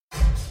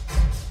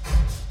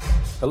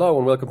Hello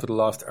and welcome to the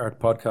Lost Art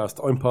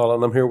Podcast. I'm Paul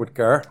and I'm here with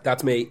Gar.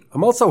 That's me.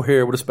 I'm also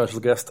here with a special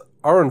guest,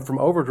 Aaron from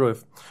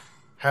Overdrive.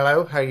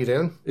 Hello, how you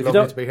doing?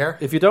 Lovely to be here.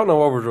 If you don't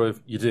know Overdrive,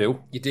 you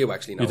do. You do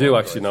actually know. You do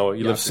actually know it.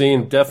 You'll have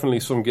seen definitely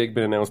some gig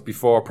being announced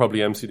before probably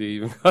MCD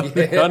even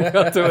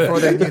got to it. Before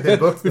they knew they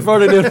booked Before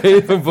they knew they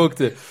even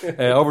booked it.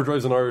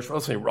 Overdrive's an Irish,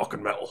 I'll say rock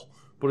and metal.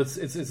 But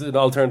it's an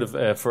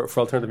alternative for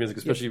alternative music,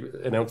 especially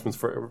announcements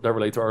that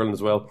relate to Ireland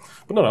as well.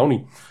 But not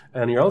only.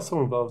 And you're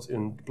also involved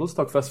in the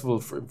Bloodstock Festival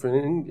for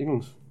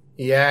England.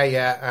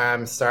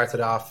 Yeah. Started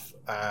off,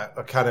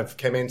 I kind of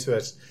came into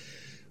it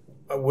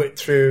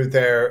through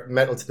their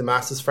Metal to the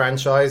Masses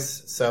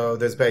franchise. So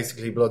there's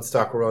basically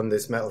Bloodstock run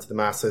this Metal to the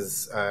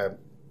Masses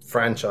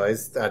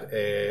franchise that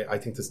I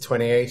think there's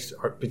 28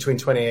 or between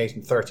 28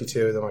 and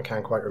 32 of them. I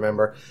can't quite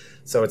remember.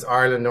 So it's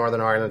Ireland, Northern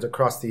Ireland,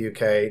 across the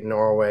UK,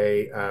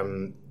 Norway,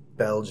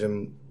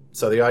 Belgium.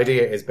 So the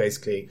idea is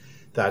basically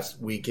that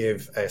we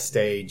give a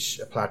stage,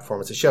 a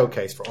platform, it's a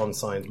showcase for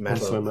unsigned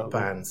metal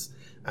bands,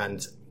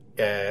 and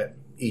a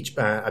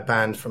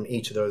band from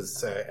each of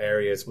those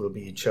areas will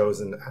be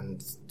chosen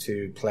and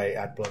to play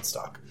at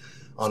Bloodstock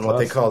on what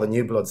they call the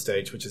New Blood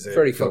stage, which is a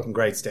very fucking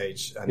great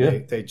stage.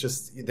 And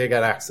they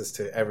get access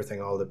to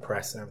everything, all the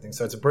press and everything.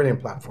 So it's a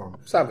brilliant platform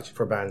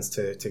for bands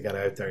to get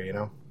out there, you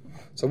know.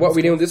 So what are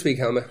we doing this week,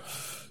 Helmet?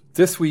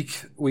 This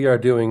week we are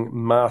doing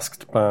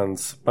masked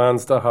bands.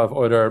 Bands that have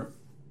either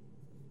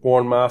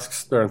worn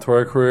masks their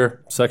entire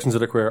career, sections of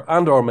their career,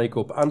 and or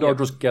makeup, and or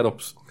just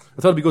get-ups.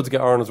 I thought it'd be good to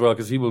get Aaron as well,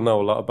 because he will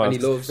know a lot of bands.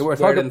 And he loves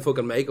wearing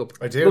fucking makeup.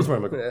 I do. Loves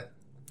wearing makeup.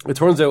 Yeah. It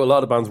turns out a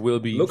lot of bands will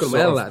be... Looking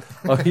well, lad.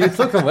 Oh, he's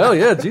looking well,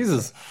 yeah,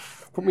 Jesus.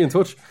 Put me in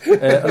touch.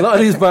 A lot of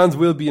these bands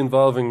will be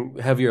involving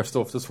heavier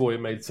stuff. That's why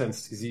it made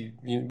sense. Because you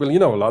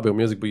know a lot about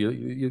music, but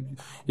you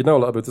know a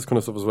lot about this kind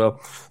of stuff as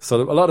well.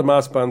 So a lot of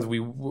mask bands, we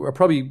are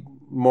probably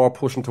more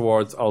pushing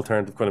towards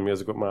alternative kind of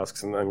music with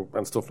masks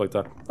and stuff like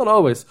that. Not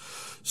always.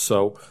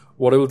 So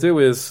what I will do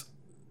is,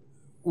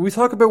 we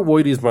talk about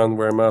why these bands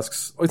wear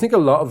masks. I think a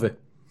lot of it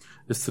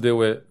is to do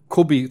with,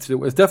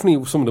 it's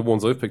definitely some of the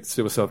ones I've picked to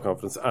do with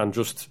self-confidence and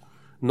just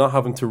not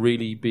having to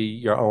really be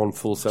your own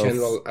full self.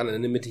 General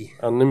anonymity.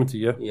 Anonymity,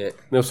 yeah.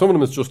 Now, some of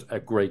them is just a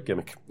great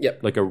gimmick.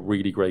 Yep. Like a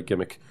really great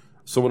gimmick.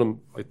 Some of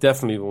them,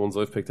 definitely the ones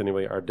I've picked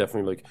anyway, are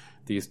definitely like,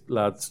 these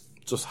lads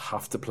just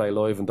have to play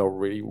live and don't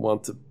really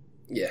want to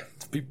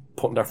be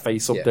putting their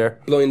face up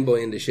there. Blind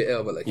boying the shit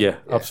out of it. Like. Yeah,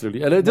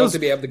 absolutely. And it does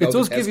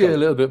give you a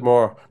little bit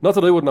more, not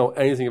that I would know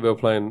anything about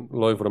playing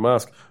live with a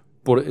mask,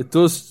 but it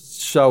does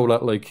show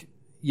that, like,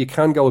 you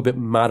can go a bit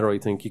madder, I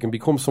think. You can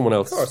become someone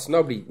else. Of course,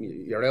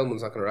 your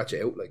album's not going to rat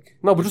you out. Like,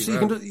 no, but just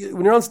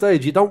when you're on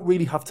stage, you don't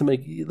really have to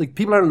make, like,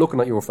 people aren't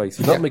looking at your face.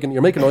 You're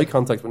making eye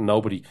contact with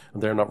nobody,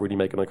 and they're not really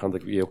making eye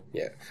contact with you.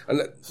 Yeah,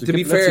 and so to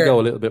be fair, you go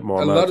a little bit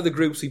more. A lot of the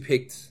groups we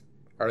picked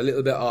are a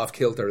little bit off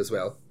kilter as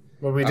well.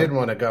 Well, we didn't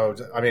want to go.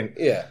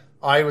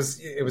 It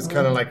was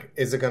kind of like,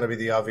 is it going to be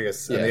the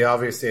obvious? And the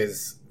obvious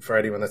is, for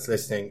anyone that's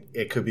listening,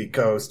 it could be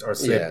Ghost or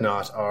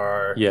Slipknot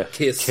or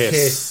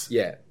Kiss.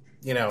 Yeah.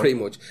 You know, pretty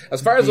much. As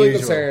far as I'm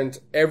concerned,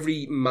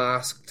 every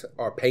masked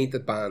or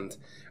painted band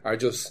are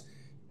just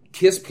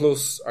Kiss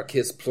Plus or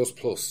Kiss Plus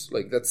Plus.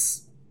 Like,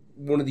 that's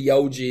one of the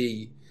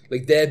OG,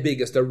 like, their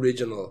biggest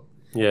original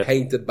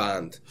painted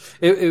band.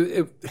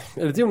 It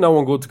did no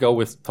one good to go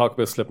with talk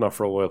about Slipknot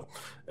for a while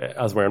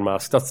as wearing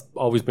masks. That's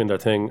always been their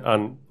thing,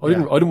 and I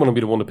didn't want to be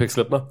the one to pick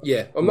Slipknot.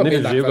 Yeah, I'm not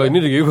being that guy.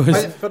 Neither you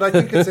guys. But I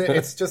think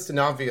it's just an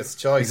obvious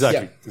choice.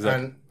 Exactly.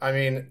 And I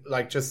mean,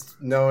 like,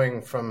 just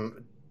knowing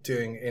from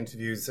doing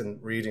interviews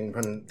and reading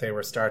when they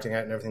were starting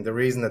out and everything, the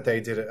reason that they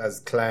did it, as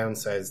Clown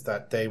says,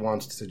 that they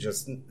wanted to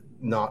just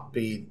not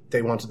be,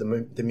 they wanted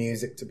the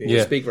music to be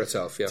to speak for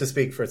itself. To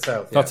speak for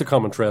itself. That's a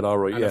common thread, all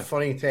right. And the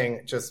funny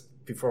thing, just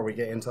before we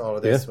get into all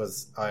of this,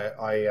 was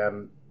I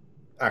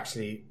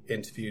actually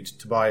interviewed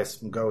Tobias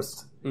from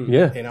Ghost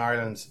in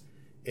Ireland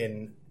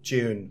in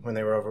June when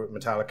they were over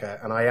with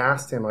Metallica, and I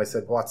asked him, I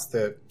said, what's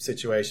the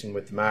situation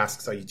with the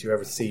masks? Do you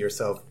ever see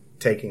yourself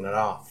taking it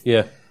off?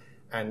 Yeah.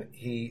 And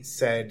he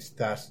said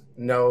that,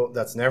 no,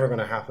 that's never going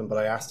to happen. But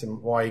I asked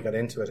him why he got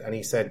into it. And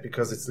he said,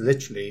 because it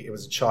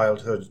was a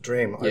childhood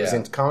dream. I was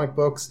into comic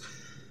books.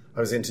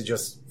 I was into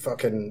just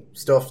fucking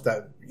stuff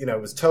that, you know,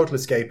 was total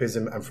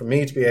escapism. And for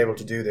me to be able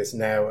to do this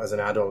now as an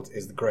adult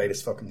is the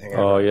greatest fucking thing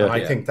ever. Oh, yeah. And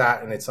I think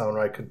that in its own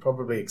right could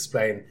probably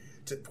explain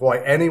why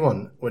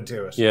anyone would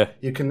do it. Yeah.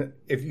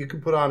 If you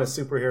can put on a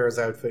superhero's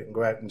outfit and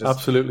go out and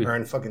just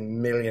earn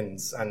fucking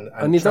millions and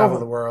travel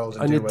the world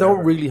and you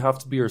don't really have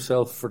to be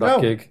yourself for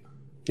that gig.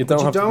 You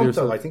don't have to be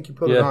yourself. Though. I think you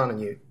put it on and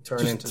you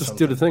turn into just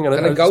something. do the thing.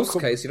 And in Ghost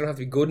case, you don't have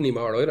to be good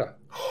anymore either.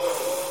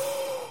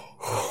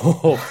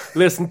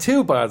 Listen,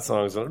 2 bad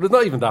songs. They're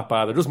not even that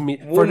bad. They're just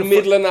one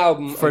middling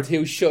album and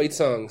 2 shite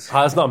songs.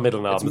 It's not a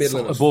middling album. It's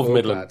above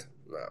middling.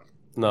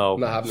 No,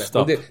 not having it.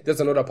 Well, that's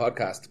another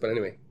podcast. But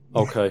anyway,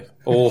 Okay.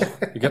 Oh,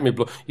 you get me.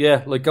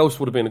 Yeah, like Ghost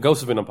have been on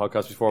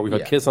podcasts before. We've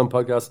had Kiss on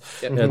podcasts.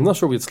 I'm not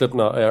sure we had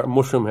Slipknot,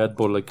 Mushroomhead,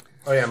 but like.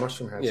 Oh yeah,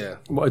 Mushroomhead. Yeah.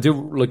 Well, I do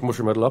like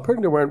Mushroomhead a lot.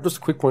 Apparently, they're wearing, just a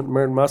quick point,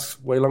 wearing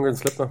masks way longer than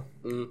Slipknot,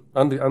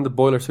 and the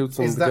boiler suits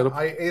and Is the get-up.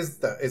 is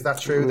that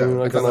true though? I don't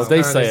know. Because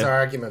They there's say it.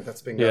 argument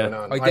that's been going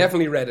on. I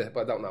definitely read it,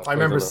 but I don't know. I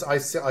remember I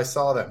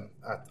saw them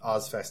at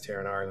Ozfest here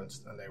in Ireland,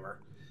 and they were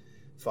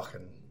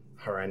fucking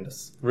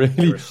horrendous. Really?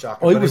 They were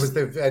shocking. But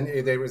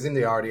it was in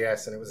the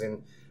RDS, and it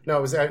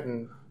was out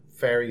in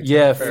Ferry.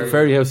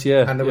 Ferry House,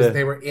 yeah. And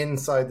they were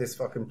inside this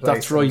fucking place.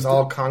 That's right. It was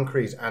all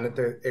concrete, and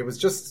it was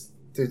just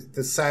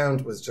the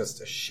sound was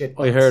just a shit.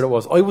 I heard it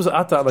was. I was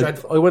at that. Like,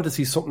 Dreadful. I went to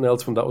see something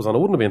else when that was on. It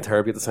wouldn't have been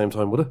Therapy at the same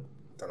time, would it?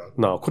 Don't know.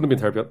 No, it couldn't have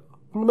been Therapy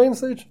on the main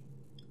stage.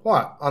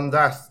 What on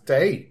that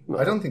day?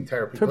 I don't think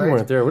Therapy Therapy played.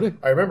 weren't there, would they?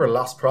 I remember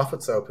Lost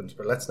Prophets opened,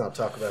 but let's not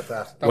talk about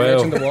that. Don't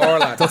mention the war,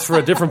 lad. That's for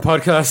a different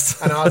podcast.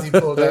 And Ozzy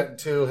pulled out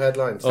 2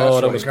 headlines. Oh,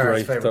 That's that my was car's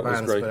great. favourite That was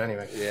bands, great. but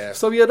anyway. Yeah.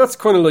 So yeah, that's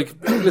kind of like,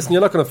 listen,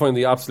 you're not going to find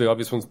the absolutely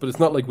obvious ones, but it's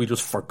not like we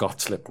just forgot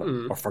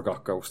Slipknot or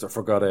forgot Ghost or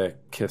forgot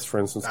Kiss, for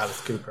instance.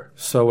 Alice Cooper.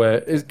 So,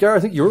 Gary,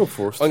 I think you're up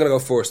first. I'm going to go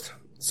first.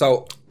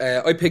 So,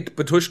 I picked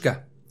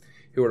Batushka,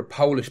 who are a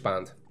Polish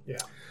band. Yeah.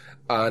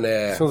 And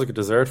Sounds like a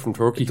dessert from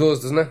Turkey. it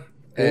does, doesn't it?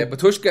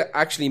 Batushka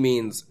actually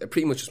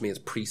pretty much just means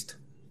priest,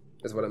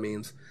 is what it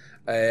means.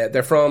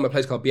 They're from a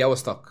place called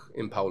Białystok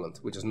in Poland,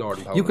 which is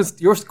northern Poland.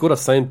 You're good at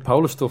saying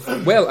Polish stuff.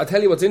 Well, I'll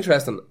tell you what's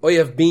interesting. I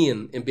have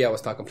been in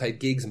Białystok and played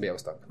gigs in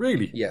Białystok.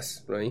 Really?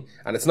 Yes, right?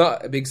 And it's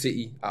not a big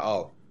city at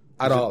all.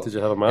 Did you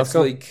have a mask It's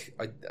on? like,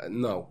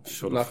 no,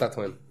 not that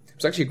time. It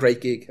was actually a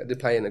great gig. I did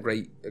play in a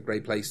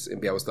great place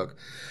in Białystok.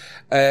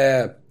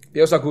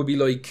 Białystok would be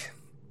like,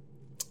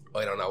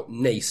 I don't know,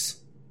 Nace.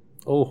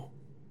 Oh.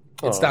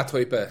 It's that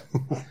type of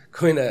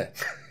kind of,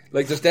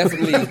 like, there's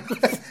definitely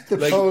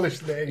The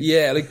Polish name.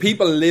 Yeah, like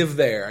people live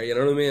there, you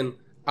know what I mean?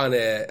 And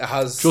it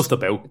has Just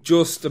about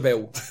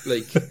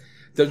like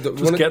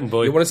just getting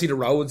by. You want to see the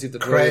roads, you have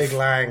to Craig drive.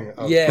 Lang.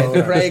 Of Yeah,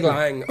 Poland. Craig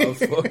Lang of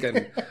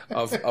fucking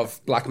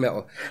of black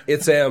metal.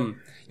 It's you want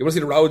to see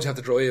the roads you have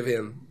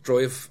to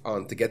drive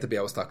on to get to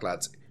Białystok,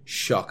 lads.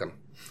 Shocking.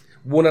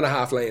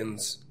 1.5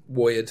 lanes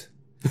wide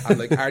and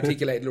like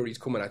articulated lorries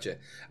coming at you.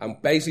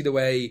 And basically the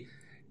way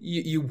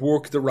you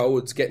work the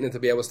roads getting into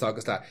Białystok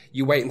is that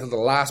you wait until the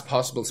last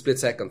possible split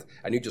second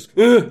and you just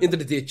into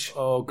the ditch.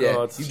 Oh,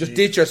 God. You just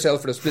ditch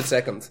yourself for a split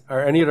second.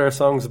 Are any of their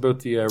songs about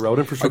the road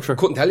infrastructure? I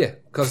couldn't tell you,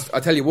 because I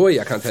tell you why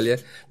I can't tell you,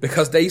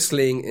 because they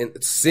sing in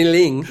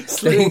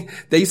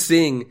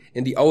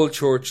the old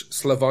church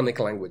Slavonic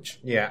language.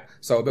 Yeah.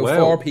 So about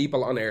 4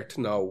 people on earth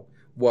know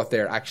what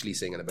they're actually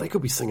singing about. They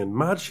could be singing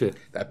mad shit.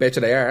 I bet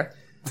you they are.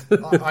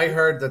 I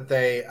heard that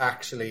they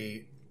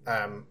actually,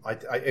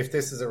 if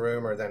this is a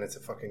rumor, then it's a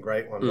fucking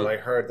great one. But I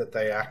heard that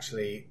they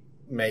actually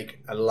make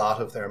a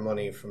lot of their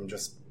money from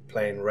just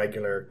playing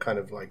regular kind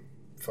of like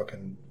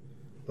fucking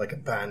like a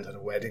band at a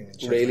wedding. And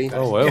shit Really? like that.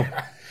 Oh, well.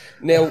 Yeah.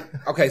 Now,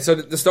 okay, so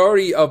the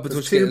story of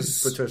Batushka is...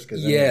 Batushkas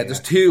yeah, anyway, there's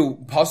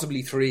 2,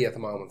 possibly 3 at the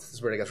moment. This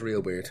is where it gets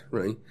real weird,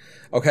 right?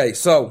 Okay,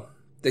 so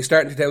they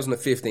start in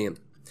 2015.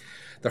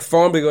 They're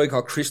formed by a guy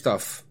called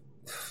Krzysztof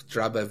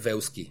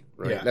Drabowski,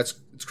 right? Yeah. It's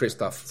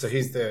Krzysztof. So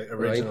he's the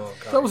original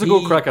guy. That was a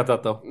good crack at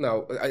that, though.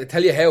 No, I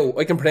tell you how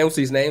I can pronounce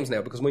these names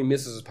now because my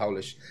missus is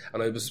Polish,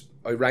 and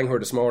I rang her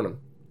this morning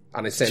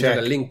and I sent her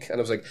a link and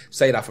I was like,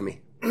 say that for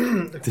me.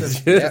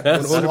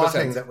 The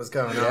swatting that was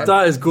going on.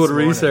 That is good this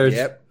morning. research.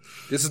 Yep.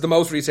 This is the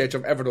most research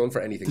I've ever done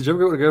for anything. Did you ever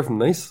go with a girl from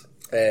Nice?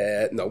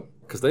 No.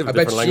 Because they have a I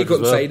bet different she language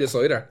couldn't as well. say this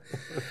either.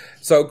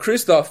 So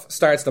Krzysztof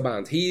starts the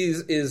band.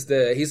 He's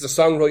the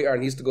songwriter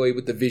and he's the guy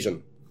with the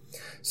vision.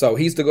 So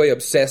he's the guy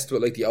obsessed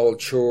with like the old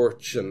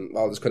church and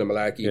all this kind of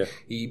malarkey. Yeah.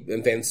 He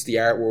invents the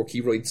artwork. He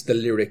writes the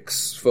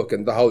lyrics,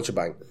 fucking the whole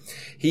shebang.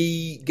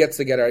 He gets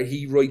together.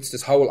 He writes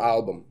this whole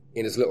album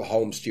in his little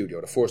home studio,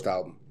 the first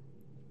album.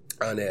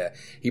 And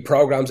he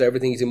programs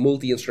everything. He's a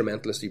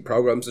multi-instrumentalist. He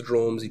programs the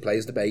drums. He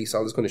plays the bass,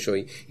 all this kind of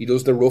shit. He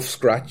does the rough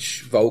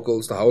scratch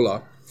vocals, the whole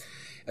lot.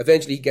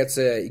 Eventually, he gets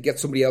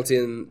somebody else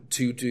in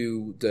to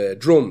do the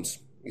drums.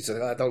 He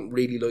says, I don't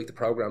really like the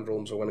program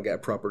drums. I want to get a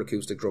proper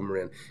acoustic drummer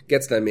in.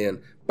 Gets them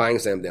in,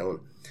 bangs them down.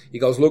 He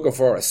goes looking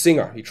for a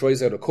singer. He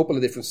tries out a couple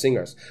of different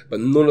singers, but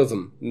none of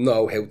them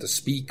know how to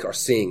speak or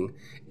sing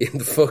in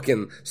the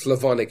fucking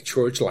Slavonic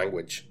church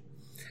language.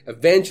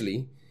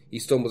 Eventually, he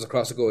stumbles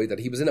across a guy that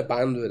he was in a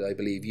band with, I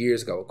believe,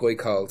 years ago. A guy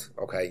called,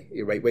 okay,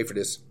 wait for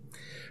this,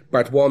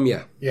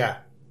 Bartłomiew. Yeah.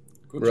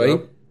 Good Right?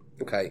 job.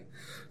 Okay.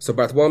 So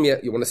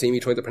Bartłomiew, you want to see me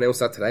trying to pronounce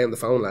that today on the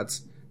phone,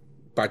 lads?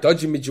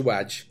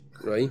 Bartłomiej,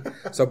 right?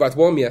 So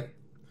Bartłomiew,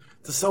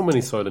 There's so many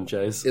silent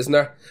J's. isn't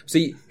there?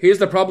 See, here's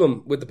the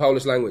problem with the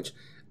Polish language.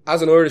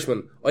 As an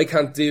Irishman, I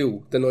can't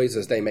do the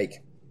noises they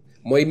make.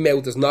 My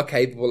mouth is not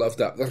capable of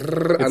that.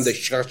 And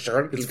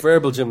the It's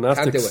verbal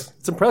gymnastics. Can't do it.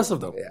 It's impressive,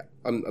 though. Yeah,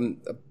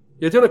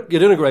 You're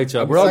doing a great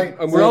job. We're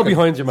all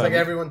behind you, It's man. like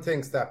everyone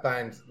thinks that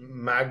band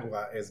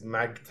Magwa is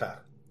Magta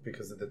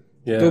because of the...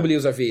 Yeah.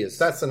 W's or V's.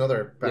 That's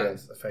another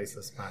band, a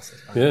faceless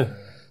massive band. Yeah.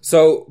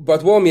 So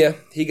Bartłomiew,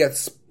 he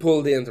gets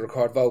pulled in to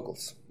record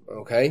vocals.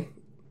 Okay,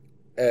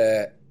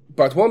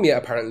 Bartholomew,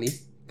 apparently,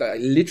 that I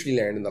literally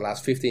learned in the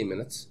last 15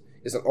 minutes,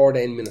 is an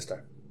ordained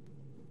minister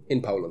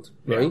in Poland,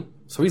 right?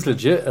 So he's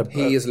legit.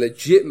 He is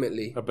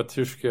legitimately a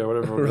Batushka or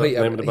whatever right.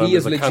 the name of the band He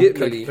is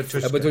legitimately a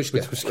Batushka.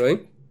 Batushka,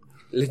 right?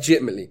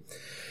 Legitimately.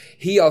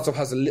 He also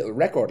has a little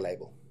record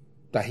label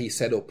that he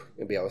set up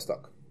in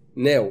Białystok.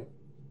 Now,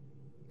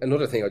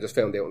 another thing I just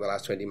found out in the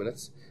last 20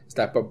 minutes is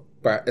that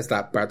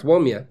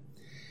Bartholomew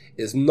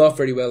is not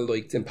very well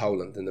liked in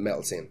Poland in the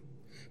metal scene,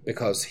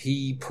 because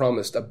he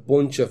promised a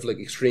bunch of like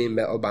extreme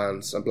metal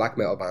bands and black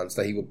metal bands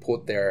that he would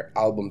put their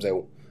albums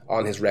out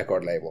on his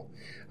record label,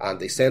 and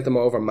they sent him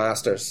over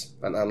masters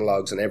and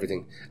analogs and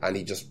everything, and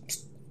he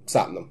just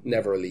sat in them,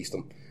 never released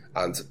them.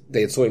 And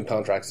they had signed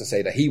contracts to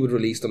say that he would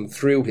release them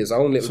through his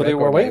own little record label. So they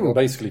were waiting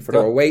basically for that.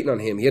 They were waiting on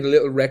him. He had a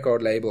little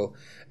record label.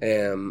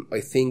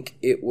 I think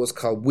it was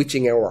called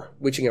Witching Hour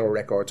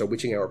Records or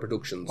Witching Hour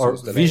Productions. Or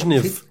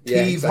Visioniv.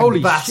 Yeah, exactly.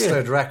 Holy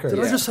bastard record. Did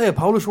I just say a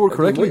Polish word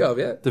correctly? You might have,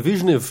 yeah. The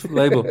Visioniv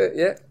label.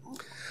 Yeah.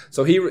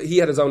 So he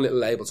had his own little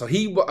label. So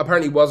he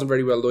apparently wasn't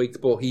very well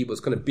liked, but he was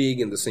kind of big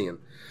in the scene.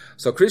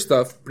 So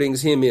Christoph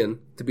brings him in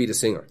to be the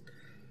singer.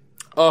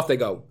 Off they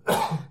go.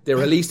 They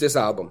released this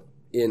album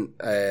in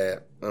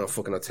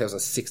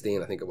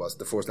 2016, I think it was.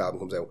 The first album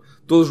comes out.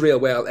 Does real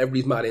well.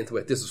 Everybody's mad into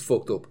it. This is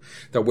fucked up.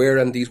 They're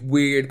wearing these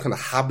weird kind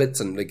of habits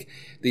and like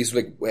these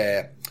like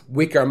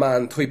Wicker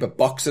Man type of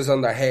boxes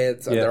on their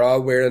heads, and they're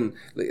all wearing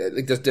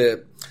like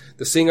the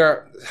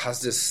singer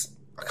has this.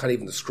 I can't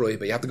even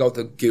describe it. You have to go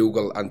to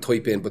Google and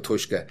type in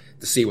Batushka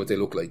to see what they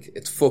look like.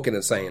 It's fucking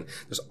insane.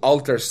 There's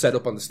altars set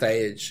up on the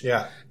stage.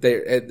 Yeah.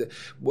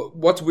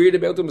 What's weird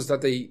about them is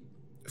that they,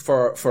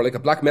 for like a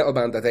black metal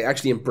band, that they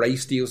actually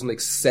embraced using like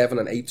 7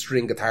 and 8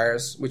 string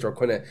guitars, which are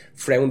kind of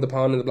frowned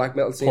upon in the black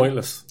metal scene.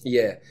 Pointless.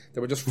 Yeah.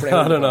 They were just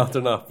frowned upon.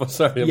 They're not. But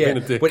sorry, I'm being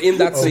a dick. But in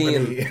that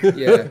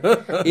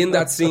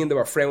scene, they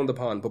were frowned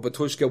upon. But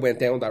Batushka went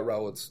down that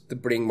road to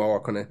bring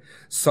more kind of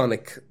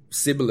sonic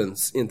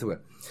sibilance into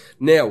it.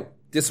 Now,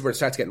 this is where it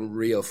starts getting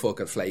real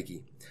fucking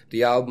flaky.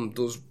 The album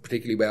does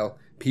particularly well.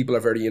 People are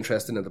very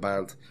interested in the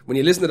band. When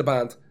you listen to the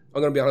band,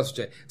 I'm going to be honest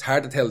with you, it's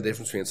hard to tell the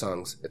difference between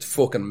songs. It's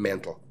fucking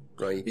mental,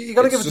 right? You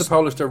got to give it to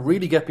Polish. They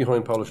really get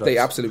behind Polish acts. They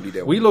absolutely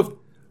do. We love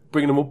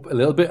bringing them up a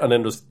little bit and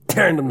then just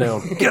tearing them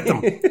down. Get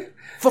them.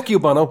 Fuck you,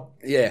 Bono.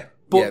 Yeah.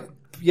 But,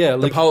 yeah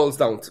like, the Poles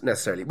don't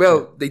necessarily.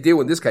 Well, they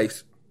do in this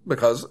case,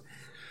 because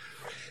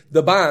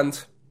the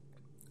band,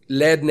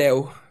 led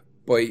now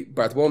by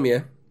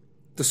Bartholomew,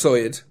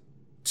 decided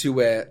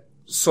to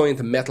sign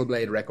to Metal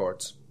Blade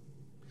Records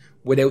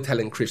without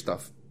telling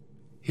Christoph,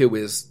 who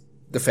is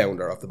the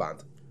founder of the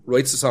band.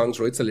 Writes the songs,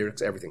 writes the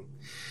lyrics, everything.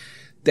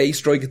 They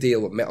strike a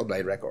deal with Metal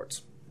Blade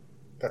Records.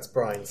 That's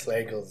Brian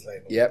Slagle's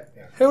label. Yep.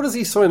 Yeah. How does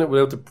he sign it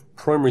without the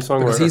primary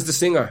songwriter? Because he's the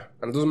singer,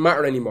 and it doesn't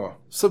matter anymore.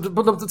 So,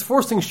 but the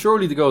first thing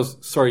surely to go is,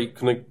 sorry,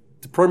 the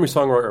primary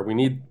songwriter, we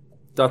need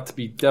that to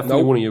be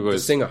definitely one of you guys. The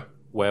singer.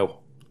 Wow.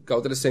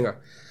 Go to the singer.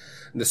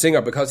 And the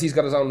singer, because he's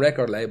got his own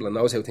record label and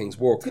knows how things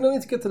work. Do you not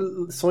need to get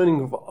the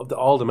signing of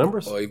all the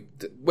members? He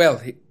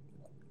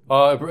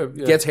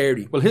gets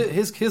hairy. Well,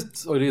 his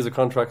ideas of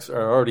contracts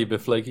are already a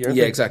bit flaky, aren't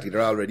they? Yeah, exactly.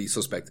 They're already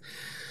suspect.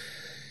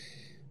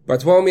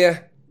 Bartholomew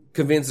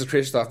convinces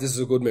Christoph, this is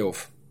a good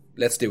move.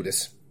 Let's do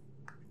this.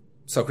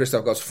 So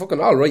Christoph goes, fucking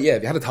all right, yeah,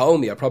 if you had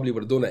told me, I probably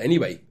would have done it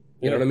anyway.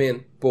 You know what I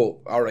mean? But,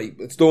 all right,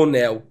 it's done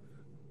now.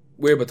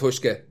 We're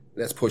Batushka.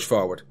 Let's push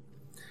forward.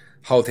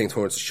 Whole thing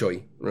turns to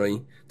shy,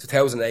 right?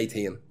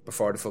 2018,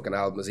 before the fucking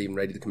album is even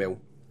ready to come out.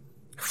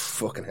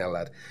 Fucking hell,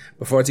 lad.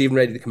 Before it's even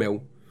ready to come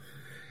out,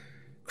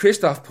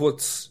 Christoph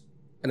puts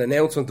an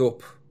announcement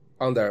up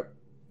on their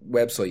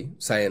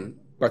website saying,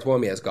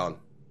 Bartholomew has gone.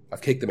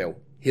 I've kicked him out.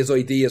 His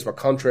ideas were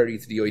contrary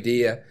to the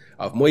idea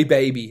of my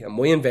baby and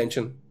my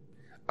invention,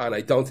 and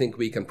I don't think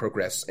we can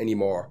progress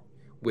anymore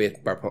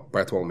with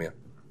Bartholomew.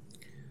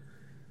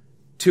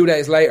 2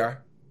 days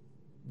later,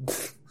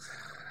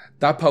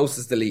 that post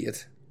is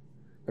deleted,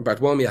 and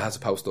Bartholomew has a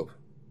post up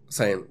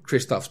saying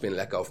Christoph's been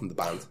let go from the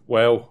band.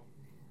 Wow.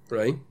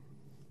 Right?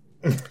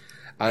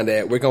 And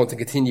we're going to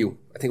continue.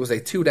 I think it was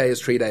like 2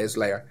 days, 3 days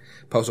later.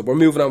 Post up. We're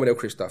moving on without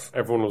Christoph.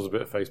 Everyone loves a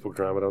bit of Facebook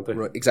drama, don't they?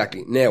 Right,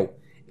 exactly. Now,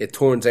 it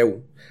turns out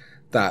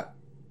that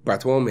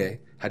Bartholomew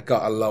had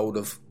got a load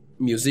of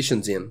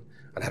musicians in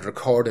and had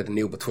recorded a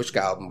new Batushka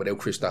album without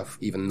Christoph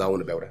even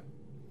knowing about it.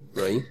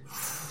 Right?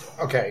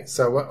 Okay,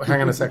 so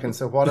hang on a second.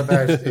 So what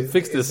about...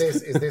 Fix this.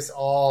 Is this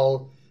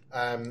all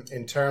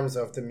in terms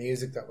of the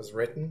music that was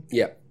written?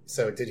 Yeah.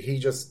 So did he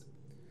just...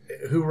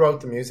 Who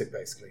wrote the music,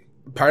 basically?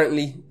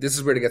 Apparently, this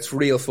is where it gets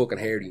real fucking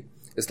hairy,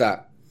 is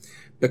that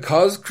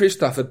because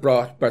Christoph had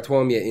brought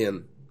Bartholomew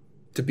in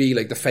to be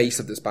like the face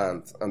of this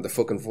band and the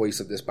fucking voice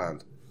of this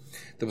band,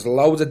 there was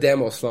loads of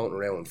demos floating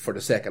around for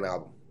the second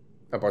album.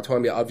 And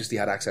Bartholomew obviously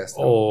had access to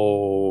them.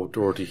 Oh,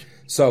 dirty.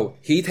 So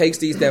he takes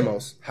these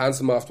demos, hands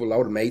them off to a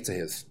load of mates of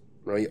his.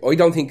 Right? I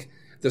don't think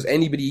there's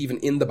anybody even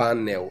in the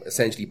band now,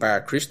 essentially,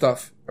 bar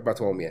Christoph or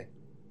Bartholomew.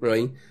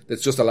 Right?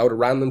 That's just a load of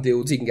random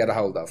dudes he can get a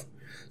hold of.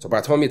 So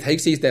Bartholomew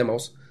takes these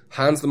demos,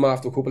 hands them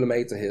off to a couple of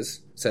mates of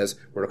his, says,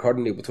 we're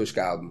recording a new Batushka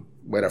album,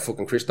 whether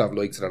fucking Christoph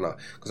likes it or not.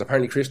 Because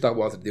apparently Christoph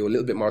wanted to do a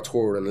little bit more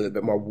tour and a little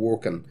bit more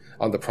working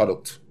on the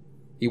product.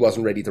 He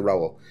wasn't ready to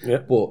roll. Yeah.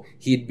 But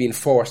he'd been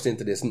forced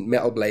into this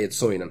Metal Blade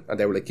signing, and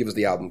they were like, give us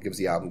the album, give us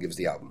the album, give us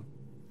the album.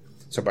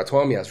 So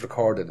Bartholomew has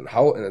recorded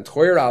an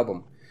entire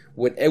album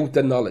without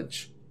the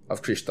knowledge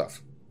of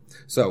Christoph.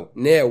 So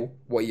now,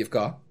 what you've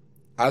got,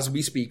 as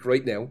we speak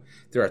right now,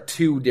 there are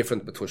 2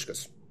 different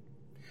Batushkas.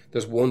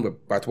 There's one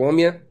with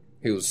Bartholomew,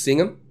 who's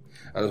singing,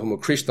 and there's one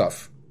with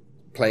Christoph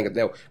playing it.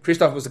 Now,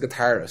 Christoph was a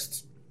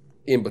guitarist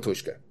in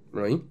Batushka,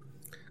 right?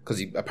 Because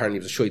he apparently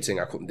was a shite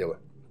singer, couldn't do it.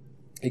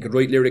 He could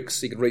write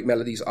lyrics, he could write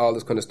melodies, all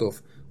this kind of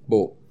stuff.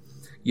 But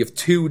you have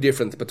 2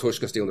 different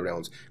Batushkas doing the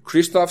rounds.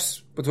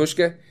 Christoph's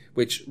Batushka,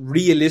 which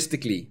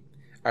realistically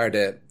are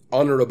the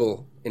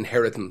honourable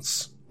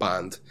inheritance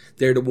band.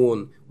 They're the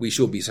one we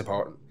should be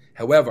supporting.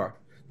 However,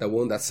 the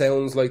one that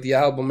sounds like the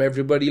album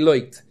everybody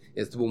liked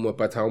is the one with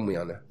Bartholomew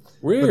on it.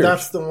 Weird. But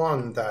that's the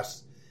one that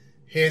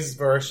his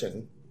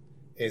version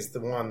is the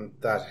one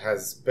that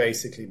has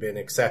basically been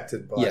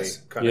accepted by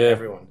kind of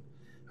everyone.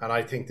 And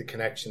I think the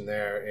connection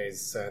there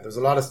is there's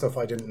a lot of stuff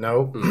I didn't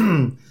know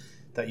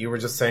that you were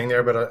just saying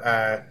there,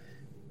 but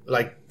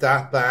like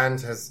that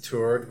band has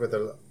toured with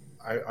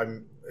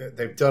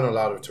they've done a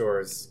lot of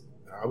tours.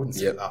 I wouldn't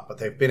say a lot, but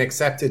they've been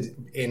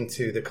accepted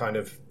into the kind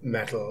of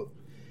metal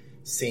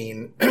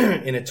scene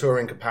in a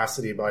touring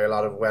capacity by a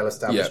lot of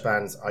well-established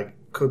bands. I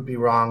could be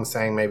wrong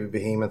saying maybe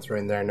Behemoth are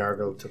in there,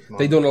 Nurgle took them on.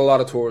 They've done a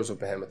lot of tours with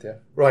Behemoth, yeah.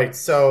 Right,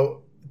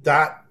 so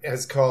that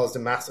has caused a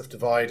massive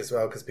divide as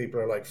well, because people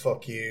are like,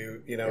 fuck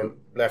you,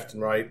 left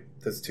and right.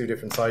 There's 2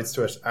 different sides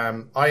to it.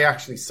 I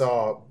actually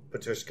saw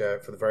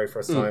Batushka for the very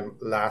first time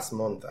last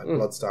month at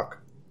Bloodstock,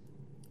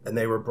 and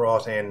they were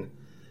brought in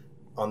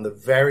on the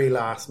very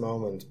last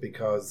moment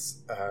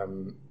because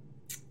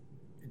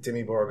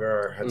Dimmy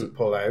Borgir had to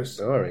pull out.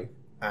 Sorry.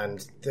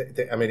 And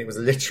I mean, it was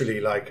literally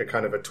like a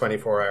kind of a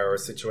 24-hour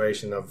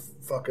situation of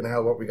fucking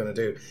hell, what are we going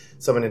to do?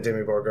 Someone in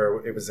Dimmy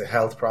Borgir, it was a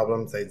health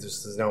problem.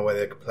 There's no way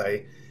they could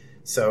play.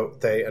 So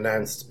they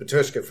announced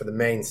Batushka for the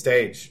main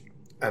stage.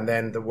 And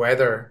then the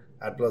weather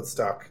at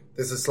Bloodstock,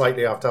 this is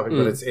slightly off topic,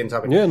 but it's in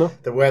topic. Yeah, no.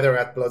 The weather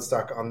at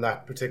Bloodstock on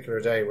that particular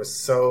day was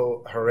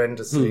so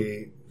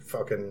horrendously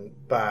fucking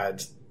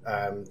bad.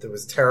 There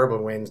was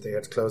terrible wind. They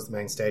had to close the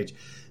main stage.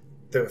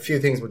 A few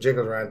things were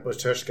jiggled around.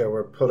 Batushka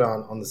were put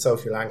on the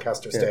Sophie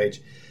Lancaster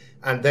stage,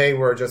 and they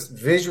were just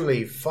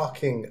visually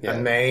fucking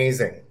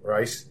amazing,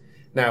 right?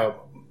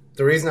 Now,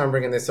 the reason I'm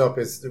bringing this up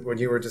is when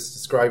you were just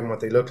describing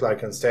what they looked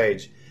like on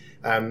stage,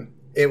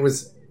 it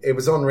was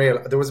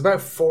unreal. There was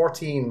about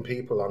 14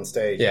 people on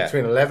stage,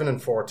 between 11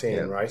 and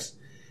 14, right?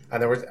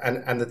 And there was,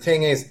 and the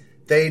thing is,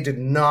 they did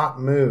not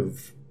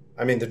move.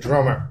 I mean, the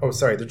drummer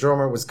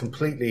was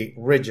completely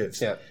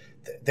rigid. Yeah.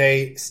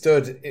 They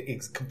stood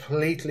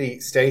completely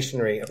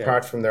stationary,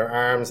 apart from their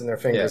arms and their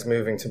fingers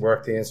moving to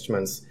work the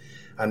instruments,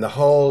 and the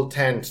whole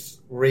tent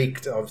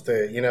reeked of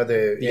the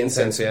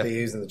incense that they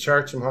use in the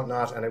church and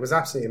whatnot, and it was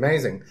absolutely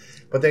amazing.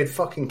 But they had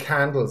fucking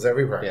candles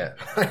everywhere.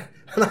 Yeah.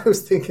 And I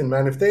was thinking,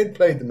 man, if they'd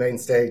played the main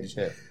stage,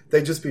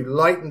 they'd just be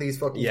lighting these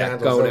fucking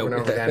candles over and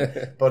over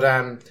again.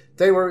 But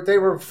they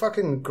were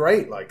fucking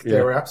great. Like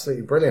they were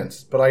absolutely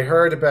brilliant. But I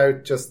heard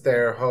about just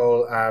their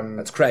whole.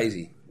 That's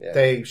crazy. Yeah.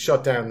 They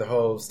shut down the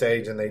whole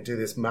stage and they do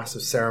this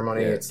massive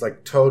ceremony. It's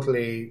like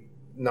totally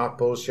not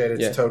bullshit.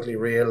 It's totally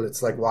real.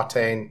 It's like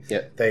Watain.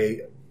 Yeah.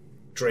 They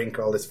drink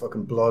all this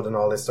fucking blood and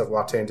all this stuff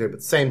Watain do.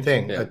 But same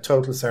thing. A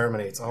total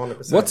ceremony. It's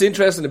 100%. What's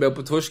interesting about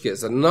Batushka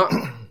is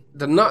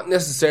they're not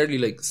necessarily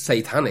like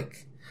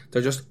satanic.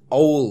 They're just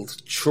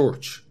old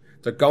church.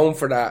 They're going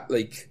for that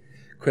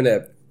kind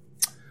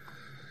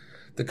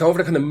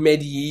of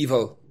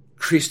medieval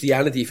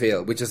Christianity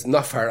feel, which is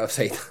not far off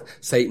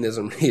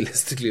Satanism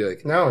realistically.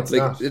 No, it's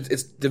not.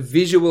 It's the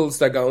visuals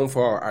they're going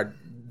for are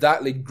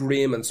that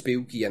grim and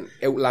spooky and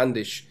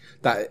outlandish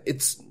that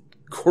it's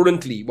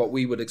currently what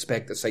we would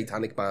expect a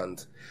satanic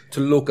band to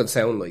look and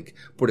sound like,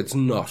 but it's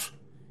not.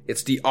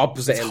 It's the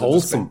opposite end.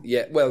 Wholesome.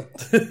 Yeah, well,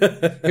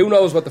 who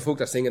knows what the fuck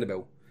they're singing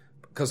about?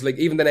 Because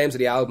even the names of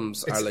the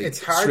albums are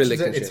it's hard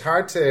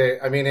to.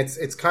 I mean,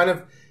 it's kind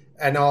of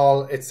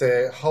it's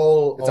a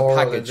whole. It's a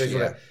package.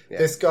 Yeah.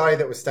 This guy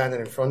that was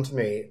standing in front of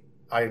me,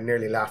 I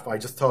nearly laughed. I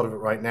just thought of it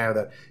right now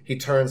that he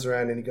turns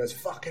around and he goes,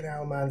 "Fucking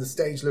hell, man! The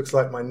stage looks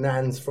like my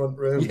nan's front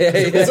room." Yeah.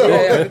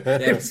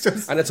 It's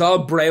just, and it's all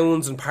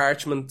browns and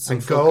parchments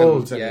and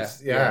gold. Fucking,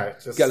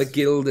 just got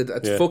gilded.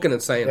 It's fucking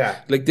insane.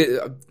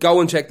 Yeah.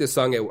 Go and check this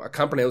song out. I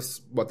can't pronounce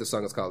what this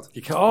song is called.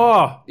 You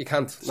can't. You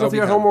can't. Something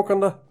your homework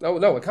on that?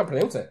 No, I can't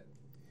pronounce it.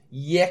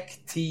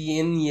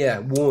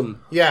 Yektiinya 1.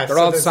 Yeah, they're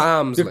all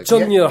psalms.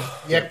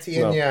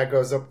 Yektiinya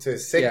goes up to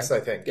 6, I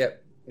think.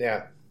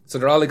 Yeah. So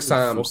they're all like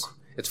psalms.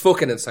 It's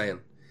fucking insane.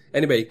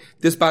 Anyway,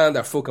 this band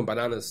are fucking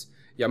bananas.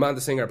 Your man,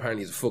 the singer,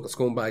 apparently is a fucking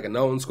scumbag, a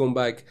known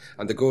scumbag,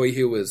 and the guy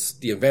who is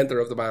the inventor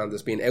of the band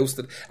is being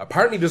ousted.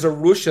 Apparently there's a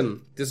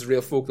Russian, this is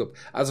real fucked up,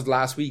 as of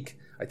last week,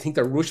 I think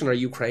they're Russian or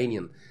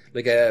Ukrainian,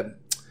 like a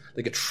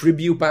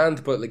tribute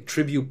band, but like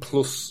tribute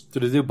plus. Do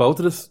they do both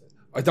of this?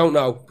 I don't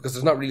know, because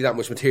there's not really that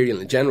much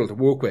material in general to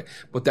work with.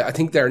 But I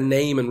think their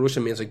name in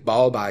Russian means like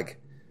ball bag.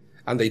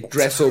 And they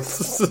dress up,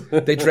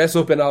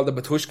 in all the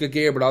Batushka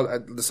gear, but all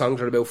the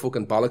songs are about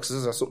fucking bollocks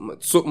or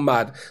something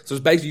mad. So there's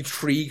basically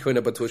 3 kind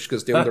of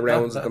Batushkas doing the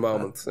rounds at the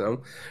moment, you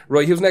know.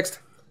 Right, who's next?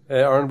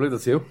 Aaron, I believe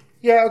that's you.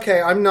 Yeah,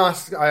 okay, I'm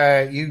not,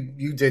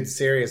 you did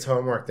serious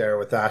homework there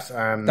with that.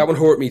 That one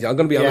hurt me, I'm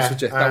going to be honest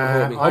with you. That one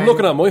hurt me. I'm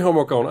looking at my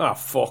homework going,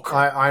 fuck.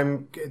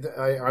 I'm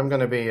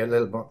going to be a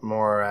little bit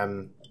more,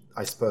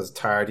 I suppose,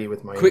 tardy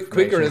with my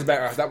quicker is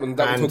better. That one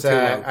took too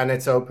long. And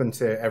it's open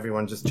to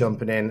everyone just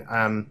jumping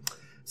in.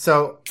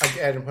 So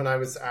again, when I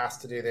was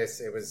asked to do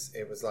this, it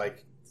was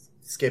like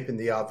skipping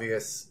the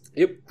obvious.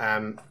 Yep.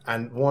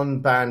 And one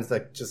band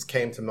that just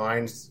came to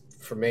mind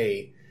for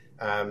me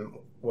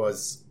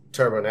was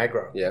Turbo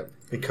Negro. Yeah.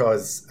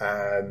 Because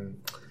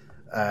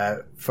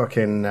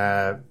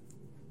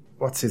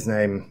what's his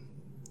name?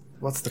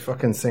 What's the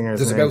fucking singer's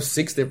name? There's about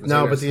 6 different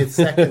singers.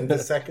 No, but the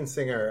second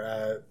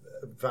singer,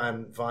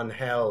 Von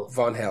Hell.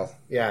 Von Hell.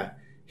 Yeah.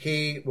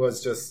 He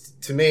was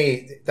just, to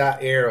me,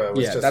 that era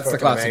was just that's the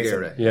classic amazing.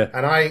 era. Yeah.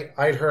 And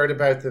I'd heard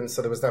about them,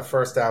 so there was that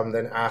first album,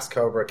 then Ask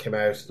Cobra came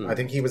out. I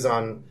think he was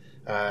on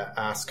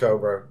Ask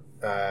Cobra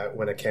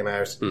when it came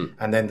out.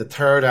 And then the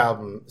third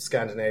album,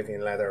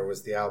 Scandinavian Leather,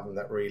 was the album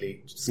that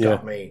really just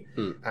got me.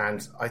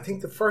 And I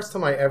think the first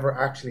time I ever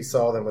actually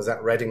saw them was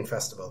at Reading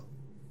Festival.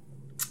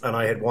 And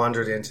I had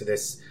wandered into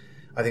this,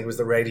 I think it was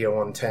the Radio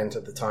 1 tent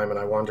at the time, and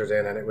I wandered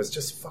in, and it was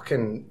just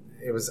fucking,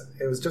 it was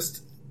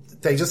just,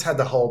 they just had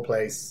the whole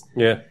place.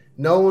 Yeah.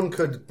 No one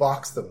could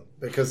box them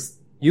because...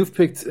 You've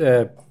picked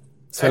Sell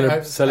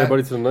Your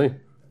Body to the Night.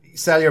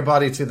 Sell Your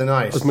Body to the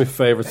Night. That's my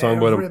favourite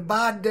song by them.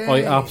 Everybody.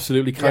 I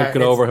absolutely can't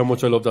get over how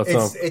much I love that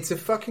song. It's a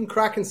fucking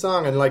cracking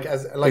song, and like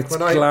it's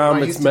when I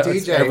used to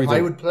DJ, everything.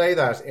 I would play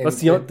that.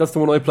 That's the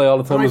one I play all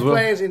the time as well.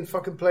 I play it in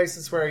fucking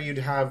places where you'd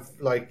have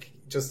like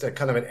just a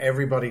kind of an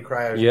everybody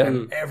crowd,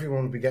 and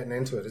everyone would be getting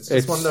into it. It's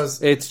just one of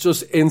those. It's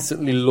just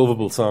instantly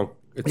lovable song.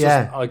 It's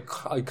just,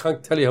 I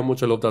can't tell you how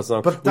much I love that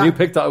song. But when you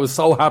picked that, I was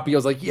so happy. I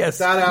was like, yes.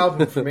 That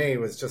album for me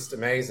was just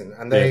amazing.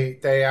 And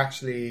they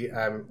actually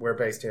were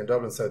based here in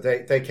Dublin, so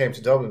they came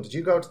to Dublin. Did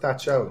you go to that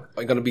show?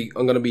 I'm gonna be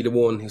the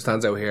one who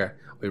stands out here.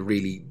 I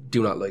really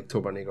do not like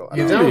Turbo Negro.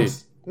 You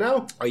don't?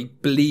 No? I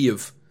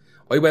believe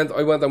I went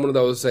on one of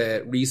those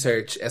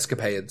research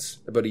escapades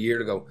about a year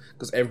ago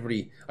because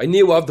I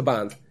knew of the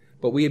band,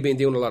 but we had been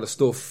doing a lot of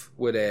stuff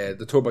with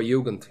the Turbo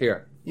Jugend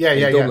here.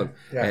 in Dublin,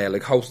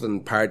 like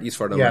hosting parties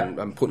for them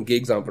and putting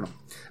gigs on for them.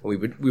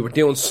 And we were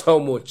doing so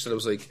much that I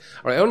was like,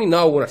 all right, I only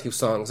know 1 or 2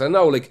 songs. I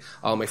know like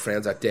All My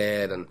Friends Are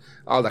Dead and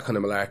all that kind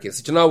of malarkey. I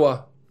said, you know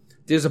what?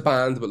 There's a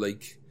band with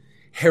like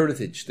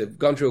heritage. They've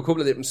gone through a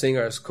couple of different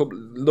singers, couple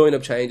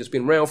lineup changes,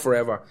 been around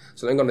forever.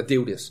 So I'm going to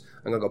do this.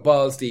 I'm going to go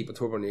balls deep with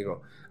Turbo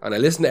Negro. And I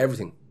listened to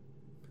everything.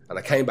 And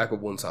I came back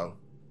with 1 song.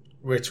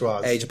 Which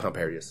was? Age of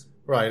Pamperius.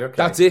 Right, okay.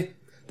 That's it.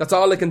 That's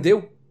all I can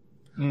do.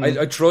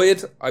 I try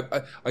it.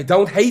 I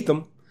don't hate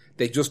them.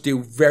 They just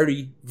do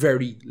very,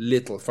 very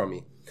little for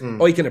me.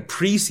 I can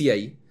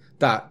appreciate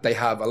that they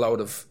have a lot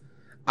of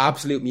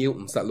absolute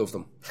mutants that love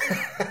them.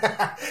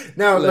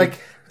 Now,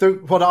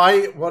 what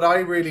I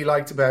really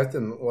liked about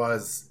them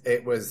was they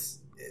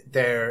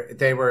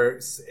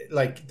were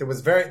like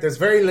there's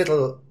very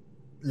little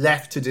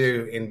left to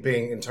do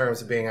in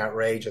terms of being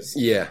outrageous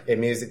in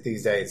music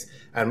these days,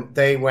 and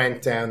they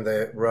went down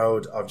the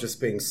road of just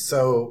being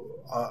so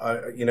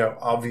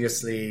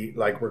obviously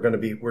like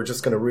we're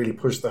just going to really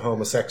push the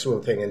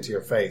homosexual thing into your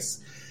face,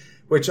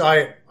 which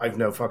I've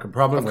no fucking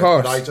problem with.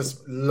 But I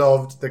just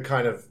loved the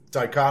kind of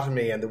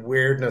dichotomy and the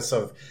weirdness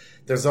of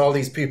there's all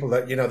these people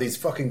that, these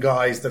fucking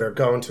guys that are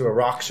going to a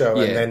rock show,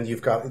 and then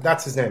you've got,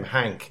 that's his name,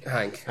 Hank.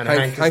 And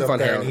Hank is up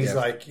there, and he's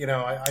like,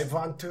 I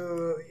want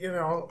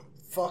to,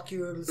 fuck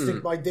you,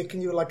 stick my dick in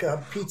you like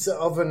a pizza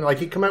oven. Like,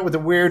 he come out with the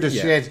weirdest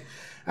shit.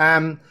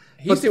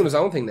 He's doing his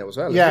own thing now as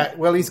well. Yeah,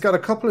 well, he's got a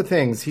couple of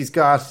things. He's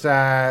got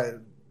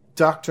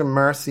Dr.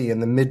 Mercy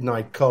and the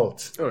Midnight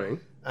Cult. All right.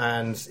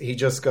 And he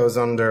just goes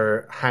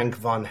under Hank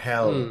Von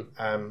Hell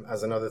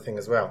as another thing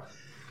as well.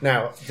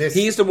 Now,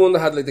 he's the one that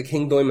had like the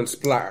King Diamond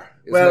splatter.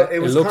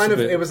 It was kind of,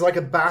 it was like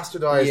a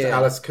bastardized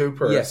Alice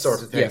Cooper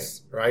sort of thing,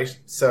 right?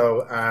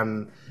 So,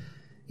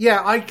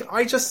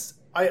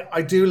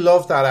 I do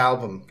love that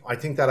album. I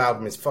think that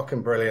album is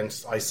fucking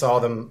brilliant. I saw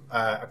them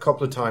a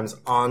couple of times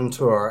on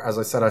tour. As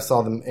I said, I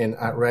saw them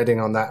at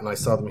Reading on that, and I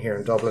saw them here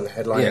in Dublin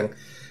headlining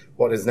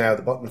what is now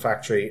the Button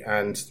Factory,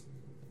 and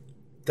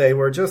they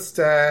were just,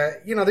 they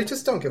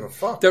just don't give a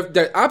fuck.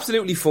 They're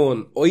absolutely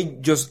fun. I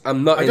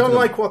don't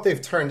like what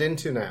they've turned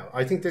into now.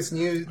 I think this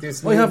new.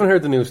 I haven't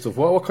heard the new stuff.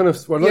 What kind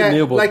of? Well, not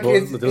new, but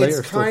the later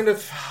it's kind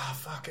of.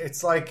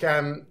 It's like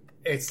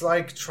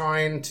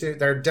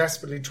they're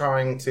desperately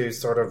trying to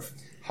sort of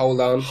hold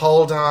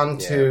on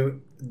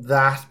to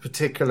that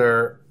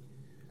particular.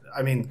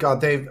 I mean,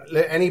 God,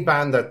 any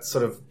band that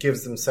sort of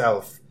gives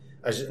themselves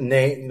a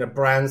name,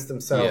 brands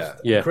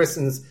themselves,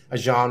 christens a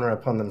genre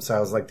upon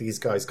themselves, like these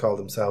guys call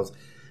themselves.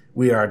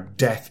 We are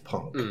death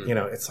punk.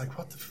 It's like,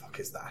 what the fuck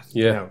is that?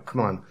 Yeah,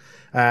 come on.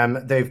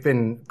 They've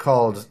been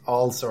called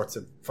all sorts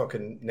of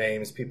fucking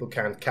names. People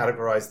can't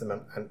categorize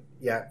them, and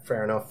yeah,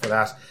 fair enough for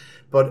that.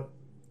 But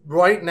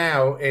right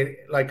now,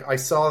 I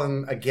saw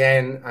them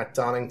again at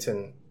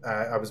Donington.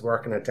 I was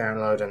working at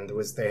Download, and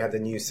they had the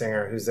new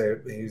singer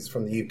who's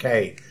from the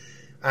UK.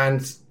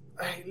 And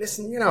hey,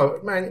 listen,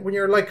 man, when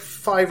you're like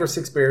 5 or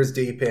 6 beers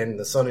deep in,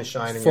 the sun is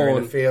shining, you're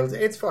in the field,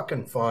 it's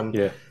fucking fun.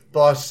 Yeah.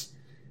 But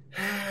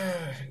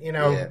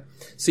Yeah.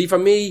 See, for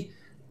me,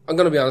 I'm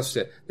going to be honest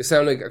with you. They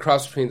sound like a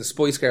cross between the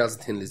Spice Girls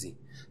and Thin Lizzy.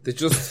 They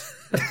just...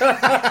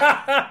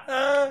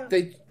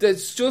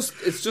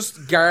 it's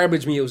just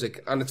garbage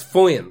music, and it's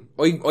fine.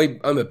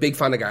 I'm a big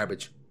fan of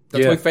garbage.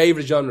 That's my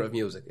favourite genre of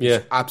music.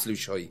 It's absolute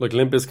shite. Like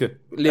Limp Bizkit.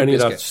 Limp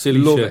Bizkit. Silly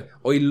love shit. it.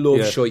 I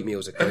love shite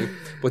music, right?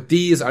 But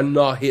these are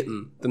not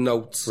hitting the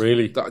notes.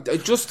 Really?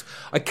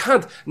 I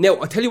can't. Now,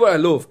 I tell you what I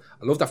love.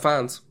 I love their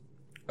fans.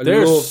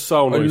 They're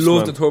so nice, I love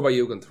man. the Turbo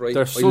Jugend, right?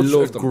 They're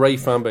such a great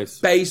fan base.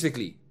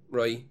 Basically,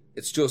 right?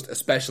 It's just a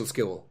special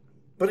skill.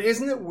 But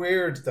isn't it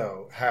weird,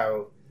 though,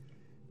 how,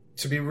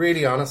 to be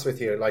really honest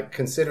with you, like,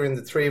 considering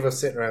the three of us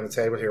sitting around the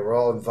table here, we're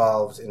all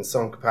involved in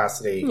some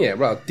capacity. Yeah,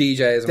 well,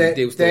 DJs and we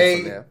do stuff.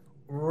 They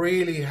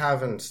really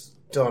haven't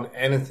done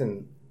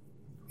anything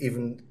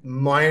even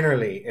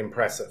minorly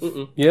impressive.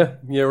 Yeah,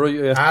 right,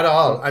 yeah. At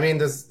all. I mean,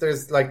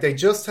 there's like, they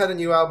just had a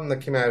new album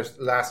that came out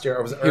last year,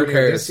 or was it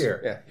earlier this year?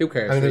 Yeah, who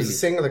cares? I mean, there's a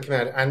single that came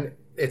out, and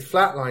it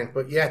flatlined,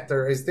 but yet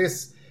there is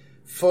this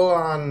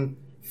full-on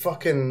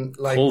fucking,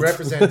 like, Cult.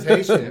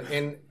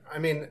 representation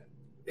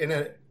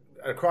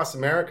across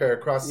America,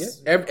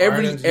 across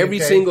Ireland,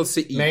 every UK, single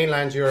city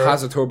mainland Europe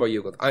has a Turbo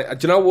Jugend.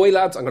 Do you know why,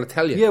 lads? I'm going to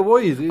tell you. Yeah,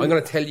 why? I'm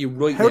going to tell you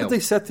right now. How did they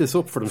set this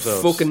up for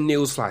themselves? Fucking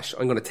newsflash.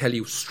 I'm going to tell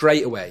you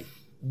straight away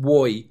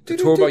why the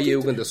Turbo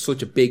Jugend is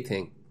such a big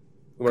thing.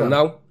 You want to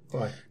know?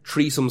 Why?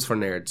 Threesomes for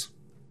nerds.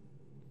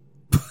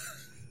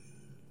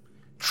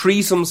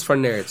 Threesomes for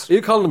nerds. Are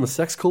you calling them a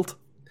sex cult?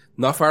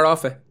 Not far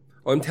off it.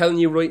 I'm telling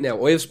you right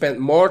now, I have spent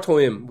more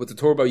time with the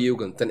Turbo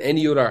Jugend than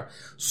any other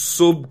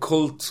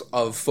subcult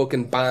of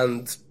fucking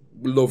band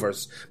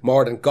lovers.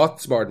 More than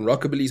goths, more than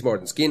rockabillys, more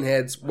than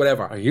skinheads,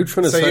 whatever. Are you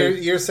trying to So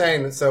say... you're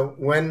saying that, so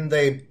when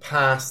they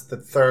pass the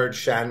third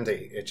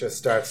shandy, it just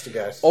starts to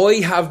get... I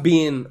have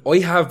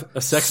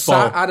A sex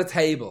sat ball. at a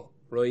table,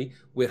 right,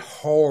 with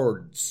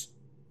hordes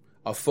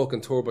of fucking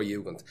Turbo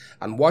Jugend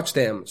and watched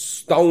them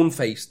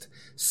stone-faced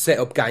set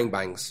up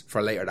gangbangs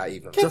for later that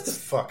evening. Get the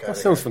fuck out That of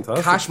sounds here.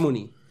 fantastic. Cash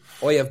money.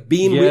 I have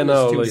been Yeah, witness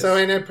no, to like- this. So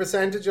in a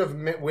percentage of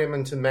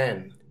women to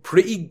men,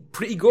 Pretty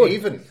good.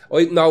 Even?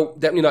 No,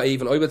 definitely not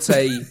even. I would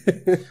say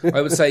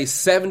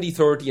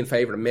 70-30 in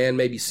favour of men,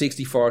 maybe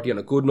 60-40 on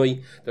a good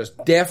night. There's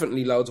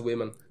definitely loads of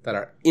women that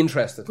are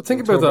interested. But think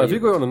in about Turbo that. If you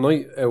go Jugend. on a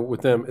night out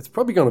with them, it's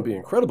probably going to be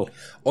incredible.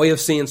 I have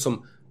seen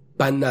some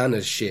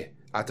bananas shit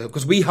at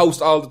because we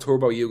host all the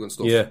Turbo Jugend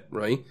stuff. Yeah.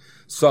 Right?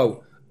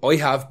 So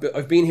I've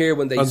been here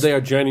when And they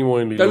are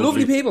genuinely they're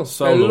lovely people.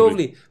 So they're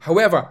lovely. lovely.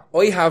 However,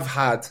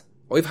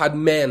 I've had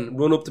men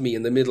run up to me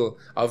in the middle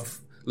of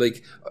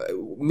like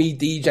me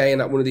DJing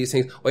at one of these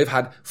things. I've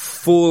had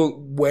full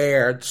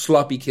wear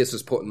sloppy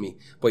kisses put in me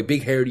by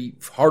big hairy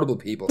horrible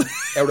people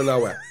out of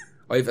nowhere.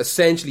 I've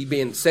essentially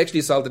been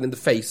sexually assaulted in the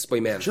face by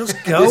men. Just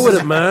go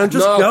with it, man.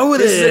 Just go with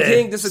this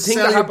it. This is the thing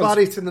sell that your happens.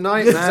 body to the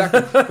night, man.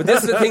 Exactly. But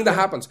this is the thing that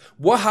happens.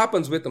 What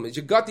happens with them is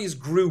you've got these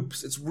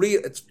groups. It's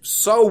real. It's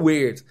so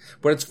weird,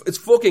 but it's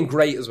fucking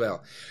great as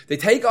well. They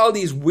take all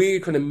these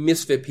weird kind of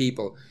misfit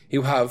people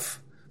who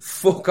have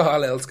fuck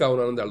all else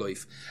going on in their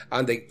life,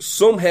 and they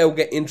somehow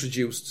get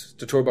introduced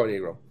to Turbo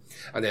Negro,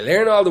 and they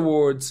learn all the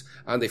words,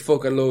 and they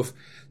fucking love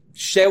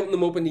shouting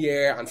them up in the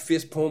air and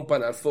fist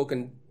pumping and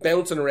fucking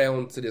bouncing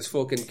around to this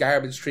fucking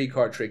garbage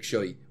 3-chord trick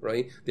shy,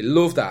 right? They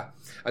love that.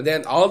 And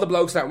then all the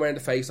blokes start wearing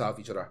the face off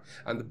each other.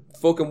 And the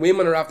fucking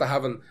women are after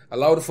having a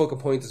load of fucking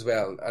points as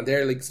well. And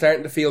they're like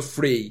starting to feel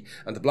free.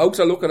 And the blokes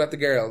are looking at the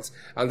girls.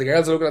 And the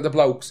girls are looking at the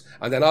blokes.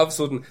 And then all of a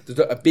sudden,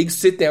 a big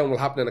sit down will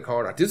happen in the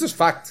corner. This is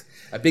fact.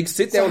 A big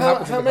sit down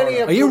happens in the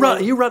corner. Are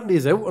you ratting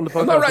these out on the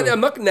podcast?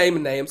 I'm not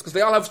naming names because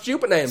they all have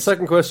stupid names.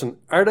 Second question.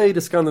 Are they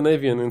the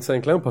Scandinavian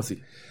Insane Clown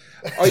Posse?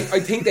 I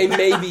think they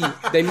may be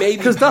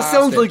Because that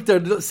sounds like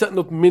they're setting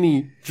up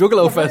mini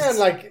Juggalo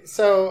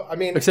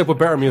fests. Except with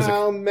better music.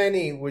 How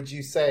many would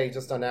you say,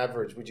 just on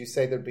average, would you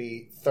say there'd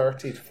be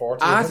 30 to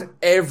 40 of at them?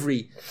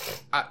 every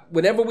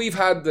whenever we've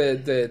had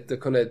the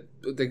kind of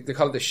they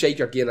call it the Shake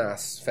Your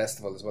Guinness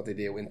Festival is what they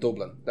do in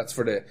Dublin. That's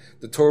for the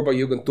Turbo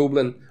Jugend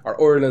Dublin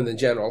or Ireland in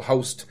general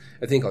host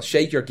a thing called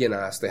Shake Your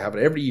Guinness. They have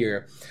it every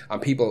year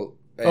and people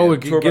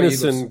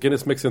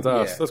Guinness mixed into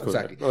ass. That's cool.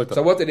 Exactly. I like that.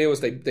 So what they do is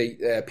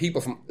they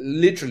people from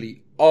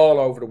literally all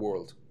over the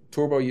world,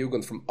 Turbo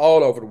Jugend from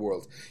all over the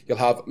world. You'll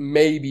have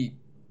maybe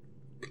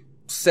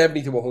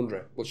 70 to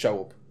 100 will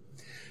show up.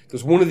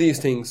 There's one of these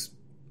things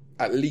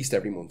at least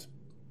every month.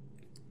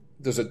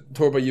 There's a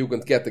Turbo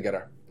Jugend get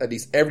together at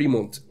least every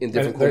month in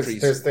different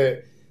countries. There's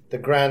the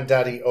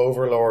granddaddy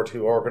overlord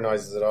who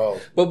organises it all.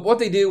 But what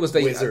they do is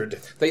Wizard.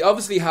 they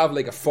obviously have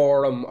like a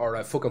forum or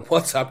a fucking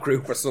WhatsApp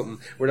group or something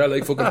where they're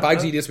like fucking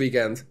Bagsy this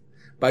weekend.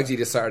 Bagsy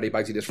this Saturday,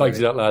 Bagsy this Friday.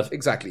 Bagsy that lad.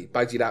 Exactly.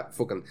 Bagsy that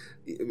fucking...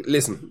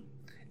 Listen,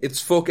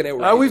 it's fucking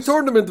outrageous. We've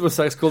turned them into a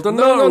sex cult. They're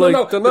No.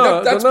 That's they're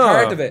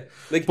part not. of it.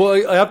 Like,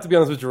 But I have to be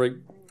honest with you, right?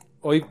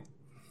 I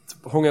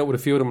hung out with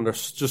a few of them and they're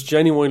just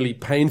genuinely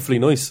painfully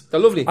nice. They're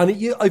lovely. And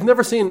I've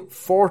never seen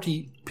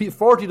 40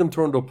 of them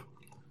turned up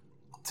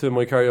to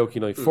my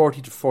karaoke night,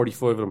 40 to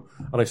 45 of them.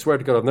 And I swear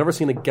to God, I've never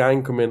seen a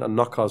gang come in and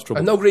not cause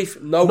trouble. no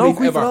grief. No grief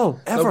grief ever. at all.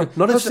 Ever. No grief.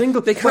 Not a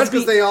single. They That's can't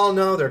because be... they all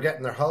know they're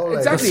getting their whole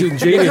Exactly.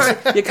 That's ingenious.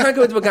 You can't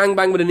go into a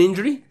gangbang with an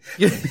injury.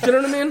 Do you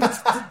know what I mean?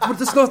 But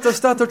it's not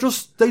just that.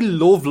 They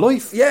love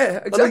life. Yeah,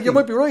 And, exactly. you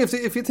might be right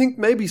if you think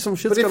maybe some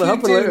shit's But if going to you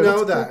happen do later.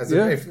 know that,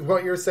 Yeah. if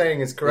what you're saying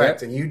is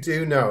correct, Yeah. and you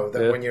do know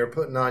that Yeah. when you're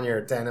putting on your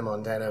denim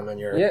on denim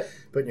and you're Yeah.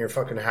 putting your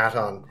fucking hat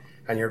on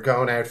and you're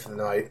going out for the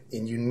night,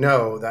 and you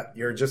know that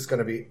you're just going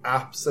to be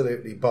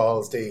absolutely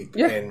balls deep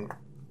Yeah. in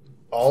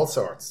all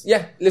sorts.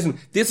 Yeah, listen,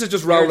 this is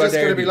just You're roller just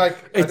going to be like,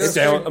 I'm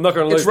not going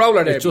to lie. It's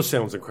roller It derby. just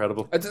sounds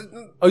incredible. I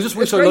I just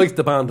wish it's I great. liked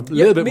the band a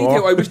little bit me more.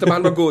 too. I wish the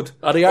band were good.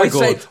 They are I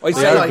say, good. I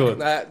They say, are like, good.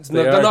 they're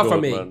They are not for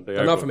good, me. man. They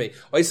They're are not good. for me.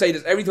 I say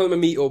this every time I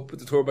meet up with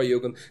the Turbo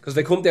Yugen because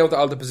they come down to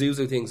all the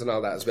Pazuzu things and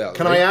all that as well.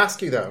 Can right? I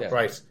ask you though, Yeah.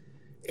 right?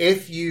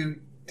 If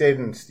you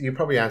didn't, you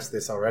probably answered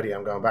this already,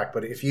 I'm going back,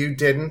 but if you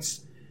didn't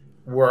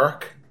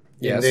work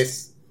in Yes.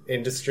 this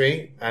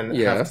industry and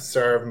Yeah. have to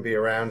serve and be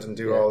around and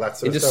do all that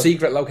sort in of the stuff,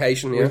 secret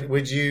location? Yeah.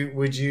 would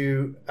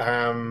you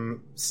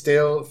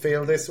still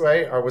feel this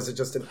way, or was it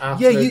just an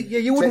absolute?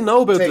 you wouldn't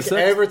know about take the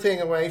sex.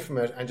 everything away from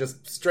it and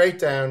just straight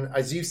down,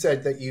 as you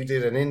said that you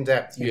did an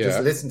in-depth. You just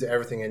Yeah. listened to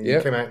everything and you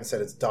Yeah. came out and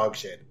said it's dog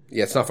shit.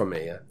 Yeah, it's not for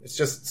me. Yeah. It's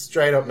just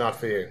straight up not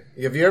for you.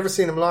 Have you ever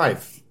seen him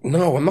live?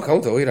 No, I'm not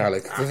going to either.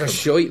 Like, there's a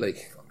shite.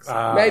 Like,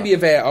 maybe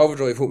if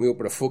Overdrive hooked me up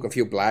with a fucking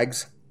few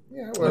blags.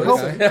 Yeah, well,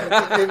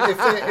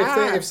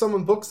 if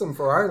someone books them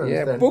for Ireland,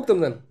 Yeah, then book them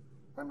then.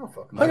 I'm not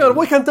fucking. Hang on,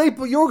 why can't they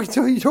put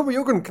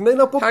Jürgen? Can they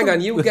not book Hang them?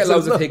 on, you get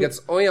loads of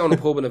tickets. I own a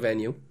pub and a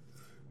venue.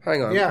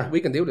 Hang on, Yeah.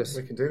 we can do this.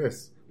 We can do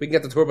this. We can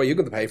get the Turbo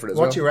Yugen to pay for it as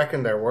What well. do you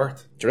reckon they're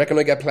worth? Do you reckon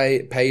I get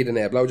paid in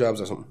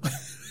blowjobs or something?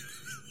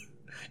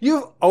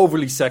 You've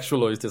overly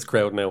sexualised this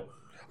crowd now.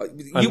 I'm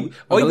the going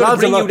to lads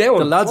bring are you not- down.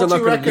 the lads What are do not you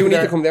going reckon to You need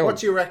they're- to come down. What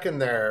do you reckon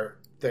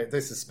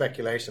this is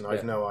speculation.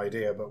 I've no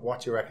idea, but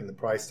what do you reckon the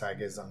price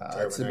tag is on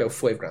Turbo It's now? about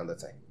 $5,000,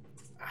 I'd say.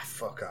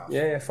 Fuck off.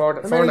 Yeah, four How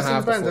and many's a in the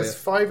half. band? There's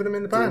 5 of them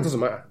in the It band. doesn't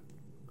matter.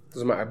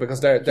 Doesn't matter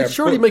because they're You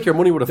surely make your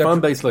money with a fan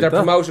base like their that.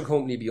 promotion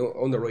company be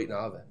underwriting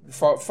all of it.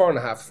 Four and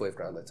a half to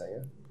 $5,000, I'd say.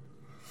 Yeah.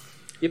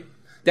 Yep.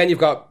 Then you've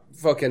got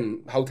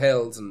fucking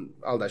hotels and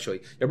all that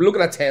shit. You're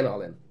looking at 10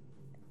 all in.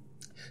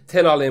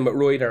 10 all in with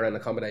rider and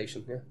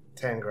accommodation. Yeah.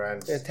 10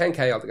 grand. Yeah,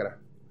 10k altogether.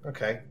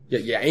 Okay.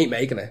 You ain't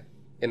making it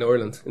in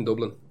Ireland, in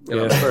Dublin. You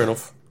know? Yeah, fair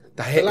enough.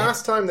 The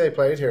last time they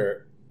played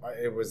here,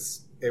 it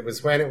was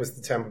when it was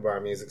the Temple Bar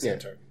Music Yeah.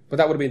 Centre. But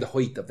that would have been the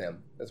height of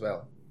them as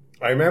well.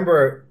 I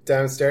remember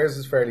downstairs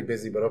was fairly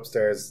busy, but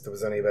upstairs there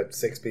was only about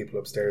 6 people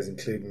upstairs,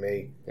 including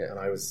me, Yeah. and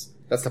I was.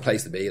 That's the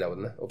place to be, though,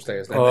 isn't it?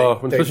 Upstairs. Oh,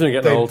 when especially when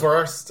you're getting they old.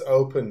 burst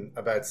open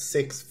about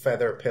 6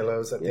 feather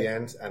pillows at the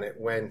end, and it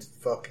went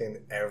fucking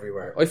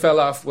everywhere. I fell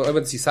off. Well, I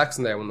went to see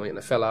Saxon there one night, and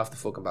I fell off the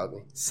fucking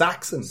balcony.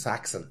 Saxon.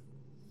 Saxon.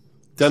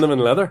 Denim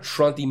and leather.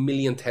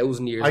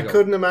 20,000,000 years I ago.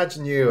 couldn't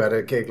imagine you at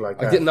a gig like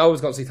that. I didn't know I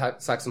was going to see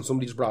Saxon.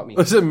 Somebody just brought me.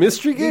 Was it a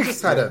mystery You gig?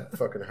 just had a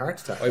fucking heart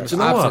attack. I was you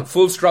know what? absolute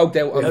full stroked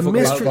out on the fucking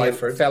mystery-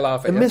 balcony. Fell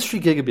off A it. Yeah. mystery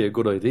gig would be a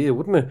good idea,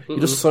 wouldn't it? You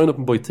just sign up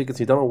and buy tickets.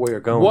 You don't know where you're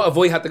going. What if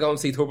I had to go and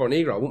see Turbo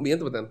Negro? I wouldn't be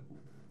into it then.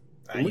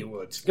 You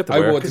would. Get the I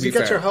wear. would. Because to you be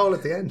get fair. your hole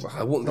at the end.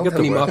 I wouldn't. Don't Get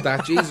tell me the not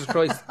that. Jesus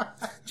Christ.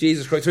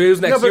 Jesus Christ. So who's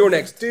next? No, but You're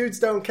next. dudes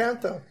don't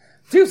count though.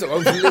 Dude,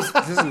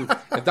 listen,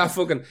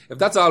 if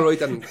that's all right,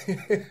 then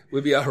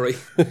we'll be all right.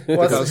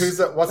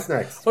 What's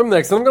next? I'm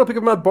next. And I'm going to pick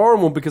a Matt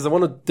Borum one because I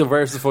want to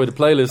diversify the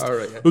playlist. All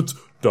right, yeah. It's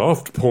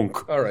Daft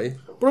Punk. All right.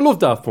 But I love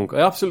Daft Punk. I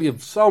absolutely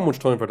have so much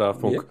time for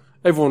Daft Punk. Yeah.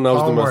 Everyone knows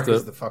Homework them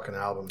as is the fucking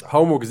album. Though.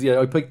 Homework is,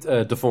 I picked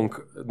Defunk.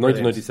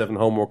 1997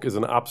 Homework is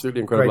an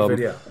absolutely incredible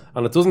Great album. video.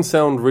 And it doesn't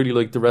sound really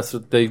like the rest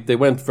of they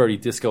went very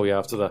disco-y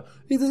after that.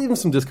 There's even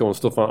some disco and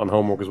stuff on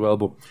Homework as well,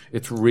 but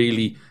it's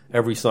really,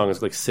 every song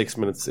is like 6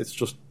 minutes. It's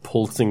just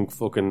pulsing,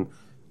 fucking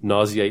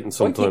nauseating I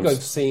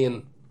sometimes.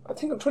 think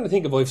I'm trying to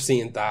think if I've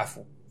seen Daft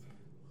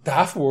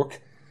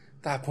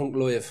Punk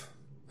live.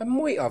 I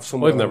might have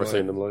somewhere. I've never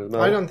seen them live. No.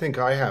 I don't think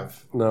I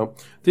have. No.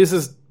 This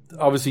is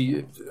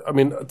obviously, I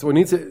mean, do I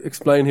need to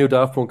explain who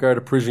Daft Punk are,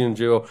 the Parisian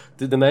duo?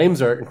 The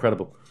names are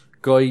incredible.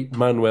 Guy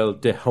Manuel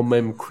de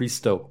Homem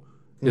Cristo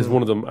is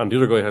one of them, and the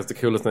other guy has the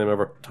coolest name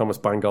ever, Thomas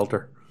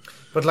Bangalter.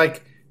 But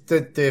like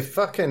the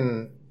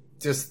fucking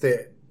just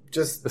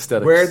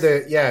Aesthetics.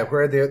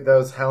 where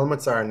those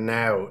helmets are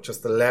now,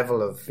 just the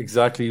level of.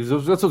 Exactly. That's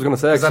what I was going to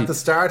say, Because actually. at the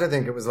start, I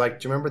think it was like,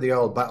 do you remember the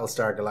old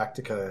Battlestar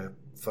Galactica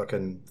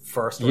fucking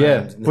first Yeah,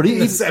 round? but in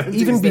the 70s,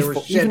 even they were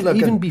before, shit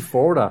looking. even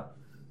before that,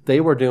 they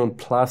were doing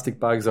plastic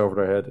bags over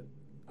their head,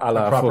 a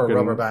la Proper fucking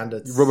rubber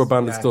bandits. rubber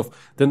bandit Yeah.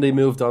 stuff. Then they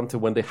moved on to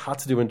when they had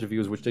to do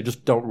interviews, which they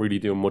just don't really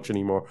do much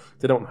anymore.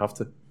 They don't have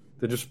to.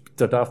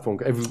 they're Daft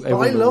Punk. I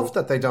love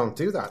that they don't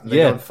do that. And they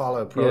don't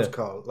follow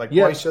protocol. Like,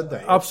 why should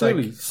they?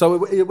 Absolutely. Like,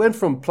 so it went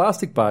from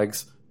plastic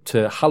bags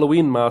to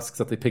Halloween masks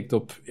that they picked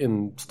up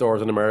in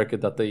stores in America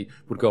that they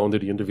would go and do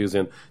the interviews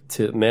in,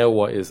 to now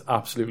what is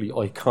absolutely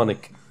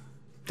iconic.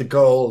 The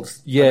gold.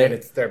 Yeah. I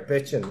mean, they're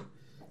bitching.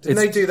 Didn't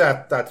they do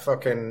that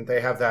fucking... They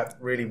have that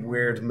really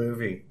weird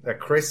movie that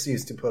Chris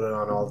used to put it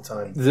on all the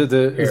time.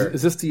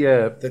 Is this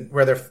the...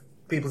 where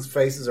people's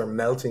faces are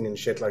melting and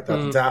shit like that.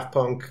 The Daft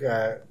Punk...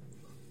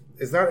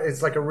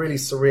 it's like a really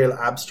surreal,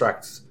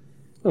 abstract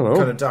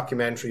kind of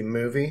documentary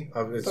movie.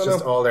 It's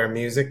just all their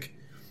music.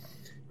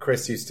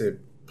 Chris used to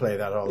play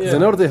that all the time. I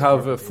know that they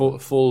have a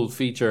full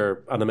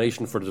feature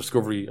animation for the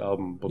Discovery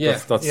album, but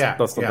that's not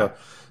that.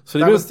 So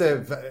that was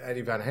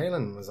Eddie Van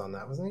Halen was on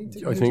that, wasn't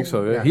he? I think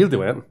so, yeah. He'll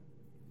do it.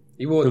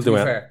 He would, to be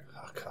fair.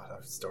 Oh, God, I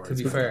have stories. To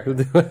be fair.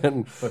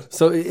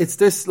 So it's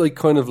this, like,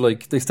 kind of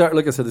like... They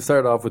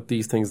started off with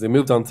these things. They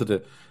moved on to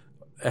the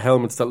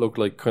helmets that look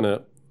like kind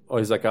of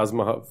Isaac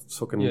Asimov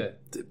fucking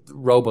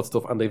robot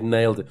stuff, and they've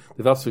nailed it.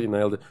 They've absolutely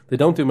nailed it. They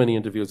don't do many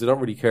interviews. They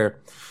don't really care.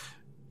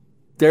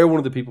 They're one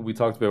of the people we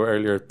talked about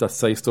earlier that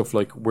say stuff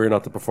like, we're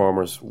not the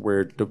performers,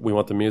 we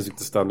want the music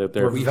to stand out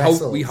there. We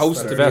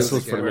host the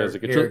vessels for the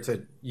music.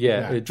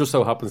 It just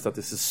so happens that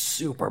this is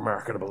super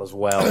marketable as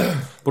well.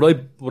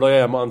 but I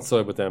am on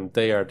side with them.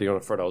 They are doing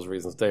it for those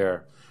reasons.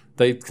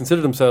 They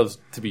consider themselves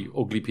to be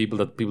ugly people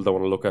that people don't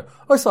want to look at.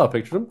 I saw a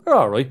picture of them. They're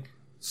all right.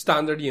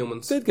 Standard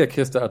humans. They'd get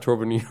kissed at a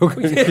Turbo New York.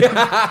 They'd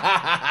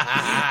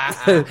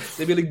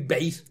be like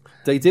bait.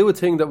 They do a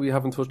thing that we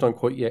haven't touched on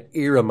quite yet,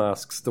 era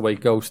masks, the way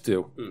Ghost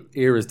do.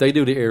 Eras. They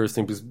do the eras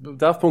thing, because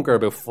Daft Punk are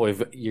about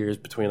 5 years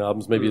between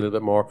albums, maybe a little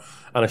bit more,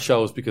 and it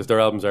shows because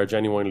their albums are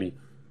genuinely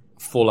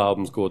full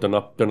albums good.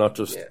 They're not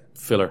just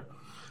filler.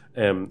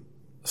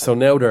 So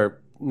now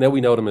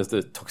we know them as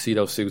the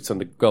tuxedo suits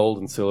and the gold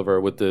and silver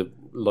with the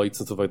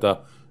lights and stuff like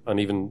that, and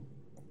even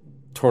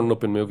turning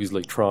up in movies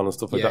like Tron and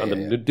stuff like that,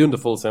 and they're doing the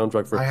full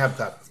soundtrack for it. I have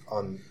that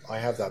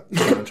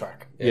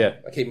soundtrack. I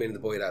keep meaning to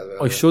buy that as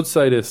well. I should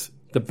say this.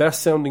 The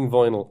best sounding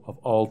vinyl of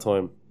all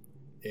time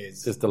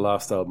is the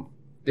last album.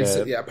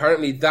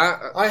 Apparently that...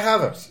 I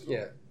have it.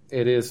 Yeah.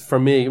 It is, for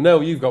me.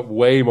 No, you've got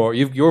way more.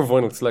 Your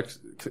vinyl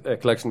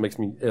collection makes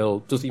me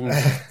ill. Just even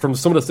from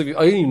some of the stuff...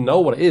 I don't even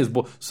know what it is,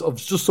 but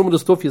just some of the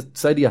stuff you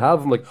said you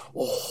have, I'm like,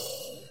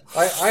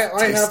 I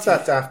have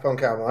that Daft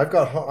Punk album. I've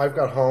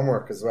got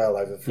Homework as well.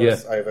 I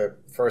have a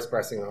first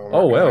pressing Homework.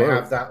 Oh, wow. I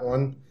have that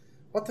one.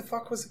 What the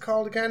fuck was it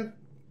called again?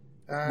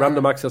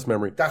 Random Access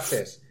Memory. That's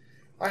it.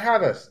 I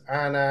have it,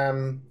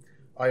 and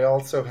I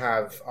also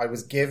have. I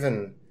was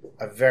given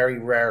a very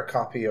rare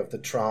copy of the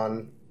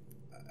Tron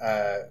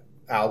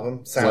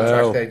album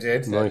soundtrack they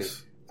did.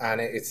 Nice,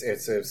 and it's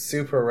a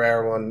super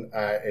rare one.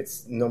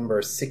 It's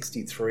number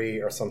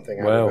 63 or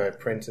something. Wow.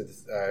 Printed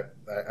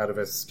out of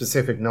a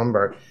specific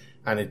number,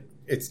 and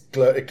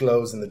it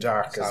glows in the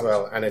dark as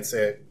well. And it's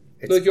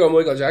like your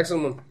Michael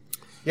Jackson one.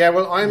 Yeah,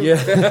 well, I'm.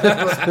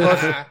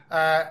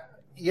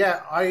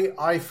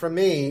 I for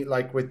me,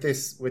 like with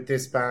this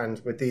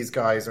band, with these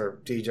guys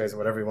or DJs or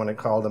whatever you want to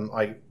call them,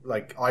 I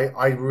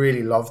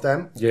really love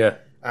them. Yeah.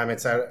 I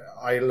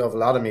love a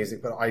lot of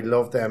music, but I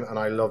love them, and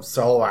I love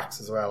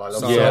Soulwax as well. I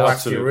love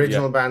Soulwax, the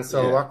original band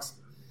Soulwax.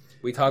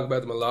 We talk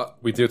about them a lot.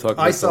 We do talk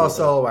about them. I saw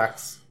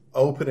Soulwax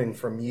opening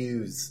for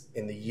Muse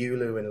in the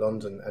ULU in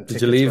London. And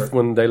did you leave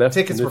when they left?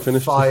 Tickets were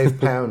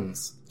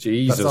 £5.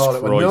 Jesus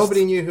Christ.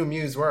 Nobody knew who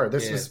Muse were.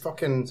 This was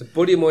fucking... So a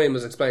buddy of mine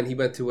was explaining, he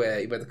went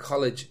to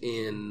college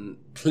in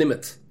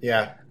Plymouth.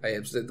 Yeah.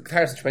 The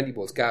guitarist of 20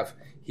 Balls, Gav,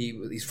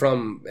 he's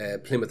from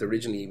Plymouth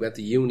originally. He went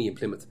to uni in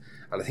Plymouth.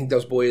 And I think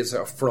those boys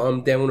are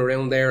from down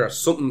around there or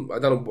something. I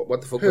don't know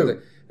what the fuck was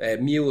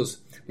it. Muse.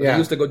 They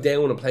used to go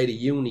down and play the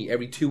uni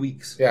every 2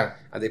 weeks. Yeah.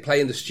 And they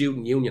play in the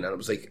student union, and it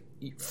was like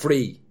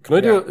free. Can I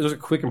do just a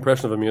quick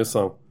impression of a Muse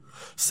song?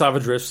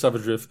 Savage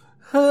Riff.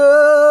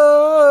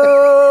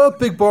 Ah,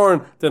 Big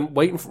Barn. Then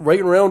waiting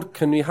around.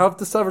 Can we have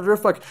the Savage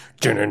Riff back?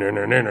 Then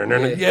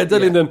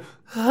Radiohead.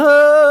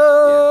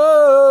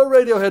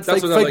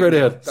 Fake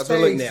Radiohead. That's what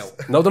I like now.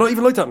 No, they're not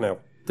even like that now.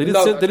 They did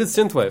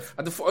synthwave.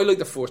 I like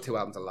the first 2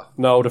 albums a lot.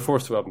 No, the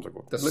first 2 albums are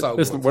good.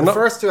 The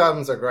first 2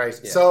 albums are great.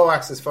 Yeah.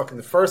 Soulwax is fucking...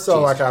 The first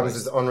Soulwax album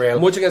is unreal.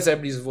 Much Against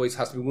Everybody's Voice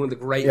has to be one of the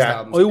greatest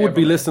albums I would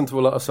be listening to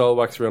a lot of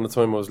Soulwax around the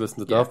time I was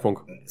listening to Daft Punk.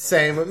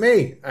 Same with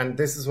me. And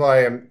this is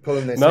why I'm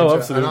pulling this into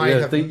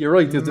absolutely. You're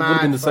right. It would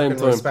have been the same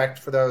time. Respect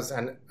for those.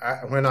 And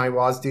when I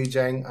was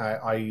DJing,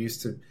 I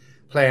used to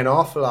play an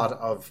awful lot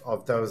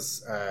of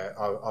those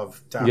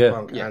of Daft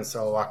Punk and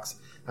Soulwax.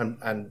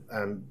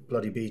 And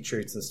bloody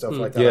Beetroots and stuff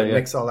like that.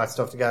 Mix all that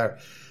stuff together.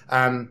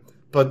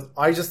 But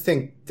I just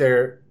think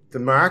the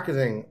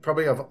marketing,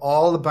 probably of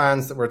all the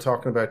bands that we're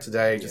talking about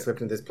today, just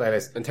looking at this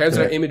playlist. In terms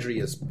of their imagery,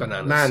 is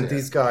bananas. Man,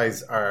 these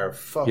guys are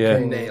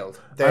fucking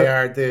nailed. They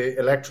are the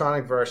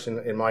electronic version,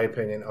 in my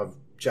opinion, of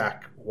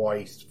Jack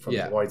White from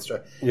the White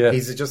Stripes. Yeah.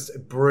 He's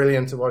just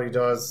brilliant at what he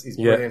does. He's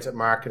brilliant at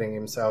marketing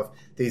himself.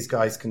 These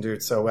guys can do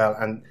it so well.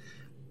 And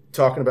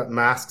talking about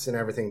masks and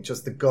everything,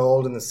 just the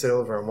gold and the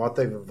silver and what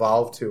they've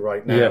evolved to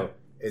right now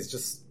is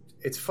just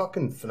it's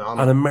fucking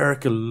phenomenal. And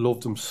America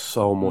loved them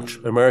so much.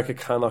 America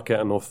cannot get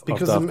enough of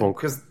Daft Punk.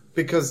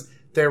 Because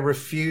they're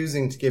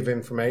refusing to give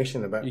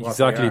information about what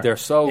exactly. They're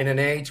so in an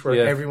age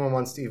where everyone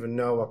wants to even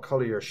know what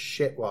color your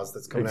shit was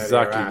that's coming out of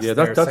your ass. Yeah,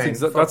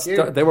 that's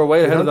they were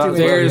way ahead of that.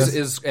 Theirs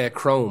is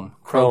Chrome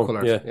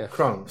color. Yeah.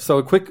 Chrome. So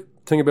a quick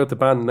thing about the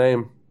band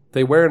name: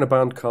 they were in a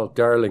band called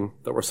Darling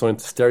that were signed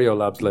to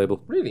Stereolab's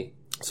label. Really?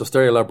 So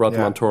Stereolab brought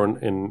them on tour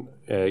in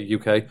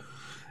UK.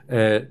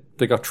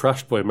 They got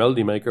trashed by a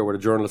melody maker where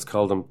the journalists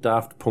called them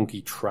Daft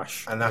Punky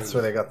Trash. And that's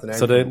where they got the name.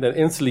 So then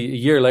instantly, a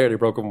year later, they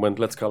broke up and went,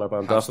 let's call our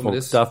band Daft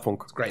Punk. Daft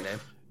Punk. It's a great name.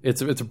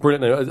 It's a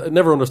brilliant name. I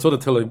never understood it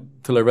till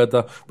I read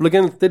that. But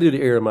again, they do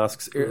the era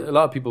masks. A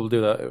lot of people will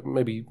do that.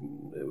 Maybe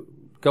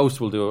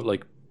Ghost will do it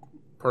like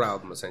per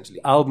album, essentially.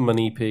 Album and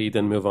EP,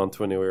 then move on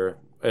to a new era.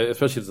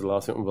 Especially if there's a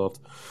lawsuit involved.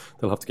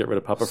 They'll have to get rid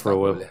of Papa for a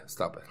while.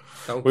 Stop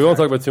it. We won't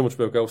talk about too much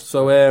about Ghost.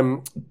 So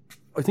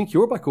I think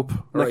you're back up.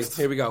 All right,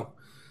 here we go.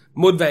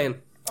 Mudvayne.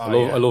 I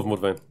love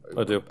Mudvayne.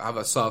 I do. I have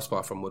a soft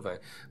spot for Mudvayne.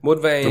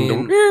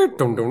 Mudvayne.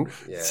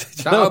 Yeah.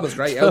 That album's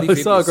great. I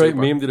saw a great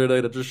meme the other day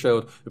that just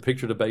showed a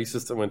picture of the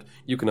bassist and went,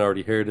 you can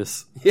already hear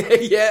this.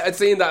 Yeah, I'd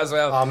seen that as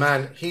well. Oh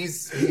man,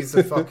 he's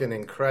a fucking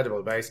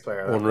incredible bass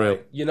player. Unreal.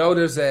 You know,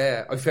 there's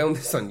I found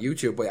this on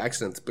YouTube by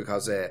accident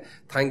because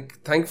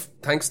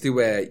thanks to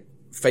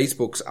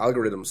Facebook's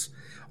algorithms,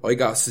 I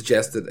got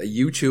suggested a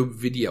YouTube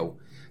video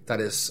that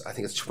is, I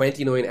think it's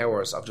 29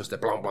 hours of just a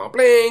blong, blong,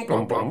 bling,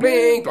 blong, blong,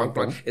 bling, blong,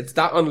 blong. It's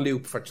that on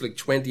loop for like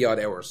 20 odd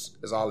hours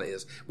is all it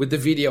is. With the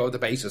video of the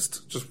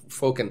bassist just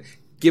fucking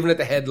giving it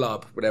the head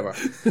lob, whatever.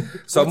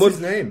 So what's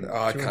his name?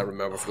 Oh, I can't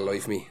remember for the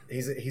life of me.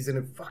 He's in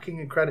a fucking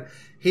incredible...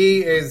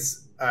 He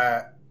is,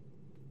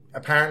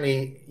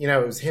 apparently,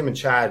 it was him and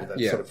Chad that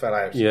sort of fell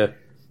out. Yeah.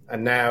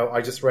 And now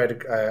I just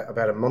read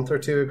about a month or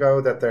two ago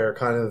that they're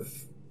kind of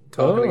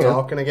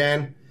talking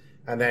again.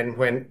 And then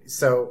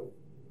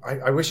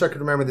I wish I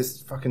could remember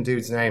this fucking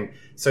dude's name.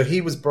 So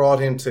he was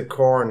brought into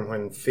Korn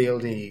when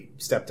Fieldy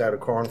stepped out of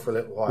Korn for a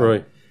little while.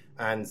 Right.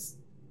 And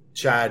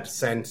Chad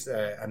sent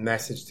a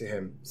message to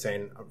him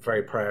saying, I'm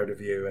very proud of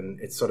you. And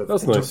it's sort of...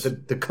 That's nice.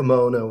 The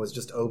kimono was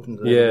just opened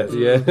a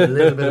little bit. A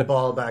little bit of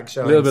ball bag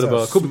showing. A little bit of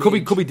ball.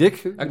 Could be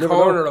dick. A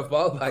corner of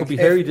ball bag. Could be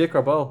hairy dick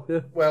or ball.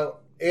 Yeah. Well,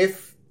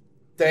 if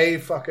they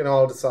fucking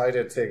all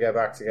decided to get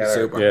back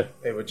together,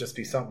 it would just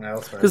be something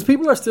else, man. Because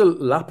people are still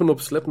lapping up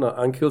Slipknot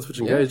and Killswitch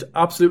Engage.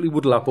 Absolutely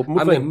would lap up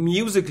Mudvayne. I mean,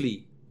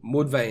 musically,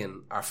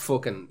 Mudvayne are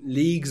fucking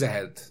leagues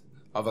ahead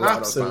of a lot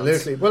of bands.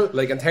 Absolutely. Well,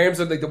 like in terms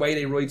of like the way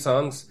they write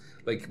songs,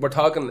 like we're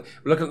talking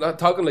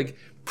like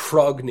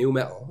prog new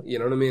metal. You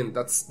know what I mean?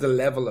 That's the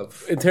level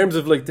of... In terms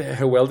of like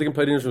how well they can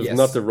play the instruments,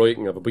 not the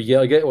writing of it. But yeah,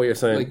 I get what you're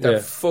saying. Like they're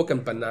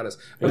fucking bananas.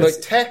 But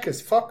it's tech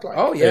as fuck. Like.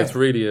 Oh yeah, it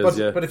really is.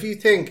 But if you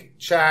think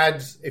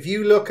Chad, if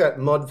you look at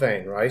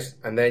Mudvayne, right,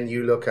 and then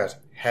you look at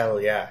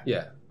Hell Yeah,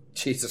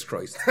 Jesus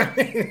Christ,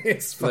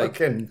 it's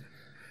fucking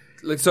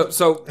like so.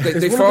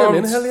 They formed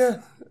in Hell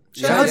Yeah.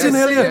 Chad's in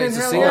Hell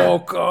Yeah. Oh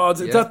god,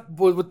 that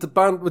with the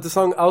band with the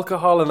song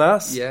Alcohol and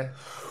Ass. Yeah.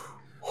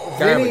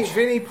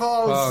 Vinnie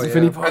Paul. Oh, yeah.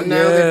 Vinnie Paul. And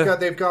now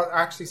they've got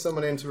actually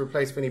someone in to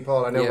replace Vinnie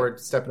Paul. I know we're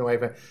stepping away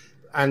from it.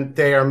 And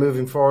they are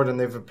moving forward, and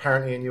they've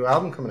apparently a new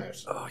album coming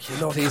out. Oh, I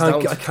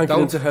can't get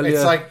into Hell Yeah.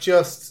 It's like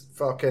just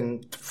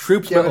fucking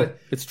Troops metal.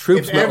 It's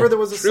Troops metal. If ever there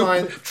was a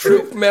sign,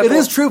 Troop metal. It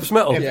is Troops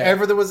metal. If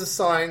ever there was a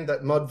sign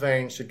that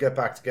Mudvayne should get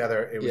back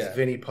together, it was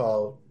Vinnie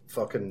Paul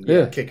fucking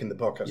kicking the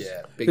bucket.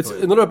 Yeah, it's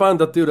another band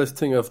that do this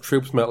thing of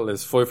Troops metal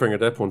is Five Finger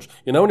Death Punch.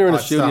 You know when you're in a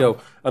studio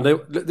and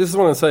this is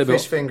what I say about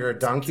Fish Finger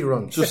Donkey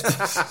Run. Just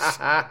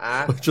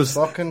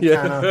fucking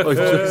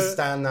cannot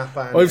stand that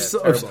band.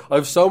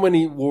 I've so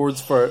many words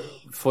for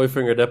Five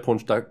Finger Death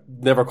Punch that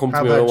never come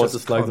to me. I don't want to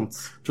slag them.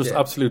 Just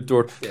absolute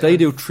dirt. Yeah. They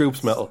do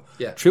Troops metal.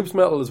 Yeah. Troops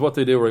metal is what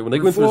they do, right? When they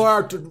go into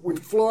we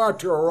fly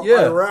to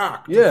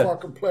Iraq to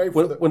fucking play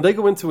for when they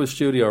go into a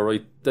studio,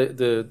 right? They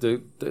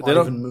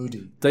don't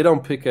Moody. They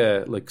don't pick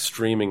like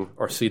streaming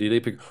or CD. They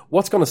pick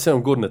what's going to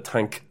sound good in a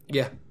tank.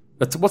 Yeah.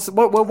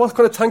 What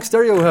kind of tank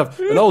stereo have?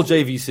 An old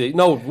JVC?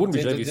 No, it wouldn't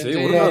be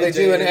JVC. No, they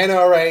do an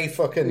NRA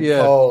fucking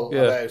poll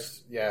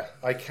about. Yeah,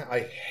 I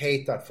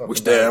hate that fucking. We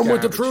stand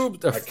with the troops.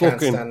 They're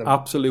fucking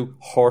absolute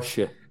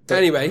horseshit.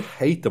 Anyway, I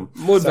hate them.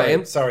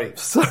 Mudvayne. Sorry.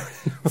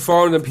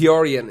 Formed in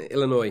Peoria, in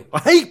Illinois. I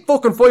hate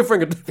fucking Five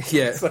Finger.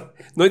 Yeah.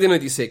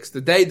 1996.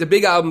 The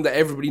big album that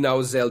everybody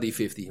knows is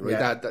LD50, right?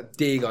 Yeah. That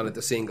dig on it,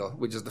 the single,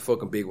 which is the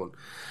fucking big one.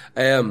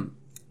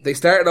 They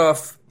started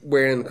off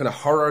wearing kind of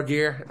horror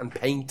gear and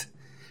paint.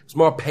 It's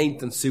more paint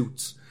than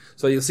suits.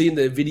 So you'll see in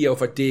the video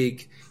for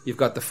Dig, you've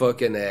got the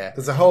fucking...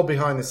 There's a whole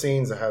behind the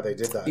scenes of how they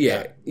did that.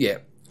 Yeah.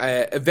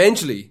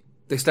 Eventually,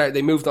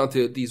 they moved on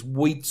to these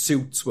white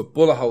suits with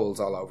bullet holes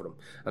all over them.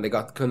 And they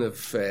got kind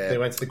of... they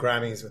went to the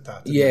Grammys with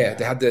that.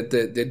 They had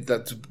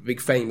that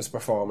big famous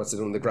performance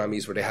on the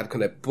Grammys where they had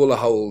kind of bullet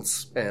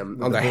holes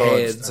on their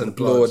heads and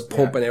blood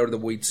pumping out of the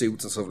white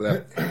suits and stuff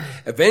like that.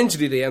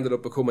 Eventually, they ended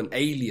up becoming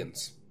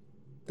aliens.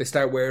 They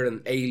start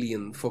wearing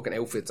alien fucking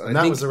outfits. And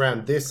that was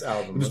around this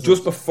album. It was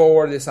just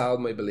before this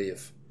album, I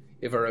believe.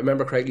 If I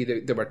remember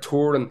correctly, they were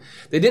touring.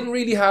 They didn't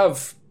really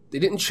have they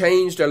didn't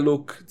change their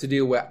look to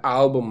deal with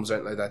albums or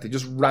anything like that. They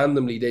just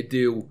randomly, they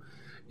do,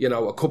 you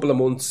know, a couple of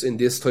months in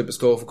this type of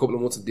stuff, a couple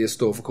of months in this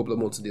stuff, a couple of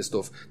months in this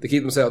stuff. They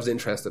keep themselves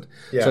interested.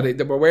 Yeah. So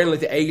they were wearing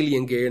like the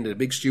alien gear and the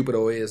big stupid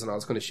eyes and all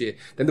this kind of shit.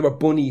 Then there were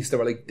bunnies. They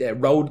were like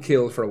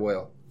roadkill for a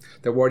while.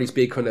 They wore these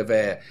big kind of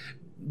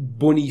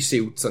bunny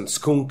suits and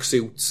skunk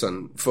suits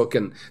and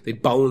fucking,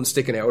 they'd bones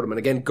sticking out of them and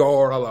again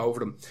gore all over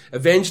them.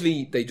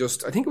 Eventually they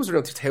just, I think it was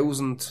around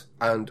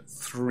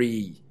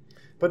 2003.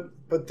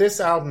 But this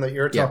album that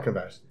you're talking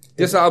about,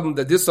 this album,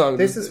 this song,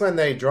 this is when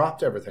they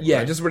dropped everything. Yeah,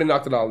 right? just where they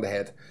knocked it all on the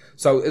head.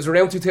 So it was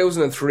around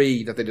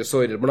 2003 that they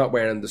decided we're not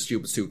wearing the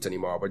stupid suits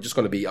anymore. We're just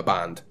going to be a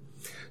band.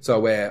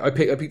 So I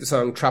picked the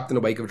song "Trapped in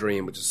the Wake of a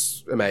Dream," which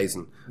is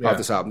amazing of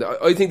this album.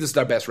 I think this is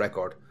their best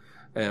record.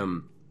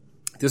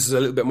 This is a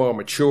little bit more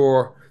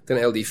mature than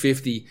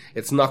LD50.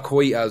 It's not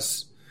quite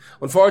as...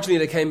 Unfortunately,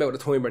 they came out at a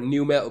time where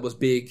new metal was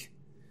big,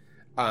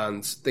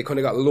 and they kind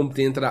of got lumped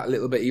into that a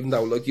little bit, even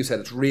though, like you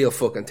said, it's real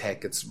fucking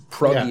tech. It's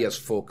proggy as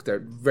fuck. They're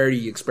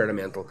very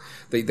experimental.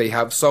 They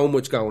have so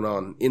much going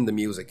on in the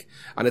music.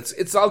 And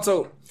it's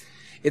also...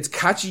 It's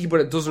catchy, but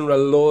it doesn't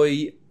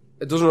rely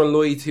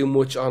too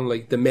much on,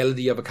 like, the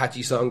melody of a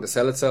catchy song to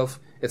sell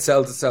itself. It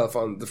sells itself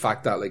on the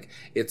fact that, like,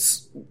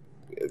 it's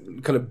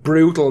kind of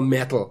brutal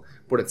metal,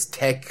 but it's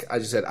tech,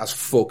 as you said, as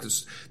fuck.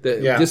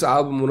 This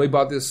album, when I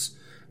bought this,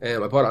 I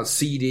bought it on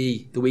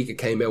CD the week it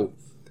came out,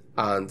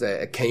 and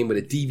it came with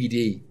a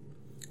DVD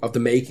of the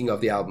making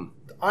of the album.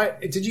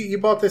 You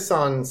bought this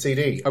on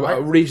CD?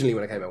 Originally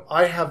when it came out.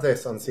 I have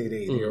this on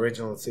CD, the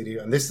original CD,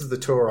 and this is the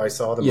tour I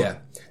saw them on. Yeah.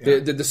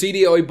 The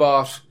CD I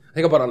bought, I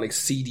think I bought it on like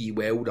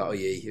cdwow.ie,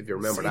 if you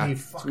remember that.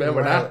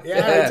 Remember that?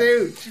 Yeah, I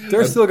do.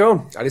 They're still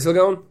going. Are they still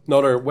going?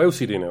 No, they're WoW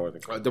CD now, I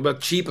think. They were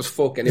cheap as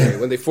fuck anyway.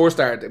 When they first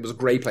started, it was a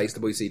great place to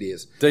buy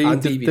CDs. They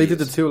and DVDs. did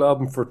the Tool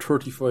album for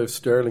 35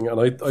 sterling, and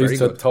I used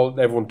to tell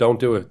everyone, don't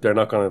do it. They're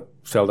not going to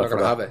sell that for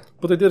that. Have it.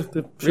 But they did.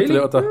 They shipped it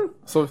out at that. Yeah.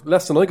 So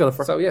less than I got it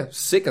for. So yeah,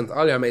 sickened.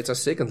 All your mates are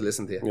sickened to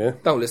listen to you. Yeah.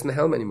 Don't listen to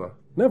Helm anymore.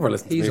 Never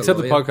listen to me, He's except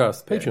the alive.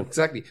 podcast. Patreon. Yeah,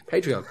 exactly.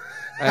 Patreon.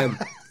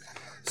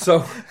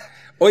 So...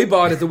 I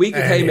bought it the week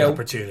it came out,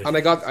 and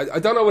I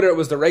don't know whether it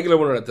was the regular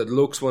one or the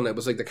deluxe one. It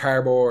was like the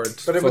cardboard.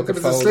 But there was a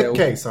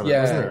slipcase on it,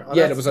 wasn't there?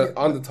 Yeah, there was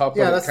on the top of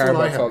the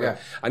cardboard fold. Yeah.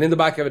 And in the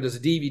back of it, there's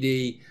a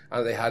DVD,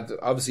 and they had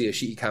obviously a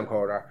shitty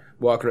camcorder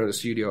walking around the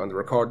studio, and they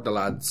recorded the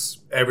lads.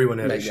 Everyone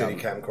had a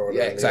shitty camcorder.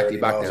 Yeah, exactly,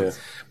 back then.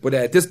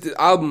 But the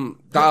album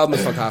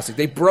is fantastic.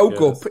 They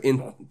broke up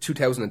in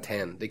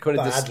 2010. They kind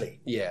of badly.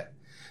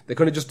 They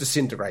kind of just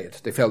disintegrated.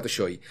 They fell to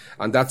shy,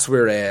 and that's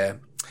where.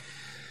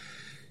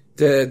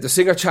 The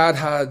singer Chad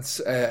had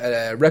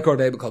a record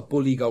label called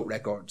Bully Goat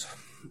Records,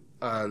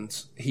 and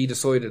he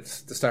decided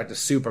to start this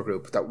super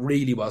group that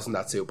really wasn't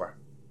that super.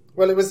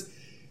 Well, it was,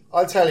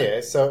 I'll tell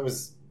you, so it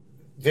was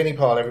Vinnie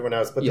Paul, everyone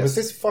else, but there was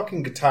this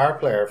fucking guitar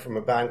player from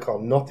a band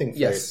called Nothing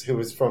Face who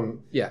was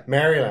from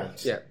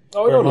Maryland. Yeah.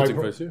 Oh, I know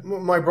Nothing Face, yeah.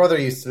 My brother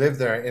used to live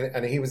there,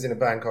 and he was in a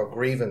band called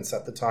Grievance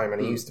at the time,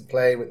 and he used to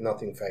play with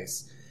Nothing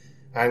Face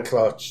and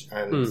Clutch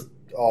and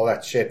all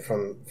that shit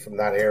from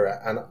that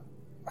era, and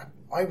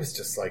I was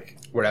just like,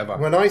 wherever.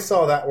 When I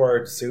saw that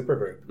word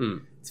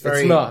supergroup,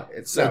 it's not.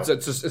 It's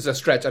a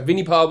stretch. And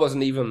Vinnie Paul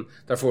wasn't even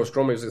their first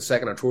drummer. He was the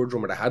second or third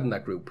drummer they had in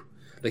that group.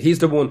 Like, he's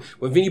the one.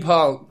 When Vinnie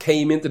Paul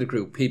came into the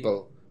group,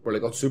 people were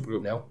like, "Oh,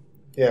 supergroup now."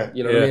 Yeah,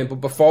 you know what I mean. But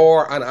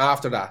before and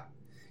after that,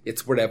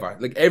 it's whatever.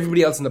 Like,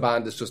 everybody else in the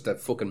band is just a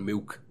fucking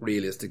mook,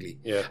 realistically.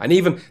 Yeah. And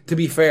even to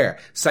be fair,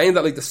 saying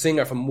that, like, the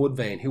singer from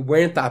Mudvayne, who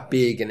weren't that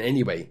big in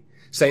any way,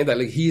 saying that,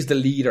 like, he's the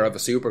leader of a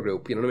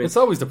supergroup, you know what I mean? It's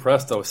always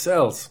depressed, though. It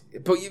sells.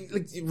 But,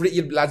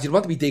 lads, you'd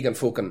want to be digging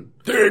fucking...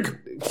 Dig!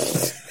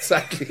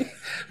 Exactly.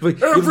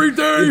 But Every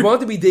day! You'd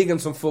want to be digging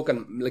some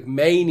fucking, like,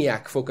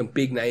 maniac fucking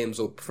big names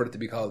up for it to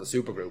be called a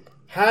supergroup.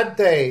 Had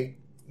they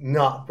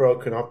not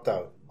broken up,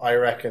 though, I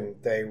reckon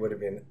they would have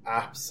been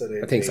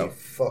absolutely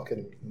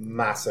fucking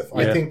massive.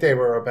 Yeah. I think they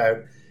were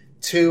about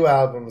 2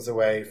 albums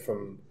away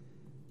from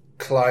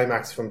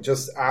climax, from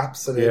just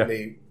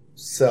absolutely...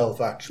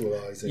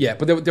 self-actualizing. Yeah,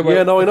 but they were...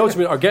 Yeah, no, I know what you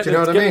mean. Or getting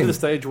to the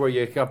stage where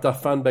you have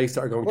that fan base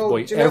that are going to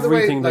buy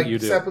everything that you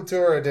do.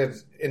 Sepultura did,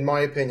 in my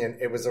opinion,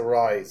 it was a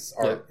rise.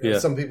 Or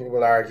some people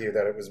will argue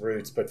that it was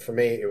Roots, but for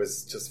me, it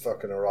was just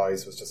fucking a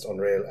rise. Was just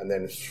unreal. And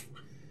then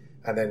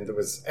there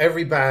was...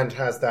 Every band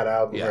has that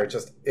album where it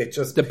just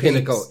the peaks.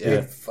 pinnacle. Yeah.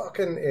 It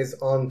fucking is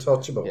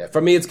untouchable. Yeah,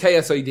 for me, it's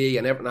KSID,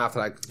 and everything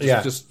after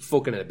that, just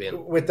fucking it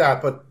bin. With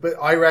that, but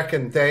I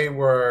reckon they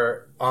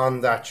were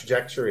on that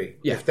trajectory.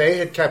 Yeah. If they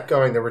had kept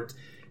going,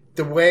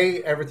 the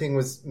way everything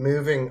was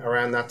moving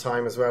around that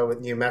time as well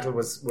with new metal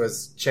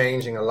was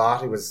changing a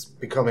lot. It was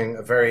becoming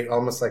a very,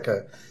 almost like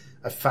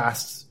a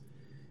fast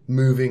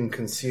moving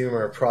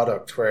consumer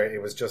product where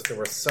it was just, there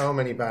were so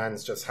many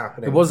bands just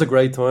happening. It was a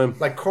great time.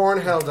 Like Korn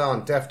held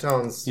on,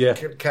 Deftones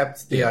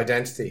kept the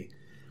identity.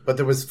 But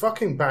there was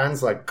fucking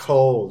bands like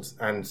Cold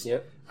and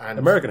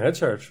American Head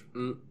Charge.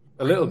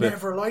 A little bit. I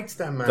never liked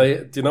them, man.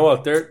 Do you know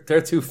what?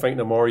 They're too faint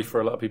and Maury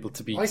for a lot of people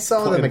to be. I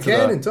saw them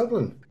again in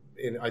Dublin.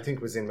 I think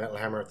it was in Metal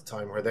Hammer at the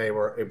time,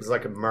 where it was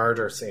like a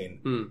murder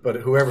scene. But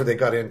whoever they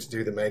got in to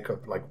do the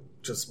makeup, like,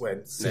 just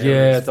went.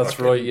 Yeah, that's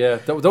right. Yeah,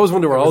 that was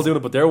when they were all doing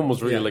it, but their one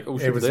was really like, oh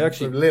shit, it was they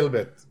actually a little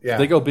bit. Yeah,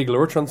 they go big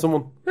lurch on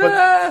someone.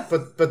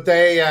 But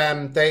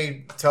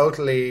they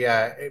totally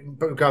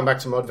going back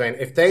to Mudvayne.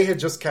 If they had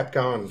just kept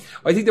going,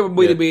 I think they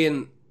might have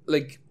been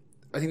like,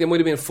 I think they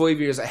might have been 5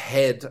 years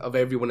ahead of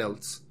everyone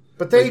else.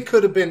 But they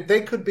could have been.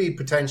 They could be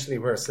potentially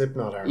where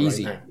Slipknot are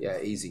easy. right now.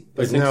 Yeah, easy.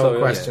 There's no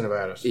question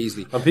about it.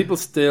 Easily, and people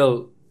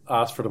still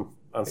ask for them,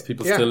 and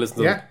people still listen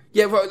to them.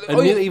 Yeah,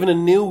 well, even a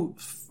new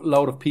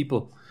load of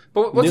people.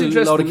 But what's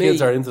interesting load of to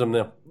kids me are into them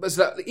now. was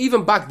that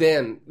even back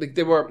then, like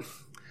they were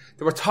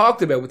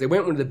talked about, but they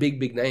weren't one of the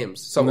big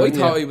names. So I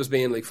thought he was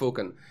being like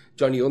fucking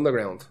Johnny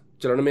Underground.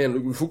 Do you know what I mean?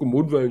 Like, we fucking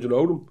Mudvayne, you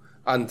know them?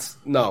 And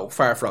no,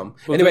 far from.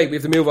 Well, anyway, we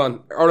have to move on.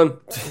 Erlen,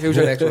 who's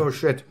your next one? Oh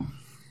shit.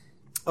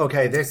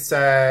 Okay, this.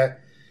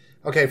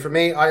 Okay, for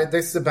me,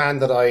 this is a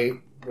band that I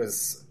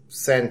was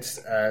sent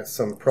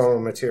some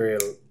promo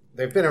material.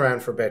 They've been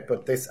around for a bit,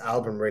 but this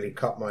album really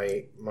caught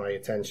my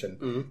attention.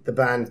 Mm-hmm. The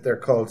band, they're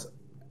called,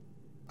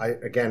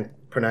 again,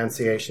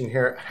 pronunciation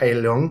here,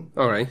 Heilung.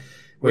 All right.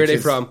 Where are they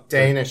from?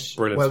 Danish.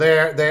 Brilliant. Well,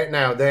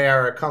 they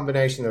are a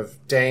combination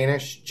of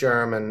Danish,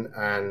 German,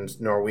 and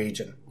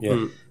Norwegian.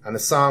 Yeah. And the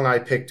song I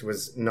picked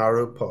was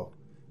Narupo.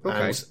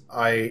 Okay.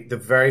 And the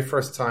very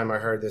first time I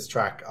heard this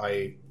track,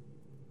 I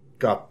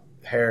got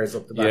hairs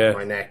up the back of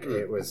my neck.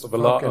 It was a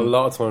lot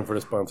of time for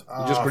this band.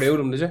 You just grew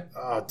them, did you?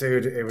 Oh,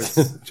 dude, it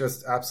was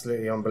just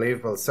absolutely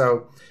unbelievable.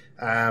 So,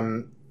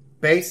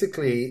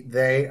 basically,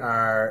 they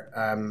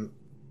are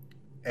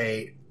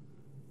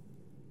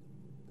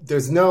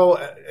there's no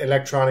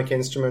electronic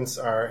instruments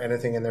or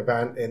anything in their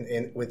band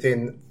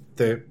within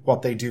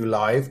what they do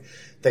live.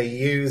 They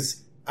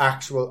use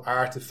actual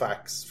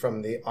artifacts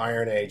from the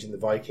Iron Age and the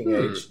Viking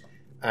Age,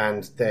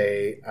 and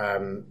they Jeez,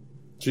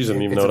 I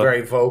didn't even it's know a that.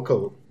 very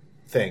vocal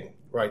thing,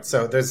 right?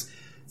 So there's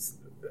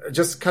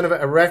just kind of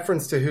a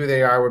reference to who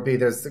they are would be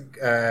there's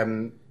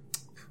the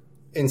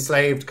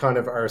Enslaved kind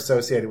of are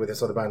associated with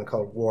this other band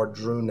called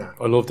Wardruna.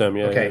 I love them,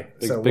 yeah. Okay,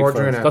 yeah. so big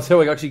Wardruna. fans. That's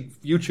how I actually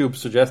YouTube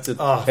suggested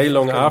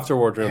Heilung after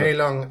Wardruna.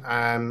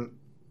 Heilung,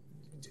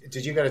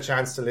 did you get a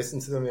chance to listen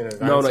to them in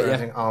advance? No, not or yet.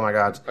 anything? Oh my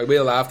god. I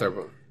will after,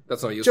 but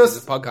that's not used Just to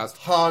this podcast.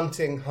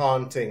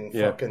 haunting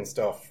fucking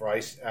stuff,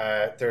 right?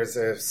 There's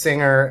a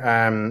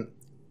singer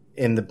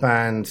in the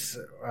band,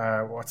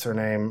 what's her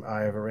name?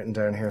 I have it written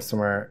down here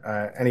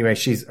somewhere. Anyway,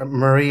 she's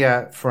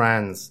Maria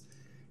Franz.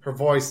 Her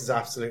voice is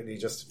absolutely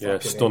just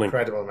fucking stunning.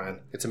 incredible,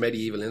 man. It's a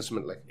medieval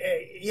instrument, like.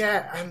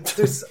 Yeah, and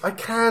there's, I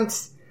can't,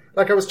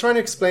 like I was trying to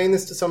explain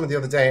this to someone the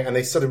other day and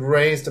they sort of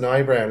raised an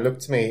eyebrow and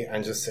looked at me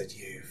and just said,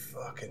 you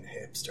fucking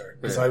hipster.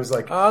 Because I was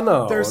like, oh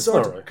no, they're it's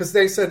sort not of, right. because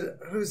they said,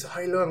 who's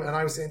Heilung? And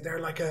I was saying,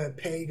 they're like a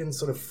pagan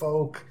sort of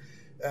folk,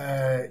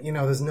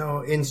 there's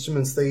no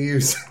instruments they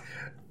use.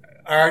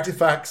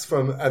 Artifacts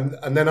from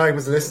and then I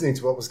was listening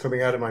to what was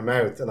coming out of my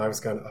mouth and I was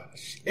going, oh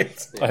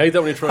shit. I hate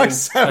that when you try and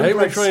such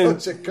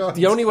a cunt.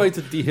 the only way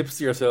to de-hipster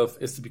yourself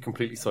is to be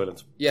completely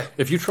silent. Yeah.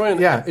 If you try and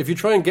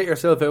get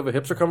yourself out of a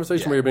hipster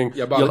conversation where you're being,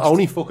 you'll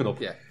only fuck it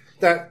up. Yeah.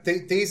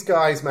 These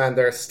guys, man,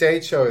 their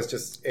stage show is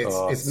just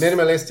it's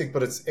minimalistic,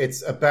 but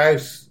it's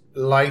about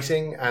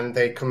lighting, and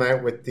they come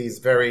out with these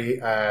very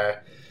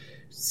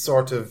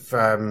sort of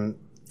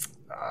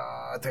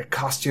their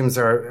costumes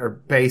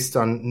are based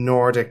on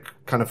Nordic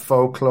kind of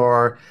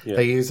folklore. Yeah.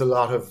 They use a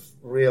lot of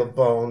real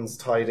bones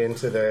tied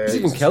into the. There's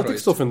even Celtic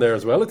stuff in there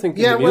as well. I think.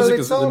 Yeah, the music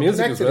it's all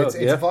connected. as well.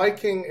 It's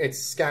Viking, it's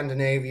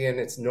Scandinavian,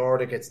 it's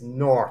Nordic, it's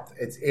North.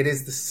 It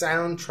is the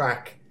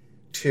soundtrack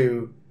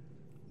to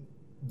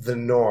the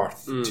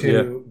North,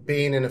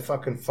 being in a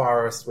fucking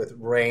forest with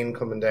rain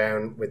coming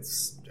down.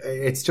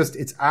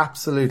 It's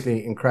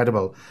absolutely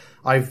incredible.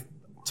 I've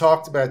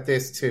talked about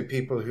this to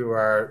people who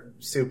are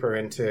super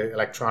into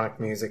electronic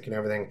music and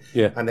everything,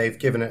 and they've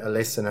given it a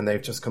listen and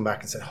they've just come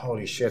back and said,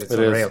 holy shit, it's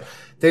unreal. Is.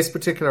 This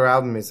particular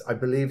album is, I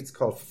believe it's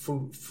called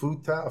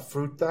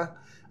Fruta.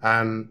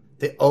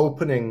 The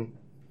opening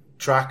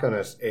track on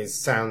it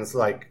sounds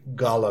like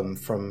Gollum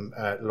from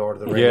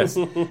Lord of the Rings.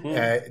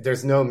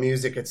 There's no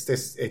music. It's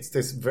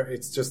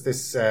just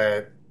this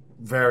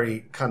very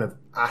kind of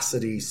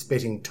acidy,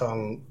 spitting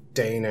tongue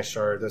Danish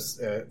or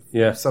this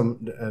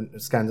some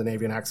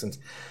Scandinavian accent,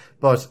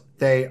 but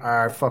they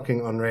are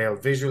fucking unreal.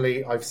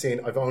 Visually,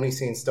 I've only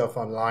seen stuff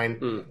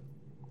online.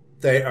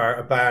 They are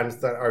a band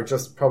that are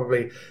just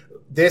probably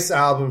this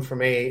album for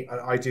me.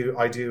 I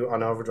do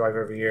on Overdrive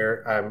every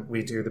year.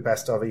 We do the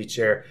best of each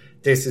year.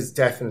 This is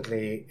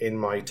definitely in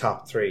my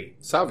top 3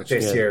 Savage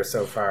this year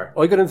so far.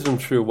 I got into them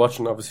through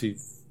watching obviously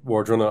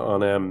Wardruna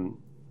on.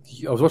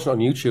 I was watching it on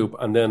YouTube,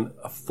 and then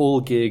a full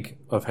gig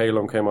of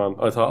Heilung came on.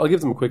 I thought, I'll give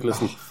them a quick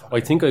listen.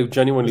 I think I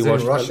genuinely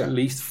watched at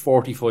least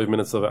 45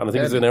 minutes of it, and I think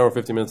it was an hour and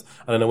 50 minutes,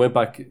 and then I went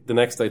back the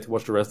next day to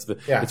watch the rest of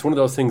it. It's one of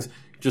those things,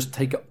 just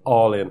take it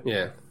all in.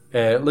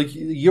 Like,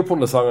 you're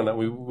putting a song on that,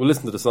 we'll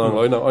listen to the song,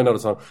 I know the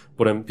song,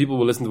 but people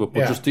will listen to it,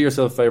 but just do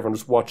yourself a favour and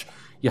just watch.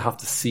 You have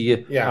to see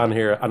it on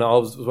here, and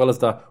as well as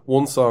that,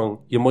 one song,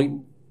 you might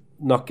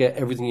not get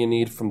everything you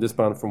need from this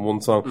band from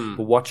one song,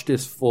 but watch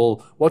this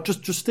full.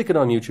 Just stick it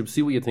on YouTube.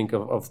 See what you think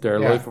of their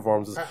live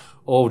performances.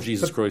 Oh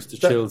Jesus Christ, the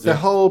chills. The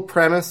whole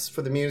premise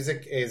for the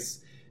music is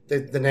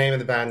the name of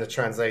the band that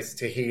translates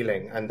to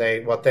healing, and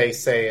what they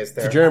say is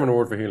it's a German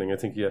word for healing. I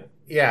think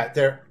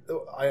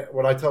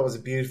what I thought was a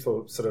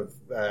beautiful sort of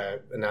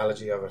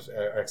analogy of it,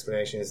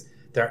 explanation is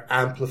they're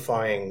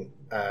amplifying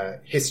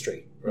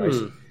history, right?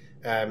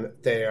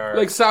 They are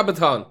like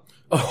Sabaton.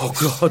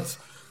 Oh God.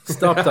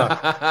 Stop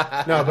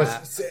that. No,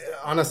 but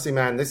honestly,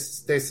 man,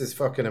 this is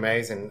fucking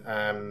amazing.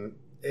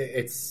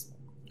 It's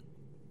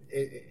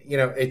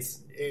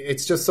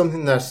just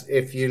something that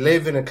if you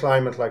live in a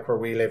climate like where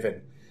we live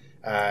in,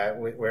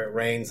 where it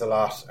rains a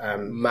lot,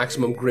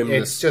 maximum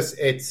grimness.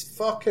 It's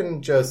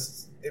fucking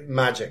just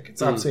magic.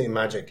 It's absolutely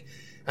magic,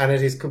 and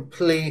it is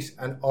complete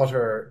and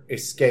utter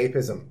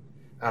escapism.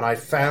 And I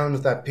found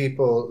that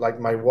people like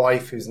my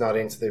wife, who's not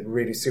into the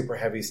really super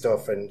heavy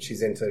stuff, and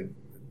she's into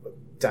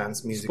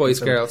dance music, Spice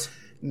Girls,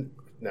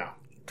 no,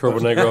 Turbo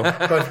Negro.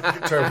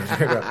 But Turbo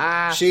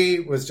Negro. She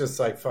was just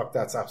like, "Fuck,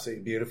 that's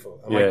absolutely beautiful."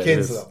 And my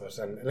kids love it,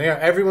 and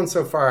everyone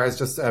so far has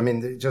just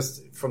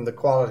from the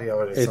quality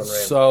of it, it's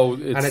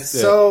unreal. It's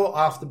so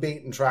off the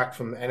beaten track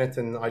from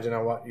anything. I don't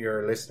know what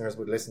your listeners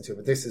would listen to,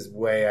 but this is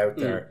way out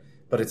there.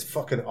 But it's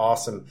fucking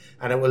awesome,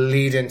 and it will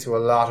lead into a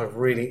lot of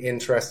really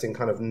interesting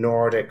kind of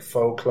Nordic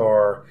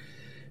folklore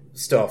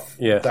stuff.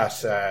 Yeah, that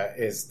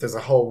there's a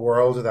whole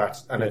world of that,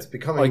 and it's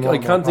becoming. I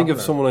can't think of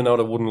someone I know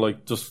that wouldn't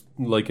like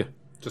it.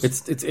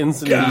 It's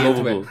instantly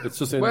lovable. It's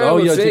just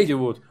I think you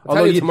would. I'll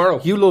tell you tomorrow.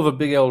 You love a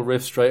big old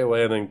riff straight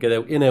away, and then get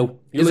out in out.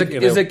 Is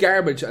it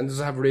garbage and does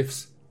it have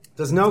riffs?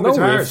 There's no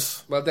guitars.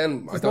 Riffs. Well,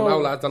 then I don't know,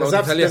 lad. I don't know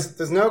what to tell you.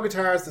 There's no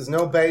guitars. There's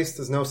no bass.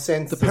 There's no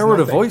synth. The power of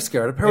the voice,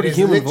 Gareth. The power of the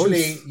human voice. It's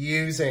literally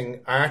using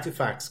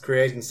artifacts,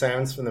 creating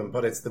sounds from them.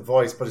 But it's the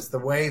voice. But it's the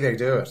way they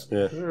do it.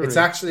 Yeah. It's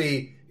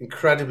actually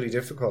incredibly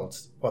difficult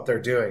what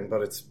they're doing,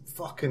 but it's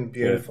fucking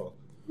beautiful.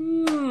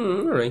 Yeah.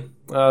 All right.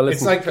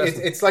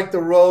 It's like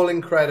the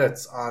rolling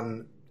credits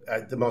on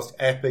the most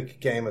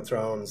epic Game of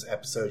Thrones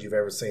episode you've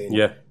ever seen.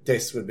 Yeah.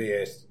 This would be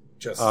it.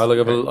 I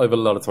have a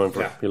lot of time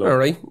for it. All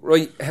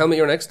right. Helmet,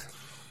 you're next.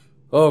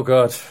 Oh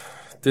God,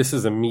 this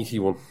is a meaty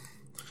one.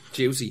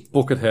 Juicy.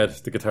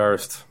 Buckethead, the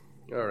guitarist.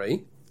 All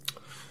right.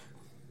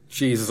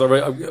 Jesus, all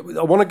right.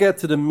 I want to get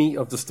to the meat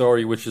of the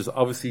story, which is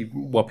obviously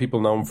what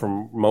people know him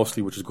from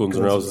mostly, which is Guns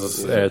N'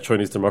 Roses'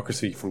 Chinese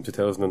Democracy from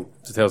 2000.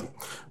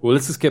 Well,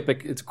 let's just get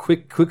back. It's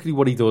quickly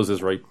what he does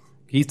is, right,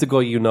 he's the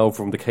guy you know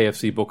from the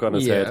KFC book on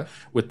his head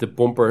with the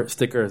bumper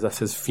sticker that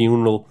says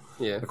funeral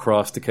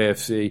across the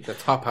KFC. The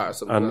top part or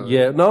something.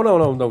 And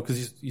no,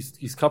 because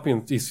he's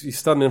copying, he's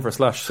standing in for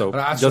Slash, so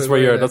that's where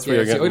you're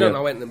getting. I don't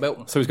know anything about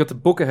him. So he's got the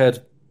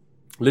Buckethead,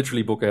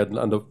 literally Buckethead,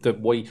 and the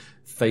white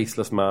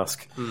faceless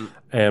mask.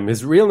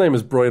 His real name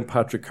is Brian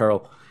Patrick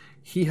Carroll.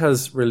 He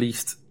has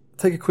released,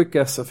 take a quick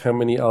guess of how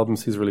many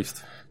albums he's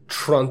released.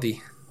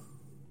 20.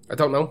 I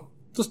don't know.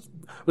 Just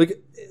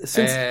like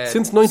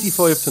since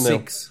 95 to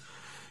now.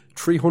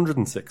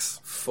 306.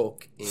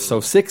 So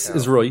 6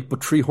 is right,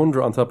 but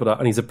 300 on top of that,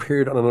 and he's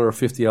appeared on another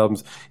 50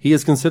 albums. He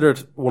is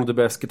considered one of the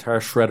best guitar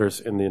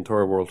shredders in the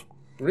entire world.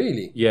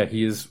 Really? Yeah,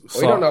 he is.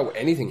 I don't know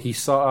anything.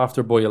 He's sought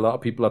after by a lot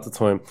of people at the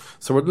time.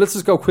 So let's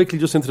just go quickly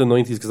just into the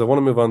 90s, because I want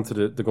to move on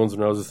to the Guns N'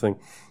 Roses thing.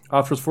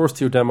 After his first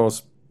 2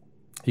 demos,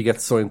 he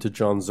gets signed to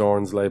John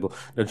Zorn's label.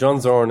 Now,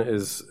 John Zorn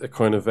is a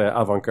kind of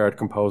avant-garde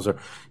composer.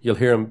 You'll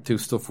hear him do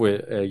stuff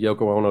with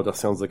Yoko Ono that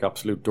sounds like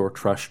absolute dirt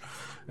trash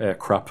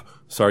crap.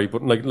 Sorry,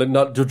 but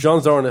not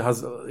John Zorn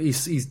has.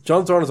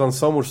 John Zorn is on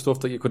so much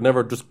stuff that you could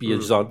never just be a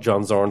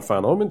John Zorn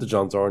fan. I'm into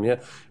John Zorn, yeah.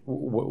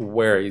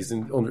 Where he's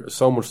under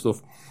so much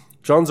stuff.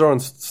 John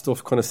Zorn's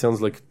stuff kind of sounds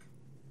like.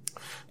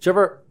 Do you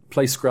ever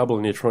play Scrabble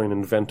and you try and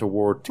invent a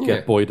word to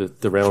get by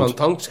the round?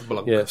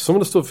 Yeah, some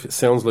of the stuff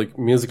sounds like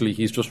musically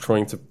he's just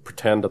trying to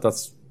pretend that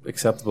that's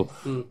acceptable.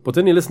 But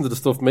then you listen to the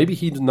stuff, maybe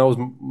he knows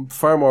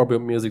far more about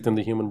music than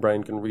the human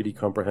brain can really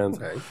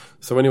comprehend. Okay.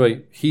 So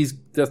anyway,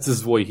 this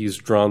is why he's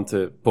drawn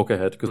to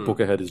Buckethead, because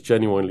Buckethead is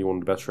genuinely one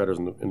of the best shredders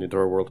in the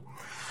entire world.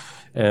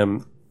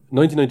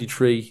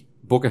 1993,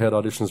 Buckethead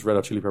auditions Red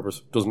Hot Chili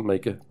Peppers, doesn't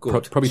make it.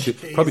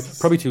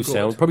 Probably too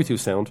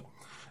sound.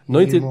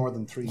 More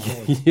than 3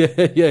 chords.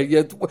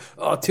 Yeah.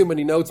 Oh, too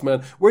many notes,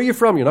 man. Where are you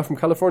from? You're not from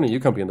California. You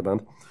can't be in the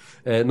band.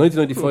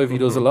 1995, he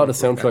does a lot of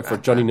soundtrack for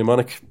Johnny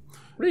Mnemonic.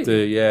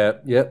 Really? Yeah.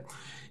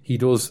 He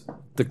does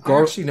the.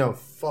 I actually know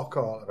fuck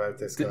all about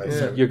this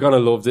guy. You're gonna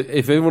love it.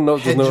 If everyone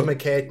knows,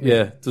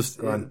 McCain. Just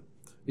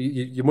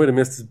you might have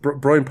missed it.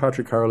 Brian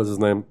Patrick Carroll is his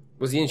name.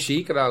 Was he in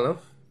Chic at all?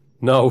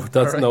 No,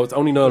 it's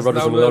only Noel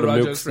Rodgers and a load of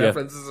nukes.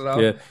 References at all.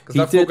 Yeah, because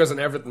that focus on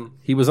everything.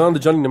 He was on the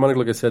Johnny Mnemonic,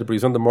 like I said, but he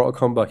was on the Mortal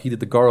Kombat. He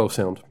did the Goro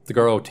sound, the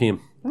Goro team.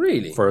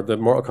 Really? For the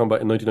Mortal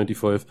Kombat in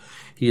 1995.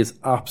 He is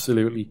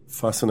absolutely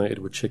fascinated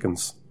with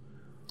chickens.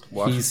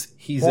 What?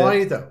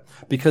 Why though?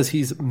 Because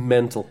he's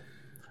mental.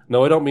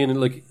 No, I don't mean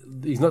like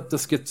he's not the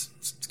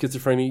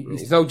schizophrenia.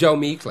 He's no Joe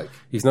Meek, like.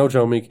 He's no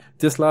Joe Meek.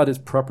 This lad is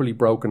properly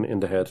broken in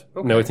the head.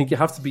 Okay. Now I think you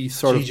have to be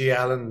sort of G.G.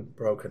 Allen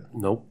broken.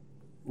 No,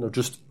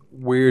 just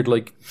weird,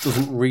 like,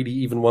 doesn't really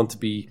even want to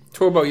be...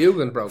 Turbo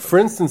Jugend broke. For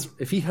instance,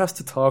 if he has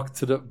to talk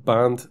to the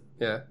band...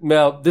 Yeah.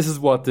 Now, this is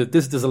what...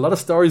 There's a lot of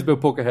stories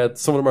about Buckethead.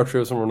 Some of them are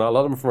true, some of them are not. A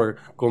lot of them from our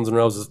Guns N'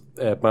 Roses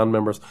band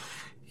members.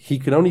 He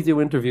can only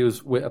do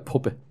interviews with a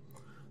puppet.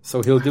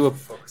 So he'll do a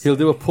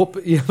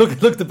puppet. Yeah,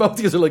 look, the both of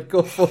you are like,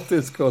 go fuck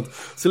this cunt.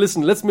 So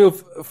listen, let's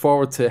move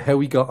forward to how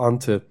he got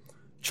onto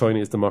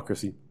Chinese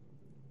Democracy.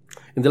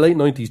 In the late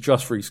 90s,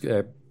 Josh Freese,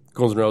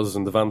 Guns N' Roses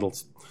and the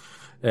Vandals,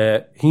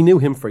 he knew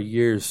him for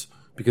years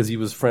because he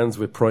was friends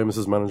with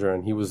Primus's manager,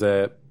 and he was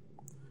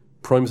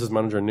Primus's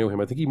manager knew him.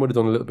 I think he might have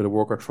done a little bit of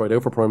work or tried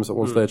out for Primus at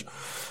one stage.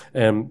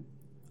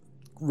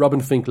 Robin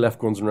Fink left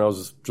Guns N'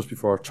 Roses just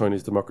before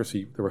Chinese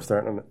Democracy, they were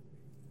starting on it.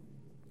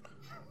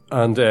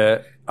 And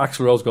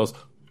Axl Rose goes,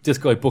 this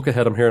guy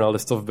Buckethead I'm hearing all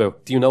this stuff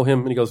about. Do you know him?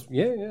 And he goes,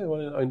 yeah,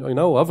 well, I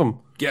know of him.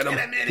 Get him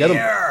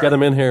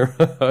in here.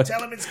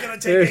 Tell him it's going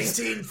to take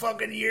 18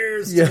 fucking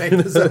years to make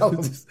this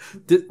album.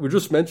 We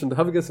just mentioned,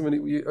 have a guess how many,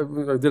 I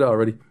did it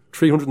already.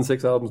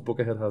 306 albums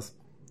Buckethead has.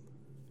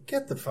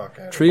 Get the fuck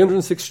out.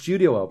 306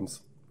 studio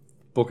albums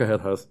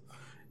Buckethead has.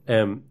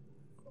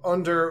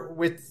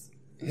 With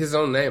his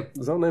own name.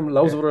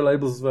 Loads of other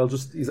labels as well.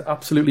 Just, he's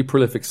absolutely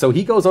prolific. So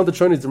he goes on to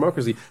Chinese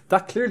Democracy.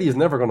 That clearly is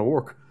never going to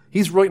work.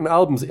 He's writing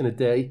albums in a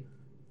day.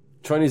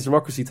 Chinese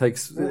Democracy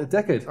takes a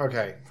decade.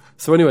 Okay.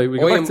 So anyway,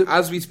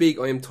 as we speak,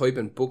 I am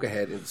typing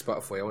Buckethead into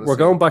Spotify. We're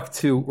going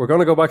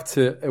to go back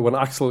to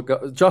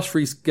when Josh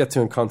Freese gets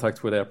in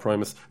contact with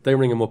Primus. They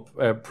ring him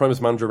up.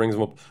 Primus manager rings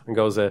him up and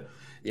goes, do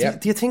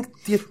you think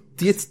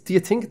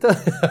that?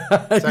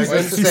 So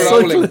he's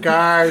scrolling.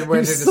 Guard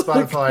went into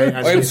Spotify and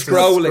I'm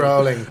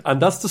scrolling.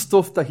 And that's the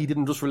stuff that he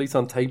didn't just release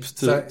on tapes.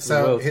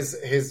 So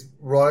his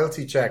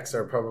royalty checks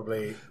are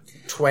probably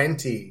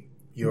 €20.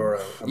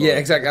 Yeah,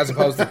 exactly, as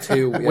opposed to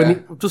 2. Yeah.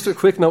 Just a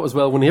quick note as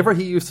well, whenever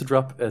he used to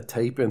drop a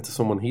tape into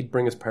someone, he'd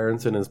bring his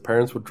parents in, and his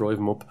parents would drive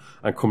him up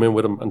and come in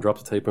with him and drop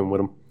the tape in with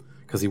him,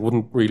 because he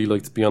wouldn't really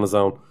like to be on his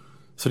own.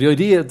 So the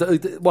idea,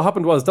 what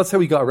happened was, that's how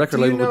he got a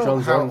record label with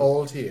John Zorn. How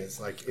old he is?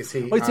 Like, is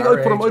he? I think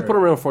I'd put him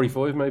around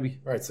 45, maybe.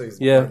 Right, so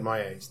he's my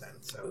age then.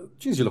 So,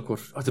 jeez, you look good.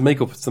 It's the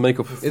makeup. It's the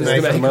makeup. It's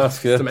the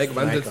mask. Yeah. It's the makeup,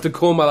 and the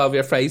cum all over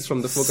your face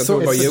from the fucking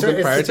Turbo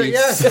Jugend party.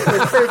 Yeah,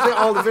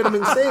 all the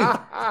vitamin C.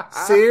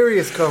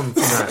 Serious cum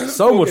from that.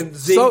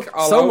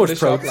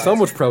 So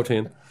much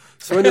protein.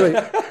 So anyway,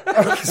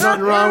 there's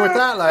nothing wrong with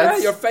that, lads.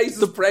 Yeah, your face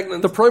is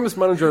pregnant. The Primus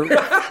manager, he's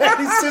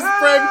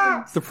just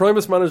pregnant. The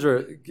Primus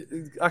manager,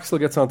 Axl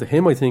gets onto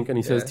him, I think, and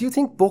he says, "Do you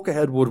think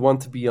Buckethead would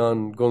want to be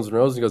on Guns N'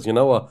 Roses?" He goes, "You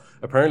know what?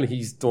 Apparently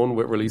he's done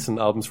with releasing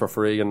albums for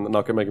free and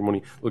not making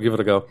money. We'll give it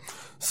a go."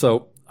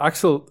 So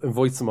Axl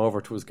invites him over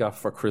to his gaff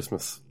for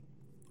Christmas.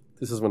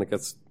 This is when it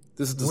gets.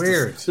 This is just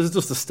weird. This is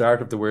just the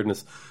start of the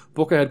weirdness.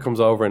 Buckethead comes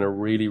over in a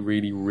really,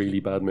 really, really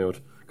bad mood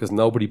because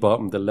nobody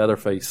bought him the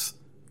Leatherface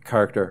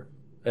character.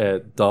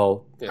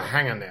 Doll. Yeah.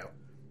 Hang on now.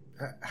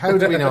 How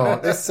do we know?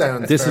 This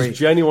sounds. Is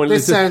genuinely.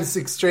 This sounds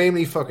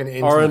extremely fucking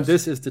intimate. Aaron,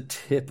 this is the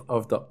tip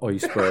of the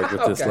iceberg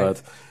with this lad.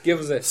 Give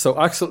us it. So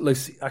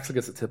Axl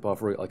gets a tip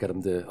off. Right, I'll get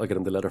him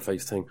the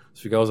Leatherface thing.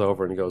 So he goes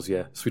over and he goes,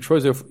 yeah. So he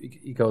tries out.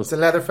 He goes. It's a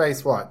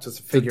Leatherface what? Just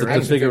a figurine.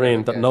 The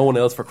figurine that no one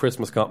else for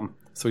Christmas got him.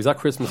 So he's at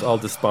Christmas all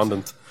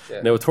despondent.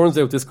 Yeah. Now it turns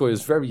out this guy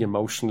is very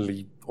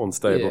emotionally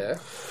unstable. Yeah.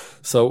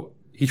 So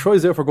he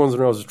tries out for Guns N'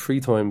 Roses 3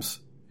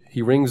 times.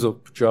 He rings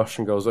up Josh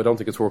and goes, I don't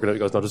think it's working out. He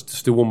goes, no,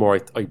 just do one more.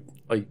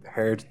 I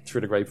heard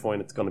through the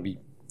grapevine it's going to be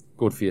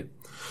good for you.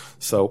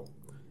 So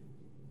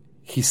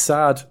he's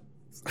sad.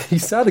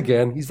 He's sad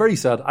again. He's very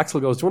sad.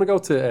 Axl goes, do you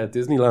want to go to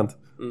Disneyland?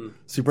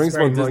 So he brings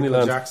him on Disneyland.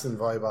 Michael Jackson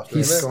vibe off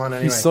this. Go on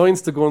anyway. He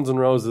signs to Guns N'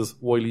 Roses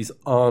while he's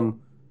on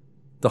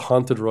the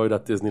haunted ride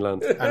at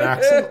Disneyland. And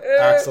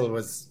Axl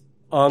was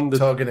on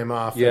tugging him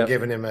off and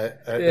giving him a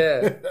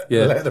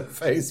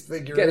Leatherface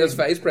figure, getting his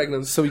face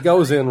pregnant. So he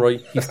goes in,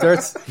 right. He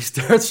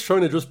starts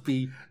trying to just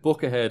be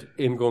Buckethead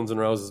in Guns N'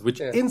 Roses,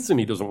 which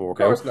instantly doesn't work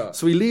out. Not.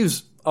 So he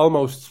leaves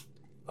almost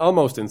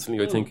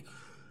instantly. I think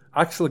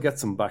Axl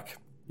gets him back.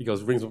 He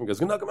rings up and goes,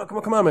 "No,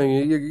 come on,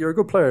 man! You're a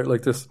good player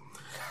like this."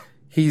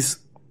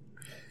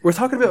 We're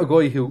talking about a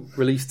guy who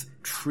released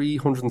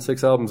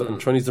 306 albums,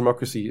 and Chinese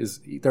Democracy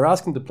they're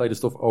asking to play the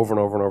stuff over and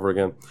over and over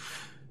again.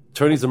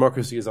 Chinese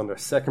Democracy is on their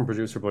second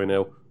producer by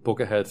now.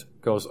 Buckethead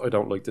goes, I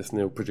don't like this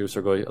new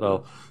producer guy at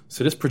all.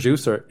 So this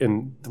producer,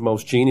 in the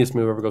most genius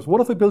move ever, goes, what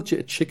if I built you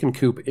a chicken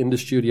coop in the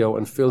studio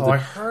and filled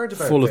it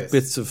full of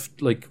bits of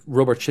like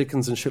rubber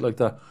chickens and shit like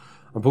that?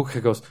 And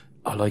Buckethead goes,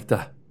 I like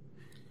that.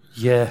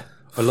 Yeah,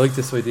 I like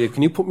this idea.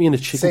 Can you put me in a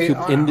chicken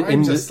coop in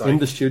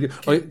the studio?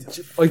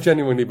 I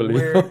genuinely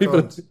believe.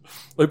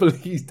 I believe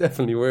he's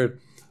definitely weird.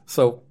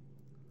 So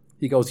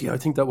he goes, yeah, I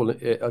think that will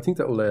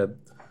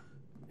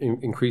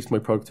increase my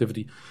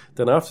productivity.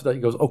 Then after that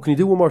he goes, can you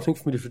do one more thing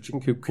for me for Chicken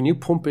Coop? Can you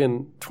pump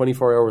in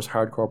 24 hours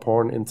hardcore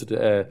porn into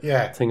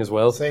the thing as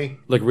well? See?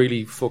 Like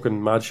really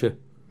fucking mad shit.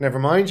 Never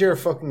mind your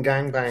fucking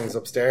gangbangs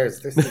upstairs.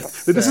 This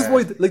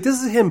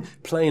is him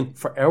playing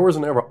for hours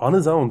and hours on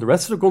his own. The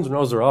rest of the Guns N'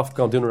 Roses are off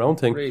doing their own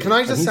thing. Can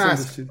I just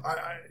ask,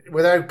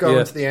 without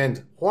going to the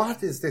end,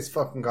 what is this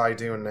fucking guy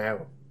doing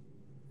now?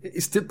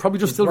 He's still, probably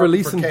just still working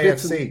releasing for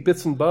KFC.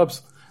 bits and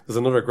bobs. There's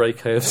another great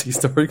KFC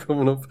story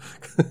coming up.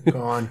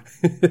 Go on.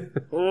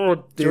 Oh,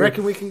 Do you dear.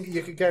 reckon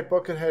you could get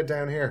Buckethead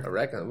down I here?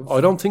 reckon.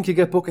 I don't think you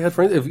get Buckethead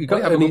for anything. If you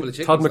got have a any couple of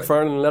chickens, Todd like.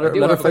 McFarlane I do have a couple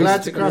Leatherface, of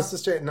Lads chicken, across the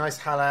street, nice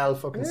halal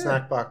fucking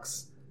snack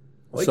box.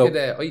 So-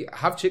 I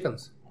have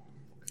chickens.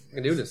 I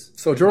can do this.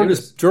 so during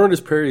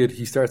this period,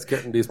 he starts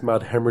getting this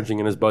mad hemorrhaging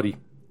in his body.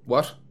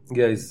 What?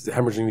 Yeah, he's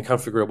hemorrhaging. He can't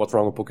figure out what's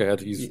wrong with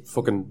Buckethead. He's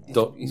fucking.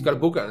 He's got a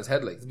book on his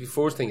head. Like, it's the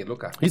first thing you'd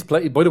look at. He's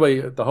play. By the way,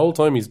 the whole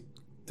time he's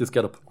this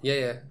get up.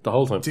 Yeah. The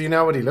whole time. Do you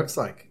know what he looks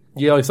like?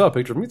 Yeah, I saw a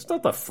picture of him. It's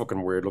not that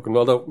fucking weird looking.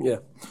 Although, yeah,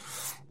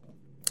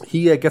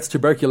 he gets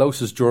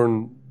tuberculosis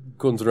during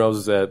Guns N'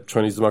 Roses'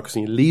 Chinese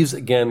Democracy. He leaves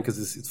again because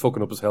it's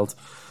fucking up his health.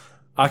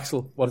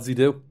 Axel, what does he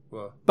do?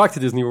 What? Back to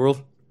Disney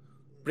World.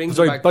 Brings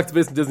Sorry, him back to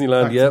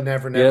Disneyland. Back yeah, to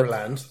Never yeah.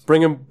 Neverland.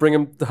 Bring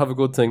him to have a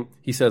good thing.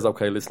 He says,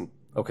 "Okay, listen,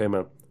 okay,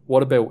 man.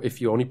 What about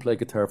if you only play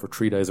guitar for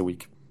 3 days a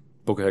week?"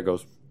 Buckethead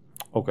goes,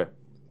 "Okay,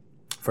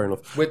 fair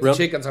enough." with the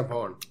chickens and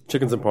porn.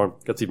 Chickens and porn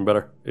gets even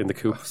better in the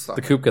coop. stop.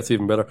 The coop gets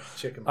even better.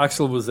 Chicken.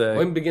 Axel was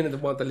I'm beginning to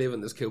want to live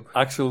in this coop.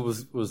 Axel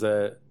was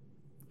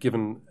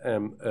given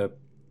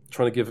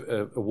trying to give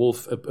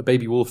a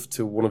baby wolf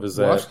to one of his.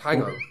 What?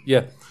 Hang on.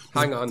 Yeah,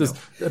 Hang on. There's,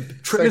 now.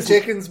 So listen,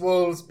 chickens,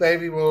 wolves,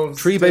 baby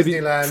wolves, three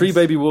Disneyland.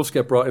 baby wolves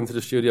get brought into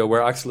the studio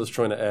where Axel is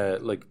trying to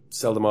like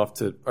sell them off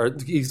to, or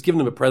he's giving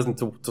them a present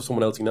to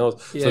someone else he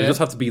knows. So Yeah. you just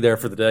have to be there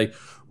for the day.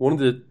 One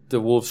of the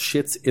wolves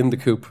shits in the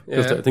coop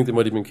because Yeah. I think they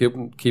might have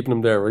been keeping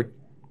him there, right?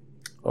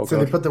 Oh, So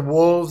God. they put the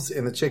wolves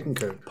in the chicken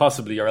coop.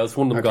 Possibly, or else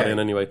one of them got Okay. in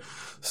anyway.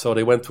 So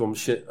they went to him,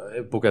 shit,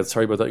 Buckethead,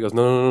 sorry about that. He goes,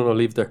 no,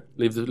 leave it there.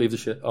 Leave the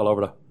shit all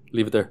over that.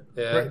 Leave it there.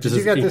 Yeah. Did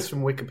you get this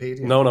from Wikipedia?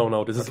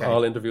 No. This is Okay.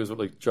 all interviews with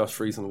like Josh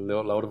Fries and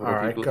a load of other All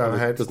right, people. go And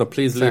ahead. There's no,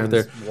 please leave it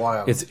there. Sounds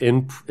wild. It's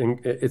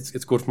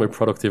it's good for my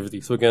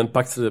productivity. So again,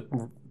 back to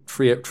the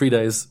three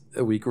days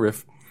a week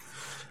riff.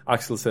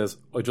 Axel says,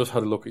 I just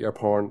had a look at your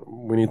porn.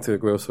 We need to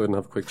go outside and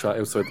have a quick chat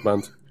outside the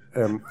band.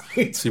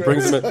 So he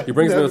brings him outside. He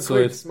brings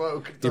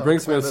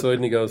him outside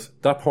and he goes,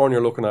 that porn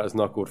you're looking at is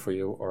not good for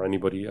you or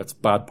anybody. It's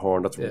bad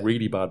porn. That's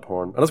really bad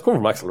porn. And it's coming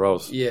from Axl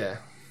Rose. Yeah.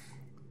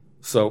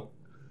 So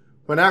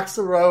When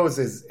Axl Rose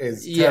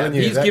is Yeah, telling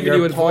you he's that giving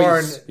your you porn,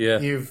 advice.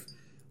 Yeah.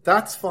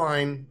 that's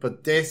fine,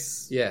 but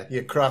this, Yeah.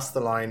 you crossed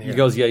the line here. he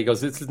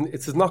goes,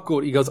 it's not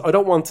good. He goes, I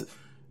don't want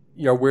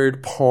your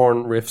weird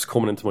porn riffs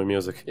coming into my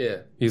music. Yeah.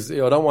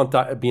 I don't want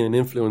that being an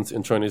influence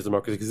in Chinese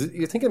democracy. Because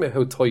you're thinking about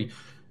how tight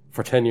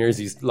for 10 years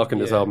he's locking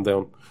this Yeah. album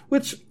down.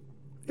 Which,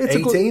 it's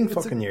 18 it's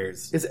fucking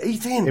years. It's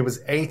 18. It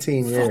was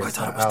 18 years. Fuck, I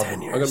thought it that was album.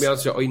 10 years. I'm gonna be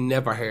honest with you, I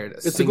never heard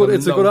It's a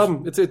good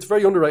album. It's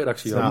very underrated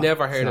actually. not.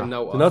 Never heard a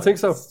note Do of you not it. think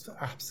so? It's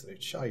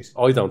absolute shite.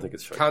 I don't think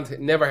it's true.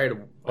 Never heard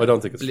a I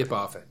don't think it's blip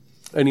off it.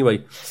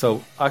 Anyway,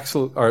 so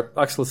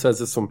Axel says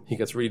this to him. He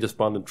gets really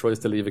despondent, tries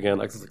to leave again.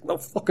 Axel's like, no,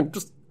 fucking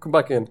just come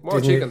back in. More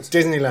chickens.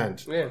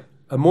 Disneyland. Yeah.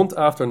 A month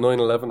after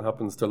 9/11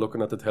 happens, they're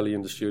looking at the telly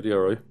in the studio,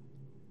 right?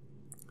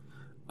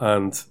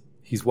 And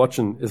he's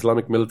watching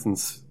Islamic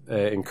militants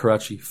in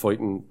Karachi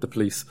fighting the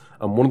police,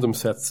 and one of them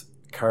sets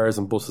cars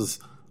and buses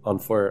on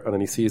fire, and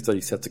then he sees that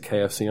he sets a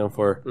KFC on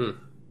fire.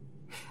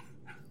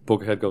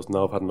 Buckethead goes,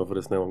 no, I've had enough of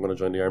this now. I'm going to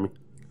join the army.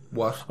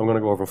 What? I'm going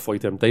to go over and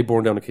fight them. They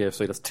burn down the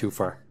KFC. That's too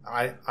far.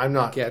 I'm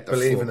not Get the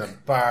believing fuck. a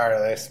bar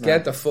of this, man.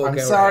 Get the fuck I'm out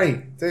of sorry.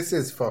 here. This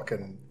is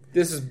fucking...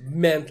 This is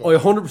mental. I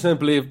 100%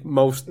 believe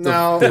most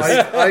No, of this.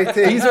 I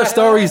think...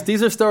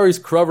 These are stories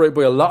corroborated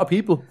by a lot of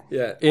people.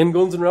 Yeah. In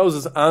Guns N'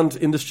 Roses and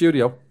in the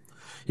studio.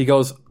 He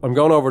goes, I'm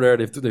going over there.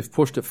 They've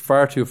pushed it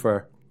far too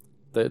far.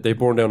 They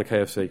burned down a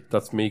KFC.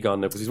 That's me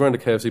gone now because he's wearing the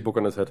KFC book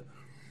on his head.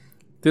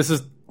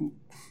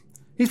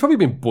 He's probably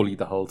been bullied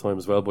the whole time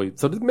as well.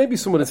 So maybe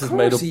some of this is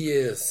made up. Of course he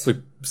is. Like,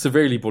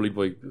 severely bullied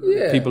by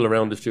Yeah. people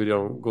around the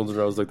studio and Guns N'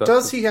 Roses like that.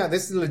 Does he have...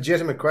 This is a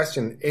legitimate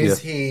question. Does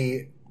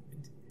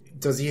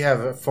he have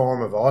a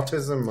form of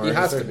autism? Or He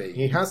has is to be.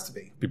 He has to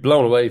be. Be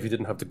blown away if he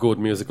didn't have the good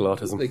musical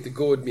autism. Like the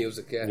good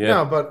music, yeah. Yeah.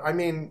 No, but I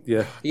mean...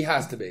 Yeah. He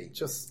has to be.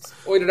 Just...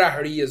 Either that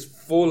or he is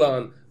full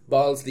on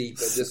balls deep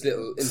with this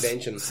little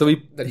invention So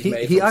that he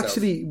made for himself.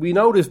 actually, we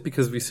know this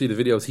because we see the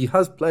videos. He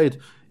has played,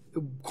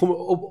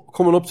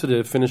 coming up to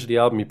the finish of the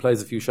album, he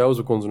plays a few shows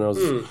with Guns N'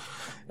 Roses.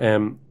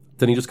 Then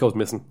he just goes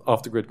missing,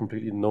 off the grid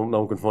completely. No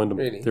one can find him.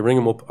 Really? They ring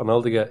him up and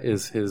all they get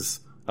is his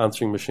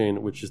answering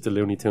machine, which is the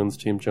Looney Tunes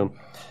theme tune.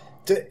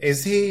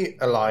 Is he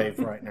alive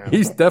right now?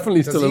 He's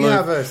definitely Does still he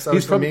alive. have a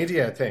social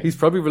media thing? He's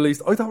probably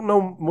released. I don't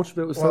know much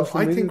about his Well, social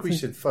I media think we thing.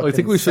 should fucking I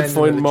think we should send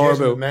find him a more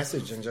legitimate about.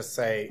 message and just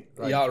say,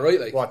 like, Yeah, right,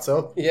 like- what's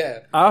up? Yeah.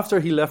 After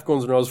he left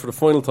Guns N' Roses for the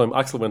final time,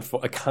 Axl went,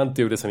 I can't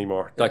do this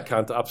anymore. That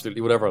can't,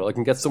 absolutely, whatever. I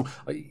can get some.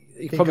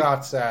 He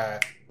got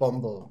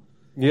Bumble.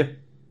 Yeah.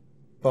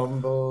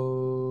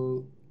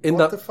 Bumble... In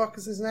what that- the fuck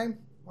is his name?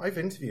 I've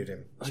interviewed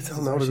him. I Jesus,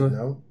 don't know. should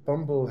know.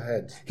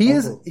 Bumblehead. He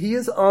Bumble.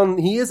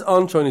 is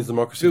on Chinese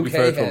Democracy. To be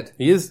fair to him. Bouquet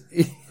He is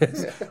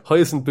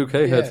Hyacinth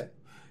Bouquet Head. Yeah.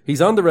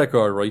 He's on the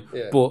record, right?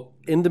 Yeah. But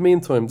in the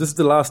meantime, this is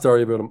the last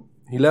story about him.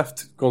 He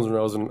left Guns N'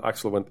 Roses and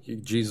Axl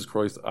went, Jesus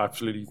Christ,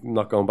 absolutely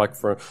not going back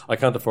for. I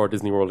can't afford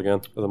Disney World again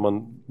because I'm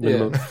on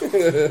minimum.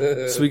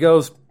 So he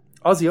goes,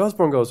 Ozzy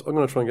Osbourne goes, I'm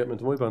going to try and get him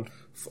into my band.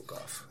 Fuck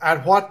off.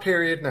 At what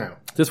period now?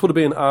 This would have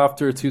been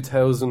after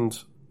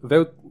 2000.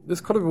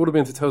 This would have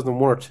been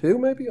 2001 or 2,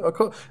 maybe.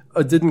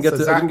 I didn't get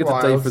the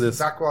date for this.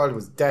 Zakk Wylde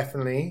was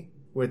definitely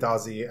with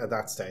Ozzy at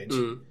that stage.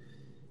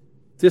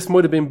 This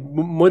might have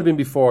been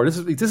before. This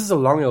is a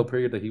long old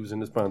period that he was in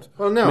this band.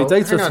 Well, no, I mean,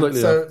 dates hang are on.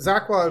 slightly So off.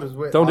 Zakk Wylde was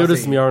with Don't Ozzy. do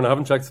this to me, Aaron. I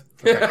haven't checked.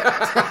 I'm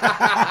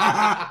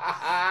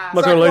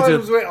not Zakk going to lie to Wylde you.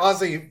 was with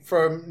Ozzy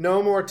from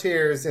No More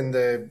Tears in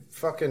the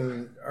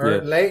fucking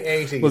late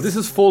 80s. Well, this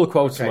is full of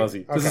quotes from Okay,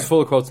 Ozzy. This okay. is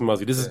full of quotes from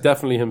Ozzy. This is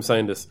definitely him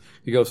saying this.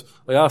 He goes,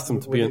 I asked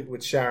him to be in.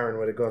 with Sharon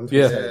with a gun to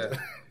his head.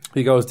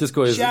 He goes, this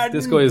guy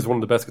is one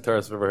of the best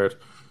guitarists I've ever heard.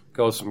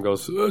 Goes, do you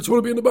want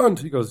to be in the band?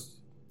 He goes,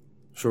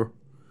 sure.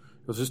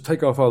 He goes, just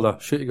take off all that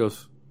shit. He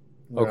goes,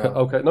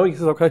 okay. No, he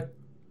says, okay.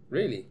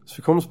 Really? So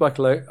he comes back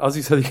later.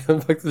 Ozzy said he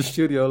comes back to the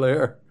studio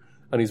later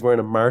and he's wearing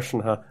a Martian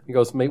hat. He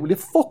goes, mate, will you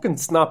fucking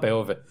snap out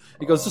of it?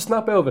 He goes, just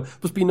snap out of it.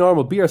 Just be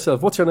normal. Be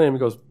yourself. What's your name? He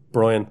goes,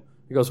 Brian.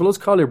 He goes, well, let's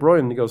call you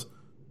Brian. He goes,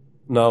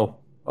 no.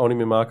 Only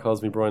my ma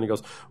calls me Brian. He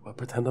goes, well,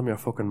 pretend I'm your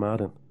fucking ma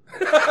then.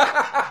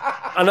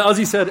 And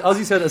Ozzy said,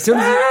 as soon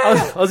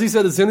as he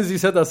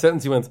said that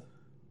sentence, he went,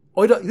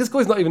 this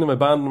guy's not even in my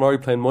band. I'm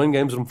already playing mind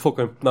games with him. Fuck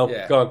him. No,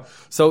 gone.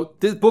 So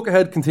this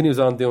Buckethead continues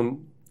on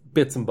doing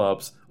bits and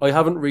bobs. I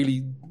haven't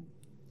really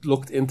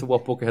looked into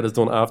what Buckethead has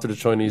done after the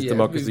Chinese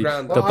democracy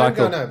Well, I'm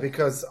gonna,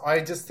 because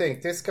I just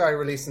think this guy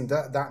releasing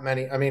that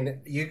many. I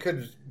mean, you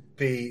could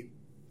be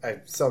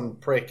some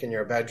prick in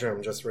your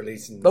bedroom just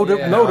releasing.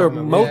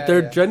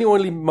 They're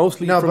genuinely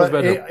mostly from his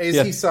bedroom. Is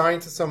he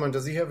signed to someone?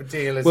 Does he have a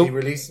deal? Is he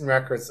releasing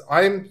records?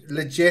 I'm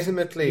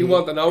legitimately. You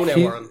want to know now,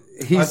 Warren?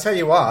 I'll tell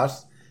you what.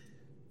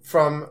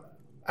 From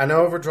an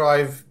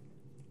Overdrive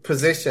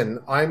position,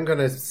 I'm going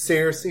to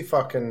seriously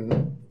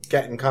fucking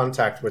get in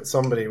contact with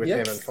somebody with him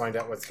and find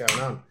out what's going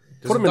on.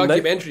 Put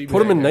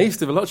him in Nace.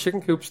 They have a lot of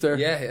chicken coops there.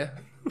 Yeah.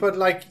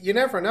 But you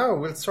never know.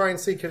 We'll try and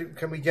see.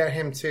 Can we get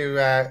him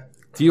to?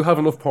 Do you have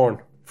enough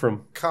porn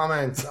from?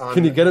 Comment on.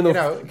 Can you get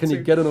enough? Can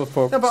you get enough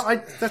porn? No,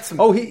 but that's.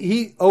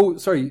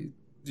 Sorry.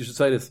 You should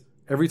say this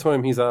every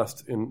time he's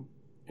asked in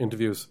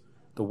interviews.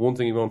 The one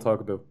thing he won't talk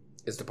about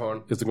is the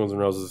porn. Is the Guns N'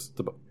 Roses.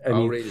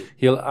 Really?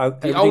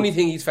 The only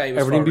thing he's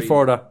famous everything for.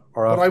 Before that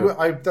or after.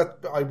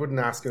 But I wouldn't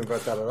ask him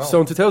about that at all.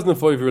 So in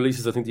 2005 he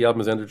releases, I think, the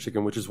album is Ender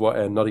Chicken, which is what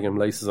Nottingham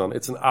Lace is on.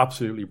 It's an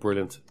absolutely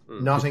brilliant.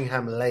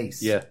 Nottingham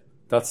Lace. Yeah,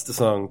 that's the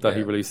song that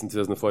he released in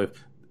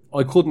 2005.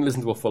 I couldn't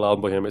listen to a full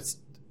album by him.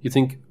 You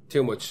think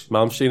too much.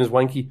 Malmsteen is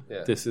wanky.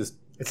 Yeah. This is.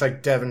 It's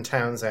like Devin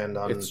Townsend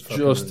on. It's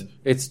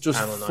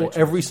just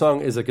every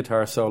song is a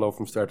guitar solo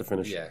from start to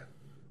finish. Yeah.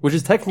 Which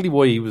is technically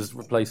why he was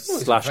replaced,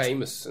 slashed.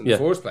 Famous in the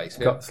first place.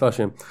 Yeah. Slash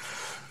him.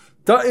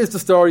 That is the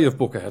story of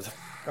Buckethead.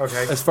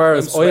 Okay. As far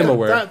as I am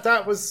aware.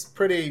 That was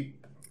pretty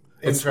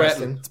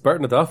interesting. It's better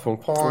than Daft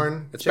Punk.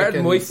 Porn, it's better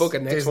than my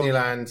fucking next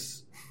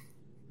Disneyland,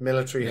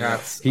 military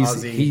hats,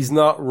 Ozzy. He's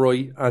not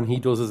right, and he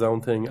does his own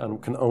thing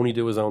and can only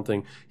do his own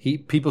thing.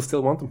 People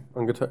still want him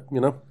on guitar,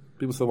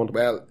 People still want him.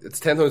 Well,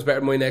 it's 10 times better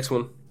than my next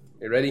one.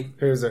 You ready?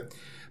 Who's it?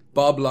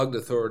 Bob Log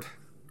the Third.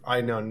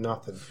 I know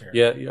nothing here.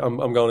 Yeah, I'm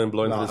going in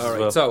blind to this as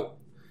well. So,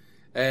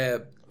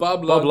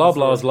 Bob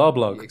Loblaw's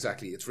Loblog.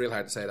 Exactly. It's real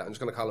hard to say that. I'm just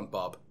going to call him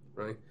Bob,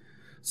 right?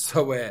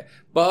 So,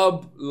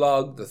 Bob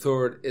Log the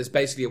Third is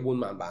basically a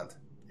one-man band.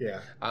 Yeah.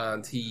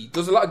 And he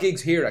does a lot of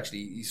gigs here,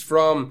 actually.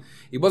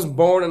 He wasn't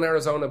born in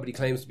Arizona, but he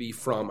claims to be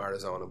from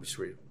Arizona, which is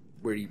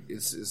where he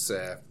is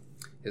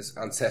his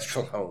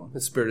ancestral home,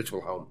 his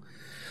spiritual home.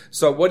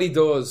 So what he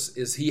does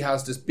is he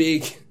has this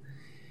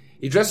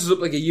he dresses up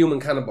like a human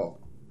cannibal.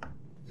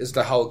 Is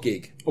the whole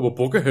gig. Oh, but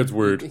Buckethead's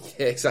weird.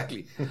 Yeah,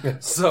 exactly.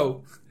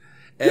 So,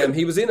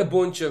 he was in a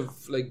bunch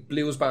of like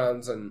blues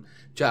bands and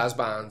jazz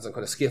bands and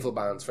kind of skiffle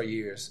bands for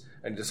years,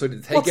 and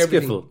decided to take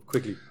everything. Skiffle?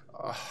 Quickly.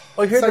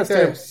 I heard that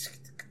term.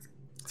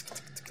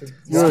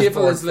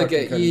 Skiffle is like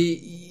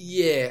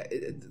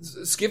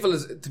skiffle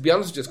is, to be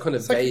honest, just kind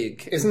of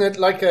vague. Isn't it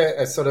like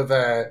a sort of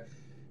a?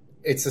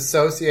 It's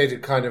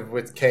associated kind of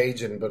with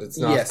Cajun, but it's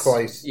not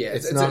quite. Yeah,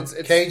 it's not.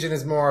 Cajun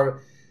is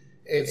more.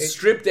 It's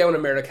stripped down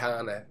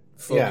Americana.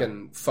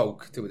 Fucking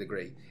folk to a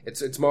degree.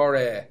 It's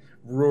more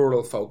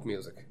rural folk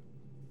music.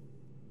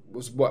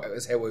 Is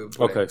how I would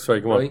put it. Okay,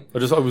 sorry, go on. Right?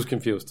 I was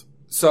confused.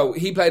 So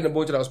he played in a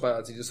bunch of those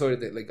bands. He decided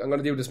that I'm going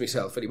to do this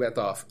myself, and he went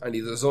off and he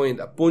designed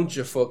a bunch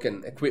of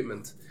fucking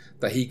equipment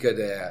that he could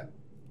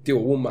do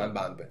a one-man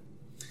band with.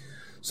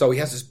 So he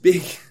has this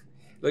big,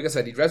 like I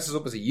said, he dresses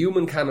up as a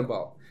human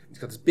cannibal. He's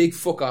got this big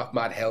fuck-off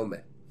mad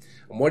helmet,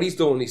 and what he's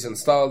done, he's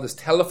installed this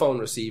telephone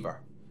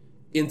receiver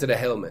into the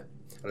helmet.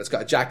 And it's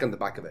got a jack on the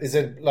back of it. Is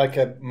it like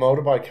a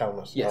motorbike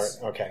helmet? Yes.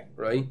 Okay.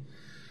 Right?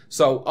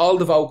 So all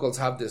the vocals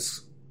have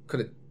this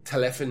kind of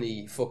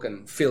telephony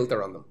fucking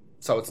filter on them.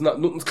 So it's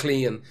nothing's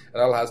clean. It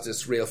all has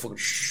this real fucking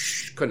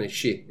kind of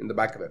shit in the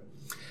back of it.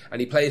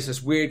 And he plays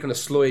this weird kind of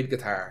slide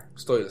guitar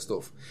style of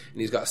stuff. And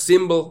he's got a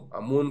cymbal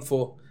on one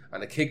foot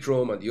and a kick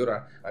drum on the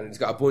other. And he's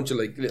got a bunch of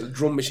like little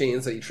drum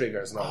machines that he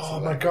triggers and all. Oh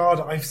my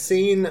God. I've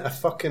seen a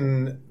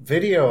fucking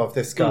video of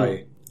this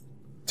guy.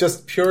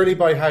 Just purely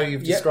by how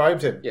you've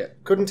described him. Yeah.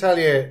 Couldn't tell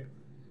you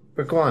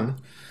But go on.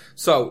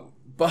 So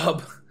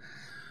Bob,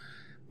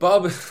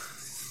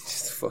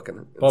 just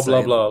fucking Bob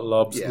insane.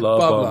 Lobs, Yeah, Lob,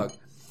 Bob Bob. Log.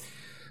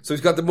 So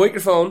he's got the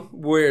microphone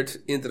wired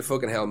into the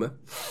fucking helmet.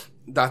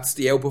 That's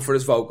the output for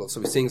his vocals,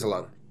 so he sings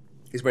along.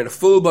 He's wearing a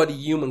full body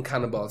human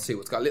cannonball suit.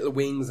 It's got little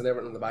wings and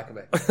everything on the back of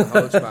it. The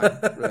whole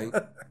shebang,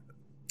 right?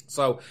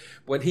 So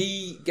when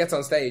he gets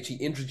on stage, he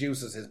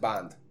introduces his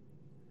band.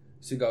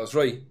 So he goes,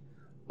 right,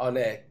 on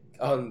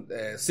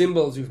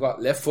cymbals we've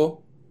got left foot,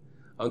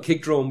 on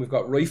kick drum we've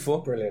got right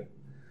foot, Brilliant.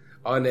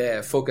 on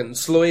fucking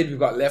slide we've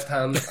got left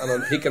hand, and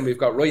on picking we've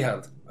got right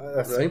hand.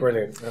 That's Right?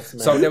 brilliant. That's amazing.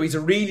 So now he's a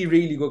really,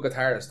 really good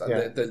guitarist,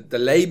 and Yeah. the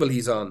label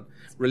he's on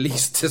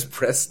released this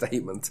press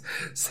statement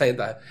saying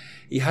that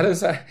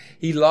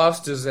he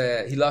lost his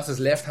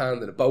left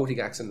hand in a boating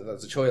accident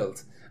as a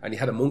child, and he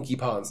had a monkey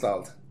paw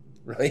installed,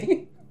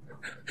 right?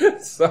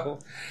 So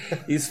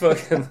he's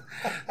fucking.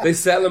 They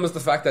sell him as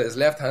the fact that his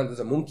left hand is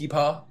a monkey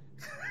paw,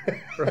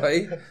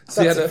 right?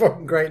 So That's a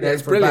fucking great name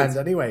it's for bands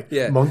anyway.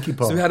 Yeah, Monkey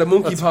paw. So we had a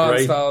monkey That's paw great.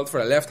 installed for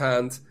a left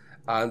hand,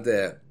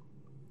 and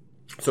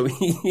so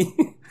he.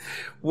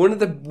 One of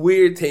the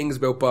weird things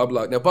about Bob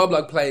Log. Now Bob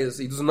Log plays.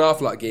 He does an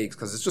awful lot of gigs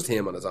because it's just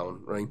him on his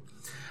own,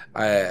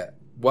 right?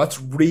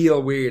 What's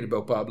real weird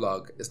about Bob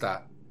Log is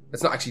that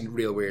it's not actually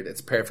real weird.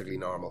 It's perfectly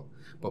normal.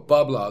 But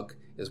Bob Log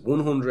is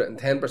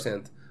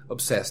 110%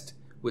 obsessed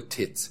with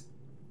tits,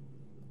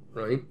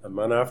 right? A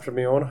man after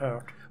my own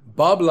heart.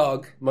 Bob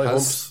Log My has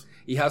humps.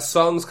 he has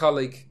songs called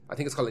I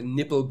think it's called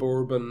Nipple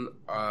Bourbon.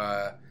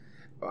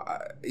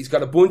 He's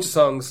got a bunch of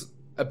songs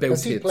about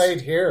Has tits. he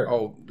played here?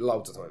 Oh,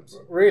 loads of times.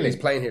 Really? He's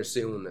playing here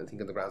soon. I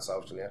think in the Grand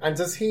Southern. Yeah, And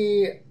does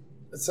he...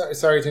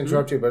 Sorry to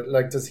interrupt you, but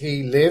like, does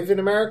he live in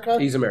America?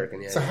 he's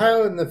American. Yeah. So yeah.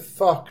 how in the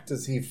fuck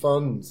does he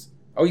fund...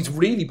 Oh, he's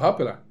really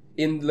popular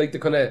in like the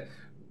kind of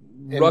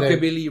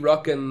rockabilly,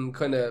 rockin'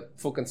 kind of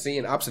fucking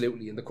scene.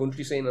 Absolutely, in the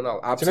country scene and all. Do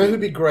you know Absolutely.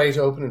 who'd be great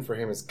opening for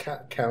him is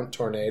Count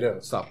Tornado.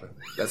 Stop it.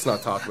 Let's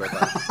not talk about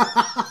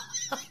that.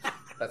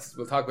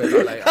 We'll talk about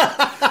that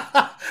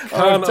later.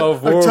 Can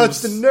of I've worms.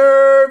 touched the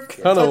nerve.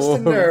 Can Touched of the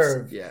worms.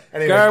 nerve. Yeah.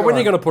 Anyway, Gar, go when are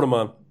you on. going to put him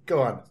on?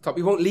 Go on. Stop.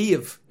 He won't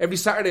leave. Every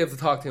Saturday I have to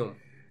talk to him.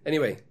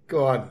 Anyway.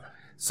 Go on.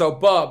 So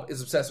Bob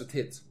is obsessed with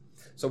tits.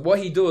 So what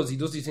he does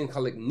these things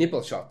called like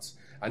nipple shots,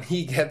 and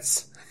he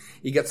gets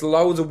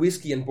loads of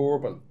whiskey and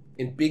bourbon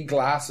in big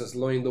glasses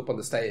lined up on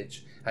the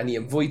stage, and he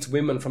invites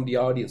women from the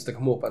audience to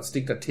come up and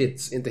stick their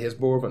tits into his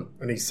bourbon,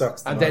 And he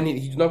sucks them and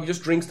then up. he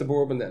just drinks the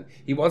bourbon. Then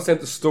he wants them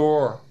to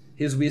store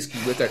his whiskey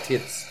with their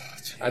tits,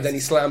 and then he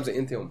slams it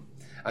into him.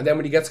 And then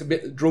when he gets a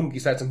bit drunk, he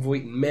starts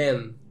inviting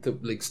men to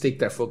like stick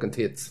their fucking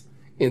tits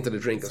into the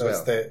drink So as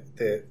it's well.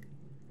 the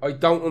I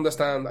don't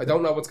understand. I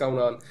don't know what's going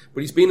on,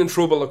 but he's been in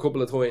trouble a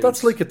couple of times.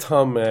 That's like a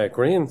Tom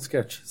Green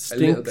sketch.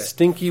 little bit.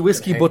 Stinky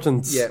whiskey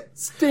buttons. Yeah.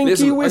 Stinky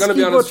Listen, I'm whiskey gonna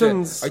be honest with you,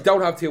 buttons. I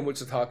don't have too much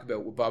to talk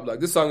about with Bob Log.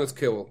 This song is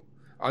cool.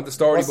 And the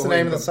story What's the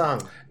behind name of the them.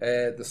 song?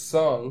 The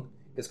song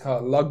is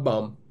called Log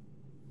Bomb.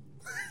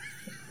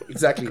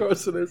 Exactly. Of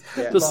course it is.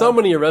 Yeah. There's so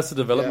many Arrested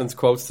Developments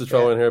quotes to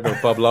throw in here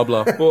about Bob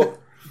Loblaw.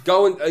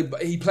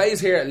 But he plays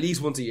here at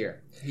least once a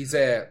year. He's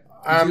a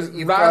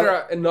you've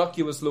rather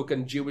innocuous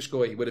looking Jewish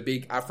guy with a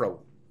big afro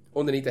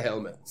underneath the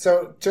helmet.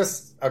 So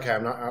just okay,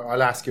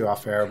 I'll ask you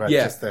off air about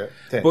Yeah. just the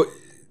thing. But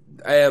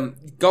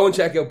go and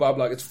check out Bob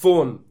Log. It's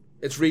fun.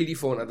 It's really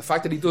fun. And the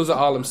fact that he does it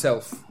all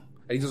himself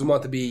and he doesn't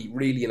want to be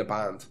really in a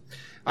band.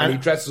 And he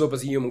dresses up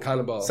as a human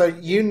cannonball. So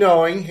you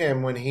knowing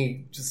him when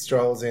he just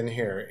strolls in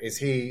here, is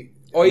he?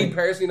 I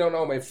personally don't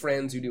know. My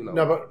friends who do know.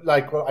 No, but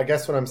like, well, I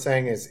guess what I'm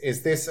saying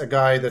is this a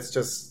guy that's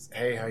just,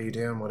 hey, how you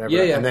doing, whatever,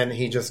 Yeah, yeah. and then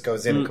he just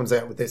goes in and comes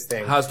out with this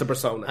thing, Has the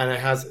persona. and it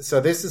has. So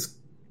this is,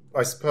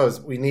 I suppose,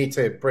 we need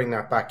to bring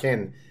that back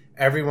in.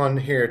 Everyone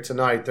here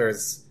tonight,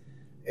 there's,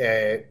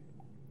 it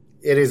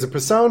is a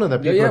persona that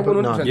people yeah, are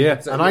putting 100%. on,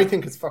 Yeah. and I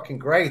think it's fucking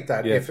great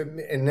that Yeah. if it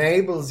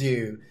enables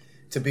you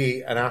to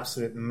be an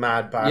absolute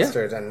mad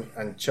bastard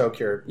and choke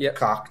your Yeah.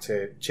 cock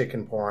to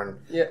chicken porn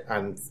Yeah.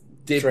 and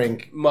Dip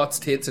drink, Mott's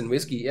tits and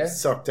whiskey, yeah?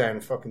 suck down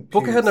fucking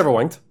Buckethead pubes. never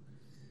wanked.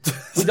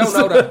 We don't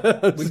know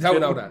that. We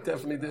don't know that.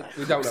 Definitely did.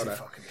 We don't know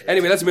that.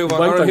 Anyway, let's move on.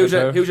 Wanked Aaron, on who's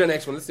guitar. your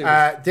next one? Let's do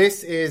this.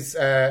 This is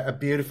a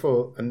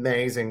beautiful,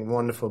 amazing,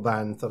 wonderful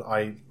band that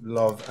I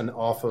love an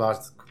awful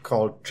lot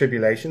called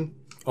Tribulation.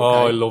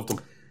 Oh, I loved them.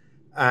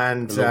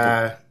 And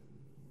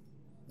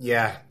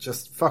yeah,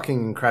 just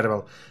fucking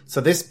incredible.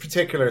 So this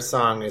particular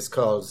song is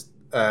called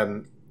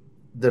The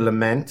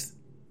Lament.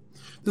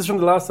 This is from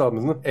the last album,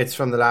 isn't it? It's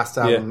from the last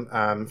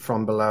album,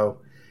 From Below.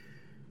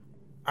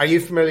 Are you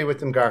familiar with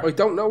them, Gar? I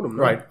don't know them.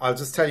 No. Right, I'll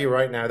just tell you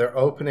right now, they're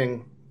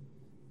opening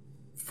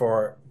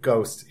for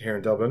Ghost here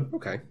in Dublin.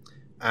 Okay.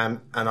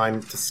 And I'm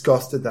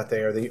disgusted that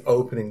they are the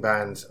opening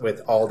band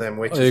with all them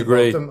witches I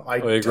agree. above them. I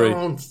agree.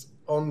 don't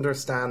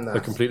understand that. I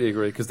completely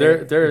agree because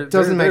they're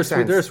doesn't make they're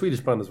sense. They're a Swedish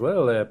band as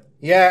well.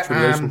 Yeah.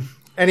 Tribulation.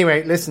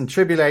 Anyway, listen,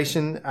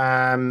 Tribulation.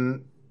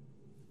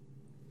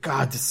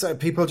 God,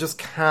 people just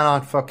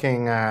cannot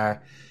fucking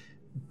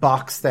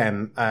box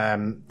them.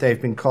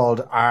 They've been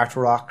called art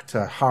rock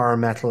to horror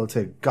metal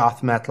to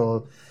goth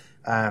metal,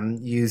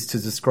 used to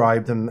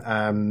describe them.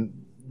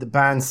 The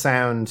band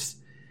sound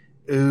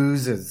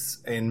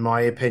oozes, in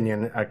my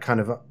opinion, a kind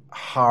of a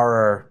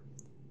horror,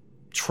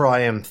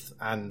 triumph,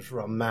 and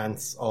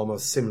romance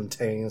almost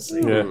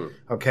simultaneously. Yeah.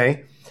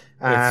 Okay?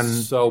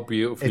 It's so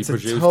beautifully It's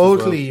produced. a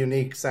totally as well.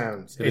 unique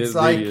sound. It It's is,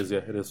 like really is, yeah,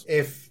 it is.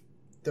 if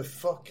the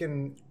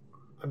fucking...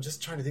 I'm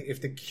just trying to think.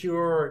 If the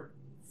Cure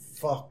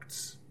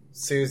fucked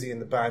Susie and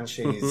the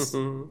Banshees...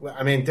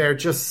 I mean, they're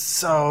just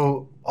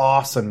so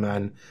awesome,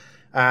 man.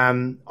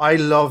 I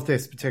love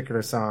this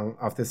particular song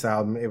off this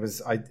album. It was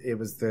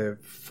the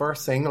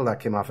first single that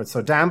came off it.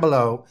 So Down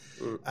Below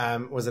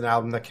was an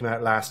album that came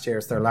out last year.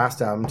 It's their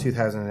last album,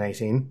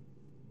 2018,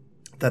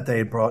 that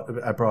they brought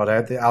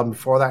out. The album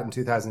before that in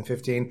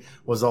 2015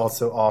 was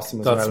also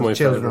awesome as That's well. my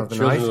Children favourite. of the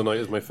Children Night. of the Night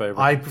is my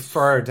favourite. I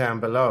prefer Down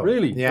Below.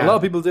 Really? Yeah. A lot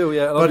of people do,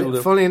 yeah. A lot of people But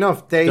do. funnily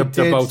enough, They're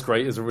both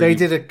great. It's a really... they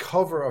did a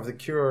cover of The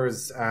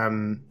Cure's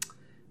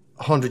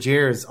 100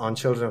 Years on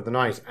Children of the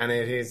Night, and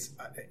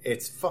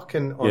it's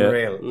fucking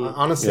unreal.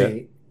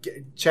 Honestly,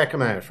 check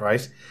them out,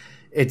 right?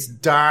 It's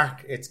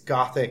dark, it's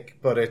gothic,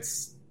 but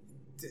it's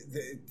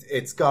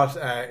got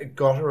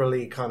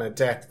gutturally kind of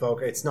death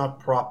vocal. It's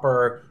not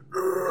proper,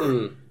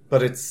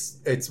 but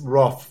it's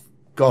rough,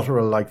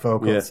 guttural like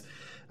vocals.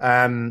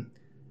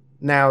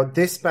 Now,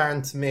 this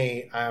band to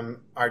me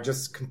are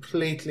just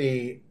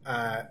completely...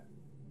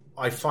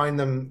 I find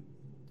them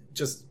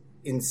just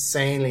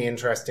insanely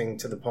interesting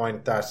to the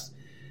point that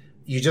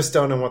you just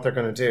don't know what they're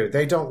going to do.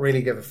 They don't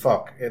really give a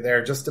fuck.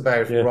 They're just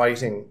about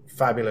writing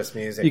fabulous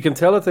music. You can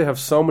tell that they have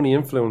so many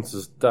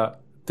influences that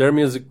their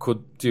music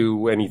could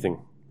do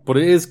anything. But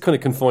it is kind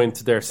of confined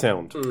to their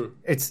sound.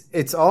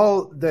 It's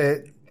all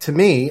to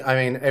me, I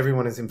mean,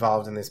 everyone is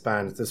involved in this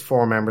band. There's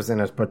 4 members in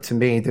it, but to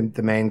me,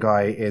 the main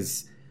guy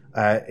is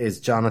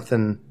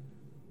Jonathan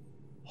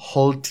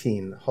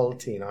Hultin.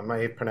 I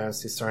might have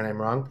pronounced his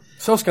surname wrong.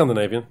 So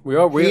Scandinavian. We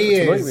are,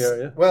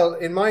 yeah. Well,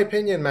 in my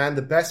opinion, man,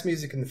 the best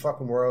music in the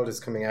fucking world is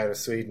coming out of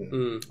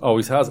Sweden.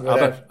 Always has.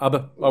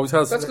 ABBA. Always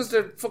has. That's because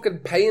they're fucking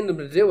paying them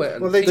to do it.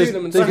 And Well, they teaching do.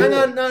 them and So stuff.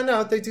 hang on,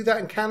 no, they do that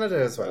in Canada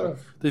as well.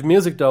 They've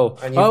music though.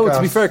 And you've To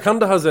got- be fair,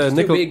 Canada has a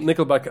big.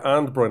 Nickelback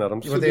and Bryan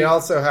Adams. But they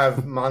also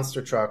have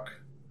Monster Truck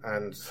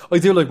and I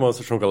do like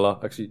Monster Trunk a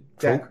lot, actually.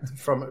 Trunk?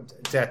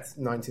 Death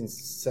 1979.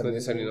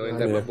 1979,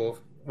 they were both.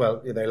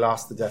 Well, they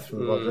lost the Death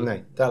from Above, didn't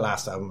they? That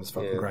last album was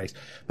fucking great.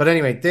 But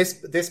anyway,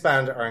 this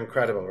band are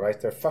incredible, right?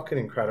 They're fucking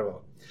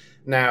incredible.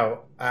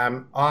 Now,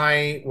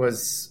 I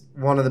was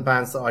one of the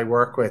bands that I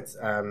work with.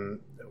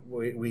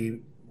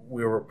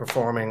 We were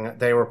performing.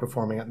 They were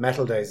performing at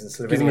Metal Days in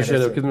Slovenia.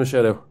 Give them a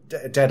shout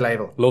out. Dead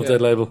Label. Love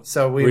Dead Label.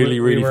 So really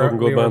fucking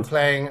good we band. were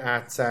playing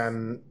at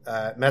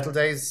Metal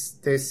Days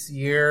this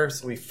year.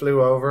 So we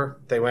flew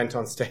over. They went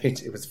on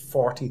stage. It was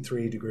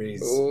 43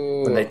 degrees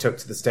when they took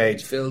to the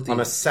stage. Filthy. On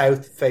a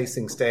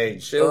south-facing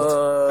stage.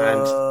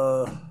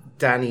 And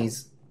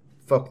Danny's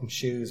fucking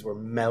shoes were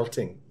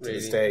melting to the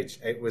stage.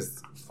 It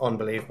was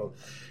unbelievable.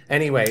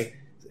 Anyway,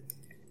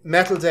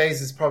 Metal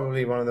Days is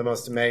probably one of the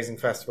most amazing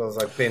festivals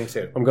I've been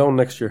to. I'm going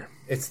next year.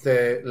 It's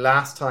the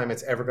last time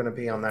it's ever going to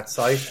be on that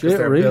site because Shit,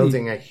 they're really?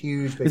 building a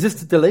huge... Is this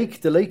the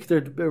lake? The lake?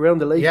 They're around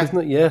the lake, Yeah. isn't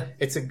it? Yeah.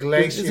 It's a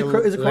glacial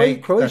Is it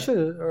lake Croatia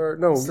that- or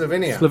no?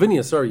 Slovenia.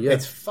 Slovenia, sorry, yeah.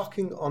 It's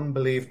fucking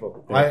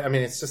unbelievable. I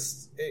mean, it's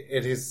just...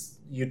 It is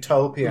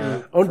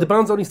utopia. Oh, the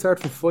bands only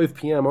start from 5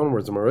 p.m.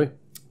 onwards, am I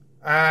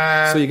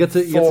right? So you get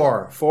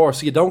to... 4.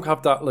 So you don't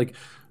have that, like...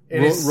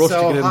 It is rush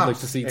so to get in, hot. like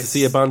to It's-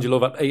 see a band you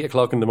love at 8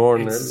 o'clock in the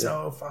morning. It's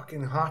so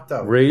fucking hot,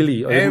 though.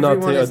 Really? I did not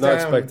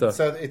expect that.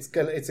 So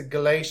it's a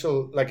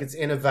glacial... Like, it's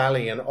in a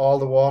valley, and all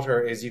the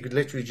water is... You could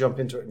literally jump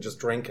into it and just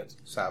drink it.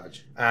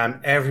 Savage.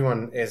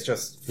 Everyone is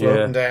just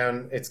floating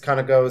down. It kind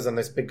of goes on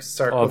this big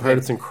circle. Oh, I've heard thing.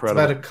 it's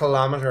incredible. It's about a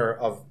kilometre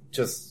of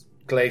just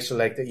glacial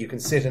lake that you can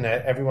sit in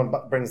it. Everyone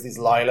brings these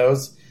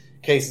lilos,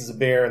 cases of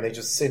beer, and they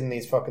just sit in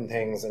these fucking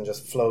things and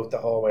just float the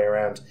whole way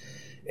around.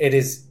 It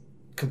is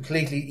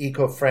completely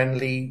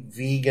eco-friendly,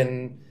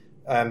 vegan,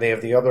 and they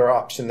have the other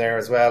option there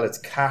as well. It's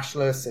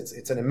cashless.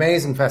 It's an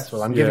amazing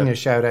festival. I'm giving you a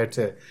shout out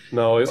to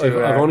No, I've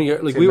only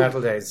like to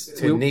Metal Days,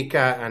 to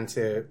Nika, and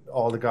to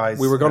all the guys.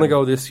 We were going to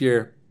go this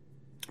year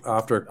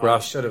after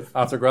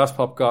after Grass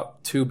Pop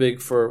got too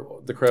big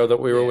for the crowd that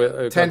we were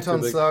with. 10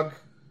 Ton Slug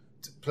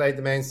played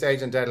the main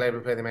stage, and Dead Label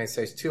played the main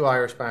stage. 2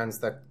 Irish bands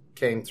that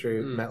came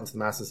through Metal to the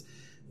Masses.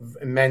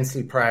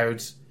 Immensely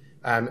proud.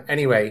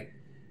 Anyway,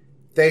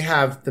 they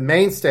have the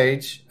main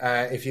stage,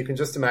 if you can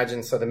just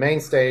imagine. So the main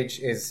stage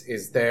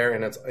is there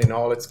in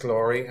all its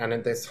glory, and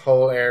in this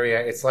whole area,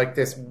 it's like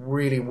this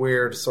really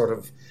weird sort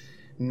of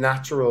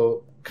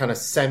natural kind of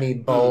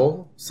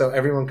semi-bowl. So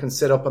everyone can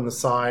sit up on the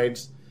side,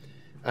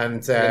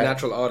 and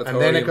natural auditorium.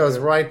 and then it goes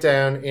right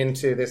down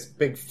into this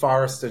big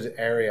forested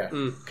area.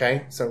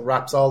 Okay, so it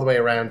wraps all the way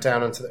around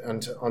down onto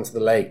the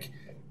lake,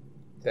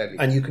 Deadly.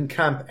 and you can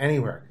camp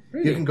anywhere.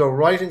 Really? You can go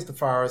right into the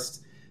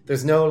forest.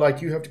 There's no,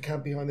 like, you have to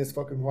camp behind this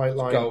fucking white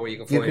line. Go where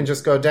you can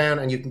just go down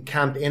and you can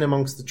camp in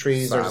amongst the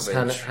trees or just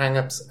Savage. hang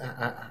up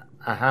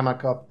a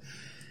hammock up.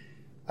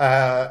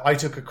 I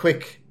took a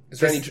quick... Is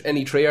there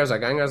any triers or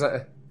gangers at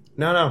it?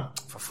 No.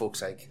 For fuck's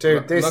sake.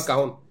 Dude, I'm not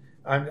going.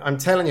 I'm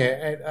telling you,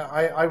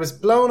 I was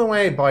blown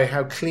away by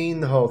how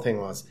clean the whole thing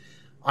was.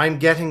 I'm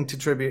getting to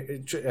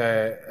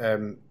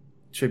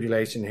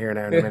tribulation here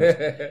now in a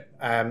minute,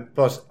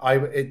 but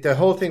the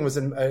whole thing was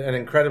an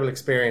incredible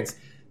experience.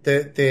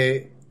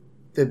 The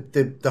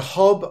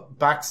hub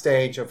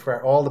backstage of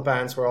where all the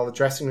bands, where all the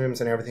dressing rooms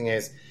and everything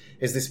is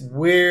this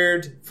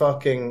weird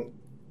fucking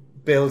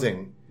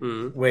building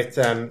with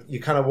you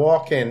kind of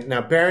walk in.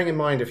 Now, bearing in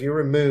mind, if you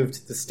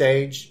removed the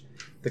stage,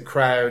 the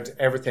crowd,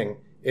 everything,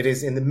 it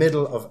is in the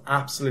middle of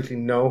absolutely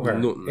nowhere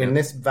in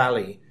this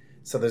valley.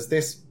 So there's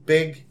this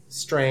big,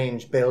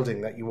 strange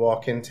building that you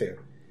walk into,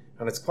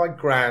 and it's quite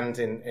grand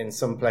in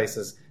some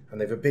places. And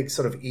they have a big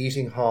sort of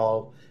eating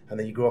hall, and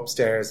then you go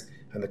upstairs,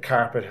 and the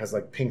carpet has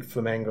like pink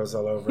flamingos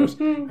all over it,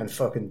 and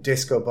fucking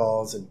disco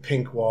balls, and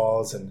pink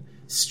walls, and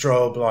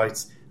strobe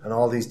lights, and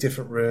all these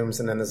different rooms.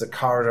 And then there's a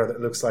corridor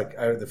that looks like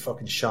out of the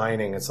fucking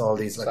Shining. It's all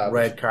these like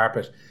red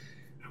carpet,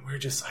 and we're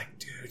just like,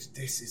 dude,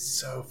 this is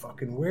so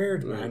fucking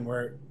weird, man.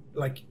 We're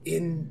like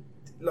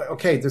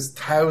okay, there's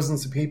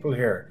thousands of people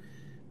here,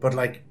 but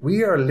like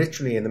we are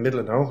literally in the middle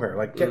of nowhere.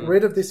 Like, get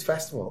rid of this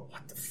festival.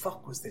 What the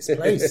fuck was this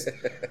place?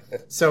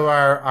 So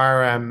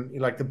our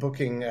like the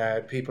booking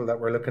people that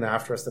were looking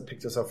after us, that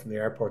picked us up from the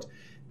airport,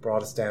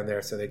 brought us down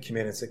there. So they came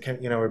in and said,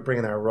 we're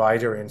bringing our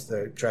rider into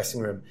the dressing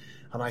room.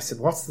 And I said,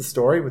 what's the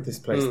story with this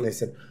place? And they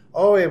said,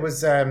 oh, it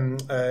was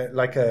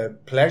like a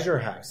pleasure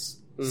house.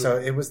 So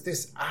it was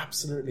this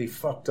absolutely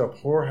fucked up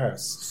whorehouse.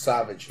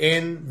 Savage.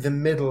 In the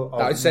middle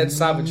of I said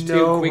savage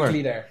nowhere. too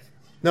quickly there.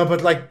 No,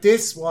 but like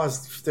this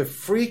was the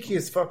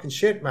freakiest fucking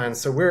shit, man.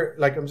 So we're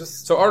like,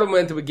 So Arden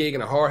went to a gig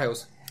in a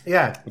whorehouse.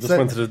 Yeah. I just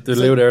went to the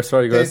loo there,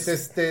 sorry guys.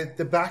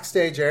 The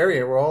backstage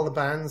area where all the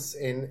bands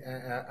in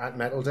at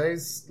Metal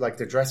Days, like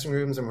the dressing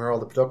rooms and where all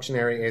the production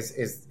area is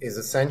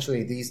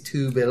essentially these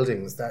two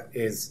buildings. That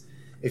is,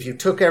 if you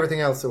took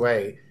everything else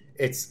away,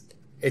 it's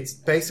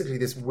basically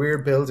this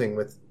weird building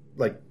with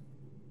like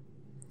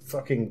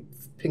fucking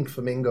pink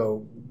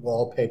flamingo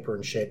wallpaper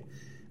and shit.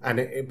 And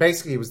it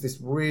basically was this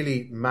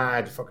really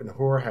mad fucking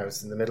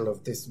whorehouse in the middle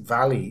of this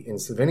valley in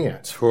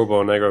Slovenia.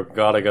 Turbo Negro,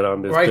 gotta get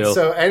on this right, bill.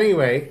 so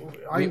anyway,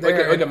 I'm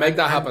there. We can make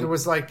that happen. There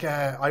was like,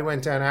 I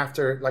went down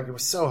after, like it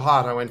was so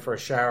hot, I went for a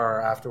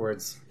shower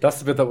afterwards. That's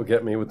the bit that would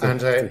get me with the,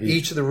 the heat.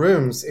 Each of the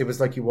rooms, it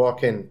was like you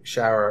walk in,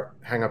 shower,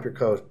 hang up your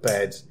coat,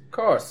 bed. Of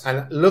course.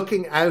 And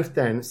looking out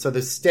then, so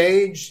the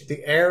stage,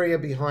 the area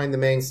behind the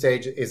main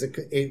stage is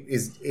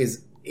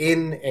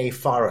in a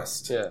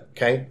forest. Yeah.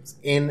 Okay? It's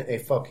in a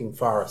fucking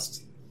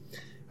forest.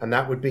 And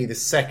that would be the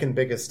second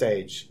biggest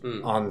stage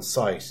on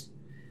site.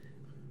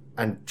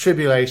 And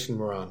Tribulation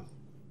were on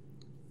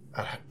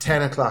at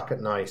 10 o'clock at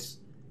night.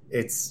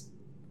 It's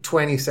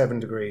 27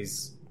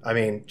 degrees. I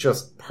mean,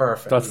 just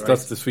perfect.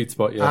 That's the sweet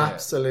spot, yeah.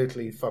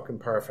 Absolutely fucking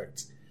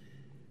perfect.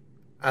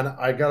 And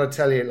I gotta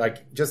tell you,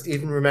 like, just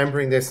even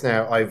remembering this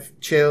now, I've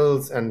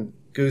chills and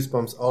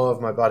goosebumps all over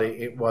my body.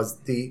 It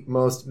was the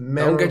most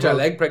memorable... Don't get your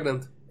leg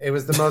pregnant. It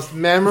was the most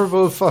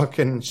memorable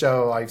fucking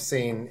show I've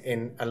seen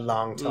in a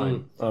long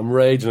time. I'm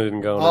raging I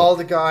didn't go. All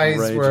the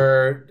guys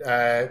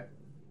were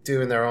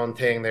doing their own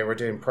thing. They were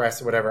doing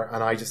press or whatever.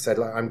 And I just said,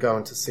 like, I'm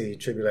going to see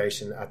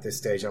Tribulation at this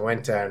stage. I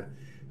went down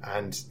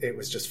and it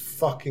was just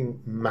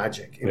fucking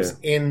magic. It was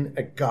in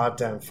a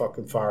goddamn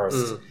fucking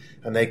forest.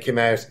 And they came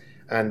out,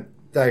 and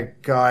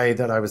that guy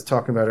that I was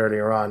talking about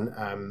earlier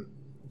on,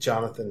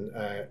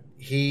 Jonathan,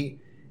 he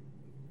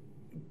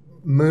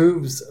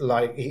moves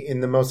like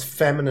in the most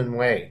feminine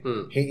way.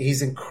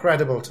 He's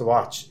incredible to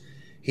watch.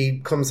 He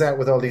comes out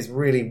with all these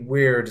really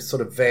weird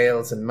sort of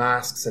veils and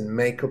masks and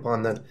makeup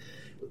on that.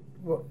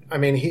 I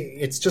mean,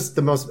 it's just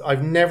the most...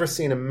 I've never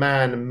seen a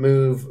man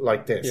move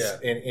like this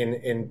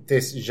in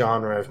this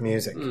genre of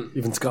music.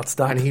 Even Scott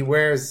Stapp. And he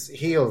wears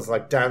heels,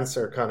 like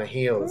dancer kind of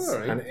heels.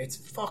 Right. And it's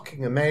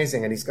fucking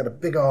amazing. And he's got a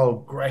big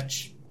old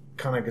Gretsch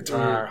kind of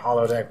guitar,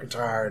 hollowed out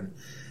guitar. And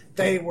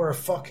they were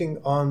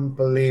fucking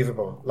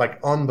unbelievable. Like,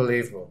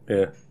 unbelievable.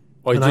 Yeah.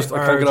 I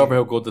can't get over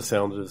how good the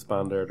sound of this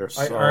band there. They're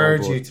so I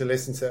urge good. you to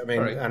listen to it. I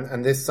mean,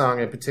 and this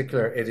song in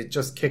particular, it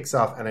just kicks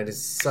off, and it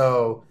is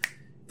so...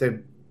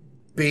 The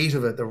beat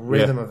of it, the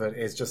rhythm of it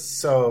is just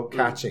so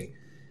catchy.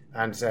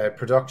 And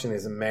production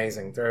is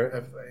amazing.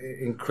 They're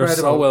incredible. They're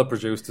so well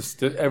produced.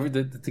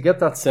 To get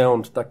that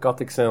sound, that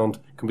gothic sound,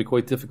 can be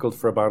quite difficult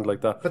for a band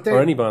like that,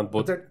 or any band.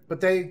 But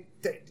they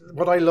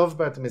what I love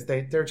about them is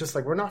they're just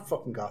like, we're not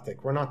fucking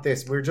gothic. We're not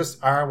this. We're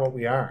just are what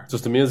we are.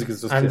 Just the music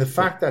is just... And the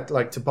fact that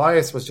like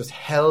Tobias was just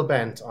hell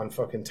bent on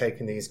fucking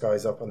taking these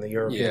guys up on the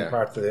European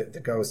part of the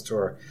Ghost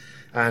tour.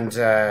 And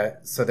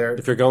so they're...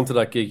 If you're going to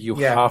that gig, you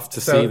have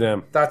to see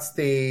them. That's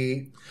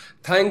the...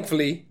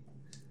 Thankfully,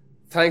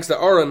 thanks to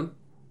Oren,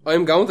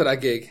 I'm going to that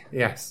gig.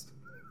 Yes.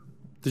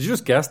 Did you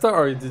just guess that,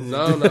 or did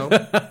No.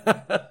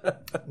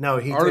 No,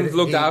 he Oren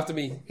looked after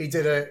me. He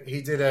did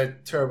a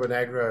Turbo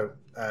Negro.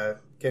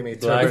 Gave me a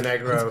Turbo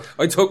Negro.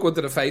 I took one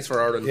to the face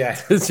for Oren. Yeah.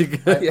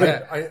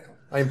 Yeah.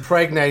 I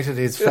impregnated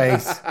his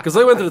face. Because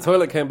I went to the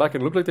toilet, came back,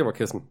 and it looked like they were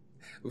kissing.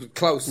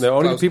 Close. Now,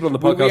 only close. people on the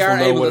podcast we are will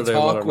know able whether to they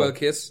will or talk not. while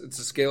kiss. It's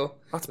a skill.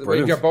 That's If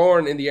brilliant. you're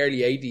born in the early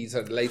 80s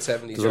or the late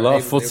 70s, There's a lot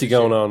of footsie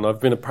going on. I've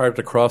been a part of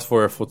the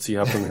Crossfire footsie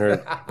happening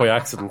here by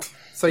accident.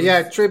 So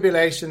yeah,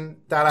 Tribulation,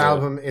 that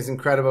album is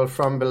incredible.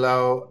 From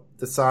Below,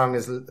 the song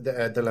is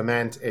the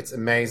Lament. It's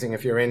amazing.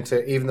 If you're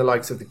into even the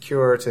likes of The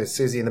Cure to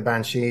Susie and the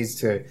Banshees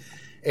to...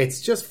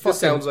 It's just fucking... This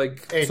sounds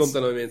like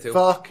something I'm into.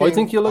 Fucking I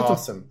think you'll like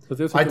awesome.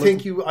 them.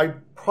 I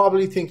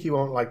probably think you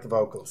won't like the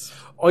vocals.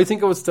 I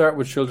think I would start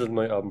with Children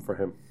Night album for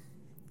him.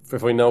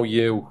 If I know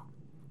you,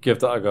 give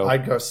that a go.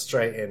 I'd go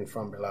straight in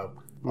From Below.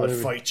 I'd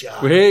fight you.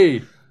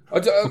 Hey! I'll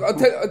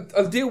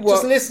do what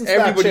Just listen to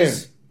that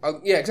everybody's...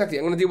 yeah, exactly.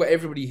 I'm going to do what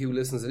everybody who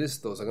listens to this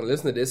does. I'm going to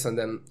listen to this and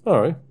then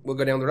Alright. we'll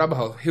go down the rabbit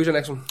hole. Who's your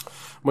next one?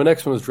 My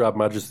next one is Drab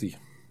Majesty.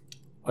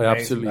 I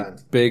Amazing absolutely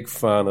band. big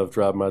fan of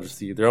Drab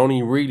Majesty. They're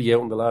only really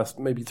out in the last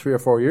maybe 3 or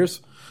 4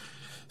 years.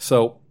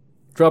 So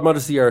Drab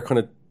Majesty are kind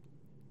of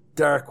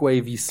dark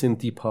wavy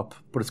synthy pop,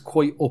 but it's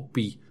quite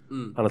upbeat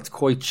and it's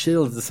quite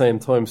chilled at the same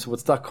time. So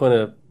it's that kind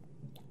of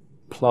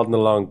plodding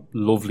along,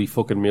 lovely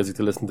fucking music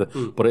to listen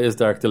to. But it is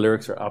dark. The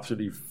lyrics are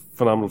absolutely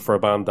phenomenal for a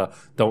band that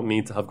don't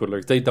need to have good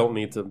lyrics. They don't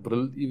need to. But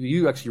if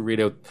you actually read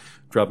out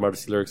Drab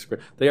Majesty lyrics,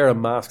 they are a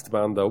masked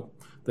band though.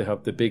 They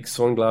have the big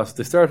sunglasses.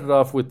 They started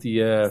off with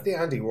the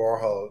Andy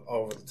Warhol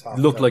over the top.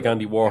 looked like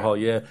Andy Warhol.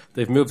 Yeah,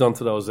 they've moved on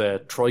to those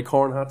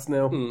tricorn hats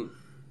now.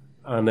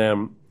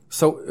 And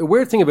so a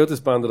weird thing about this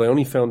band that I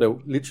only found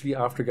out literally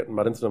after getting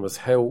mad into them is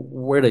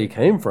where they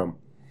came from,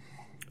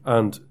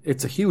 and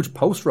it's a huge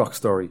post rock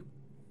story.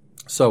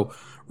 So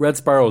Red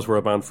Sparrows were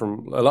a band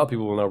from, a lot of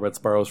people will know Red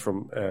Sparrows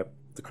from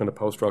the kind of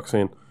post rock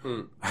scene.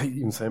 I hate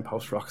even saying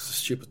post rock; it's a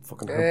stupid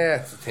fucking term. Yeah,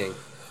 that's the thing.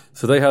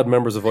 So they had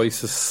members of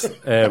ISIS.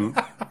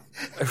 That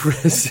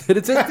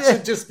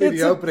should just be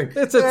the opening.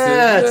 It's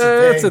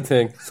a a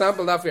thing.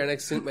 Sample that for your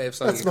next synthwave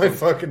song. That's my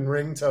fucking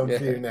ringtone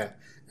for you now.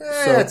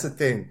 That's a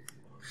thing.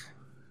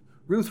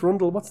 Ruth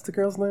Rundle, what's the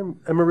girl's name?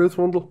 Emma Ruth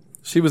Rundle.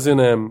 She was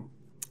in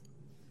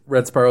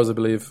Red Sparrows, I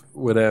believe,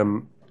 with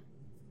a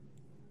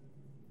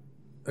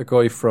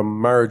guy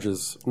from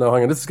Marriages. No,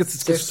 hang on. This gets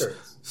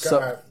Sisters.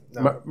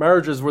 No.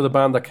 Marriages were the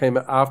band that came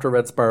after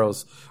Red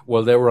Sparrows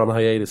while they were on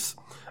hiatus,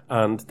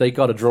 and they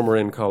got a drummer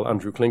in called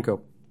Andrew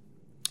Klinko,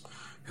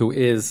 who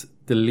is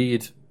the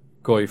lead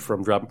guy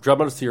from Drab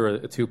Majesty are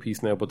a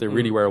two-piece now, but they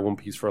really were a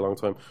one-piece for a long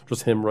time.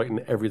 Just him writing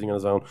everything on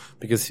his own,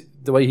 because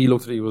the way he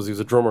looked at it, he was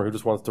a drummer who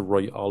just wanted to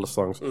write all the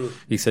songs.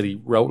 He said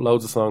he wrote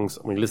loads of songs,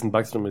 and when he listened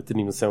back to them, it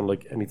didn't even sound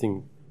like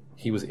anything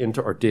he was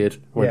into or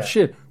did. I went,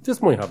 shit,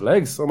 this might have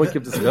legs. I might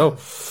give this a go.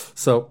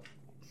 So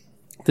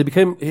they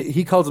became.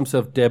 He calls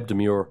himself Deb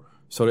Demure,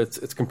 so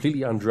it's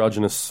completely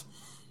androgynous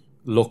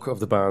look of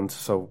the band.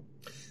 So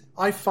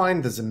I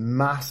find there's a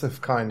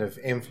massive kind of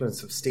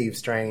influence of Steve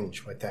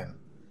Strange with them.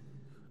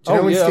 Do you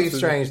know when Steve absolutely.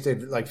 Strange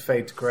did like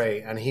Fade to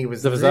Grey, and he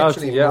was The Visage,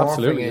 literally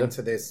morphing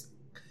into this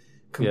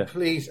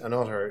complete and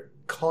utter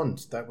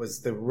cunt that was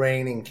the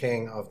reigning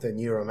king of the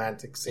new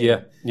romantic scene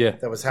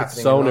that was happening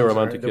It's so in new London,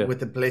 romantic, with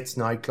the Blitz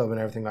nightclub and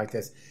everything like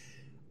this.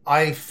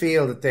 I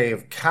feel that they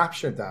have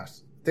captured that.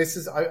 This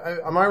is,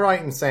 am I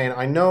right in saying,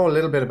 I know a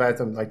little bit about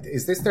them, like,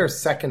 is this their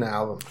second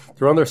album?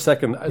 they're on their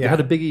second. They had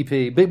a big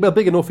EP,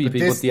 big enough EP, but the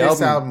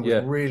this album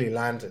really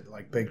landed,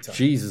 like, big time.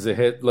 Jesus, it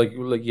hit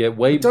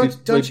way.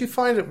 Don't you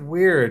find it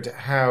weird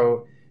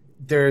how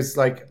there's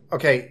like,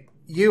 okay,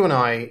 you and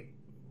I,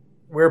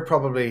 we're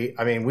probably,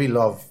 I mean, we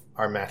love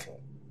our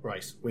metal,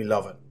 right? We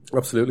love it.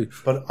 Absolutely.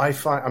 But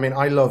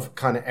I love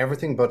kind of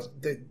everything, but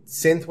the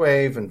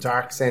synthwave and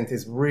dark synth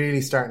is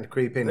really starting to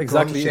creep in.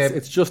 Exactly. Gunship.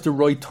 It's just the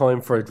right time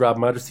for a Drab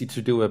Majesty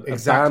to do a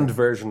band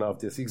version of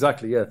this.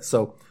 Exactly, yeah.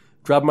 So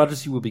Drab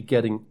Majesty will be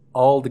getting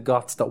all the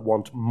goths that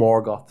want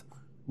more goth,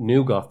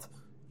 new goth,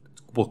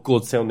 but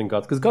good sounding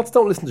goth. Because goths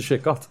don't listen to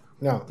shit goth.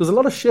 No. There's a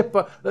lot of shit,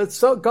 but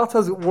goth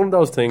has one of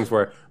those things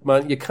where,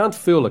 man, you can't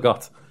fool a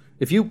goth.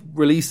 If you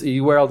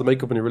wear all the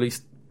makeup and you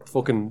release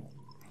fucking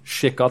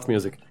shit goth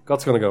music,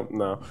 goth's gonna go,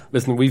 no.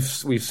 Listen, we've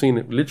seen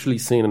it, literally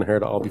seen and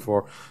heard it all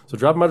before. So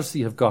Drab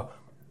Majesty have got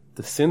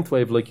the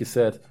synthwave, like you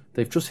said.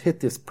 They've just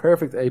hit this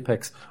perfect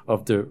apex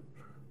of the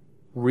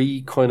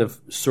kind of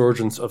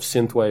surgence of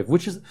synthwave,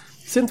 which is,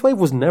 synthwave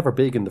was never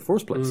big in the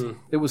first place.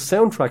 It was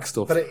soundtrack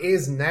stuff. But it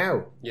is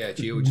now. Yeah,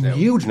 it's huge now.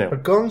 Huge now.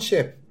 But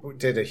Gunship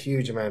did a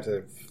huge amount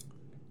of...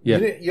 Yeah.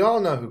 You all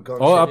know who Gunship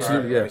Oh,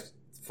 absolutely, are, yeah. right?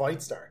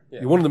 Fight Star.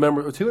 You're one of the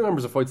members, two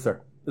members of Fightstar,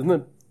 isn't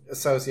it?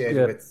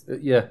 Associated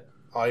with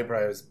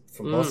eyebrows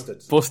from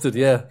Busted. Busted,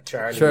 yeah.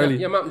 Charlie.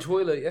 Yeah, Mountain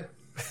Twilight, yeah.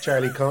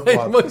 Charlie Cunt. It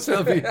might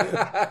well be.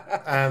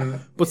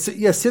 But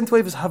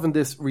synthwave is having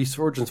this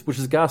resurgence, which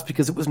is gas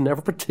because it was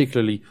never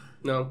particularly.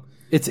 No.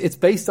 It's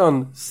based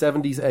on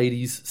 70s,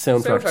 80s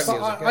soundtracks. Soundtrack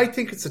music. I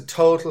think it's a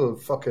total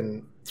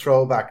fucking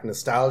throwback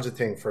nostalgia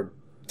thing for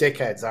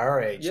dickheads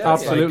our age. Yeah,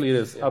 Absolutely, it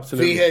is.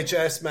 Absolutely.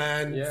 VHS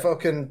man,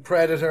 fucking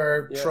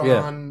Predator,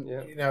 Tron,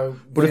 you know,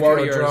 But if,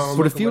 Warriors.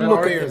 but if you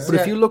Warriors, look,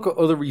 but if you look at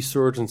other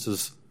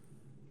resurgences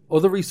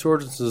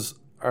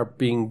are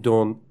being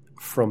done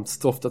from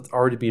stuff that's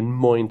already been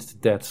mined to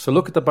death. So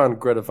look at the band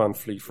Greta Van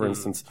Fleet, for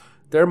instance.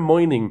 They're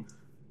mining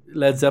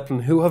Led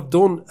Zeppelin, who have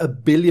done a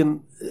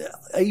billion,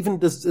 even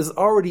there's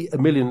already a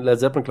million Led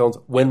Zeppelin clones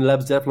when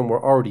Led Zeppelin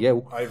were already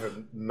out. I have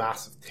a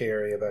massive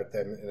theory about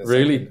them. In a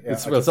Really?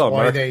 second. It's all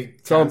why March. they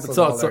cancelled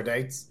all their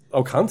dates.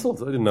 Oh,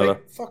 cancelled? I didn't know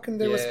that.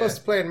 They were supposed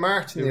to play in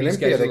March in the They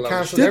Olympia. They rescheduled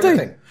cancelled Did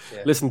everything. they?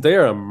 Yeah. Listen, they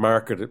are a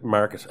market,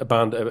 a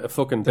band, a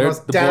fucking... The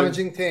most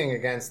damaging thing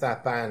against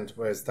that band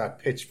was that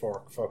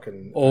Pitchfork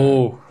fucking...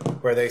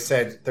 where they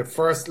said the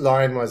first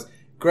line was,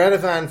 Greta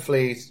Van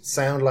Fleet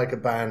sound like a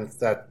band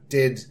that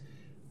did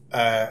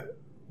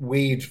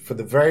weed for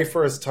the very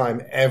first time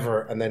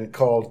ever and then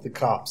called the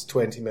cops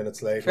 20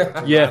 minutes later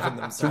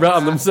to rat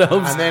on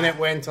themselves. And then it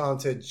went on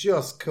to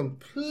just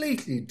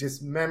completely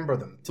dismember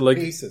them to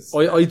pieces.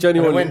 I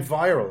genuinely... And it went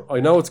viral. I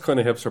know it's kind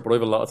of hipster, but I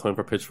have a lot of time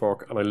for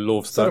Pitchfork, and I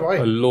love So do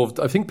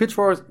I. I think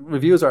Pitchfork's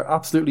reviews are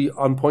absolutely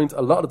on point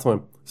a lot of the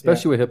time,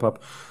 especially with hip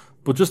hop.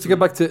 But just to get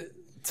back to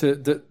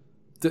the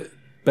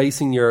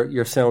basing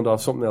your sound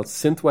off something else,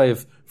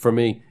 synthwave for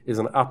me is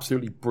an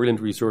absolutely brilliant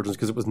resurgence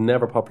because it was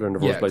never popular in the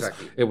first place.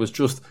 Exactly. It was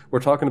just,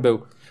 we're talking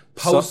about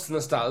Post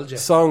nostalgia.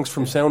 songs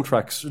from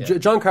soundtracks.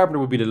 John Carpenter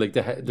would be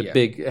the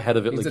big head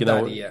of it, He's like, the you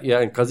know, daddy,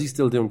 and because he's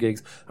still doing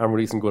gigs and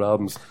releasing good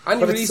albums. And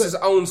he released his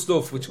own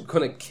stuff, which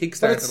kind of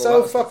kickstarted. But it's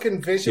so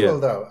fucking visual,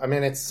 though. I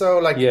mean, it's so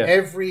like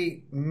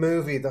every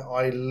movie that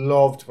I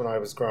loved when I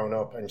was growing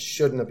up and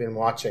shouldn't have been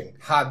watching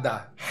had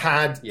that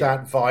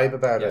vibe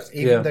about it.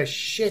 Even the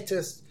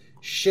shittest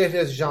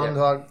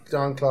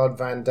Jean-Claude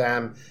Van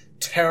Damme,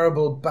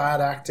 terrible,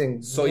 bad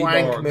acting,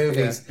 wank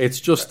movies. It's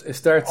just, it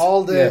starts...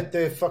 All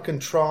the fucking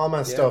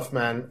trauma stuff,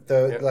 man.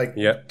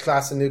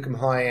 Class of Nukem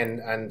High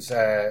and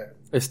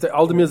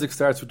all the music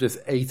starts with this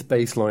 8th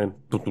bass line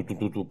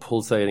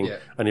pulsating,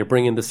 and you're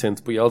bringing the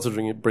synth, but you also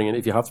bring in,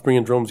 if you have to bring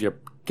in drums, you're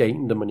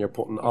gating them and you're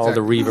putting all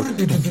the reverb.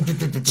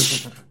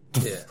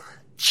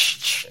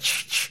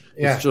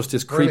 It's just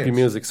this creepy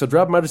music. So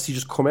Drab Majesty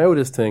just come out of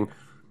this thing,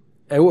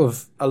 a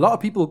lot of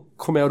people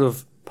come out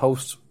of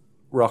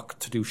post-rock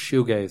to do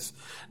shoegaze.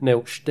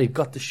 Now, they've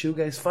got the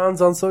shoegaze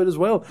fans on side as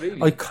well. Really?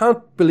 I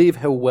can't believe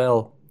how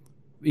well,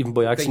 even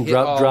by accident,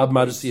 Drab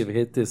Majesty have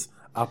hit this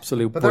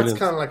absolute brilliant. That's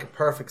kind of like a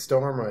perfect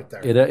storm right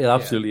there. It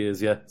absolutely is,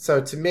 yeah.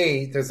 So to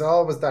me, there's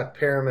always that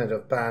pyramid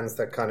of bands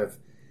that kind of...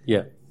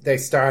 They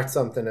start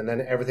something and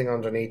then everything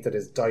underneath it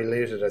is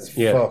diluted as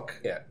fuck.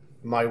 Yeah.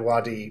 My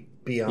Waddy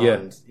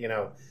beyond, you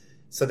know.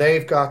 So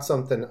they've got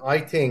something, I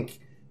think...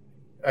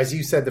 As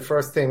you said, the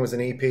first thing was an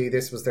EP.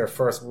 This was their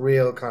first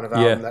real kind of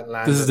album that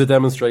landed. This is the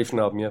demonstration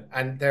album,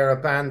 And they're a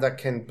band that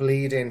can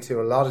bleed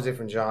into a lot of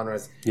different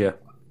genres. Yeah.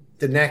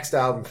 The next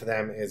album for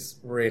them is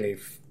really,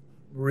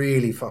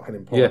 really fucking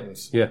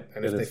important. Yeah.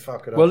 And if they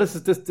fuck it up... Well, this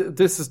is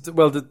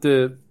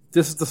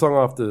the song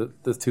off the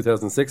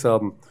 2006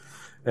 album.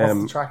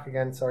 What's the track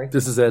again? Sorry.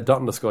 This is Dot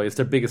in the Sky. It's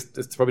their biggest.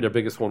 It's probably their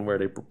biggest one where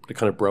they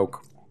kind of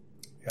broke.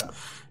 Yeah.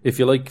 If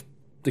you like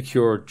The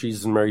Cure,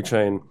 Jesus and Mary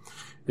Chain,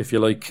 if you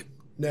like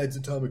Ned's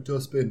Atomic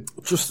Dustbin.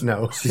 Just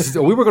no.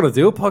 We were going to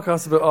do a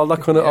podcast about all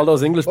that kind of all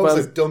those English what bands.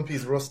 Was it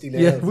Dumpy's Rusty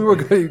Nails? Yeah, we were.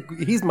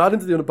 He's mad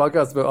into doing a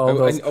podcast about all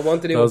those. I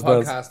want to do a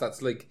podcast bands.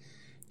 That's like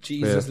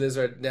Jesus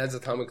Lizard, Ned's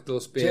Atomic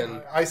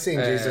Dustbin. I seen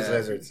Jesus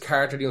Lizards.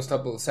 Carter the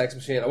Unstoppable Sex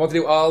Machine. I want to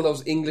do all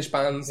those English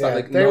bands that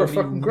like they were nobody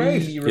fucking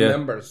great. really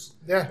remembers.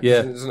 Yeah.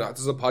 There's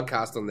a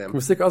podcast on them. Can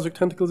we stick Ozric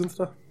Tentacles into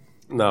that?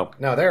 No,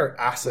 they're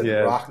acid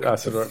rock.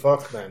 Acid rock.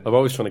 Fuck, man. I'm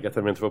always trying to get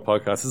them into a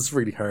podcast. It's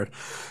really hard.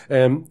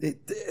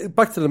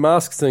 Back to the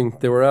masks thing.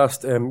 They were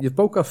asked, you've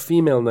both got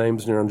female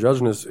names and you're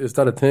androgynous. Is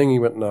that a thing? He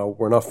went, no,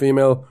 we're not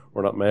female.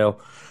 We're not male.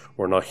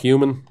 We're not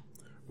human.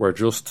 We're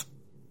just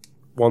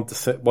want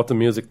the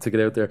music to get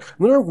out there.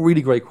 Another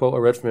really great quote I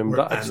read from him.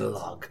 We're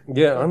analog.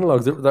 Yeah,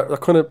 analog. That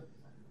kind of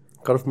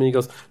got it from me. He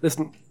goes,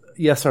 listen,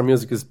 yes, our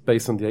music is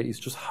based on the 80s.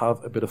 Just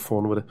have a bit of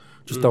fun with it.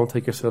 Just don't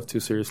take yourself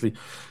too seriously.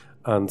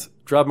 And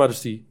Drab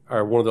Majesty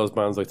are one of those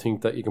bands I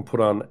think that you can put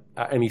on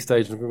at any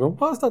stage and go,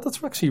 what is that?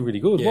 That's actually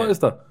really good. What is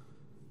that?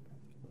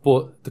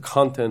 But the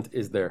content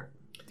is there.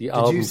 Did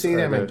you see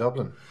them in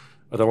Dublin?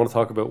 I don't want to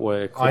talk about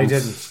why I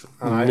didn't.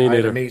 And I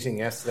had a meeting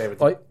yesterday with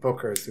the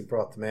bookers who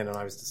brought them in, and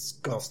I was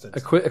disgusted.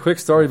 A quick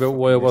story about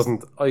why I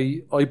wasn't.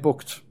 I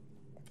bought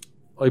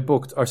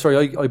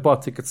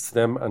tickets to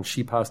them, and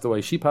She Passed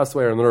Away. She Passed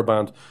Away are another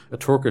band, a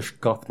Turkish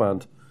goth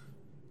band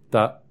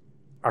that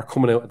are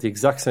coming out at the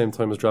exact same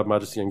time as Drab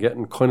Majesty and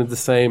getting kind of the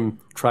same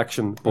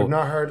traction. But I've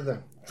not heard of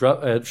them.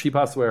 She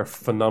Passed Away are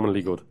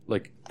phenomenally good.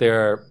 Like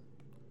they're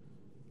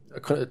a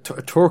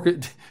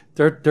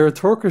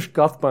Turkish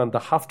goth band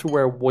that have to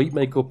wear white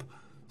makeup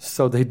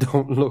so they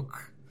don't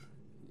look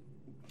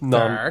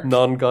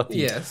non-gothy.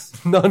 Yes,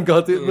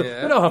 non-gothy.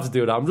 Yeah. We don't have to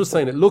do that. I'm just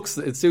saying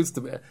it suits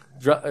them.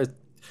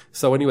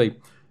 So anyway,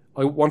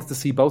 I wanted to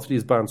see both of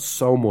these bands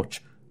so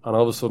much, and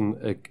all of a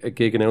sudden a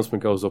gig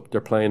announcement goes up.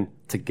 They're playing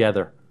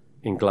together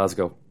in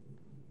Glasgow.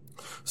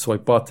 So I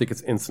bought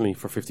tickets instantly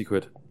for 50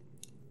 quid.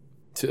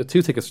 2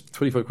 tickets,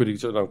 25 quid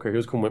each. I don't care.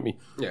 Here's come with me.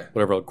 Yeah.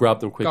 Whatever. I'll grab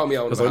them quick Got me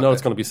on because the I know back.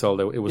 it's going to be sold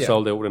out. It was Yeah.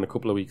 sold out within a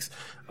couple of weeks.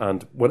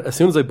 And as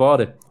soon as I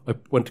bought it, I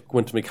went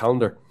to my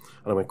calendar.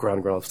 And I went,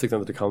 grand, I'll stick that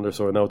into the calendar.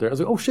 So I know there. I was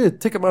like, oh shit,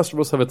 Ticketmaster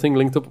must have a thing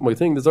linked up with my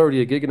thing. There's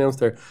already a gig announced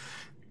there.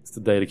 It's the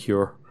day of the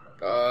Cure.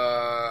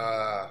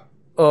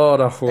 Oh,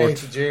 that hurt.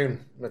 8th of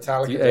June,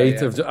 Metallica. The Day,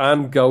 8th of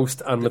and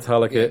Ghost and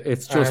Metallica. Yeah.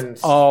 It's just And-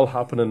 all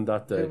happening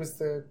that day. Who was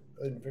the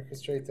Vicar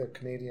Street, the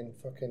Canadian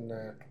fucking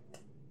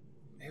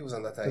Who was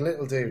on that the day?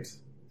 little dude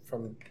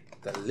from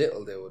The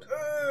little dude.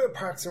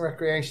 Parks and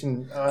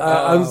Recreation? Did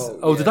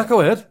yeah. that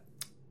go ahead?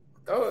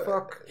 Oh,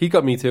 Fuck. He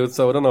got me too,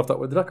 so I don't know if that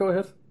did that go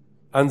ahead.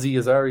 Anzi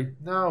Azari.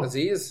 No,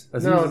 Aziz?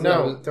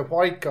 no, the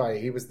white guy.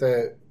 He was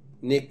the.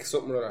 Nick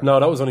something or other. No,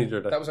 that was only the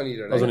other day. That was only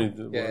either. That was day.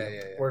 only-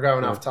 Yeah. We're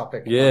going off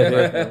topic.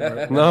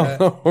 Yeah.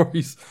 No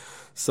worries.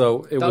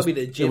 So it was be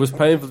the gym. it was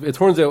painful. It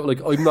turns out like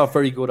I'm not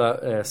very good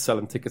at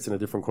selling tickets in a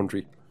different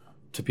country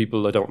to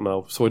people I don't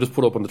know. So I just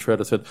put up on the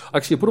thread. I said,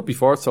 actually, I put up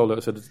before it sold out.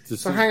 I said,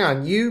 So hang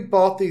on, you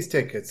bought these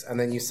tickets and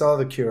then you saw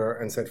the Cure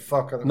and said,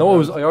 "Fuck it."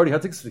 no, I already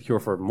had tickets to the Cure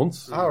for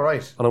months. Oh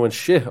right. And I went,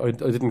 shit, I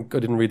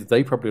didn't read the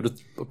date properly. I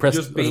just pressed.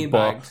 Just I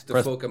beanbagged the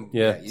pressed- fucking.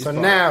 Yeah. you So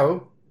bought-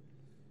 now,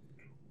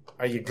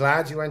 are you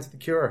glad you went to the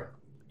Cure?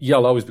 Yeah,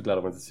 I'll always be glad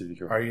I went to see the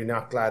Cure. Are you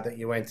not glad that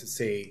you went to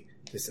see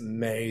this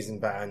amazing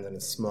band in a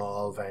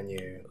small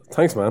venue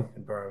Thanks, man.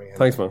 in Birmingham?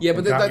 Thanks, man. Yeah,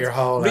 but Got that's your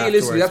hole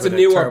realistically, that's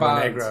afterwards a with newer Turbo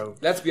band. Negro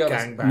Let's be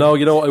honest. gang band. No,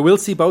 you know, I will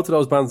see both of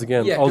those bands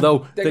again. Yeah,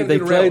 although they're they gonna do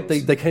the played,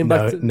 rounds. they came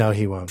back. no,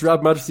 he won't.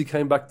 Drab Majesty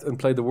came back and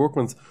played the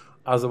Workmans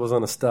as I was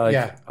on a stag.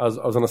 Yeah. As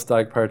I was on a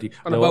stag party.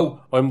 On a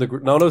boat? I'm the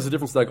no, it's a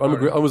different stag. I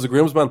was a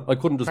groomsman. I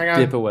couldn't just Hang on.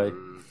 dip away.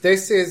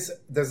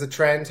 There's a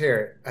trend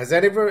here. Has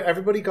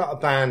everybody got a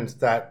band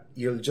that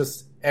you'll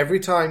just, every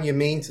time you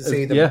mean to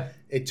see them, yeah.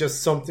 it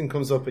just something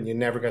comes up and you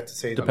never get to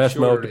see them? Depeche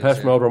sure Mode, it is, Depeche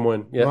yeah. Mode,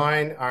 Ramon. Yeah.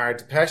 Mine are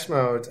Depeche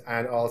Mode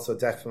and also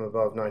Death from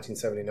Above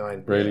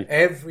 1979. Really?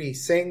 Every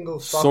single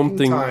fucking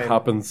Something time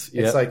happens.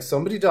 Yeah. It's like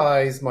somebody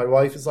dies. My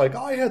wife is like,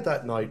 I had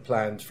that night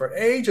planned for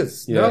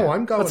ages. Yeah. No,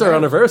 I'm going That's our out.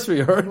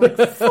 anniversary.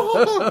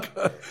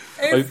 Fuck.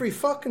 Every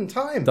fucking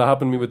time. That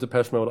happened to me with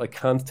Depeche Mode. I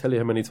can't tell you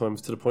how many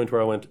times, to the point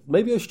where I went,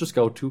 maybe I should just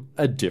go to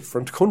a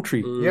different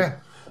country. Yeah.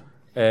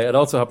 It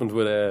also happened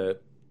with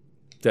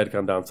Dead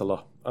Can Dance a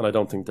lot, and I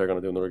don't think they're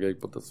going to do another gig,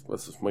 but that's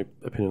just my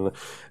opinion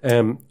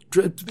on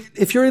it.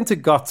 If you're into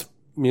goth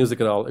music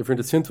at all, if you're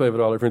into synthwave at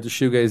all, if you're into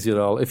shoegazy at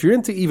all, if you're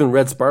into even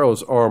Red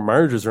Sparrows or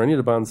Marriages or any of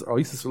the bands or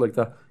ISIS or like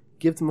that,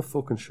 give them a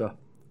fucking shot.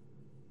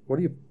 What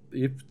are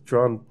you've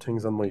drawn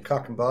things on my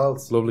Cock and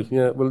balls. lovely?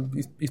 Yeah, well,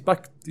 he's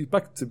back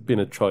to being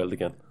a child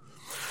again.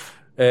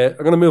 I'm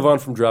going to move on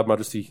from Drab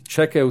Majesty.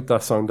 Check out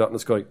that song, Dot in the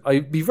Sky.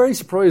 I'd be very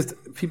surprised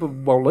if people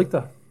won't like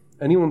that.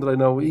 Anyone that I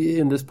know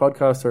in this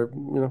podcast, or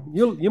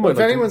you might. If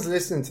like anyone's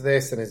listening to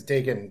this and is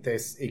digging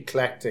this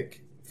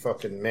eclectic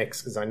fucking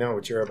mix, because I know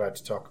what you're about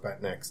to talk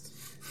about next,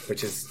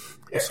 which is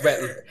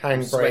Sweating.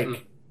 Handbrake. Sweating.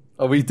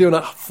 Are we doing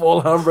a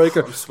full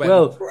handbraker? sweating.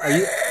 Well,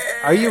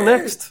 are you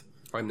next?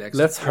 I'm next.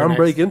 Let's You're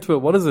handbrake next. into it.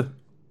 What is it?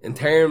 in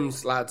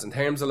terms, lads, in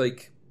terms of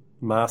like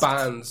Masked.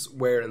 bands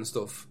wearing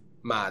stuff,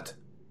 mad.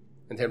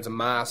 In terms of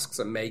masks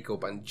and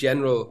makeup and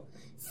general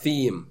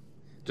theme,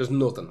 there's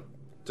nothing.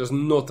 There's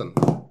nothing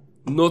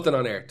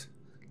on earth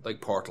like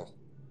Portal.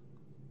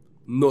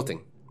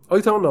 Nothing. I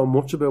don't know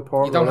much about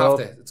Portal. You don't at have all.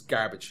 to. It's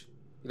garbage.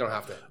 You don't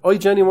have to. I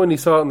genuinely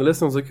saw it on the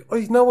list and I was like,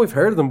 I know I've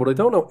heard of them, but I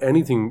don't know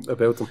anything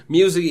about them.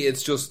 Music,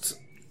 it's just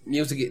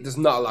music. There's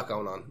not a lot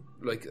going on.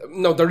 Like,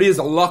 no, there is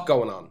a lot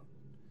going on,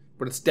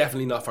 but it's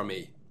definitely not for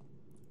me.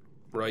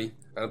 Right?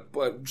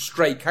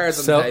 Straight cards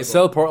on the table.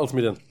 Sell Portal to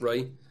me then.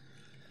 Right?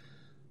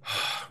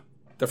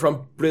 They're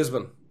from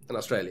Brisbane in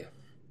Australia.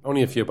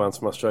 Only a few bands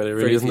from Australia,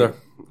 really, Very isn't few. there?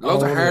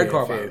 Loads of Only a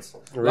hardcore few. bands.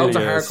 really Loads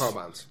of is. hardcore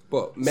bands.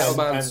 But metal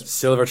bands.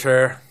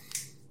 Silverchair,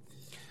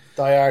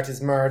 Die Art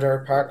is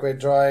Murder, Parkway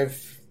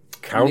Drive,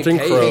 Counting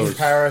Nick Cave. King Crows,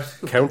 Parrot.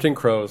 Counting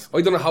Crows,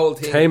 I done a whole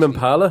thing. Tame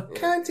Impala.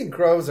 Counting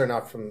Crows are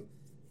not from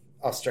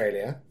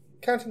Australia.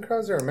 Counting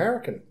Crows are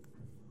American.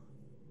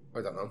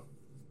 I don't know.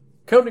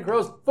 Counting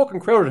Crows, fucking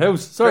Crowded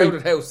House. Sorry,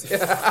 Crowded House.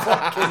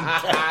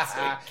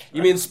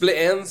 You mean Split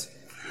Ends?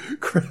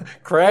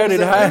 Crowded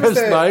House,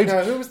 mate.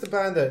 Who was the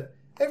band that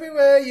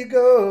Everywhere You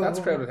Go? That's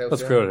Crowded House.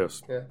 That's yeah. Crowded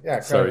House. Yeah. Yeah,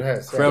 Crowded Sorry,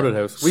 House. Yeah. Crowded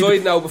House.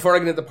 Side note, before I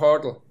get into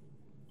Portal,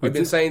 I've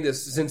been saying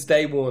this since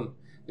day one.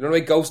 You know the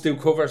way Ghosts do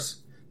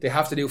covers? They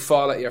have to do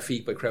Fall at Your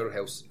Feet by Crowded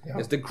House. Yeah.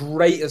 It's the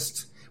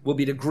greatest, will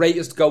be the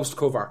greatest Ghost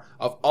cover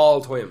of all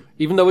time.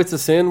 Even though It's a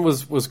Sin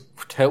was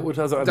touted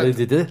as they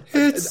did it.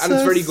 And it's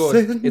very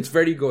good. It's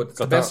very good. It's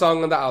the best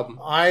song on the album.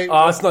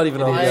 Oh, it's not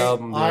even on the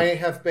album. I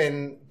have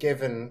been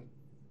given.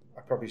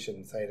 I probably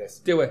shouldn't say this.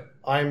 Do it.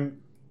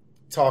 I'm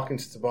talking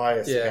to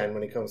Tobias Yeah. again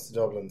when he comes to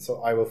Dublin,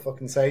 so I will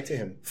fucking say to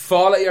him.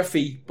 Fall at Your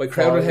Feet by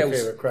Crowded at Your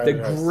House. Feet by Crowded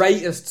The House.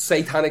 greatest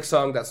satanic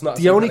song that's not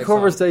a The only satanic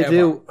covers song they ever.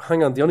 do,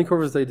 hang on, the only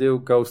covers they do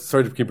go,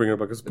 sorry to keep bringing it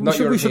back. 'Cause Not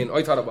we European. should-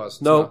 I thought it was.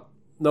 It's no, not.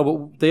 no,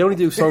 but they only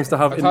do songs that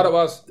have. I thought it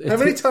was. How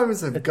many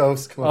times have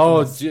Ghost come up?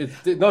 Oh, in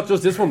this? not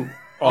just this one.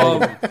 All of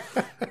them.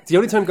 The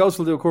only time Ghost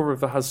will do a cover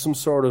if it has some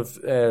sort of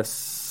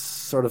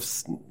sort of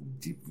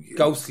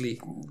Ghostly.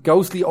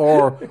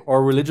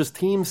 or religious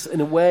themes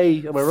in a way.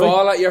 Am I right?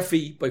 Fall at Your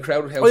Feet by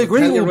Crowded House. I agree,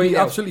 I'm telling it you would be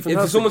now, absolutely if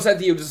fantastic. someone said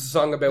to you, this is a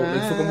song about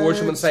like, fucking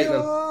worshiping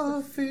Satan.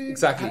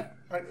 Exactly.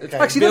 Okay.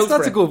 Actually, Built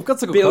that's for a good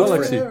Built call,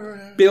 for actually.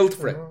 it. Built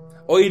for it.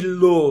 I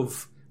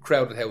love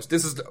Crowded House.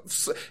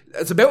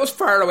 It's about as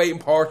far away in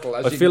Portal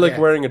as I you feel can like get.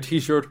 wearing a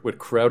T-shirt with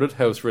Crowded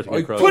House written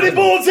across 20 it.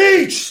 balls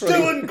each,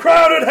 doing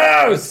Crowded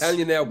House. I'm telling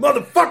you now,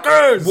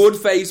 Motherfuckers.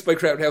 Woodface by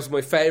Crowded House is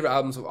my favourite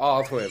albums of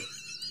all time.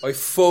 I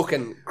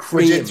fucking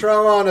Would you cream.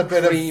 throw on a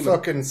bit Cream. of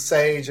fucking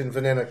sage and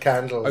vanilla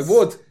candles?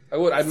 I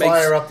would. I'd make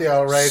Fire up the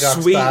old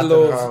Radox Sweet bath at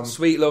Love. home.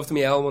 Sweet Love to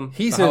me, Elwyn.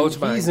 He's The whole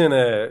shebang. in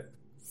a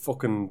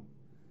fucking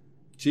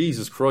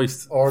Jesus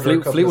Christ. Order a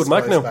couple Fleetwood of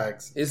Mac spice now.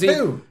 bags. Is he?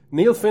 Who?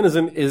 Neil Finn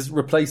is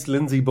replaced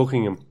Lindsay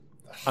Buckingham,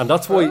 and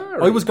that's why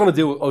right. I was going to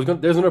do.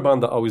 There's another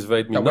band that always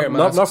evade me. That wear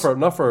Not masks.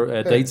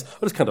 for dates.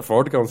 I just can't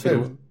afford to go and see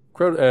them.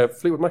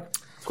 Fleetwood Mac,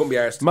 Couldn't be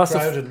arsed.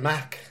 massive. Crowded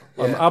Mac.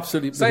 I'm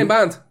absolutely Same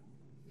band.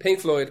 Pink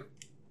Floyd.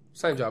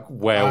 Same job.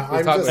 Wow.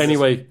 I'm talk just- about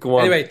Anyway, go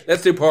on. Anyway,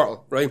 let's do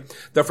Portal, right?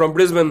 They're from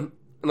Brisbane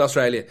in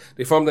Australia.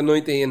 They formed in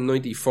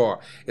 1994.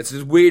 It's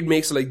this weird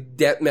mix of like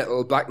death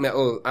metal, black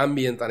metal,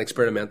 ambient and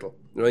experimental,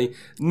 right?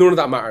 None of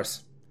that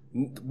matters.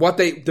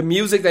 The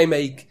music they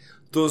make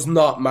does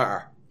not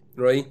matter,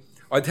 right?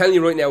 I'm telling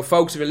you right now,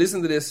 folks, if you're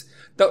listening to this,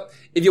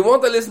 if you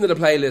want to listen to the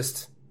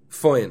playlist,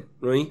 fine,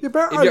 right? You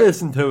better If you're-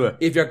 listen to it.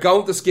 If you're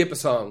going to skip a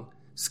song,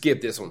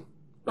 skip this one.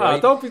 Ah,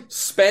 Right? don't be.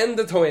 Spend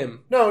the time.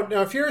 No,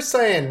 if you're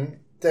saying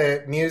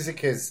the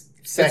music is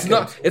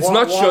second, It's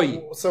not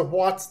shy. So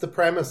what's the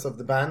premise of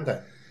the band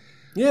then?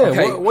 Yeah.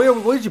 Okay.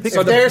 Why did you pick?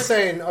 If they're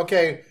saying,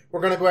 okay,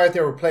 we're going to go out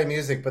there, we'll play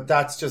music, but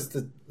that's just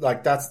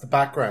that's the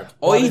background.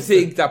 What I is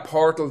think that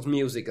Portal's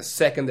music is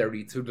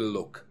secondary to the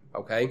look.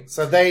 Okay,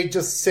 so they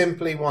just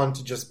simply want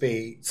to just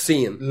be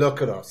seeing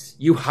look at us.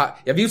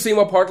 have you seen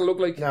what Portal look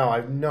like? No,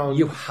 I've known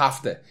You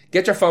have to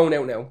get your phone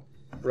out now,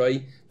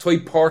 right?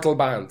 Type Portal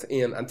band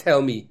in and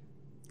tell me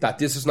that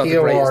this is not the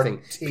greatest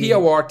thing.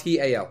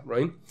 Portal,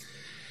 right?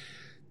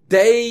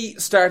 They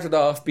started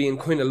off being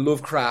kind of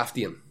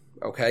Lovecraftian,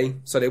 okay?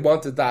 So they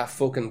wanted that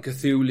fucking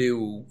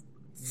Cthulhu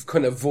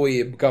kind of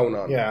vibe going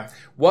on. Yeah.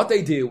 What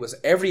they do was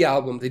every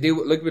album, they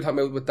do, like we were talking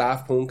about with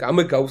Daft Punk, I'm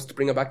a Ghost,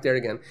 bring it back there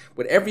again.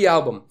 With every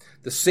album,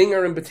 the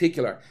singer in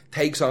particular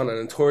takes on an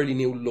entirely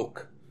new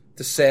look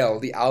to sell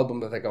the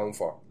album that they're going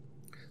for.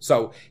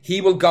 So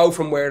he will go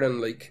from wearing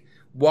like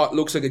what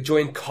looks like a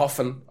giant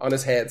coffin on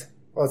his head.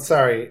 Well,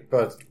 sorry,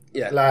 but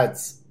Yeah.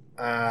 lads.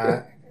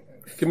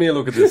 Give me a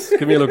look at this.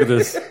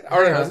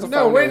 Aaron has the No,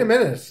 phone wait now. a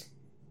minute.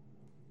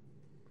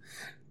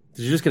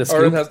 Did you just get a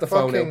Aaron scoop? has the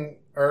phone now. Fucking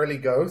early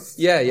ghosts.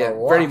 Yeah, Or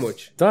what? very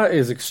much. That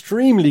is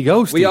extremely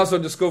ghosty. We also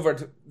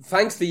discovered,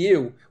 thanks to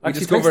you,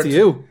 Actually,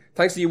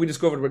 thanks to you. we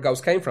discovered where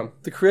Ghost came from.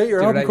 The Creator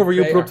The album cover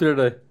you put up the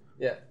other day.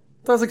 Yeah.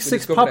 That was like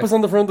 6 discovered papas it.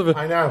 on the front of it.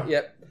 I know.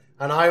 Yeah.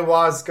 And I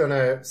was going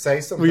to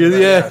say something Yeah,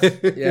 about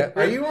that. yeah. Yeah.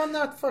 Are you on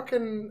that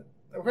fucking...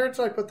 Where did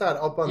I put that?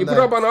 Up on You the... put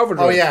it up on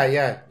Overdrive. Oh,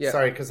 yeah. Yeah.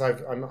 Sorry, because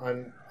I'm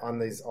on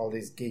all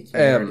these geeky,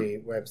 Um,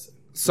 nerdy websites.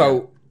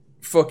 So,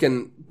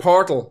 fucking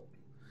Portal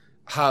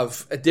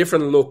have a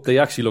different look. They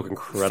actually look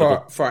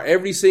incredible. For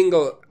every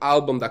single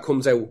album that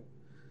comes out,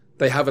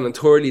 they have an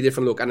entirely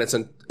different look, and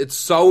it's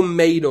so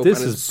made up. This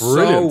and is it's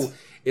brilliant.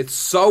 It's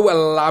so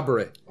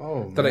elaborate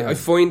that I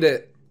find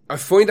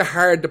it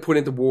hard to put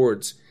into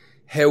words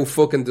how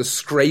fucking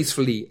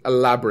disgracefully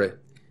elaborate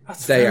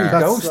they are.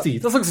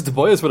 Ghosty. That looks like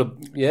Tobias with a...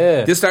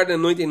 Yeah. This started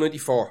in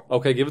 1994,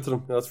 Okay, give it to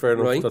them. That's fair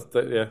enough. Right.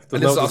 Yeah.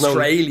 and this is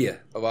Australia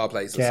of all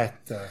places.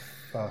 Get the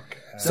fuck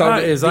out. So That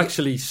the- is the-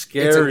 actually It's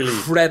scarily...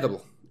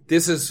 incredible.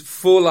 This is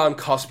full on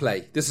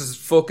cosplay. This is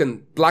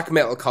fucking black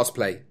metal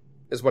cosplay,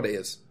 is what it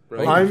is.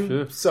 Right? I'm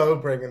shit. so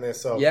bringing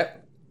this up.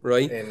 Yep.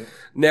 Right. In-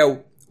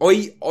 Now,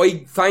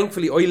 I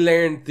thankfully I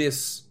learned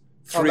this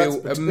through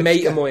that's a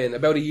mate of mine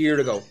about a year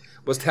ago.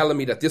 Was telling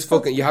me that this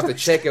fucking you have to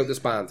check out this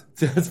band.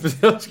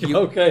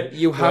 Okay.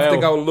 You have Wow. to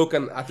go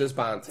looking at this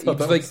band. It's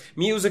like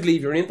musically,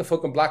 if you're into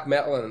fucking black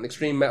metal and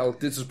extreme metal,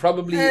 this is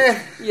probably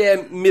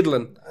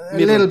middling. A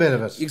little bit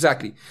of it.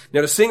 Exactly.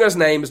 Now the singer's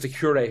name is the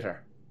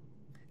Curator.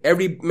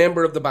 Every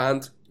member of the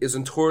band is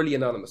entirely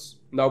anonymous.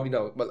 Nobody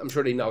knows. Well, I'm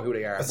sure they know who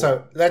they are.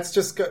 So let's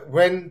just go.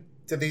 When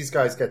did these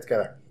guys get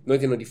together?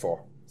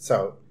 1994.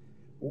 So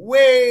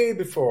way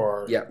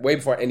before. Yeah, way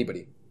before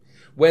anybody.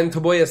 When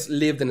Tobias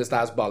lived in his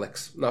dad's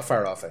bollocks, not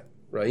far off it,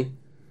 right?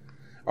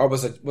 Or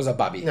was it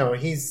Bobby? No,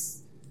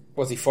 he's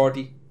Was he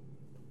 40?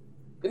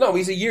 No,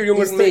 he's a year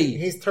younger than me.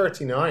 He's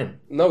 39.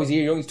 No, he's a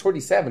year younger. He's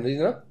 37, is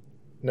he not?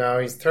 No,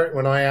 he's 30.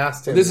 When I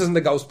asked him, This isn't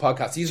the Ghost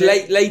podcast. He's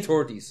late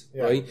 30s,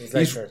 yeah, right? he's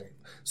late 30.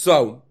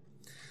 So,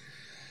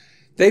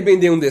 they've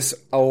been doing this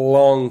a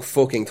long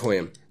fucking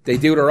time. They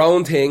do their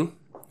own thing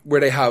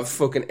where they have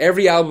fucking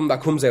every album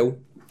that comes out.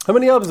 How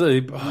many albums are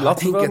they? I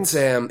Lots think of albums?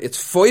 it's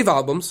 5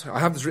 albums. I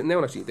have this written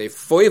down actually. They have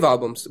 5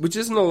 albums, which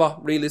isn't a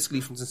lot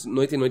realistically since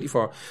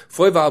 1994.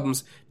 5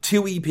 albums,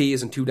 2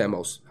 EPs and 2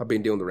 demos have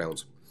been doing the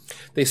rounds.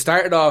 They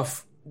started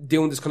off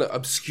doing this kind of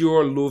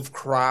obscure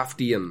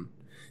Lovecraftian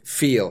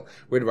feel,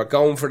 where they were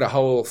going for the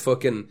whole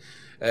fucking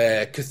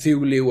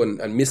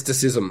Cthulhu and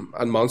mysticism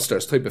and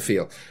monsters type of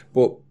feel.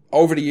 But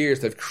over the years,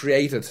 they've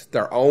created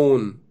their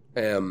own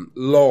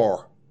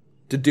lore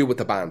to do with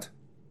the band.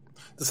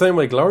 The same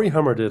way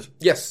Gloryhammer did.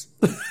 Yes.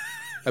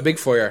 A big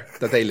fire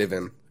that they live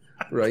in,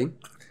 right?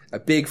 A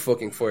big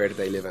fucking fire that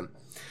they live in.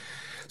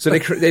 So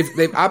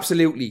they've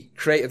absolutely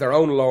created their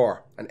own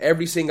lore, and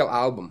every single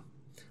album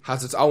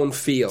has its own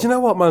feel. Do you know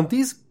what, man?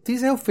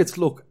 These outfits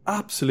look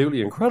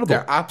absolutely incredible.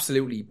 They're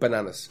absolutely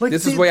bananas. Like,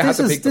 this is why I had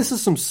to pick them. This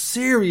is some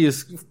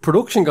serious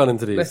production gone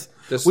into these.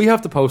 We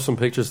have to post some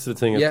pictures to the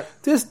thing. Yeah.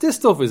 This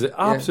stuff is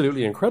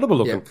absolutely incredible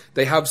looking. Yeah.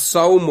 They have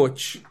so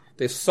much.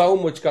 There's so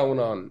much going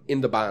on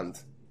in the band.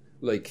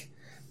 Like,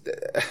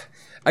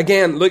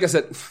 again, like I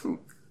said,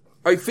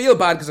 I feel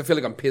bad because I feel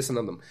like I'm pissing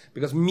on them,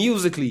 because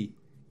musically,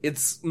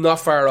 it's not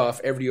far off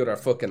every other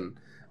fucking.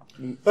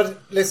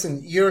 But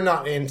listen, you're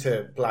not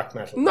into black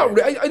metal. No,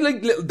 right? I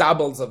like little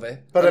dabbles of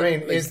it. But I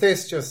mean, is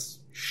this just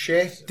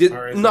shit?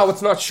 No,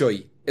 it's not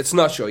shy. It's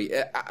not shy.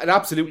 It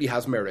absolutely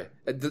has merit.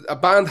 A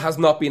band has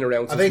not been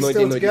around since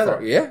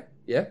 1994.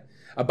 Yeah.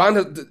 A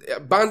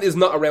band is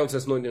not around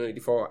since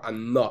 1994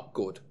 and not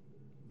good.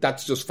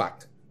 That's just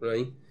fact,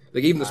 right?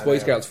 Like, even the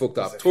Spice Girls fucked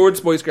up. Third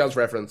Spice Girls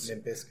reference.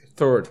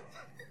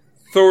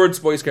 Third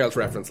Spice Girls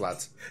reference,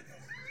 lads.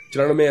 Do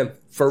you know what I mean?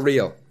 For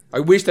real. I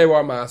wish they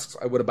wore masks.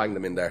 I would have banged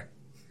them in there.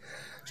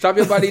 Strap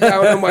your body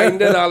down and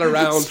wind it all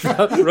around.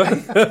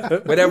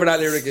 Right? Whatever that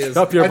lyric is.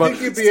 I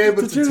think you'd be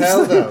able to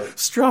tell, though.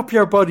 Strap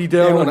your body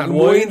down and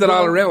wind it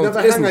all around. No,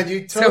 but hang on,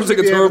 you sounds like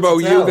a Turbo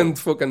Jugend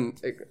fucking...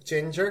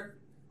 Ginger?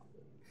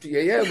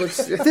 Yeah,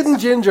 but... Didn't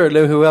Ginger,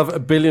 who have a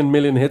billion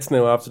million hits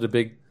now after the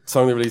big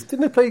song they released,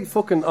 didn't they play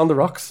fucking On the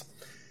Rocks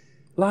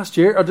last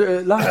year?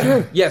 Last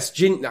year? Yes,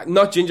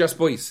 not Ginger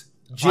Spice.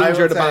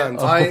 Ginger the band.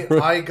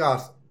 I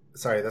got...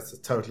 Sorry, that's a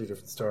totally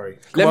different story.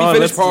 Let me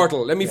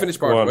finish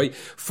Portal, right?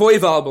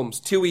 5 albums,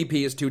 2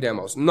 EPs, 2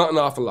 demos. Not an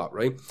awful lot,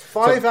 right?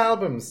 5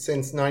 albums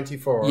since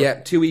 94.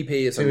 Yeah, 2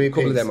 EPs and a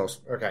couple of demos.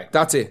 Okay.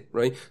 That's it,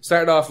 right?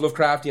 Started off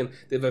Lovecraftian.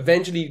 They've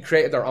eventually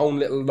created their own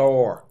little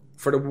lore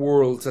for the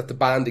worlds that the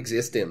band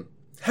exists in.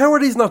 How are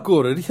these not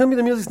good? Did you tell me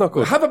the music's not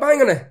good? Have a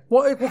bang on it.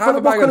 What kind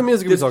of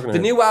music are we talking about? The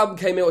new album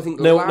came out, I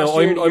think, last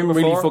year. No, I'm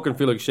really fucking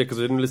feel like shit because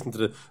I didn't listen to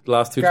the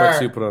last 2 tracks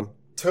you put on.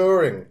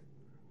 Touring.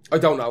 I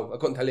don't know. I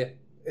couldn't tell you.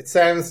 It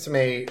sounds to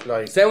me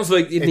like... Sounds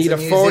like you'd need a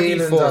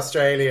 40-foot...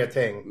 Australia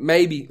thing.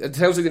 Maybe. It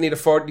sounds like they need a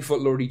 40-foot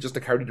lorry just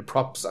to carry the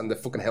props and the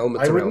fucking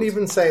helmets around. I wouldn't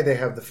even say they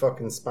have the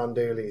fucking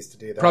spandoolies to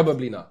do that.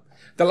 Probably not.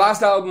 The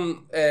last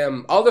album...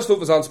 all their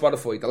stuff is on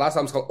Spotify. The last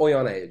album's called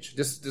Ion Age.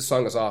 This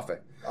song is off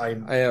it.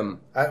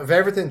 Of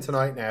everything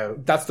tonight now...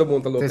 That's the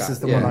one to look at. This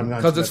is the one I'm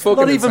going to look at. Because it's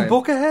fucking Not even insane.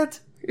 Buckethead?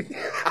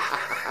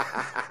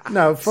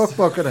 No, fuck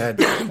Buckethead.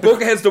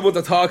 Buckethead's the one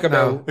to talk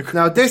about.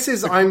 Now, this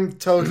is... I'm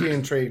totally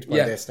intrigued by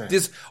this now.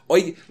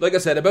 Like I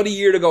said, about a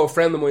year ago, a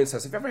friend of mine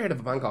says, have you ever heard of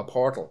a band called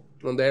Portal?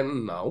 And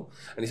then, no.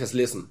 And he says,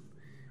 listen,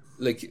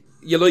 like,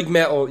 you like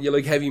metal, you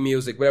like heavy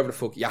music, whatever the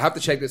fuck, you have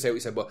to check this out. He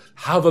said, but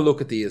have a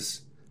look at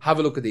these. Have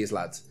a look at these,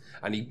 lads.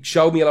 And he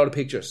showed me a lot of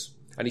pictures.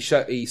 And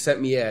he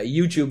sent me a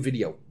YouTube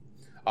video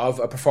of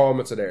a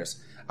performance of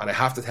theirs. And I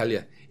have to tell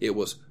you, it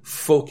was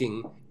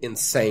fucking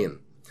insane.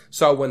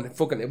 So when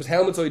it was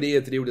Helmet's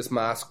idea to do this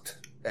masked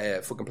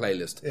fucking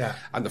playlist. Yeah.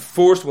 And the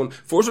first one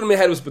in my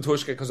head was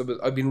Batushka because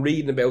I've been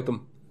reading about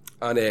them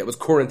and it was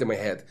current in my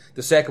head.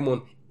 The second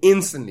one,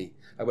 instantly,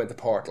 I went to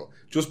Portal.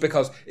 Just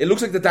because it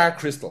looks like the Dark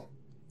Crystal.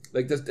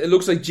 Like it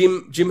looks like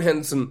Jim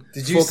Henson.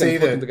 Did you see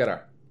put them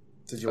together?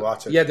 Did you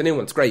watch it? Yeah, the new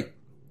one. It's great.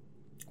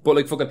 But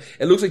like fucking,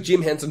 it looks like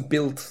Jim Henson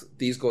built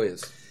these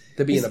guys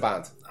to be in a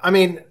band. I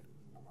mean,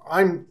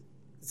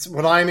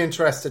 what I'm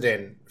interested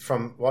in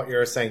from what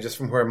you're saying, just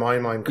from where my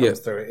mind comes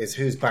through, is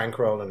who's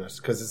bankrolling it.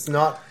 Because it's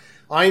not...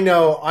 I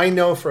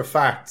know for a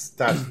fact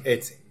that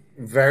it's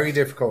very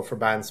difficult for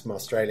bands from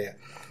Australia.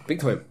 Big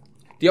time.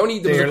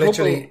 They're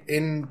literally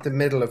in the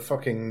middle of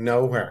fucking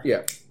nowhere.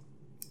 Yeah.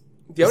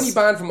 The only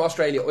band from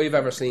Australia I've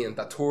ever seen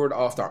that toured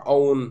off their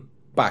own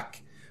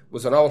back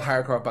was an old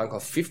hardcore band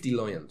called 50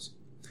 Lions.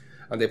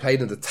 And they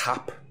played in the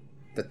Tap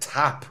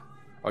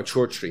on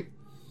Church Street.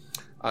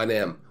 And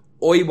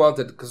I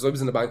wanted, because I was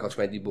in a band called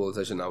 20 Bulls,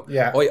 as you know.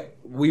 Yeah.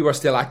 We were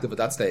still active at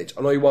that stage,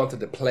 and I wanted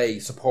to play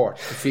support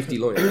to 50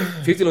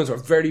 Lions. 50 Lions were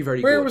very, very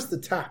good. Where was the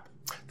Tap?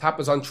 Tap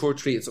is on Church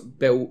Street. It's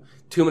about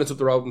 2 minutes up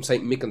the road from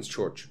St. Mickens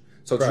Church.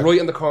 So it's right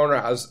in the corner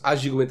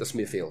as you go into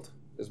Smithfield.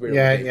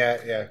 Yeah.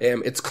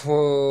 It's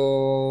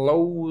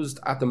closed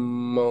at the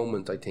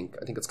moment, I think.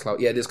 I think it's closed.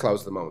 Yeah, it is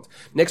closed at the moment.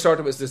 Next door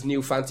to it is this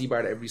new fancy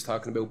bar that everybody's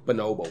talking about,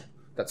 Bonobo.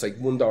 That's like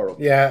one door up.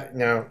 Yeah.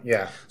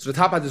 So the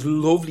Tap had this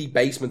lovely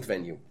basement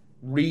venue.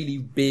 Really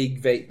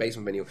big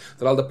basement venue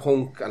that all the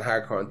punk and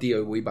hardcore and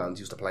DIY bands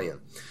used to play in.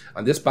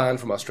 And this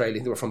band from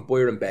Australia, they were from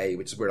Byron Bay,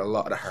 which is where a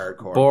lot of the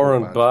hardcore...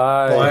 Byron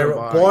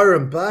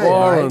Bay.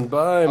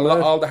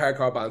 All the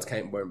hardcore bands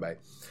came from Byron Bay.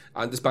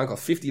 And this band called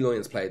 50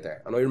 Lions played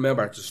there. And I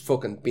remember just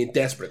fucking being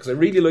desperate because I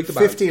really liked the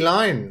band. 50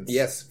 Lions?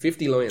 Yes,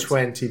 50 Lions.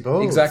 20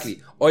 Bulls.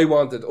 Exactly. I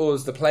wanted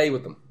us to play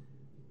with them.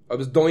 I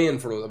was dying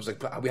for it. I was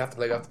like, we have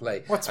to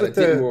play. What's and with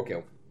it didn't the work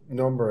out.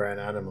 number and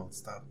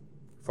animals, though?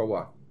 For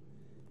what?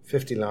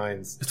 50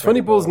 lines. Is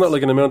 20 bulls not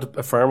like an amount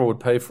a farmer would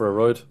pay for a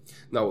ride?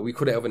 No, we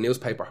could have a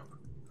newspaper.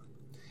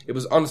 It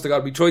was, honest to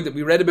God, we tried that.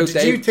 We read about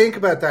Did you think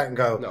about that and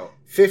go, No.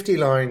 50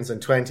 lines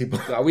and 20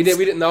 bulls? No, we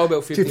didn't know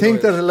about 50 Do you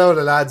think lines. that a load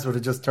of lads would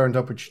have just turned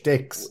up with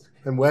sticks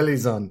and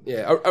wellies on?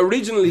 Yeah,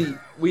 originally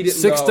we didn't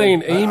 16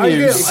 know.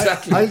 emus.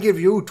 Exactly. I'll give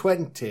you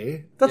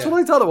 20. That's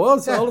what I thought it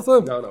was all the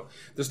time. No.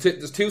 There's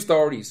two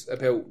stories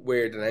about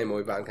where the name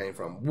of my band came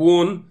from.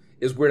 One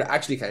is where it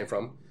actually came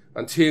from,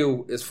 and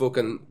two is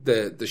fucking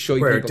the shy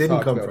Where people it didn't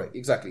talk come about from. it.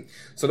 Exactly.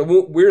 So the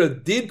one where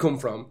it did come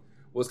from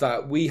was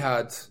that we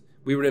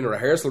were in a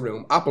rehearsal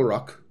room, Apple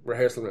Rock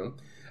rehearsal room,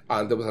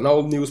 and there was an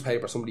old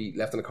newspaper somebody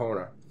left in the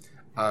corner,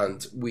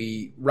 and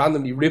we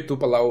randomly ripped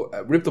up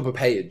a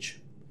page,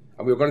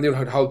 and we were going to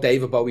do the whole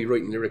David Bowie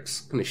writing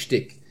lyrics kind of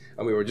shtick,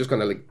 and we were just going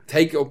to like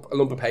take up a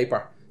lump of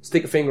paper,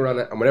 stick a finger on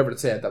it, and whatever it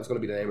said, that was going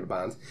to be the name of the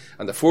band.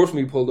 And the first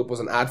one we pulled up was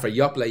an ad for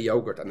Yoplait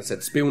yogurt, and it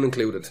said Spoon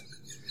Included.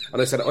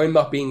 And I said, I'm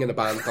not being in a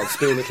band called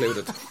Spoon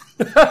Included.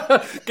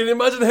 Can you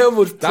imagine how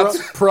much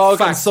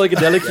prog and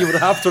psychedelic you would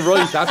have to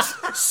write?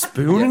 That's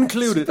Spoon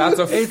included. That's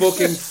a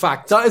fucking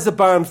fact. That is a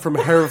band from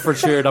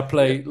Herefordshire that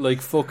play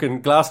like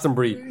fucking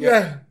Glastonbury.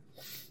 Yeah.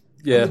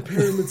 Yeah.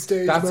 Pyramid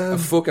stage, That's man. a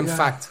fucking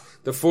fact.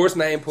 The first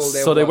name pulled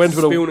out So they was went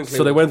with Spoon Included.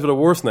 so they went with a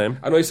worse name.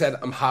 And I said,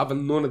 I'm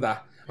having none of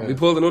that. And we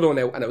pulled another one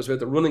out, and it was about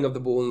the running of the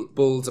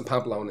bulls in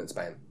Pamplona in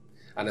Spain.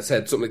 And it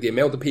said something like the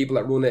amount of people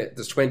that run it,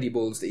 there's 20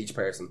 bulls to each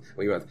person. And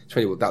we went,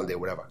 20 bulls, that'll do,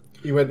 whatever.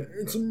 You went,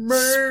 it's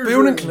murder.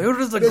 Spoon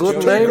included is a good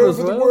take name over as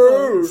the well.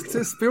 world.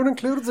 Spoon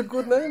included is a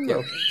good name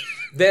though.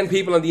 Then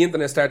people on the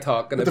internet start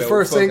talking The about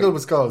first fucking- single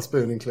was called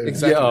Spoon Included.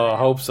 Exactly. Yeah, I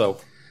hope so.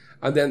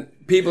 And then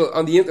people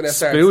on the internet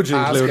start Spooge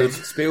asking, included.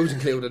 Spooge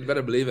included,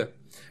 better believe it.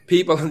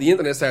 People on the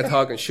internet start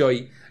talking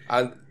shy,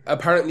 and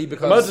apparently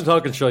because... Imagine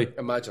talking shy.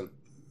 Imagine.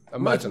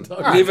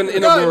 talking- Living in a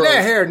No, world...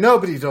 here,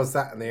 nobody does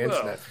that on the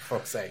internet, for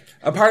fuck's sake.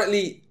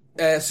 Apparently,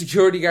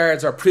 security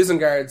guards or prison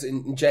guards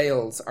in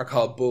jails are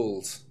called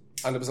bulls.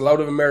 And there was a lot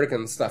of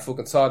Americans that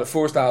fucking saw the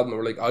first album and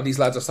were like, oh, these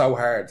lads are so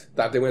hard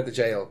that if they went to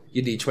jail,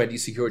 you need 20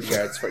 security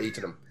guards for each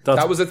of them.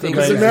 That was the thing.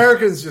 Because amazing.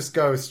 Americans just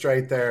go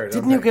straight there.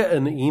 don't Didn't you they? get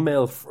an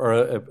email or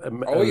a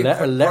you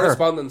letter?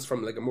 correspondence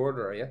from like a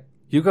murderer, yeah?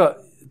 You got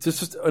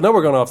just. I know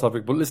we're going off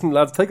topic, but listen,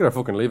 lads, take it or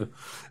fucking leave it.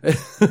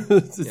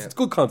 It's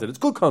good content. It's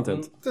good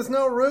content. There's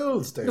no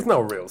rules, dude. There's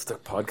no real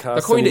stick podcast.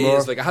 It kind of anymore.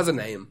 is. Like, it has a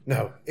name.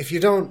 No, if you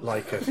don't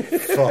like it,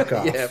 fuck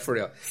off. Yeah, for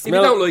real. If you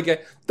don't like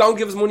it, don't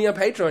give us money on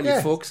Patreon, Yeah,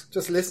 you fucks.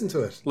 just listen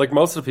to it. Like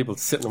most of the people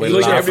sitting away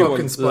Like laughing,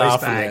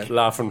 everyone.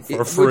 laughing for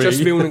With free. your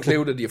spoon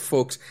included, you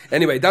fucks.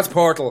 Anyway, that's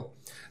Portal.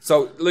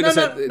 So, like I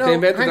said, they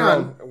invented hang their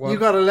on. own. You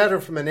got a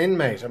letter from an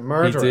inmate, a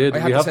murderer. He did.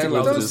 I We had to have to send go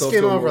loads to of Don't this. stuff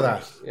skim to over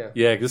murderers. that.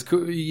 Yeah. Yeah, because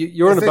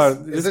you're in Is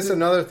about. this, is this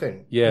another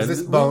thing? Yeah, Is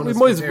this bonus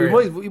we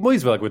material? might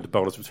as well go into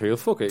bonus material.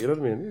 Fuck it, you know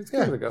what I mean? It's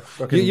Yeah. good to go.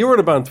 Fucking- You were in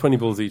a band 20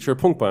 Bulls each. You're a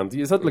punk band.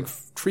 You had like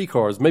 3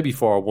 chords, maybe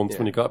 4 once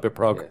when you got a bit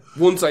prog.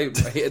 Once I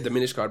hit a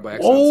diminished chord by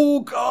accident.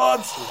 Oh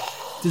God!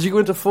 Did you go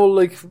into full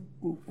like?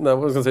 No, I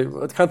was gonna say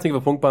I can't think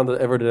of a punk band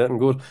that ever did anything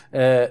good.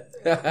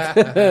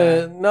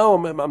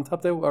 No, I'm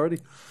tapped out already.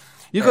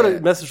 You got a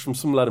message from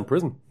some lad in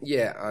prison.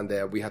 Yeah,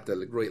 and we had to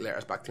like, write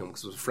letters back to him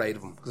because I was afraid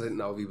of him because I didn't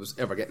know if he was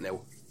ever getting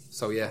out.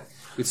 So yeah,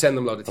 we'd send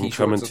them a lot of I'm t-shirts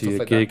coming and to stuff your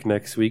like gig that.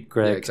 next week,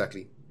 Greg. Yeah,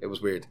 exactly. It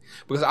was weird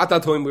because at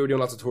that time we were doing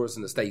lots of tours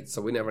in the States,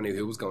 so we never knew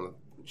who was going to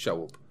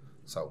show up.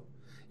 So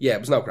yeah,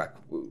 it was no crack.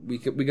 We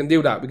can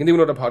do that. We can do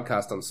another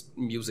podcast on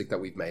music that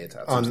we've made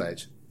at some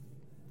stage.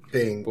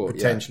 Being But,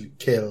 potentially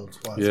killed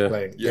whilst Yeah.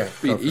 playing.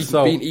 Being Okay. eaten.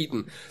 So- Being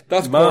eaten.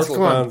 That's Mask Portal.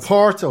 Come on, Bands.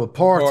 Portal.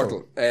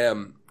 Portal.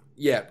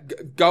 Yeah,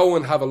 go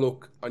and have a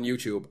look on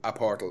YouTube at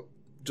Portal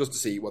just to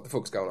see what the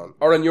fuck's going on.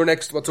 Or on your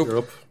next, what's up? You're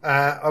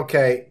up.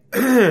 Okay.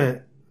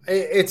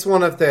 It's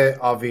one of the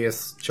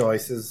obvious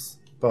choices,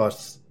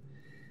 but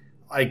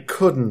I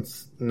couldn't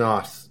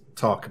not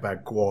talk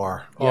about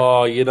Gwar.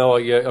 Oh, you know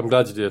what? Yeah, I'm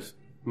glad you did.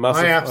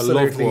 Massive. I love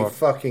absolutely Gwar.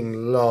 fucking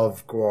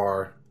love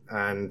Gwar,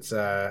 and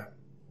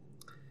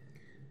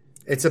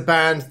it's a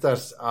band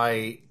that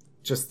I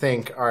just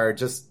think are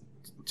just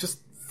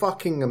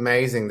fucking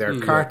amazing. They're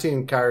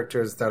cartoon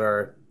characters that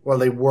are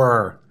they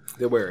were.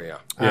 They were,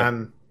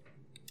 yeah.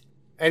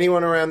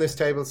 Anyone around this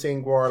table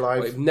seen Gwar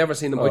live? I've never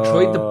seen them. I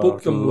tried to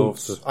book them loved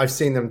once. it. I've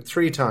seen them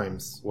 3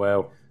 times.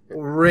 Wow.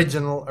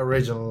 Original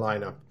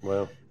lineup.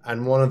 Wow.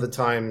 And one of the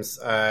times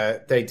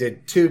they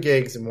did 2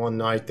 gigs in one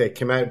night. They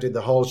came out, did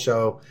the whole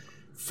show,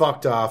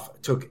 fucked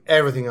off, took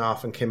everything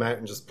off, and came out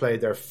and just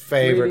played their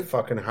favorite Really?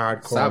 fucking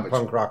hardcore Savage.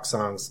 punk rock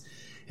songs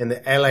in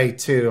the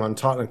LA2 on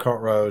Tottenham Court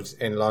Road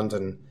in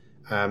London.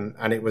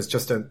 And it was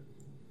just a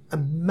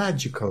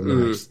magical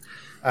night.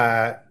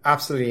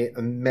 Absolutely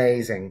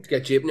amazing.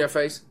 Get jib in your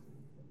face.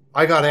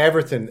 I got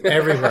everything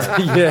everywhere.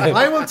 Yeah.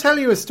 I will tell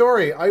you a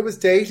story. I was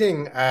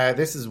dating,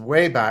 this is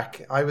way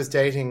back, I was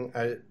dating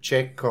a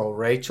chick called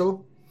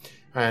Rachel,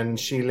 and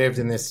she lived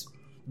in this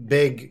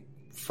big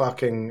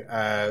fucking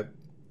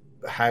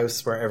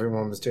house where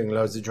everyone was doing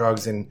loads of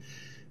drugs in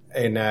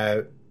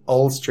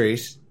Old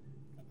Street.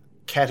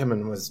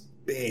 ketamine was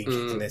big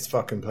in this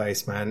fucking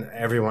place, man.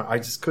 Everyone, I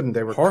just couldn't.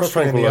 They were Horse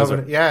cooking in the tranquilizer.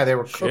 oven. Yeah, they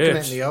were cooking Shit.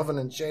 it in the oven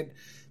and shit.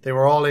 They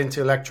were all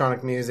into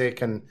electronic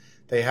music, and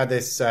they had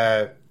this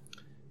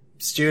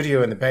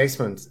studio in the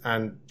basement.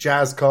 And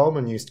Jazz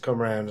Coleman used to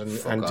come around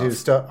and do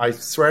stuff. I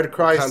swear to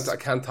Christ, I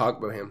can't talk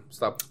about him.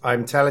 Stop.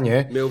 I'm telling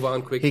you. Move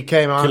on quick. He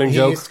came on. Killing He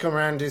Joke. used to come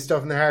around and do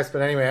stuff in the house.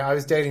 But anyway, I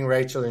was dating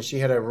Rachel, and she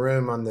had a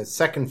room on the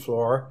second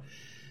floor.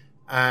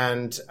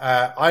 And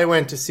I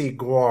went to see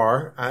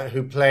Gwar,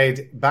 who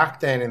played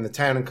back then in the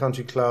Town and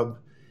Country Club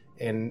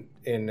in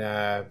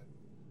not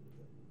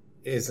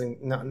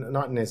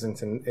in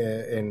Islington,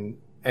 in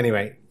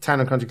anyway, Town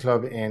and Country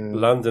Club in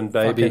London,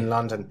 baby. fucking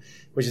London,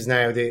 which is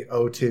now the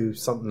O2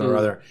 something or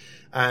other.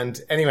 And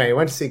anyway, I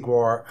went to see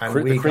Gwar, and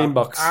The we cream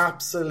got box.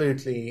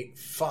 absolutely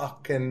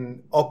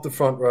fucking up the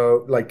front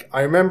row. Like,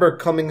 I remember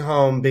coming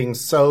home being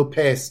so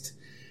pissed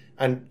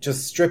and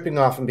just stripping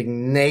off and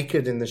being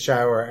naked in the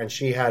shower, and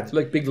she had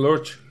Like Big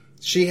Lurch.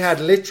 she had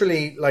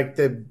literally like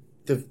the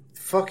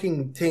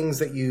fucking things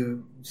that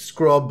you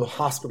scrub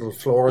hospital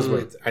floors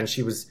with, and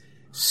she was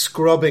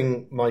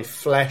scrubbing my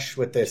flesh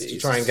with this to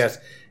try and get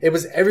it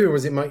was everywhere. It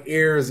was in my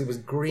ears. It was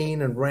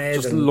green and red,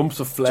 Just and lumps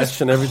of flesh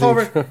just and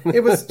everything.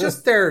 it was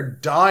just their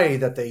dye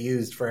that they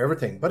used for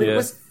everything, but it Yeah.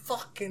 was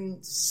fucking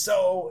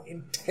so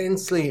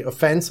intensely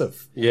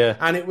offensive. Yeah.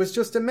 And it was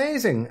just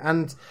amazing.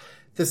 And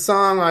the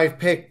song I've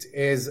picked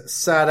is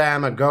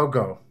Saddam a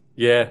Go-Go.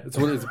 Yeah, it's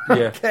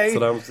Okay.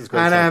 Saddam's is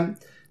great. And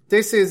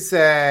this is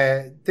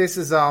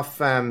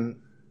off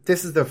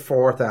this is the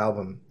fourth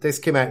album. This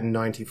came out in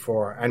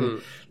 94.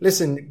 And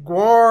listen,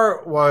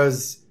 Gwar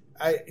was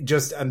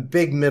just a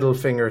big middle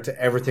finger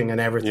to everything and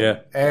everything. Yeah.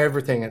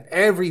 Everything and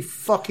every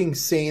fucking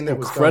scene that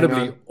was Incredibly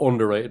going on.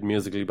 underrated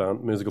musical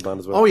band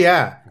as well. Oh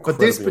yeah, but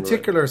this Incredibly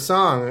particular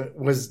song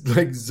was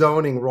like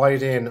zoning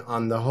right in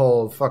on the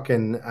whole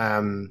fucking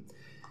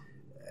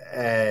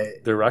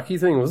The Iraqi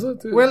thing, was it?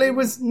 well, it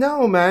was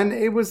no man.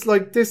 It was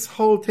like this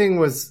whole thing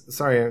was.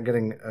 Sorry, I'm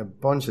getting a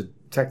bunch of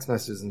text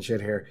messages and shit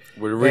here.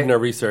 We're reading our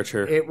research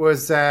here. It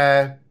was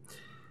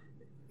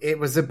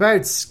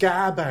about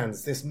ska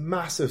bands. This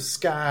massive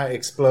ska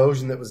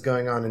explosion that was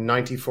going on in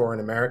 '94 in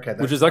America,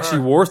 Which is actually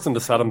worse than the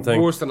Saddam thing.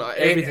 Worse than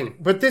everything.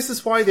 But this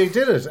is why they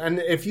did it. And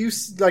if you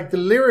like, the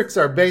lyrics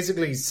are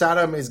basically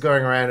Saddam is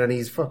going around and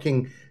he's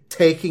fucking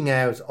taking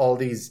out all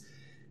these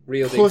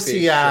Real big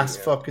pussy fish, ass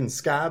yeah. fucking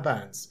ska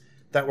bands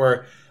that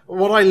were.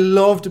 What I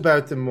loved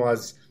about them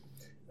was,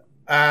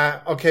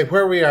 okay,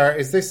 where we are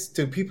is this.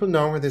 Do people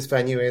know where this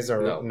venue is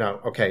or no?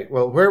 Okay,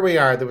 well, where we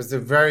are, there was a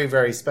very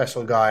very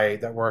special guy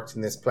that worked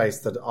in this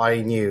place that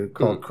I knew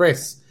called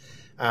Chris,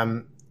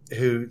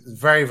 who's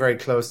very very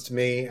close to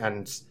me,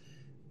 and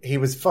he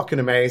was fucking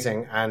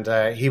amazing,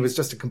 and he was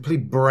just a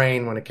complete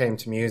brain when it came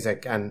to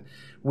music, and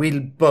we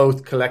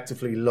both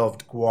collectively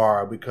loved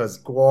Gwar because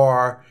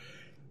Gwar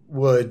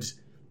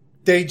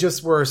they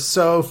just were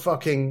so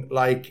fucking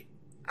like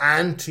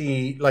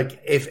anti,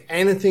 like if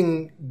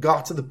anything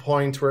got to the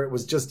point where it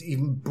was just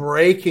even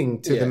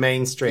breaking to the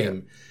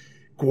mainstream,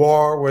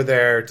 Gwar were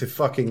there to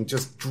fucking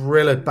just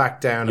drill it back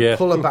down and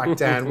pull it back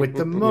down with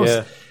the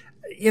most,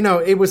 you know,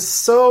 it was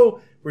so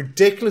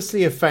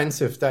ridiculously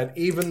offensive that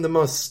even the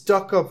most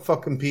stuck up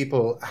fucking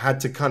people had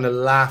to kind of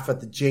laugh at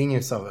the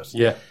genius of it.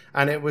 Yeah.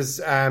 And it was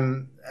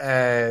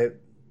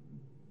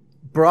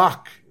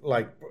Brock,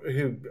 like,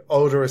 who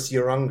Odorous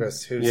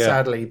Urungus, who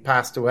sadly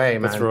passed away,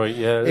 man. That's right,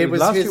 yeah. It was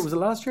last his- year. Was it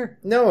last year?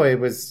 No, it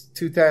was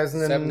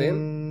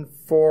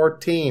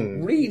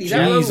 2014. Really?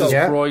 That long Jesus ago?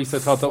 Yeah. Christ, I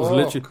thought that was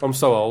literally... I'm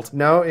so old.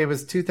 No, it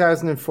was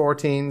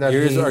 2014 that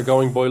Years he, are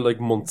going by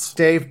like months.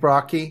 Dave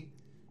Brocky,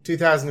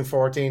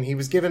 2014, he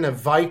was given a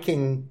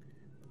Viking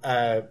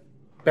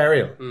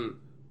burial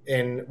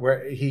in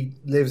where he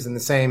lives in the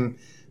same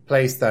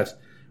place that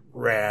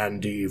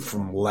Randy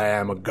from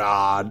Lamb of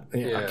God.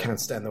 I can't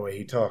stand the way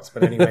he talks,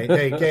 but anyway,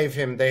 they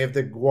have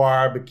the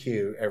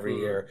Gwarbecue every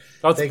year.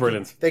 That's They-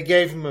 brilliant. They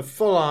gave him a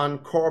full-on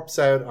corpse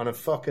out on a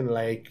fucking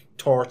lake,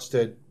 torched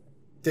it.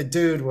 The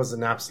dude was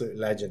an absolute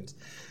legend.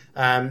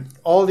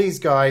 All these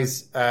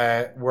guys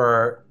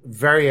were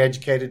very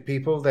educated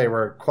people. They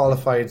were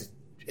qualified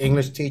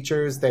English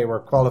teachers. They were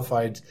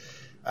qualified.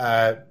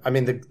 I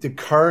mean, the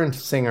current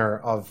singer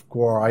of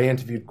Gwar, I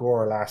interviewed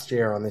Gwar last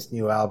year on this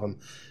new album,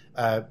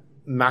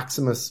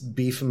 Maximus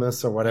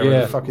Beefimus or whatever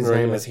the fuck his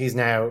name is. He's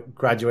now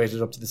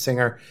graduated up to the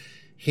singer.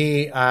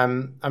 He, I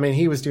mean,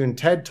 he was doing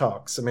TED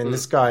Talks. I mean,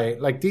 this guy,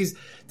 like this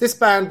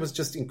band was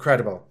just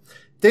incredible.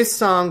 This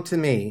song to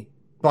me,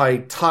 by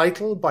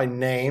title, by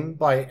name,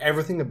 by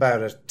everything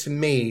about it, to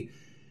me,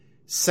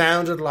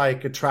 sounded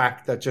like a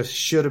track that just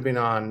should have been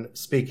on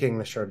Speak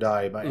English or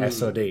Die by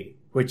SOD,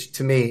 which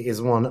to me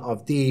is one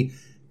of the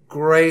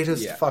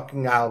greatest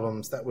fucking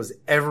albums that was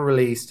ever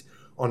released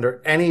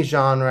under any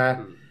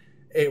genre.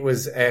 It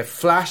was a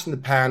flash in the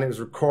pan. It was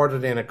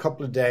recorded in a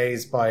couple of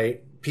days by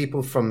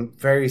people from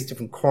various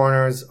different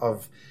corners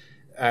of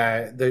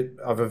a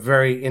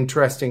very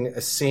interesting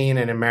scene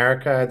in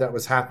America that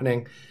was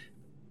happening.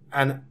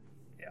 And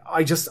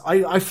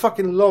I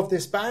fucking love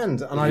this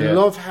band, and I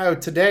love how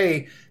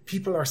today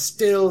people are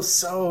still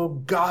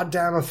so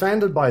goddamn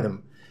offended by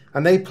them.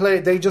 And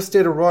they just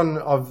did a run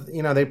of,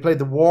 they played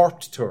the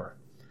Warped tour.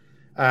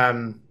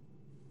 The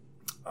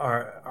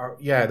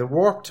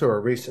Warped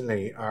tour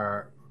recently,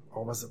 or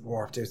was it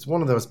Warped? It's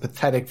one of those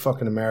pathetic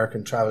fucking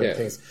American traveling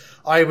things.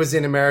 I was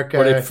in America.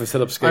 Where they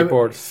set up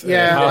skateboards.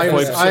 I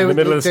was in the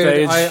middle of the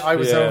stage. I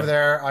was over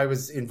there. I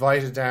was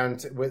invited down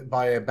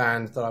by a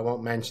band that I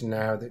won't mention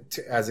now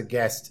as a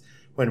guest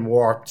when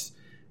Warped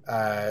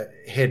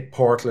hit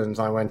Portland.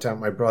 I went out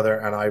with my brother,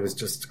 and I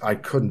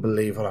couldn't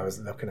believe what I was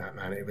looking at,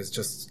 man. It was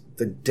just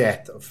the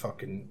death of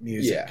fucking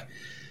music. Yeah.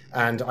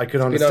 And I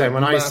could understand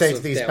when I say to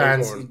these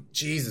bands,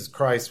 Jesus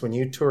Christ, when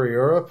you tour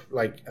Europe,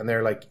 and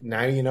they're like,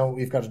 now you know what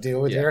we've got to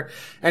deal with here.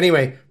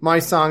 Anyway, my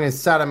song is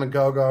Saddam and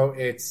Go-Go.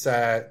 It's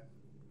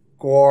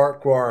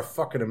Gwar are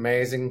fucking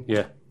amazing.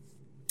 Yeah.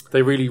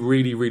 They really,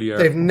 really, really are.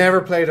 They've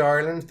never played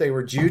Ireland. They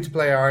were due to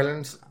play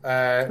Ireland.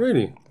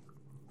 Really?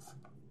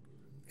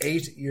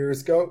 8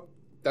 years ago.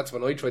 That's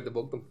when I tried to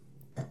book them.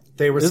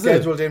 They were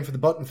scheduled in for the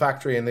Button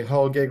Factory, and the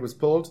whole gig was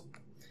pulled.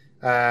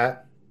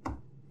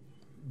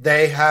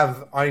 They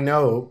have, I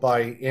know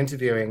by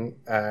interviewing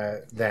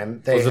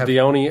them, was it the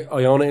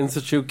Iona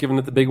Institute giving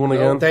it the big one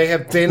again? They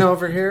have been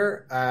over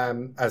here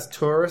as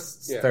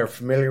tourists. Yeah. They're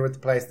familiar with the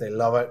place. They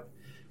love it.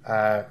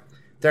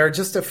 They're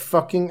just a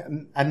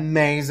fucking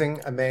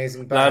amazing,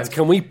 amazing band. Lads,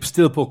 can we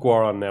still put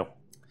Gwar on now?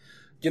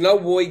 You know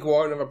why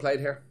Gwar never played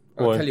here?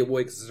 I'll tell you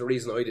why, because there's a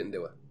reason I didn't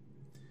do it.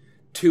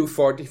 2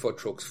 40-foot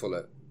trucks full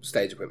of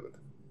stage equipment.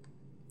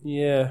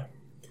 Yeah.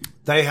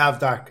 They have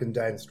that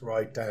condensed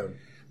right down.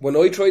 When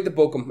I tried to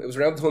book them, it was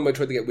around the time I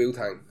tried to get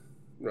Wu-Tang,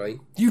 right?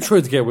 You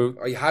tried to get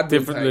Wu-Tang? I had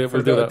Wu-Tang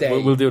for the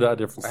day. We'll do that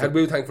different. I had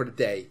Wu-Tang for the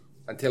day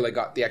until I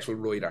got the actual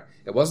rider.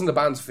 It wasn't the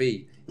band's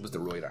fee, it was the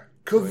rider.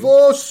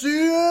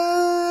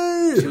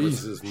 Cavassier!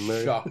 Jesus,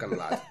 man. Shocking,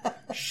 lad.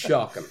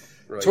 Shocking.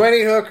 Right.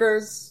 20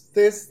 hookers,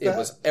 that. It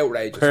was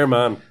outrageous. Per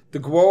man. The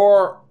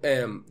Gwar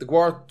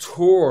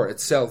tour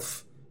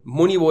itself,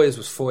 money-wise,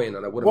 was fine,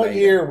 and I would have What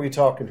year are we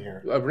talking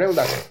here? Around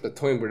the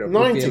time where the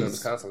 90s.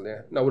 was cancelled,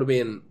 yeah. No, it would have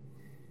been...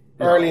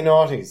 Early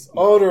noughties.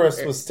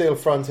 Odorous was still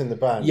fronting the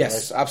band.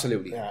 Yes, right?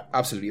 Absolutely. Yeah.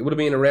 Absolutely. It would have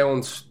been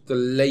around the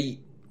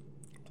late...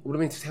 It would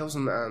have been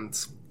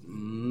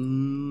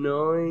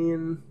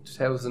 2009,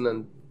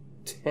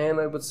 2010,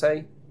 I would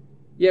say.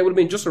 Yeah, it would have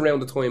been just around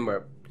the time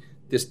where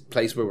this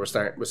place where we're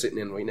sitting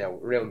in right now,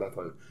 around that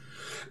time.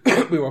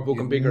 We were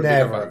booking bigger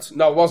bands.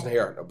 No, it wasn't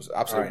here. It was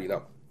absolutely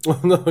not.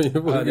 No,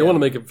 you want to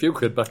make a few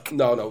quid back.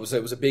 No, it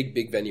was a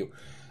big venue.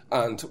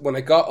 And when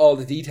I got all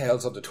the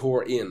details of the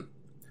tour in,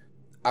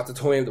 at the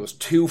time there was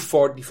 2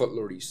 40-foot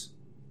lorries.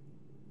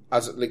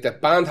 The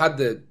band had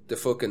the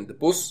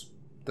bus.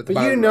 But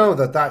you know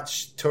that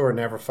tour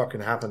never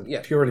fucking happened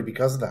purely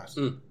because of that.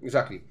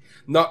 Exactly.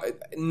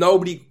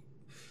 Nobody...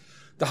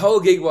 The whole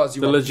gig was...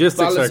 The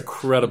logistics are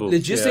incredible.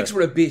 Logistics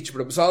were a bitch,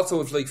 but it was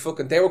also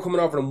they were coming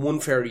over on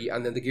one ferry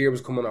and then the gear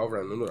was coming over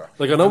on another.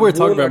 I know we're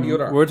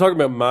talking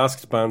about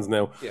masked bands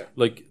now. Yeah.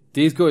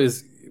 These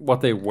guys,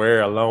 what they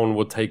wear alone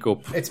would take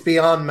up... It's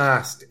beyond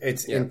masked.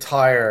 It's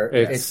entire...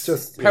 It's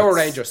just... Power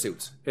Ranger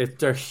suits.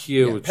 They're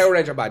huge. Power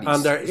Ranger bodies.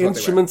 And their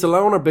instruments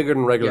alone are bigger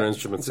than regular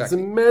instruments.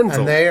 Exactly. It's mental.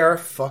 And they are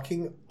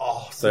fucking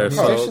awesome.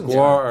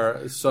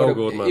 Gwar are so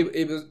good, man.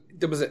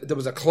 There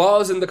was a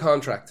clause in the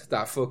contract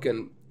that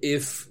fucking...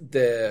 If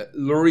the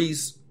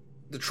lorries,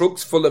 the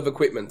trucks full of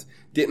equipment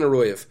didn't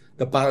arrive,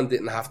 the band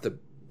didn't have to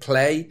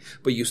play,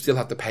 but you still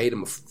have to pay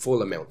them a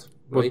full amount.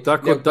 Right?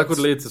 But that could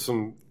lead to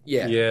some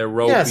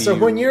ropey... Yeah, so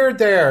when you're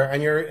there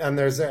and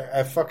there's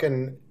a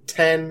fucking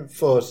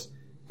 10-foot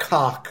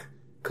cock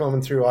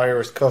coming through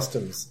Irish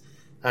customs,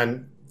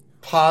 and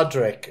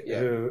Podrick,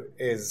 who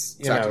is,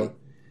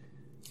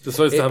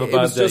 decides to have a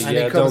bad day. And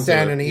he comes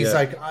down and he's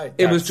like...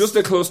 It was just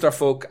a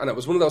clusterfuck, and it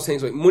was one of those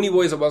things,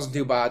 money-wise it wasn't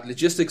too bad.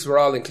 Logistics were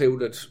all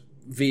included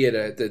via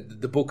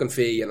the booking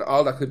fee, and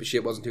all that type of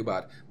shit wasn't too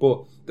bad.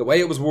 But the way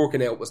it was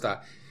working out was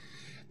that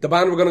the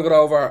band were going to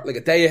go over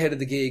a day ahead of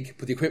the gig,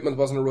 but the equipment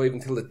wasn't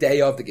arriving until the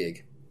day of the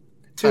gig.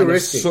 Too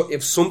risky.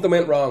 If something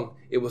went wrong,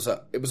 it was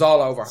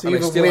all over. So you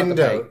have a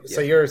window,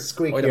 so you're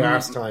squeaky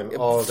arse time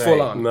all day.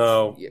 Full on.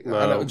 No.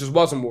 And it just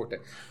wasn't worth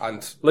it.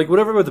 And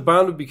whatever about the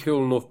band would be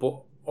cool enough,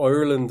 but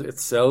Ireland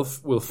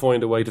itself will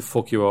find a way to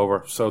fuck you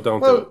over, so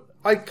don't do it.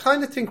 I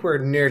kind of think we're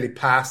nearly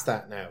past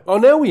that now. Oh,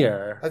 now we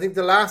are. I think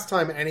the last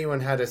time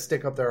anyone had to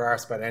stick up their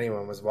arse about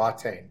anyone was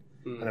Watain.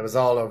 And it was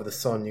all over the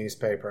Sun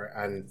newspaper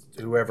and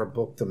whoever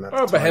booked them at the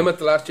time. Behemoth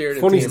the last year.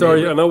 Funny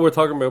story, I know we're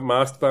talking about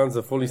masked bands,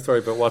 a funny story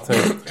about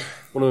Watain.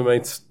 One of my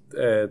mates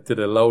did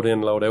a load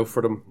in, load out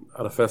for them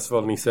at a festival,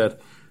 and he said,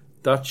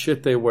 that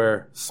shit they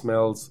wear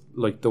smells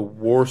like the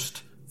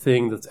worst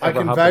thing that's ever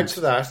happened. I can vouch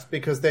for that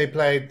because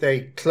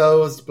they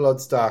closed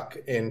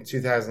Bloodstock in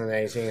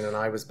 2018 and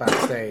I was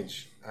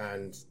backstage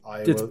and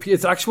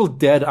it's actual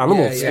dead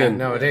animal skin. Yeah,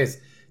 no, it is.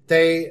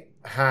 They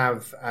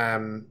have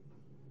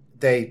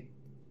they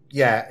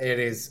yeah, it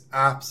is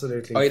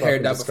absolutely I'd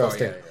heard fucking that before,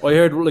 disgusting. yeah. I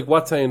heard like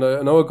Watain.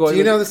 I know a guy. Do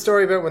you know the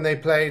story about when they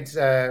played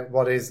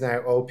what is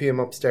now Opium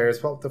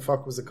upstairs? What the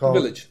fuck was it called?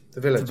 Village.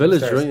 The Village. The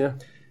Village, upstairs. right? Yeah.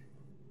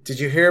 Did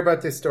you hear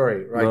about this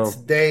story? Right, No.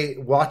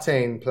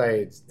 Watain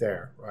played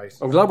there, right?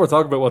 I'm glad we're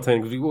talking about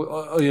Watain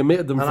because I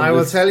omitted them. And from I will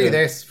this. tell you Yeah.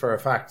 this for a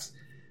fact: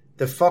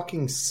 the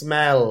fucking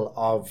smell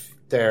of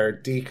their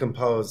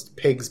decomposed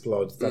pig's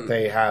blood that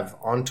they have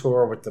on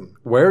tour with them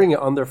Wearing it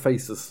on their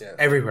faces. Yeah.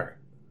 everywhere.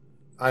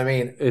 I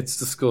mean, It's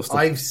disgusting.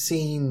 I've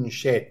seen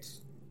shit,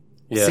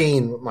 Yeah.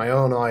 seen with my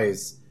own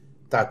eyes,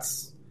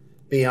 that's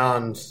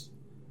beyond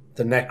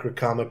the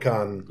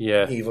Necronomicon,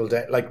 Yeah. Evil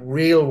Dead, like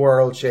real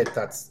world shit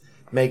that's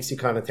makes you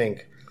kind of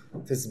think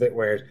this is a bit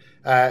weird.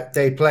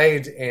 They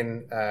played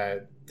in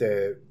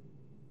the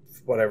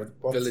whatever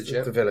Village,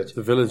 yeah. the Village,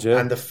 The Village, yeah.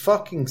 and the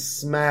fucking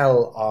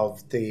smell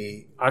of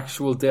the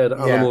Actual dead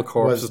animal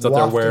corpses was that they're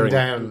wafting wearing.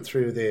 down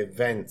through the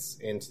vents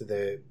into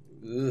the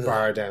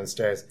bar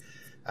downstairs.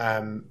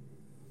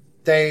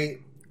 They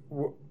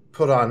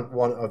put on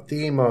one of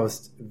the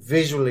most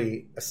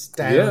visually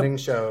astounding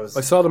shows.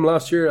 I saw them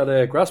last year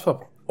at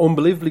Grasspop.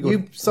 Unbelievably good.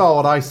 You saw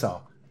what I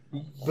saw.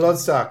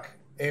 Bloodstock.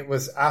 It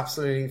was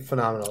absolutely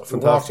phenomenal. We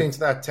walked into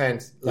that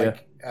tent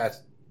at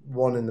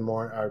 1 a.m.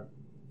 or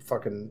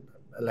fucking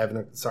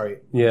 11. Sorry,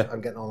 Yeah.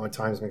 I'm getting all my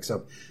times mixed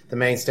up. The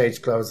main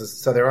stage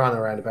closes, so they're on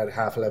around about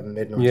 11:30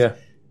 midnight. Yeah.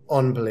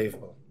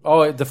 Unbelievable.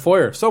 Oh, the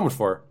fire. So much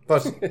fire.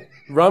 But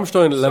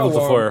Rammstein leveled the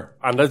warm. fire.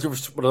 And that's on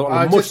a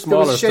much there was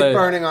smaller shit stage.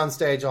 burning on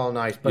stage all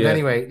night. But Yeah.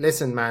 anyway,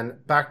 listen, man.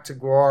 Back to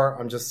Gwar.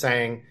 I'm just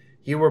saying,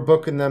 you were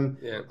booking them.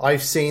 Yeah.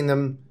 I've seen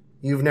them.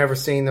 You've never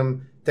seen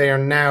them. They are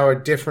now a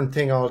different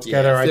thing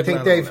altogether. Yeah, I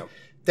flipping think out now.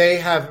 they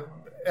have.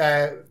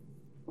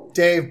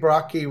 Dave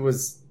Brockie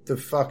was the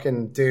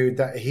fucking dude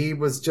that he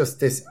was just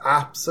this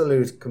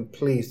absolute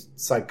complete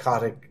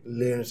psychotic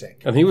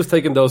lunatic. And he was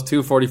taking those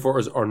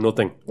 244s or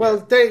nothing. Well,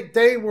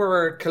 they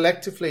were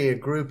collectively a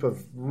group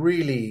of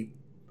really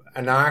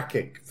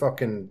anarchic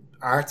fucking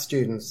art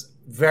students,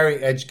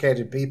 very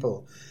educated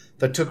people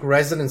that took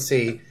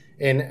residency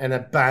in an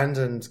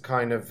abandoned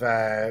kind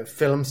of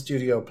film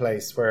studio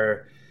place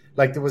where,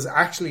 like, there was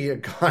actually a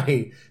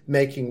guy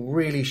making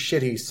really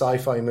shitty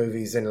sci-fi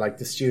movies in, like,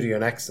 the studio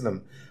next to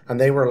them. And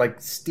they were like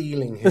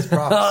stealing his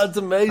props. It's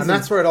amazing. And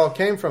that's where it all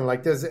came from.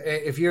 Like,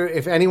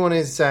 if anyone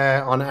is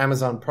on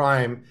Amazon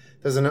Prime,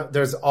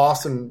 there's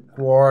awesome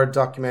war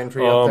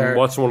documentary up there.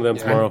 Watching one of them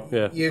tomorrow. And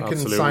Yeah, you can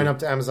absolutely. sign up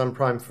to Amazon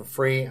Prime for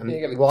free and you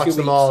get like watch 2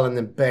 them weeks. all and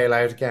then bail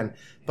out again.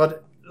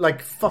 But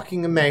like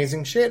fucking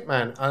amazing shit,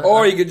 man.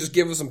 Or you could just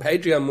give us some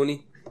Patreon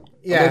money.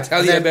 yeah, we'll tell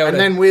and you then, about and it.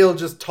 then we'll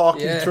just talk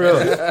you Yeah. through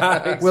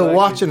it. We'll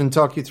watch it and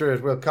talk you through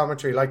it. We'll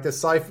commentary like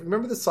the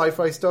remember the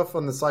sci-fi stuff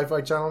on the Sci-Fi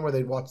Channel where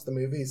they'd watch the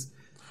movies.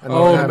 And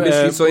Oh, they'd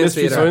have-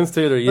 Mystery Science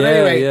Theater. Yeah, But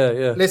anyway,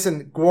 yeah.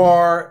 listen,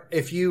 Gwar,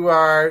 if you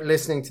are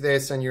listening to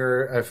this and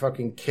you're a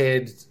fucking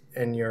kid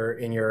in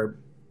your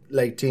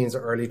late teens or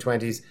early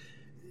 20s,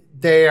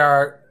 they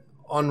are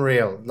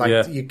unreal. Like,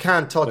 Yeah. you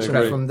can't touch them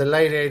agree. from the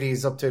late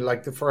 80s up to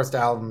like the first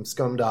album,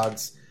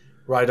 Scumdogs,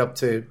 right up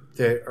to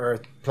the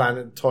Earth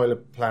Planet,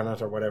 Toilet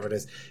Planet, or whatever it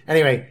is.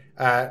 Anyway,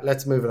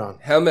 let's move it on.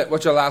 Helmet,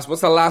 what's the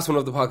last one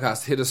of the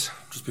podcast? Hit us.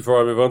 Just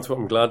before I move on to it,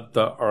 I'm glad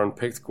that Aaron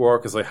picked Gwar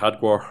because I had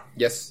Gwar.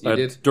 Yes, I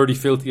you had did. Dirty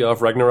Filthy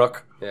off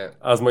Ragnarok Yeah.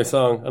 as my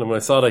song. And when I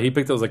saw that he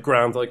picked it, I was like,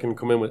 grand, I can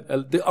come in with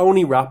the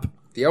only rap.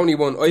 The only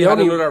one. I had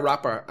only- another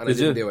rapper and I Did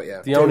you? didn't do it,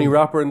 yeah. The only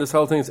rapper in this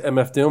whole thing is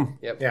MF Doom.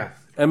 Yep. Yeah.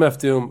 MF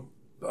Doom,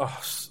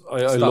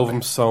 I love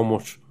him so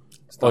much.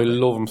 I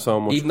love him so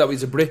much. Even though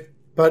he's a Brit.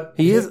 But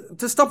He is.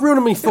 Just stop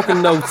ruining my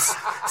fucking notes.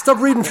 Stop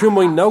reading through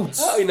my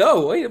notes. I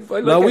know. I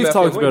like No, we've MF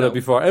talked Doom, I about know. it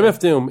before. MF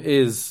Doom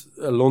is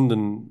a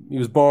London. He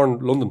was born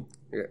London,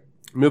 Yeah.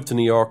 moved to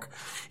New York.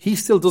 He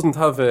still doesn't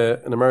have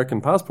an American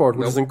passport,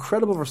 which is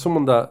incredible for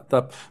someone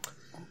that.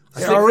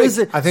 Or is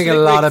it? I think a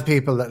lot of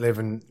people that live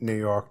in New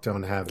York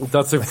don't have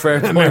That's a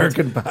fair point.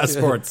 American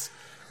passports.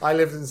 I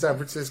lived in San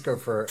Francisco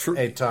for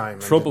a time.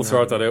 and Trump will didn't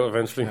sort have that out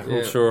eventually. Yeah.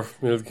 I'm sure.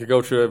 You could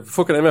go through.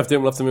 Fucking MF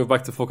Doom will have to move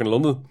back to fucking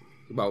London.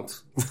 You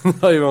won't.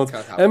 No, you won't.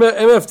 Can't happen.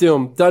 MF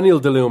Doom, Daniel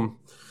DeLume,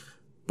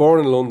 born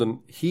in London.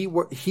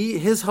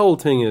 His whole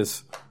thing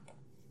is,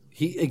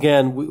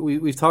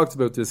 we've talked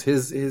about this.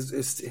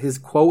 His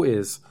quote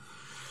is,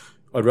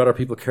 "I'd rather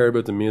people care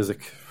about the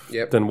music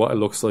than what it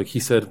looks like." He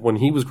said when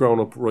he was growing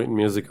up writing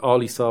music, all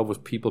he saw was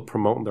people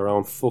promoting their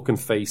own fucking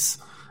face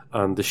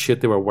and the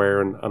shit they were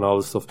wearing and all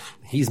this stuff.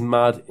 He's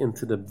mad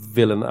into the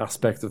villain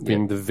aspect of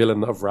being the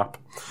villain of rap.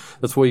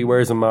 That's why he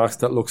wears a mask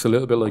that looks a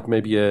little bit like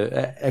maybe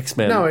a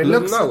X-Men. No, it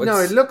looks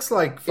it's- it looks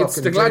like fucking It's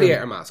the gladiator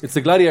Doom. mask. It's the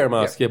gladiator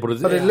mask, yeah,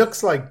 but But it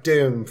looks like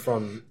Doom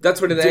from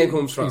That's where the name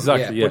comes from.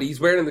 exactly, yeah. But he's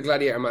wearing the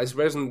gladiator mask. He's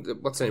wearing,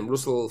 what's his name?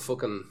 Russell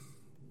fucking...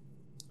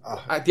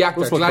 the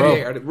actor, Russell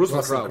Gladiator. Crowe.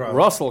 Russell Crowe.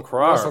 Russell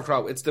Crowe. Russell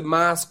Crowe. It's the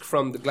mask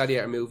from the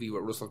Gladiator movie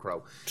with Russell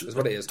Crowe. Is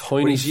what it is.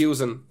 Tiny- When he's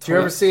using... Do you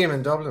ever see him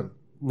in Dublin?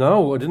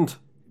 No, I didn't.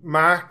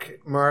 Mark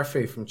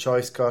Murphy from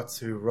Choice Cuts,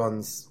 who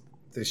runs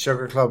the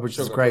Sugar Club, which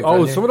is great. Oh,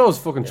 venue. some of those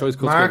fucking choice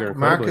cuts are incredible.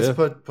 Mark has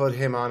yeah. put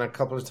him on a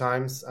couple of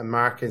times, and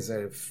Mark is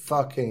a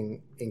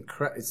fucking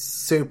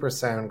super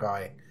sound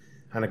guy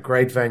and a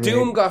great venue.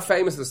 Doom got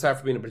famous at the start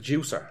for being a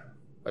producer,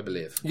 I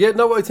believe. Yeah,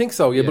 no, I think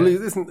so. Yeah, Yeah. but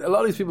listen, a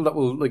lot of these people that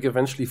will like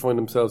eventually find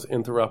themselves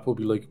into rap will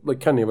be like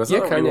Kanye West. Yeah,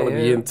 I don't really Kanye, want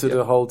to be yeah, into yeah.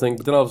 the whole thing,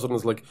 but then all of a sudden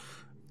it's like,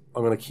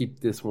 I'm going to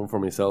keep this one for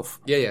myself.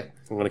 Yeah.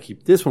 I'm going to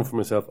keep this one for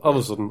myself. All of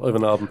a sudden, I have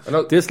an album.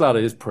 know- This lad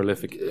is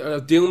prolific.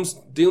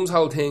 Doom's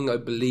whole thing, I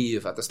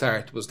believe, at the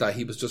start was that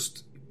he was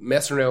just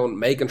messing around,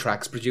 making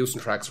tracks,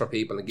 producing tracks for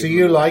people. And Do giving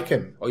you them- like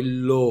him? I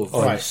love.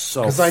 Oh, Right. he's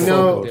so Because I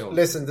know, good.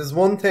 listen, there's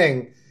one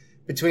thing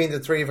between the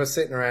three of us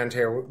sitting around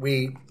here,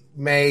 we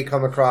may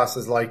come across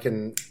as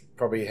liking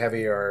probably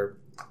heavier.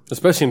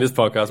 Especially in this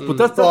podcast. But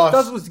But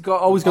that's what's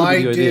always going to I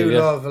be the do idea. Yeah.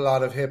 love a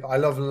lot of hip. I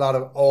love a lot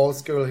of old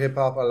school hip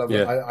hop. I love.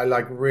 Yeah. I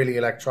like really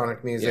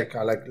electronic music.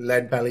 I like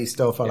Lead Belly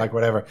stuff. I like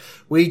whatever.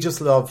 We just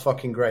love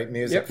fucking great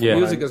music. Yeah, Yeah.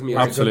 music is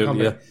music. Absolutely,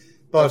 Company. yeah.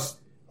 But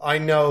I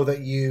know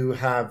that you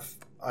have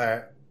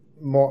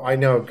more. I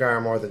know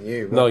Gar more than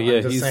you. No, I'm yeah,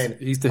 just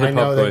he's the I hip-hop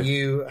know that guy.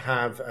 you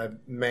have a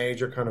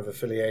major kind of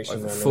affiliation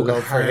and a Fucking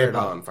love for hard hip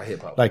hop. on for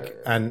hip hop. Like,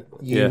 and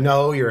you Yeah.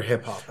 know your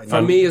hip hop.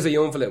 for me as a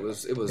young fella, it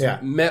was Yeah.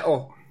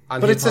 metal and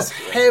But hip it's hop. as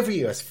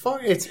heavy as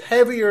fuck. It's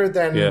heavier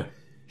than. Yeah.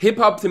 Hip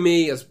hop to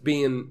me as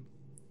being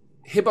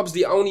hip hop's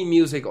the only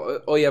music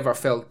I ever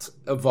felt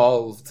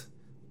evolved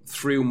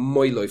through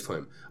my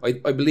lifetime. I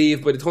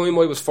believe by the time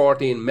I was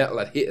 14, metal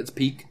had hit its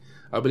peak.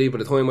 I believe by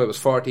the time I was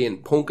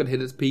 14, punk had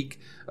hit its peak.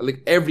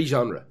 Like every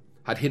genre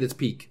had hit its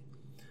peak.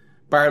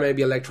 Bar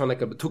maybe electronica,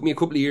 but it took me a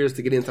couple of years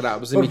to get into that. I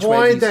was in my But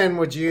why 20s. then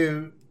would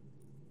you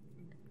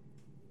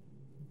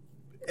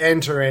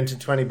enter into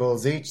 20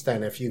 Bulls each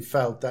then if you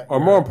felt that? Or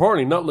more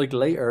importantly, not like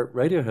later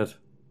Radiohead.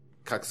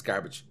 It's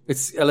garbage.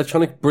 It's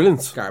electronic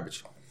brilliance.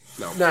 Garbage.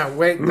 No. Now,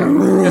 wait.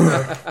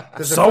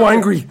 There's So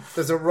angry.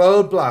 There's a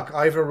roadblock.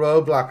 I have a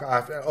roadblock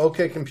after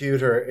OK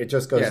Computer. It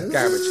just goes. Yeah,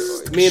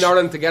 garbage. Me and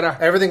Ireland together.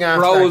 Everything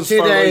after Bros that.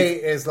 for Today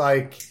life. is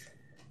like.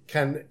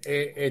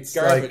 It's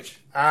Garbage.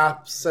 like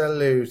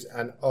absolute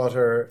and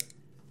utter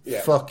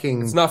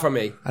fucking. It's not for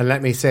me. And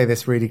let me say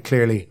this really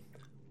clearly.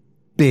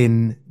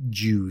 Bin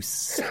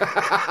juice.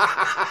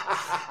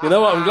 You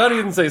know what? I'm glad he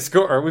didn't say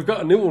scooter. We've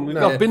got a new one. We've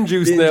got bin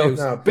juice bin now. juice.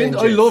 No, bin, bin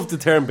I juice. love the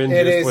term bin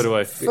It juice, is by the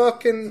way.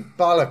 fucking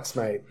bollocks,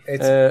 mate.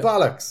 It's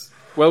bollocks.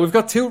 Well, we've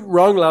got two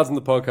wrong lads on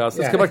the podcast. Let's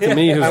Yeah. go back to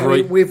me, who's And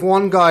right. we've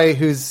one guy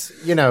who's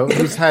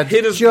had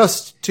Hit us-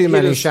 just too hit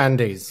many us-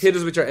 shandies. Hit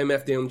us with your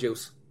MF Doom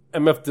juice.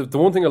 MF, the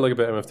one thing I like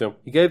about MF Doom,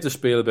 he gave the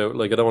spiel about,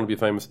 like, I don't want to be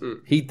famous.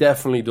 He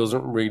definitely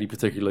doesn't really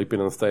particularly like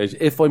being on stage.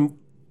 If I'm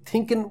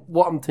thinking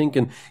what I'm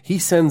thinking, he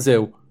sends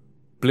out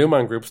Blue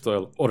Man Group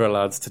style other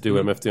lads to do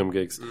MF Doom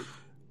gigs.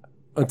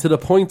 And to the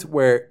point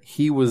where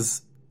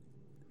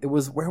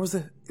where was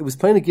it? It was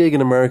playing a gig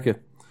in America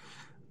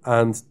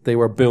and they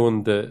were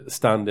booing the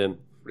stand-in.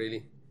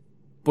 Really?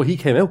 But he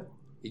came out.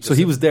 So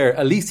he was there.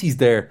 At least he's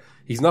there.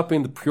 He's not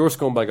being the pure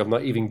scumbag of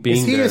not even being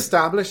Is he there.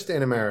 established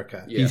in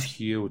America? Yeah. He's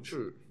huge.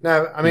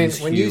 Now, I mean,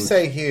 He's when you huge.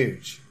 say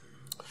huge,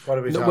 what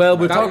are we talking well,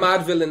 about? we're That talking-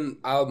 Mad Villain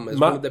album is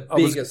one of the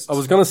biggest. I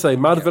was going to say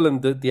Mad Villain.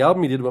 The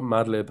album he did with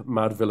Madlib,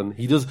 Mad Villain.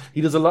 He does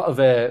a lot of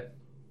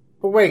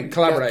But wait,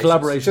 Collaborations.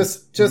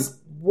 collaborations. Just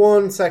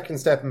 1 second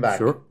stepping back.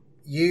 Sure.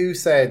 You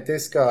said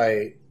this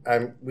guy,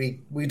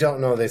 we don't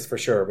know this for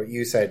sure, but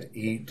you said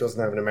he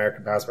doesn't have an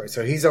American passport.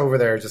 So he's over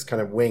there just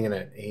kind of winging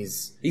it.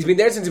 He's been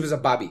there since he was a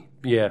babby.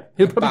 Yeah,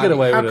 he'll probably Bobby. get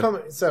away How with come?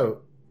 it. So,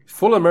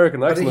 Full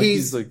American but accent. Like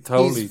he's like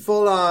totally. he's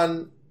full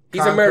on.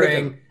 He's conquering,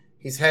 American.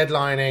 He's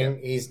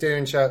headlining. He's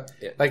doing show.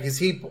 Yeah. Like, is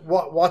he?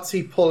 What's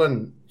he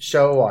pulling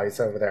show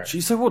wise over there?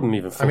 Jeez, I wouldn't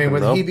even. I mean,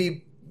 would know. he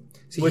be?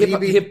 See, Would he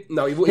be? he's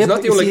not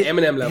doing like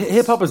Eminem levels.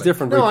 Hip hop is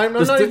different. No, right? I'm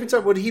There's not di- even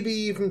talking. Would he be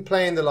even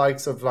playing the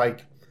likes of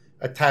like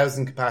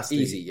 1,000 capacity?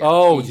 Easy, yeah.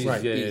 Oh, Easy. geez,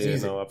 Right, yeah,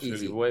 easy, no,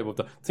 absolutely, easy. way above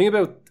that. The thing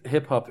about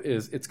hip hop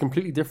is it's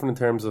completely different in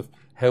terms of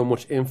how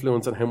much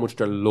influence and how much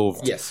they're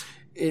loved. Yes.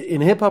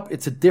 In hip hop,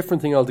 it's a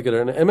different thing altogether.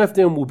 And MF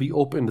Doom will be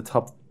up in the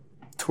top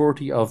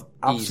 30 of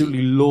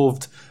absolutely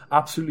loved,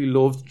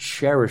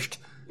 cherished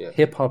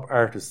hip hop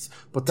artists.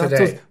 But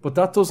Today.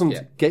 that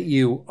doesn't get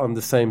you on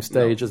the same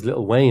stage as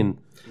Lil Wayne.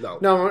 No.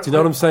 No, Do you know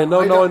what I'm saying? I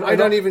I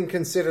don't even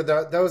consider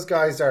that. Those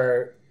guys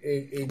are.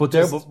 But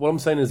what I'm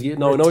saying is, I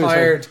know what you're saying.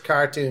 retired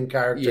cartoon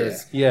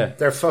characters. Yeah.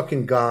 They're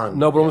fucking gone.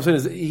 No, but what I'm saying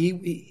is,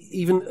 he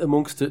even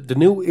amongst the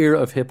new era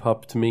of hip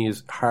hop to me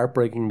is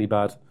heartbreakingly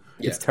bad.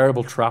 It's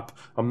terrible trap.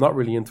 I'm not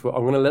really into it.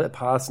 I'm going to let it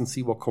pass and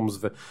see what comes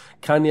of it.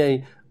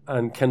 Kanye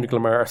and Kendrick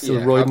Lamar are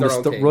still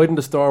riding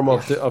the storm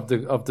of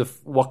the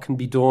what can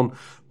be done,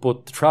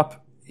 but the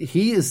trap,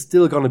 he is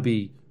still going to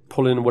be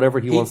pulling whatever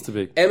he wants to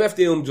be. MF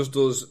Doom just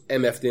does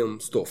MF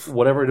Doom stuff.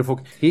 Whatever the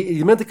fuck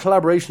he meant the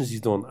collaborations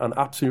he's done, and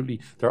absolutely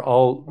they're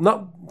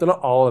not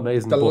all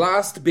amazing. The but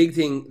last big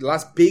thing Doom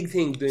Czarface,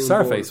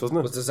 done wasn't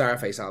it? was the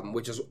Czarface album,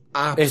 which is it's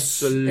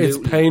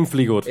absolutely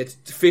painfully good. It's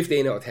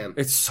 15 out of 10.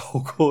 It's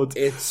so good.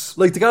 It's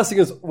like the gas thing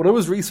is, when I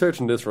was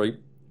researching this, right,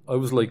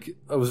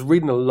 I was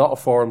reading a lot of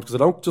forums because I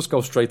don't just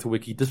go straight to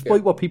Wiki,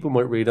 despite what people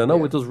might read. I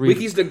know it does read.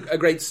 Wiki's a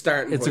great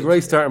starting point. It's a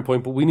great starting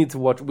point, but we need to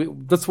watch.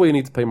 That's why you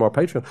need to pay more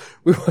Patreon.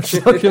 We watch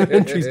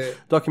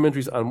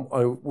documentaries, and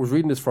I was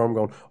reading this forum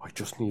going, I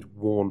just need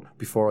one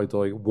before I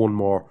die, one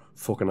more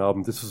fucking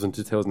album. This was in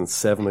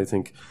 2007, I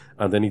think,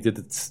 and then he did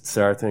the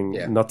Tsar thing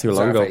not too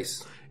long ago.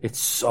 It's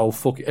so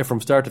fucking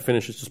from start to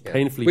finish. It's just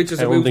painfully which is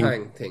pounding. a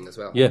Wu-Tang thing as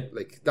well. Yeah,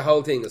 like the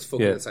whole thing is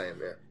fucking insane.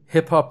 Yeah,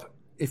 hip hop.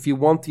 If you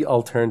want the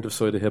alternative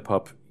side of hip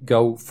hop,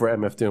 go for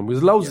MF Doom.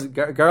 There's loads.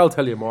 Gar will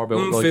tell you more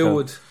about.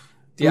 Food.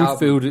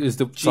 Food is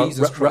the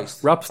Jesus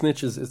Christ. Rap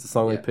Snitches is the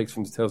song I picked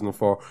from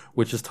 2004,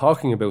 which is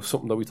talking about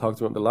something that we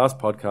talked about in the last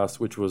podcast,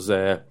 which was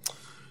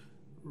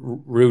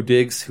Rue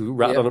Diggs, who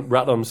rattled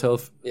on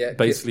himself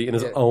basically in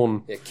his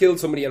own. Yeah, killed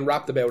somebody and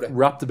rapped about it.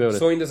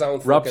 Signed his own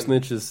Rap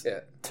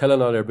Snitches,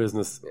 telling all their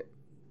business,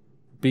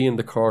 be in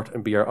the court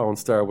and be our own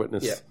star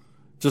witness. Yeah.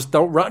 Just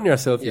don't rat on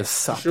yourself, you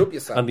sap. Shut up, you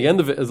sap. And the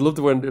end of it is love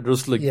the when they're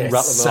just like rattling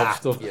off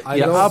stuff.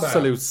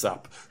 Absolute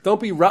sap.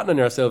 Don't be ratting on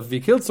yourself. If you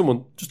killed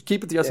someone, just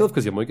keep it to yourself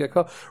because you might get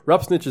caught.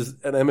 Rap Snitches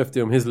and MF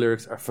Doom, his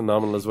lyrics are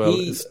phenomenal as well.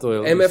 His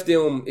style. MF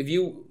Doom, if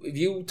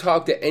you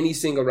talk to any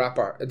single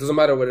rapper, it doesn't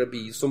matter whether it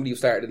be somebody who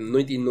started in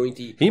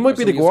 1990. He might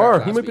be the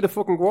Gwar. He might be the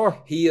fucking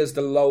Gwar. He is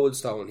the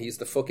lodestone. He's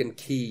the fucking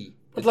key.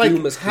 But like,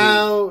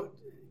 how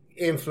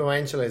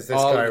influential is this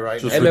guy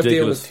right now? MF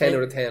Doom is 10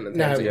 out of 10.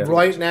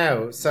 Right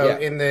now. So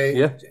in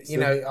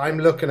the, I'm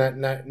looking at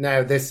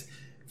now this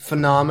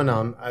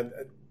phenomenon.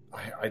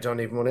 I don't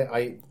even want to,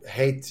 I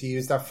hate to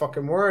use that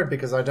fucking word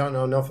because I don't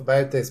know enough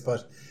about this,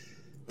 but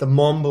the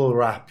mumble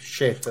rap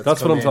shit.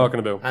 That's what I'm talking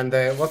about. And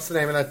what's the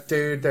name of that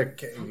dude?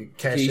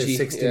 Kesha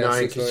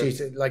 69.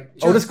 Kesha, like,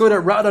 this guy that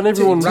ratted on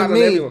everyone. To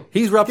me,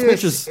 he's Rap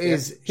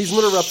Snitches. He's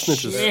another Rap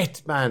Snitches.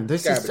 Shit, man.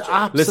 This is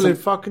absolute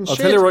fucking shit. I'll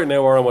tell you right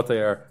now, Aaron, what they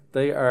are.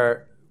 They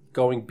are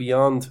going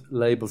beyond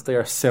labels. They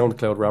are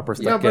SoundCloud rappers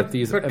that get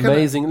these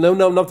amazing. No,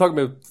 I'm not talking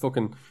about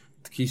fucking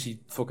Takeshi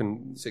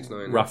fucking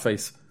 6ix9ine.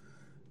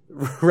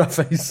 Rap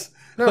face.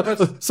 No,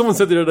 but someone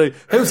said the other day,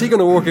 how's he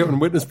going to work out in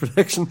witness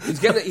protection?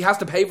 He has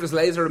to pay for his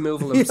laser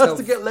removal He himself. has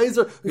to get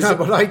laser. No,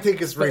 but I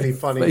think it's really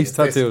funny. Face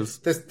tattoos.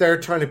 They're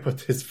trying to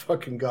put this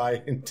fucking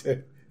guy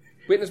into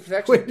witness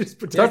protection.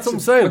 That's what I'm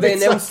saying. But they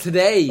announced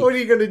today. What are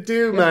you going to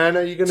do, man?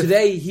 Are you going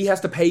today? He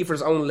has to pay for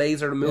his own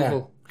laser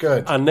removal.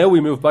 Good. And now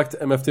we move back to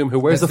MF Doom, who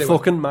wears a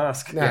fucking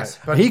mask. Yes,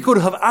 but he could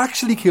have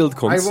actually killed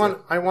cunts.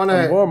 I want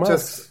to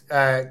just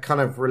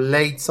kind of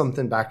relate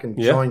something back in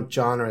joint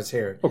genres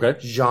here. Okay.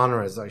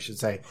 Genres, I should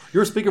say.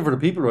 You're speaking for the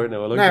people right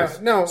now. I like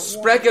this. No.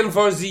 Sprechen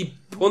for the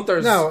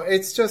punters. No,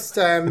 it's just...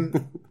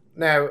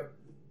 now,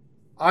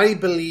 I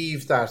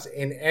believe that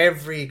in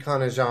every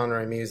kind of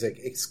genre of music,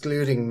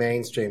 excluding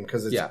mainstream,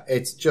 because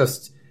it's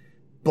just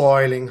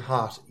boiling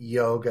hot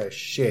yoga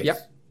shit.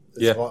 Yep.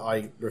 Is what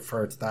I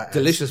refer to that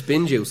delicious as.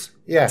 bin juice.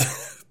 Yeah.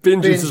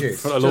 bin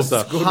juice. I love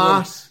that.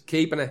 Hot,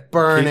 keeping it.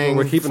 Burning,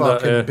 we're keeping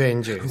fucking that,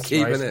 bin juice.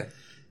 Keeping it.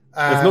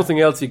 If nothing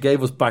else, you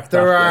gave us back that.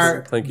 There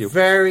are Thank you.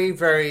 very,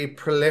 very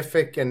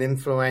prolific and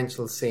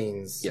influential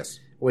scenes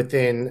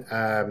within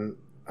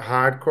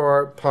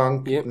hardcore,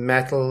 punk,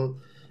 metal,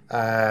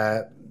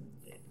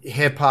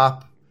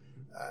 hip-hop.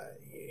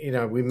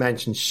 We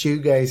mentioned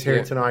shoegaze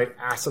here tonight,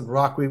 acid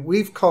rock.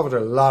 We've covered a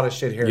lot of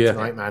shit here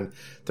tonight, man.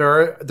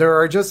 There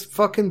are just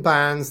fucking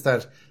bands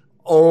that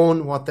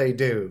own what they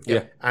do,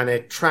 and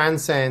it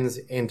transcends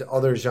into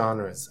other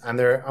genres. And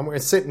we're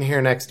sitting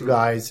here next to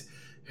guys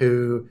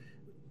who,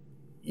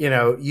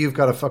 you've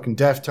got a fucking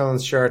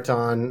Deftones shirt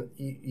on,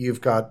 you've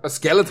got a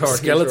Skeletor.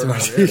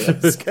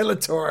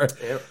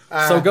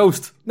 Skeletor. So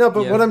Ghost. No,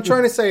 but what I'm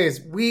trying to say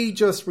is we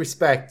just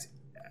respect.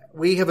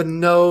 We have a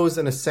nose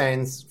and a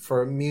sense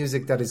for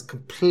music that is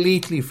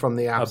completely from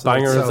the absolute soul. A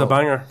banger is a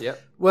banger. Yeah.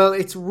 Well,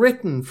 it's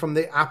written from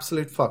the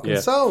absolute fucking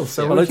soul.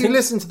 So if you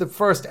listen to the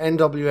first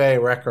NWA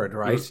record,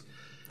 right?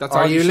 That's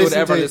all you should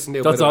ever listen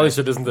to. That's all you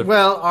should listen to.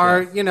 Well,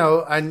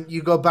 and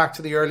you go back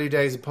to the early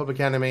days of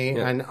Public Enemy,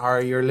 and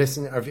you're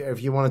listening,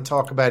 if you want to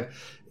talk about,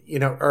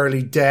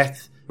 early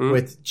Death,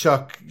 with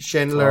Chuck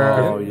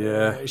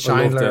Schindler,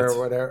 Schindler or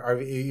whatever.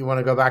 Or you want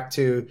to go back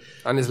to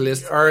on his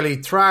list, early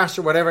thrash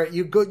or whatever.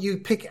 You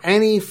pick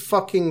any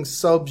fucking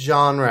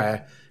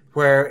subgenre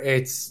where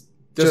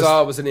there's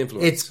always an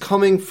influence. It's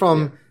coming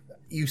from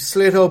you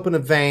slit open a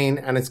vein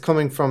and it's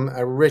coming from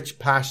a rich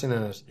passion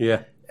in it.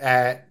 Yeah,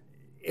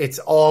 it's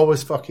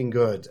always fucking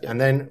good.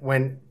 And then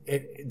when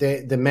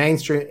the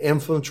mainstream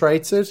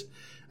infiltrates it.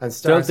 And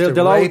starts to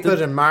rape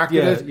it and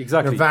market it.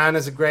 Exactly.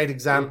 Nirvana's a great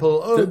example.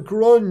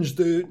 Grunge,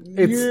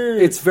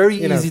 it's very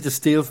easy to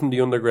steal from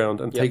the underground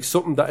and take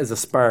something that is a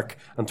spark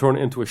and turn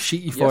it into a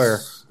sheety fire.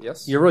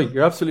 Yes. You're right.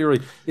 You're absolutely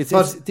right. It's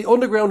the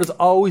underground is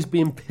always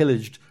being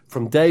pillaged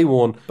from day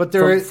one. But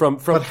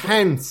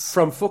hence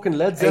from fucking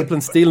Led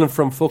Zeppelin stealing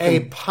from fucking a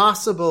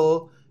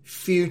possible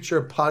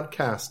future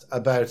podcast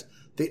about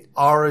the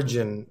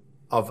origin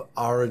of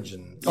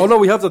origins. Oh no,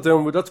 we have that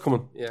down. That's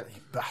coming. Yeah.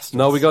 Bastards.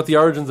 No, we got the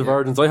origins of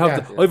origins. I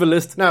have I have a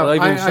list. No,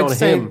 I'd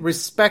say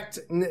respect.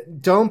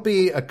 Don't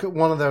be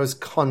one of those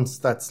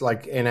cunts that's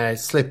like in a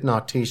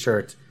Slipknot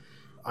t-shirt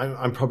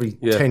I'm probably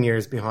 10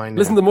 years behind.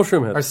 Listen to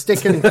Mushroom Head. Or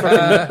sticking,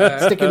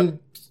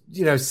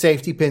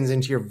 safety pins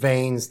into your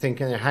veins,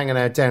 thinking you're hanging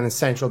out down in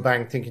Central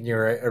Bank, thinking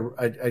you're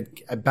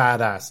a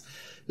badass.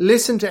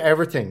 Listen to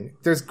everything.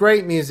 There's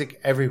great music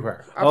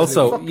everywhere.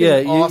 Also, Fucking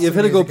you've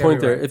hit a good point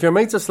everywhere. there. If your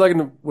mates are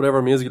slagging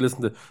whatever music you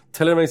listen to,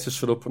 tell your mates to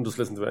shut up and just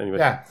listen to it anyway.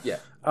 Yeah.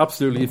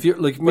 Absolutely. If you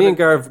like, me and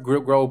Garv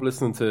grew up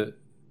listening to.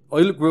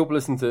 I grew up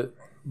listening to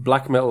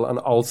black metal and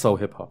also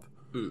hip hop,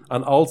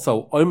 and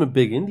also I'm a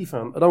big indie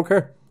fan. I don't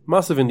care,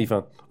 massive indie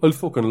fan. I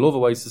fucking love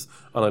Oasis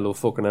and I love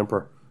fucking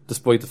Emperor,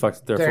 despite the fact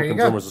that their fucking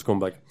drummers has come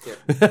back.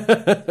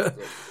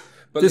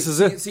 But this is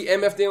it. See,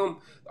 MF Doom,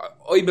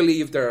 I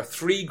believe there are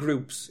 3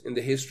 groups in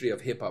the history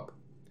of hip hop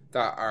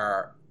that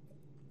are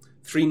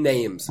 3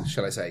 names,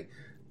 shall I say,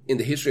 in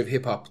the history of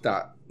hip hop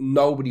that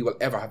nobody will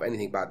ever have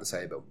anything bad to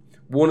say about.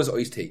 One is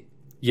Ice-T.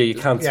 Yeah, you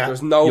can't. Yeah.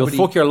 There's nobody.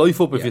 You'll fuck your life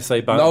up if you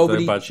say bad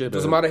shit.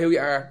 Doesn't matter who you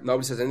are.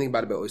 Nobody says anything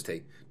bad about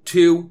Ice-T.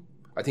 2,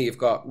 I think you've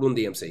got Run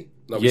DMC.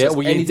 Nobody says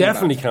you anything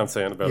definitely bad. can't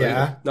say anything about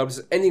it. Nobody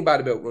says anything bad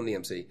about Run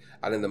DMC.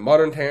 And in the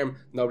modern term,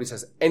 nobody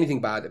says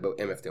anything bad about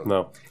MF Doom.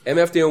 No.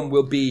 MF Doom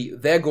will be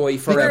their guy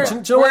forever.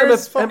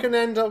 Where's fucking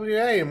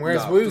NWA and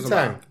where's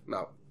Wu-Tang?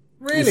 No.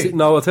 Really?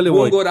 No, I'll tell you why.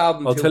 One good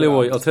album, I'll two tell you good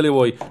why. albums. I'll tell you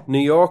why. New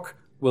York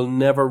will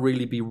never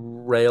really be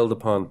railed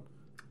upon.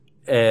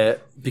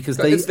 Because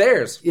It's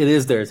theirs. It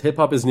is theirs. Hip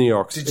hop is New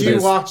York's. Did It you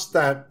is. watch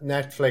that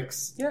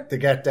Netflix, Yeah. The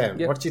Get Down?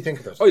 Yeah. What do you think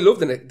of it? I love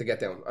the Get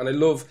Down. And I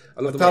love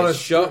the way it's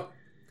shot.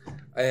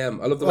 I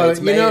love the way it's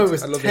made. it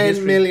was I love the $10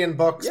 history. million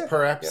Yeah,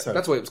 per yeah. episode.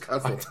 That's why it was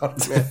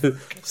cancelled.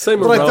 Same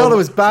But with I Rome. thought it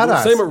was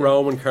badass. Same with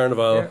Rome and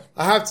Carnival. Yeah.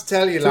 I have to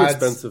tell you, Too lads,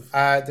 expensive.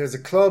 there's a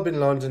club in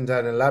London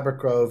down in Ladbroke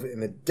Grove, in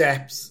the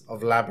depths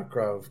of Ladbroke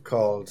Grove,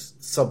 called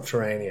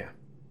Subterranea.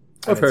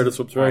 I've heard of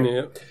Subterranean.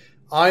 Yeah.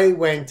 I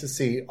went to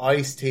see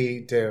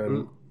Ice-T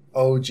doing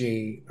OG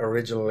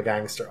original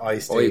gangster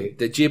Ice-T.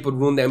 The jeep would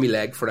run down my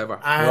leg forever.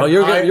 And Oh,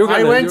 you're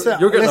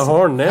getting a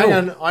horn now. Hang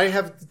on, I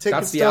have the tickets.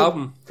 That's the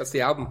album. That's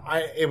the album.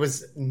 It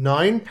was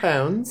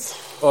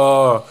 £9.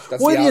 Oh,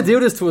 That's why the do you album. do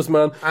this to us,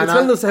 man? You're And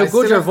telling us how I good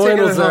still your have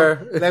tickets vinyls at are.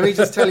 home. Let me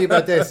just tell you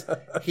about this.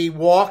 He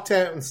walked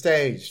out on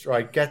stage,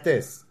 right? Get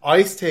this.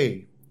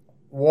 Ice-T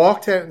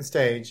walked out on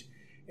stage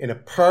in a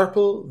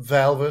purple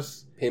velvet,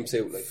 Pimp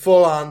suit, like.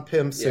 full-on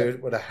pimp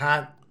suit with a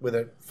hat, with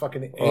a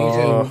fucking Asian...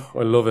 Oh,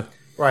 I love it.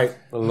 Right.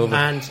 I love it.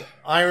 And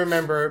I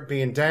remember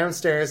being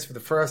downstairs for the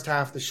first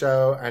half of the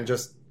show and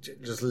just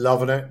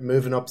loving it,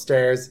 moving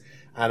upstairs.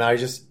 And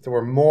there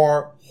were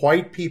more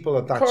white people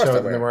at that course show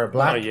there than there were. were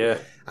black. Oh, yeah.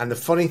 And the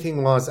funny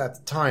thing was, at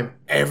the time,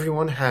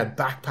 everyone had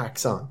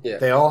backpacks on. Yeah.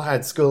 They all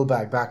had school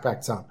bag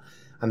backpacks on.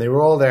 And they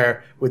were all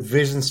there with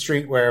Vision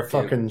Streetwear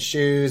fucking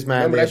shoes, man.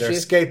 Remember They had that their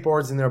shit?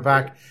 skateboards in their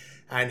back.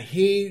 And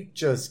he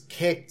just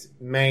kicked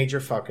major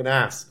fucking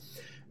ass.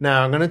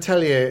 Now, I'm going to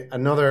tell you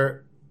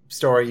another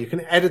story. You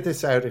can edit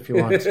this out if you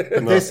want.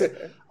 But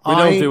We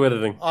don't do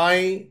editing.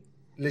 I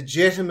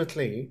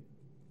legitimately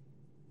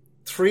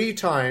 3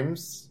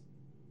 times,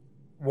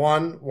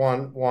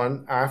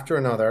 one after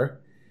another,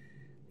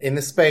 in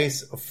the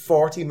space of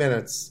 40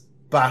 minutes,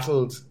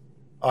 battled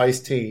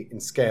Ice-T in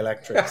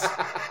Scalextrics.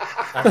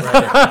 I'm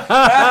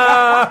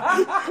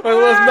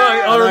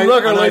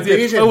not going to lie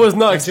to you. I was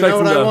not And do you know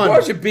expecting what I that. won?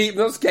 Why should beat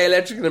no Scale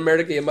Electric in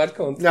America, you mad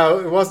cunt? No,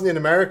 it wasn't in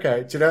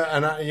America. Do you know?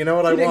 And you know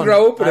what I didn't won?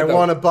 grow up with I it, though.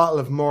 won a bottle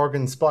of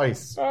Morgan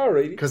Spice. Oh,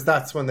 really? Because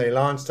that's when they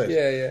launched it.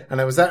 Yeah, yeah. And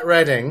I was at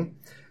Reading,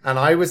 and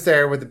I was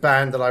there with the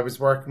band that I was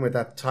working with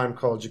at the time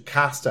called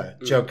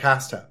Joe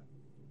Casta,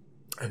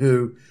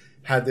 who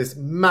had this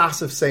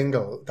massive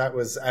single that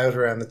was out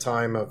around the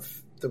time of,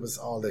 there was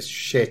all this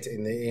shit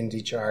in the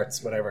indie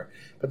charts, whatever.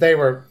 But they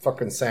were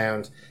fucking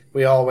sound.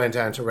 We all went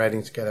down to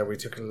Reading together. We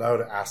took a load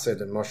of acid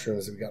and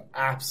mushrooms, and we got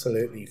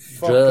absolutely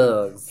fucking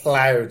Drugs.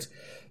 plowed.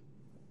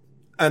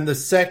 And the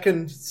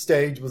second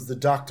stage was the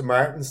Dr.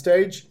 Martin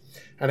stage.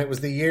 And it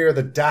was the year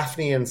that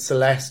Daphne and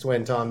Celeste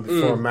went on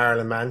before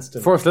Marilyn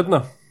Manson. For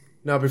Slipknot.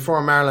 No,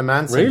 before Marilyn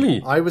Manson.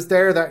 Really? I was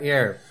there that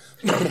year.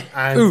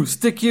 And Ooh,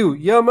 stick you.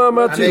 Yeah,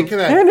 mama And too. they came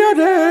out. And your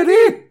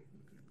daddy.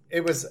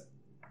 it was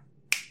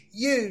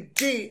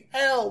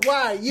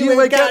UGLY. You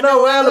ain't got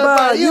no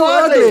alibi. You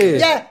ugly.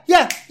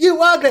 Yeah, you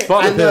ugly.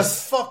 Bottle And the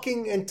piss.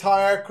 fucking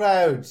entire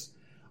crowd,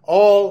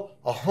 all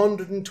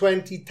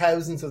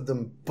 120,000 of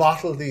them,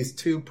 bottled these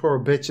 2 poor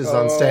bitches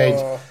on stage.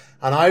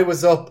 And I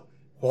was up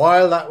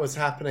while that was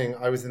happening.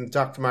 I was in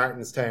Dr.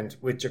 Martin's tent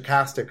with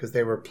Jocasta because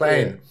they were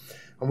playing. Yeah.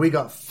 And we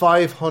got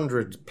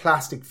 500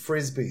 plastic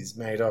frisbees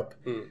made up.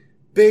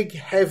 Big,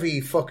 heavy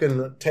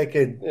fucking take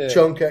a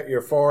chunk out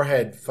your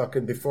forehead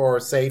fucking before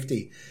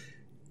safety.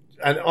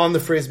 And on the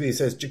frisbee it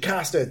says,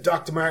 Jocasta,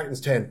 Dr. Martin's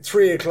tent,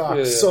 3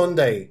 o'clock,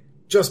 Sunday,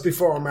 just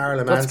before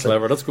Marilyn Manson. That's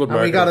clever. That's good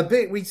And we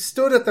marketing. we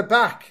stood at the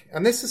back.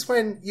 And this is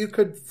when you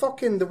could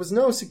there was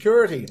no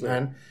security,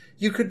 man.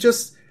 You could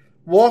just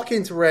walk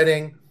into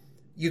Reading.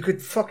 You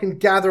could fucking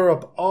gather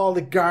up all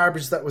the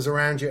garbage that was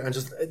around you and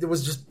there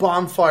was just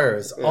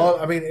bonfires.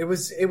 It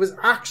was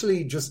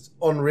actually just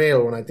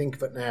unreal when I think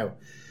of it now.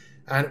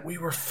 And we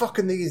were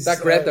fucking these...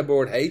 That Greta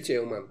board hates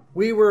you, man.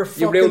 We were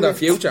fucking... You ruined our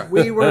future.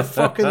 We were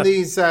fucking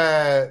these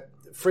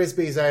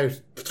frisbees out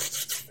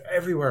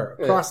everywhere,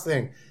 across the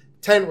thing.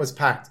 Tent was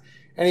packed.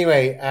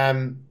 Anyway,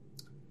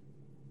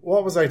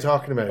 what was I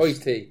talking about?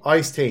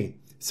 Iced tea.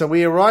 So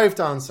we arrived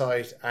on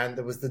site, and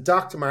there was the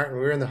Dr. Martin.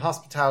 We were in the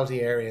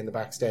hospitality area in the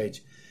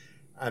backstage.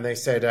 And they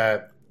said,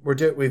 we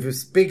have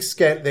this big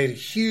scale... They had a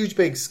huge,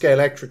 big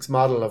Scalextrics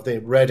model of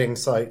the Reading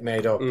site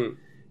made up.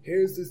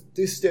 Here's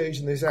this stage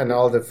and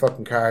all the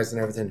fucking cars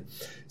and everything.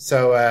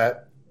 So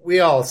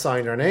we all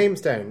signed our names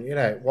down. You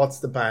know, what's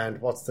the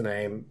band? What's the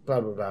name?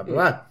 Blah, blah, blah,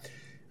 blah.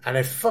 And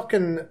it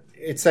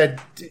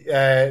said,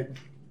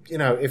 you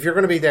know, if you're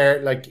going to be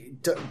there,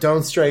 like,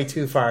 don't stray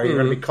too far. You're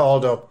going to be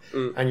called up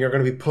and you're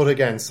going to be put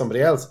against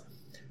somebody else.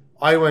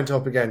 I went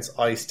up against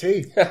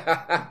Ice-T.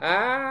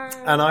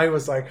 And I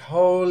was like,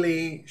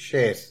 holy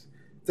shit.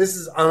 This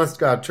is honest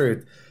God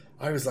truth.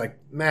 I was like,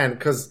 man,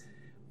 because...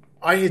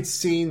 I had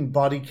seen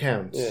Body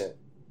Count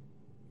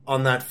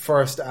on that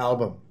first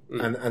album,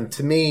 and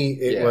to me,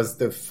 it was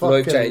the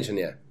fucking... Life-changing,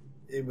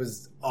 It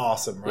was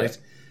awesome, right? Yeah.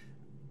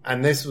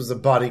 And this was a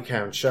Body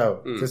Count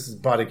show. This is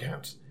Body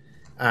Count.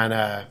 And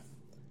I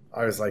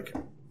was like...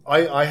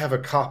 I have a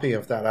copy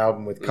of that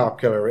album with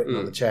Cop Killer written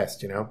on the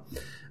chest, you know?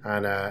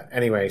 And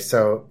anyway,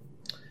 so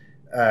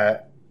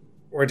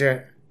we're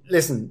doing...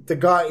 Listen, the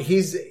guy,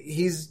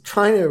 he's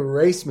trying to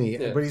erase me,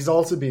 but he's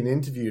also being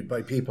interviewed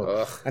by people.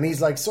 Ugh. And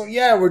he's like, so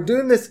yeah, we're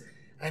doing this.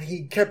 And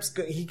he keeps,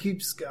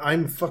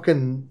 I'm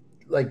fucking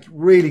like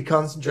really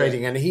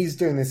concentrating and he's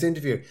doing this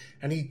interview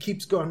and he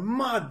keeps going,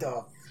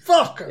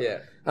 motherfucker. Yeah.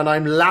 And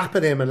I'm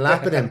lapping him. And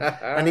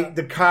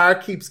the car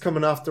keeps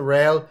coming off the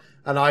rail.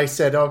 And I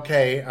said,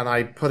 okay. And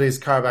I put his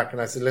car back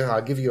and I said, look,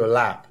 I'll give you a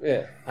lap.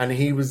 Yeah. And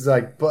he was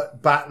like,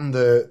 batting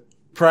the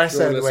press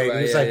out of the way. And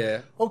he was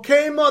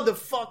okay,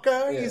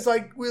 motherfucker. Yeah. He's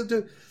like, we'll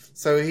do.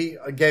 So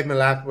I gave him a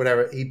lap,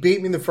 whatever. He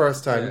beat me the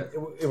first time. Yeah.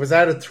 It was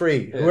out of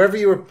 3. Yeah. Whoever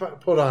you were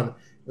put on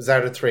was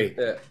out of 3.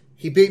 Yeah.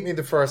 He beat me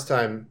the first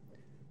time.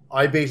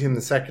 I beat him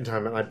the second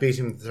time, and I beat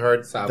him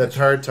the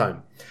third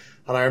time.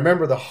 And I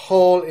remember the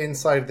whole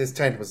inside of this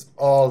tent was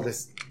all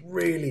this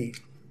really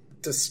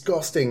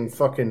disgusting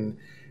fucking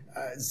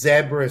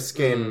zebra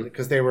skin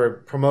because they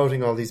were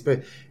promoting all these.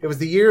 But it was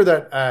the year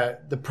that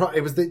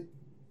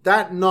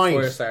that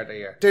night,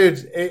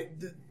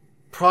 dude.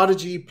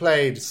 Prodigy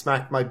played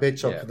 "Smack My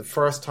Bitch Up" for the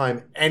first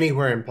time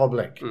anywhere in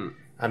public,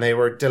 and they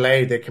were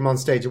delayed. They came on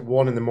stage at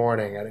 1 a.m,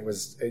 and it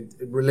was a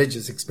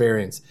religious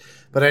experience.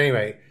 But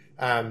anyway,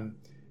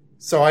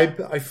 so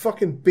I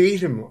fucking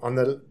beat him on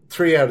the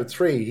 3 out of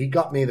 3. He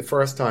got me the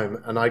first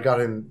time, and I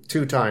got him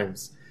 2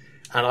 times.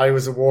 And I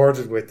was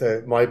awarded with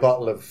my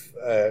bottle of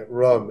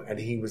rum, and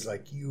he was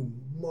like, "You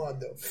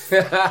motherfucker!"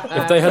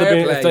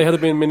 if they had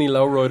been mini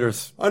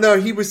lowriders, oh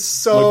no, he was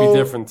so might be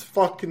different.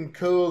 Fucking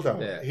cool though.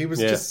 Yeah. He was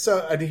just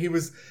so, and he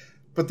was.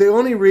 But the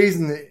only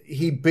reason that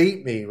he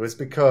beat me was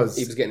because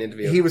he was getting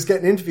interviewed. He was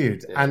getting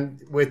interviewed,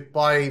 and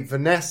by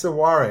Vanessa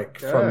Warwick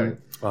from.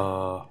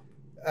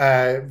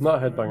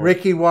 Not Headbanger.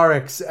 Ricky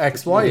Warwick's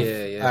ex-wife,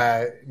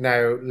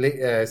 now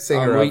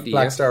singer of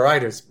Black Star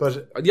Riders.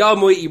 But the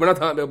Almighty, we're not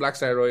talking about Black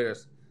Star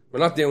Riders. We're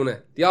not doing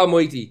it. The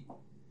Almighty.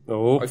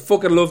 Oh, I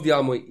fucking love the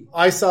Almighty.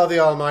 I saw the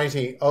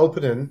Almighty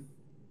opening.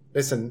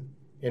 Listen,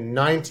 in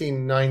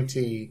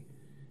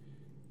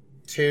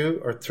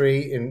 1992 or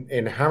 3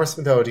 in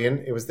Hammersmith Odeon,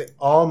 it was the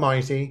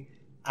Almighty,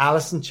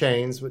 Alice in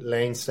Chains with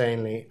Lane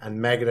Stanley, and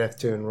Megadeth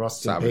doing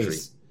Rust in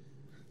Peace.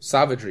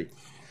 Savagery.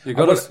 You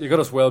got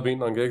us well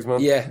beaten on gigs, man.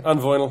 Yeah. And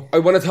vinyl. I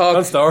want to talk...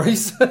 And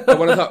stories. I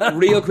want to talk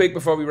real quick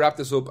before we wrap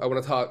this up. I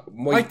want to talk...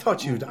 I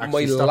thought you'd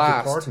actually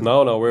stop recording.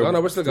 No,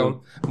 we're still going.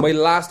 My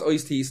last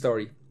Ice-T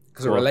story,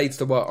 because it relates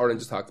to what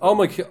Orange just talked about. Oh,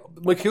 my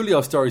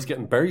Coolio story's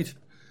getting buried.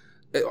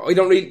 I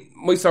don't really...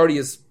 My story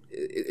is...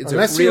 It's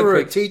unless you were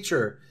a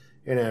teacher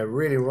in a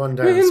really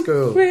run-down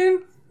school.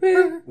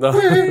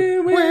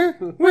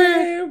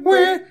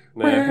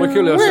 My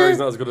Coolio story's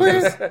not as good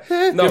as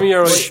this. No, give me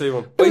your Ice-T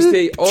one.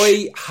 Ice-T,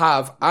 I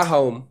have at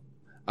home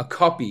a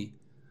copy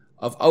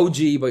of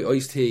OG by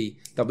Ice-T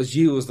that was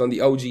used on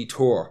the OG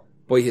tour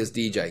by his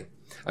DJ.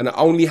 And it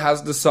only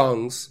has the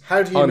songs.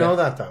 How do you know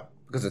that though?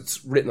 Because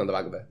it's written on the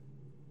back of it.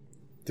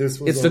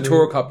 It's the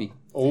tour copy.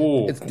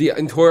 Oh. It's the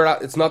entire,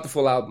 it's not the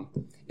full album.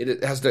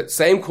 It has the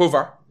same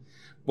cover,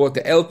 but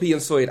the LP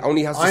inside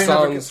only has the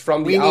songs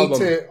from the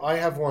album. I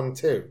have one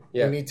too.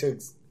 Yeah. We need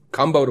to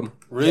combo them.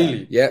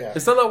 Really? Yeah.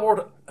 Is that not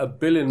worth $1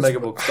 billion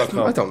megabooks.com?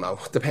 I don't know.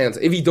 Depends.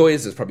 If he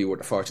dies, it's probably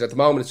worth a fortune. At the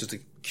moment, it's just a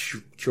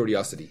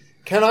curiosity.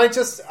 Can I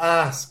just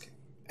ask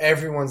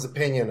everyone's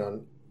opinion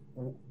on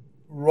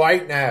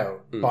right now,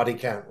 Body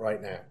Count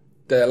right now?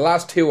 The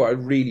last 2 I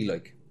really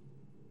like.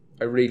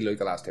 I really like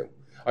the last 2.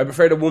 I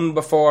prefer the one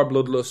before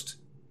Bloodlust.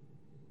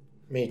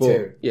 Me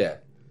too. Yeah.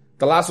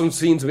 The last one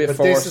seems a bit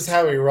forced. This Is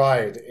How We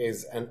Ride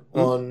is an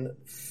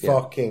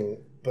unfucking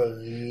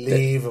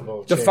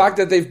believable the fact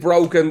that they've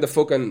broken the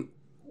fucking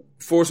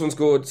first one's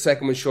good,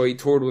 second one's shy,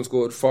 third one's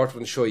good, fourth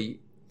one's shy.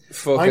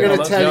 Fucking, I'm going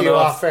to on, tell John you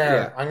off. off air.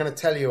 Yeah. I'm going to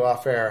tell you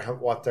off air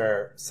what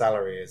their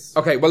salary is.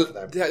 Okay, well,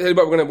 tell you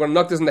what, we're gonna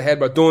knock this in the head.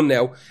 We're done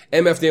now.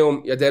 MF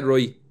Doom, you're dead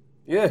right.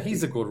 Yeah,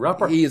 he's a good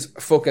rapper. He is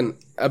fucking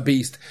a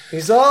beast.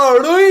 He's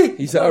alright.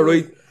 He's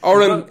alright.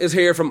 Oren is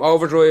here from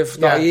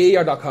overdrive.ie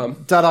or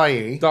 .com.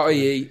 .ie.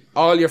 .ie.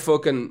 All your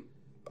fucking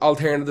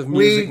alternative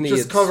music We needs.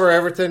 just cover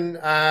everything.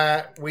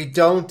 We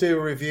don't do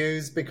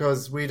reviews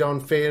because we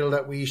don't feel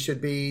that we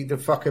should be the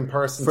fucking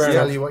person to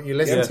tell you what you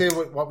listen to.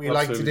 What we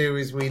like to do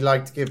is we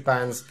like to give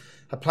bands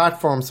a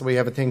platform, so we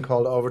have a thing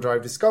called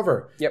Overdrive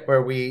Discover,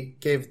 where we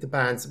give the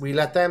bands, we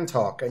let them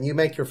talk, and you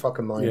make your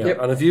fucking mind up.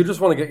 And if you just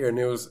want to get your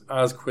news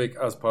as quick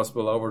as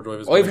possible,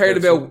 Overdrive is I've heard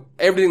about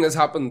everything that's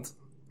happening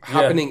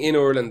in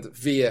Ireland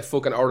via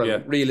fucking Ireland, Yeah.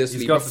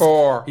 realistically,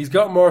 He's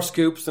got more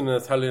scoops than an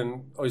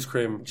Italian ice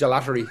cream.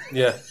 gelatery.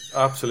 Yeah,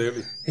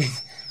 absolutely.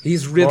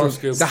 He's riddled.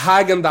 scoops. The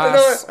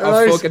Häagen-Dazs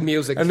of fucking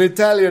music. An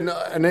Italian,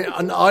 an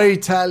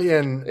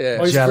Italian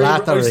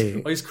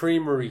gelatery. Ice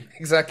creamery.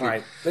 Exactly.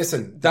 Right,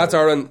 listen. That's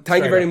Aaron.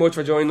 Thank you very much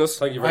for joining us.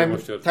 Thank you very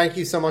much, dude. Thank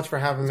you so much for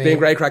having me. It's been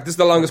great crack. This is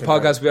the longest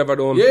podcast we've ever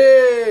done.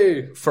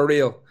 Yay! For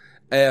real.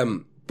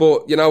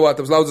 But you know what?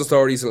 There was loads of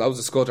stories and loads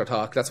of scutter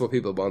talk. That's what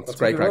people want. It's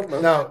great crack.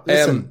 No,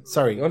 listen,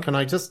 sorry, can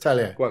I just tell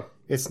you? Go on.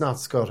 It's not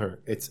Scutter,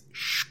 it's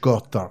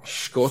Scutter.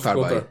 Scutter,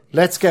 boy.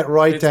 Let's get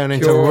right down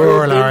into pure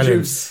rural bin Ireland.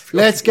 juice.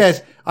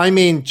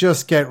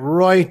 Just get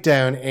right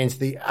down into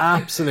the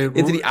absolute...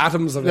 Into the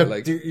atoms of it,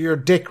 like. your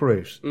dick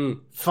root.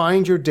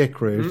 Find your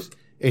dick root.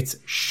 It's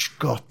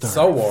Scutter.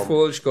 So warm.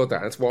 Full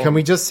scutter. It's warm. Can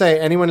we just say,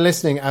 anyone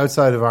listening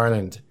outside of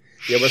Ireland...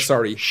 Yeah, we're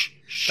sorry.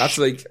 That's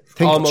like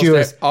Think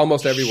Jewish.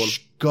 almost everyone.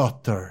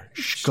 Scutter.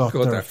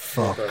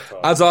 Fuck.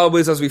 As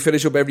always, as we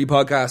finish up every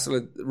podcast,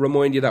 I'll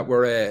remind you that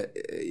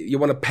you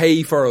want to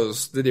pay for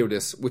us to do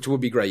this, which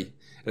would be great.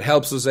 It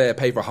helps us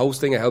pay for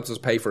hosting. It helps us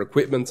pay for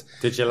equipment.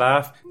 Did you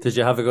laugh? Did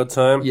you have a good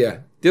time? Yeah.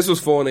 This was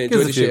fun. I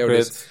enjoyed the us a few shit out of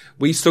this. quid.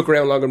 We stuck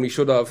around longer than we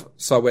should have,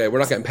 so we're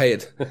not getting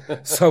paid.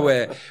 So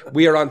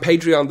we are on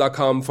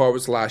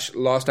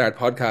patreon.com/Lost Art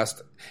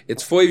Podcast.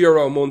 It's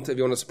 €5 a month if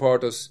you want to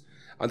support us.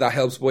 And that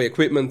helps buy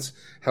equipment,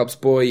 helps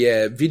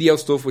buy video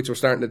stuff, which we're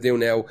starting to do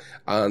now.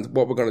 And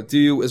what we're going to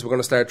do is we're going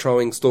to start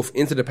throwing stuff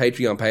into the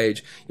Patreon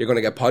page. You're going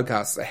to get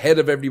podcasts ahead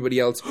of everybody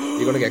else.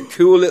 You're going to get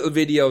cool little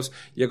videos.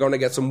 You're going to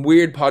get some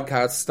weird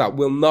podcasts that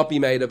will not be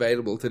made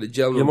available to the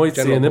general You might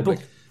see a nipple.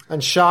 public.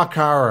 And shock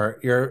horror,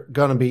 you're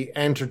going to be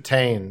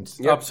entertained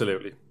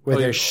Absolutely. with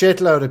a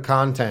shitload of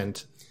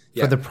content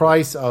for the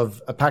price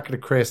of a packet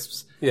of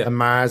crisps, a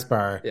Mars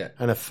bar,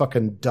 and a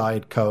fucking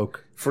Diet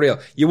Coke. For real.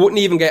 You wouldn't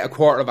even get a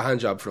quarter of a hand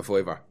job for a $5. Do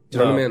you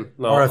know what I mean?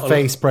 No, Or a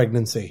face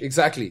pregnancy.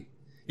 Exactly.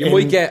 You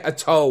might get a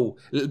toe,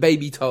 little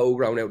baby toe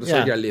growing out the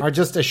side of your lip. Or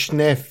just a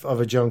sniff of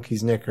a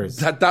junkie's knickers.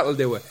 That'll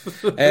do it.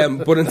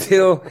 But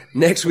until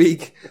next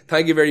week,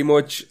 thank you very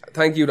much.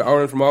 Thank you to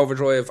Aaron from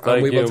Overdrive,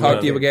 and we will talk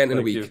to you again in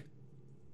a week.